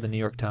day instead of the New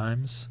York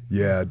Times.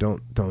 Yeah,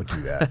 don't do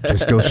that.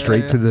 Just go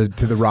straight to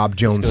the Rob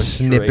Jones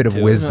Just go snippet straight of to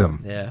it.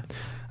 wisdom. Yeah.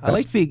 I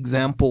like the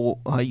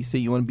example, how you say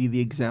you want to be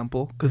the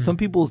example. Because Mm-hmm. some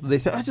people, they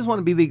say, I just want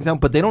to be the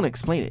example, but they don't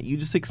explain it. You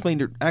just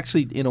explained it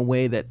actually in a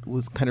way that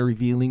was kind of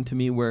revealing to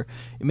me where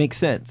it makes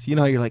sense. You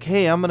know, you're like,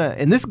 hey, I'm going to,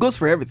 and this goes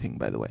for everything,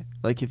 by the way.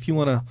 Like if you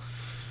want to,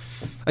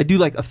 I do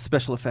like a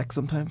special effects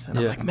sometimes. And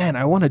I'm Yeah. like, man,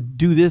 I want to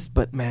do this,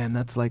 but man,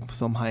 that's like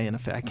some high end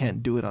effect. I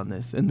can't do it on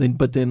this. And then,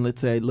 but then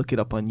let's say I look it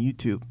up on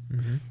YouTube.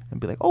 Mm-hmm. And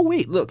be like, oh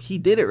wait, look, he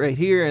did it right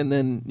here, and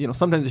then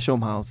sometimes they show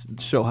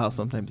how,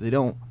 sometimes they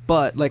don't.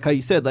 But like how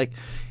you said, like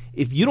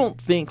if you don't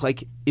think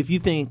if you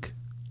think,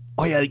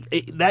 oh yeah,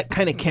 that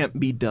kind of can't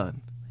be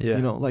done, Yeah.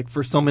 like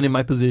for someone in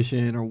my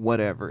position or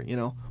whatever,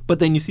 But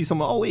then you see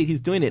someone, oh wait,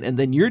 he's doing it, and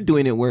then you're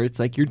doing it where it's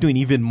like you're doing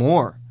even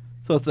more.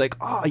 So it's like,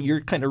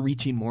 you're kind of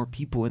reaching more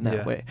people in that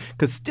Yeah. way.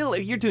 Because still,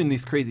 if you're doing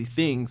these crazy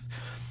things,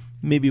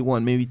 maybe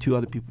one, maybe two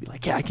other people be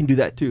like, yeah, I can do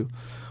that too.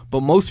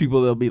 But most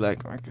people, they'll be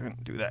like, I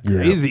can't do that Yeah.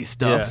 crazy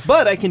stuff. Yeah.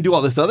 But I can do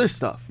all this other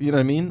stuff. You know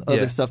what I mean? Yeah.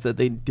 Other stuff that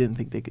they didn't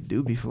think they could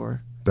do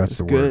before. That's It's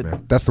the good. word,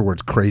 man. That's the word.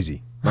 It's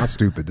crazy, not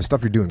stupid. The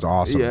stuff you're doing is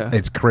awesome. Yeah.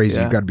 It's crazy.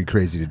 Yeah. You've got to be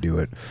crazy to do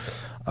it.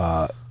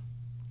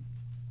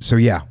 So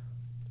yeah,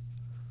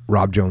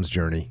 Rob Jones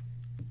Journey,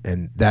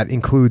 and that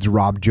includes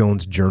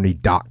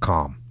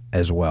robjonesjourney.com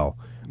as well.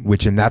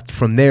 Which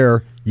from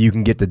there you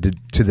can get to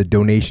the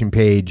donation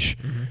page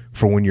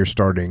for when you're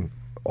starting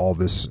all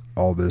this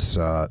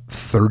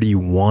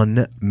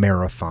 31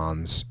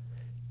 marathons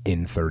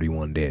in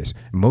 31 days.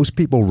 Most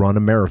people run a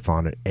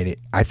marathon, and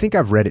I think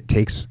I've read it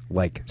takes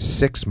like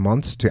 6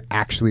 months to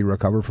actually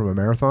recover from a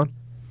marathon.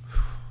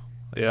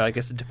 Yeah, I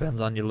guess it depends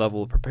on your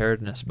level of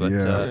preparedness, but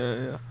Yeah.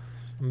 Yeah.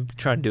 I'm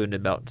trying to do it in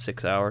about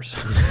 6 hours.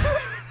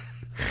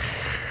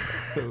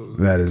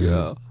 That is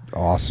Yeah.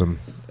 awesome.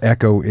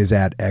 Echo is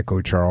at Echo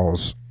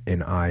Charles,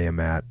 and I am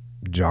at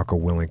Jocko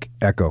Willink.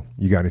 Echo,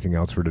 you got anything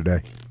else for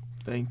today?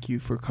 Thank you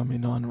for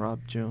coming on,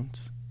 Rob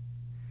Jones.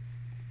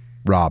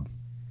 Rob,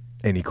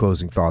 any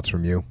closing thoughts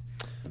from you?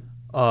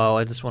 Oh,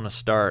 I just want to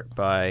start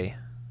by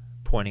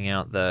pointing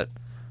out that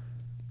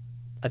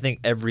I think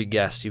every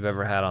guest you've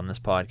ever had on this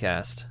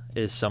podcast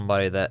is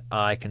somebody that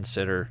I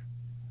consider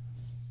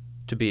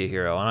to be a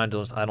hero, and I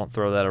don't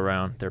throw that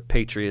around. They're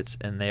patriots,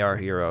 and they are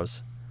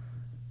heroes.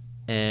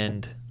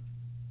 And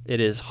it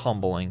is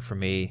humbling for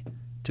me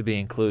to be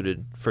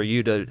included. For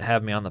you to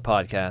have me on the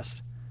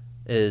podcast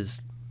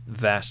is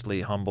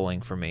vastly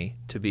humbling for me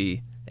to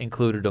be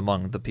included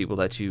among the people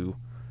that you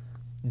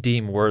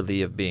deem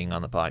worthy of being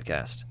on the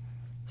podcast.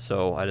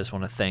 So I just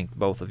want to thank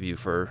both of you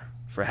for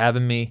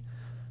having me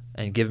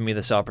and giving me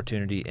this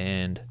opportunity,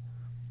 and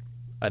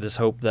I just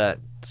hope that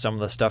some of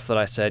the stuff that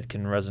I said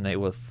can resonate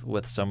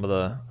with some of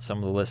the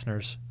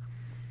listeners.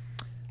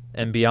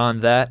 And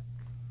beyond that,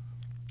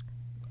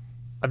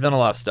 I've done a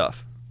lot of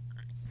stuff,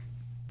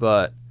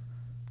 but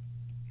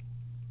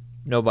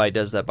nobody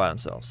does that by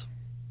themselves.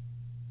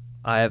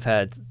 I have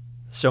had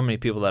so many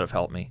people that have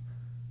helped me.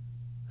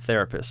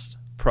 Therapists,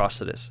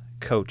 prosthetists,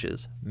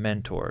 coaches,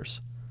 mentors,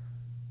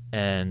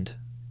 and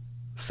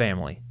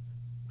family,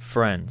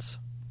 friends,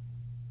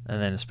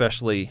 and then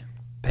especially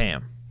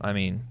Pam. I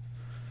mean,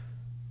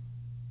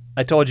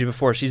 I told you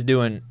before, she's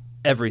doing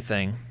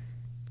everything.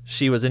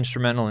 She was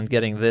instrumental in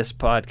getting this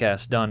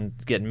podcast done,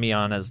 getting me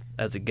on as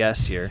a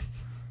guest here.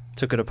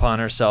 Took it upon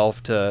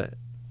herself to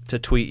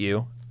tweet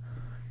you.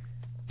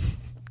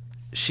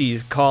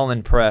 she's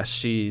calling press.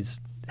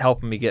 She's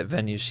helping me get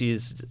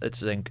venues.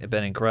 It's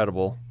been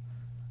incredible,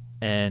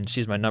 and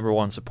she's my number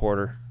one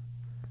supporter.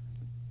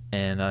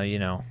 And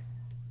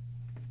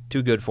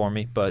too good for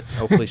me. But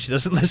hopefully she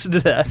doesn't listen to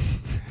that.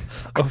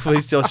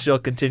 Hopefully she'll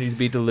continue to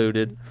be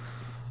deluded.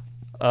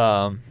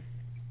 But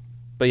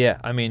yeah,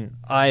 I mean,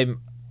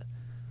 I'm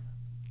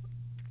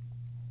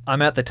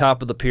at the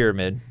top of the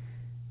pyramid.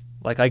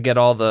 Like, I get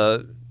all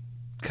the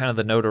kind of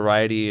the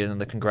notoriety and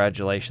the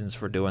congratulations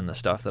for doing the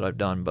stuff that I've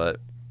done,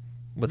 but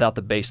without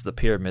the base of the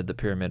pyramid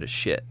is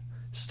shit.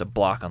 It's just a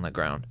block on the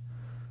ground.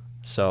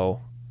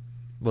 So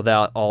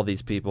without all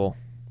these people,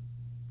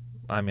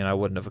 I mean, I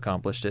wouldn't have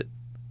accomplished it.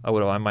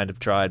 I might have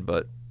tried,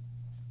 but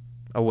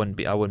I wouldn't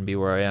be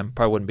where I am.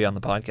 Probably wouldn't be on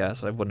the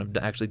podcast. I wouldn't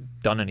have actually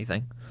done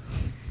anything.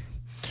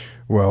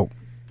 Well,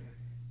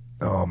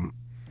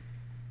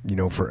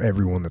 for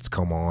everyone that's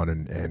come on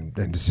and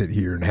to sit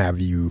here and have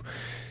you,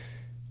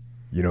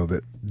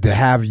 to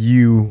have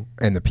you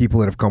and the people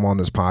that have come on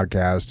this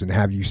podcast and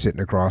have you sitting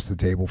across the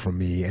table from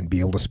me and be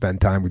able to spend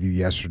time with you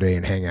yesterday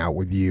and hang out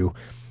with you,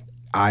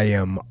 I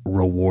am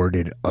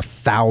rewarded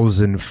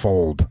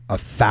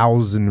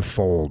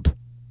 1,000-fold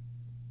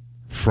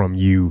from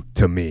you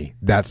to me.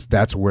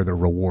 That's where the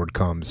reward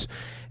comes,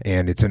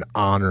 and it's an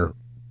honor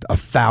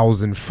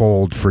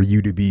 1,000-fold for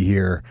you to be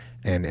here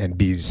and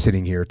be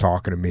sitting here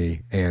talking to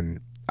me. And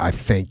I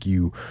thank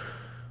you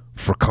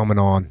for coming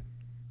on.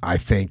 I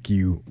thank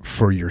you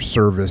for your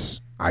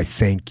service. I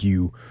thank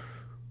you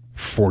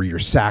for your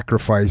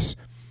sacrifice.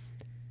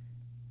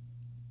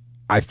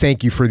 I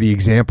thank you for the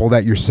example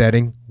that you're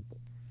setting,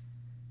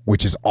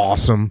 which is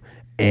awesome,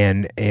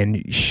 and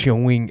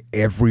showing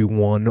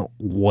everyone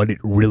what it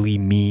really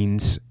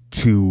means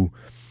to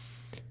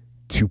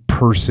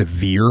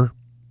persevere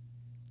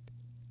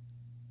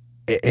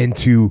and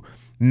to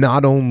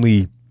not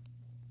only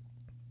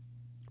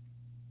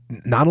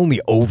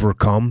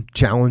overcome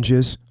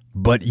challenges,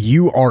 but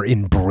you are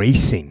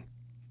embracing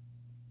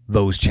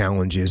those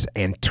challenges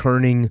and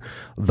turning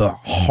the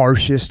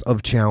harshest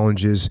of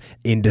challenges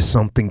into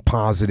something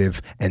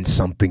positive and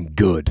something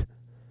good.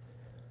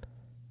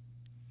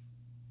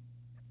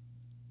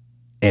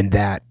 And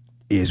that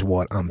is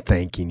what I'm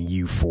thanking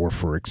you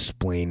for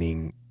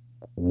explaining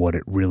what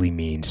it really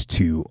means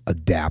to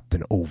adapt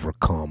and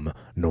overcome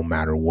no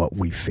matter what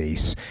we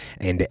face.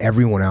 And to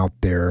everyone out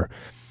there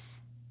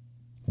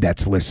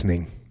that's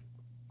listening,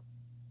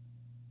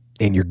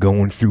 and you're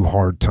going through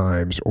hard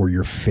times, or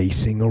you're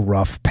facing a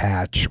rough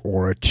patch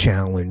or a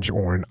challenge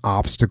or an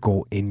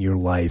obstacle in your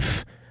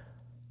life,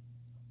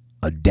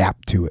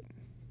 adapt to it.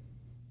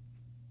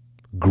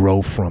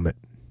 Grow from it.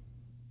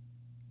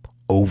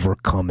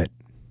 Overcome it.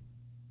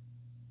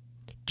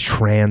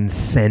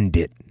 Transcend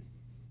it.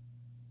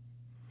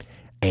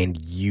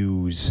 And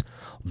use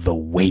the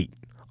weight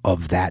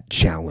of that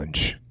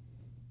challenge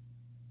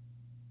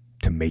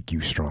to make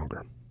you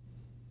stronger.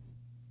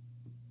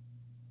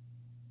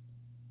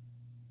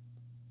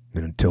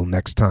 And until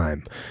next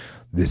time,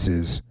 this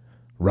is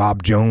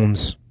Rob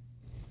Jones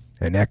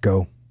and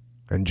Echo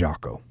and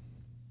Jocko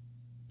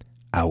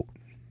out.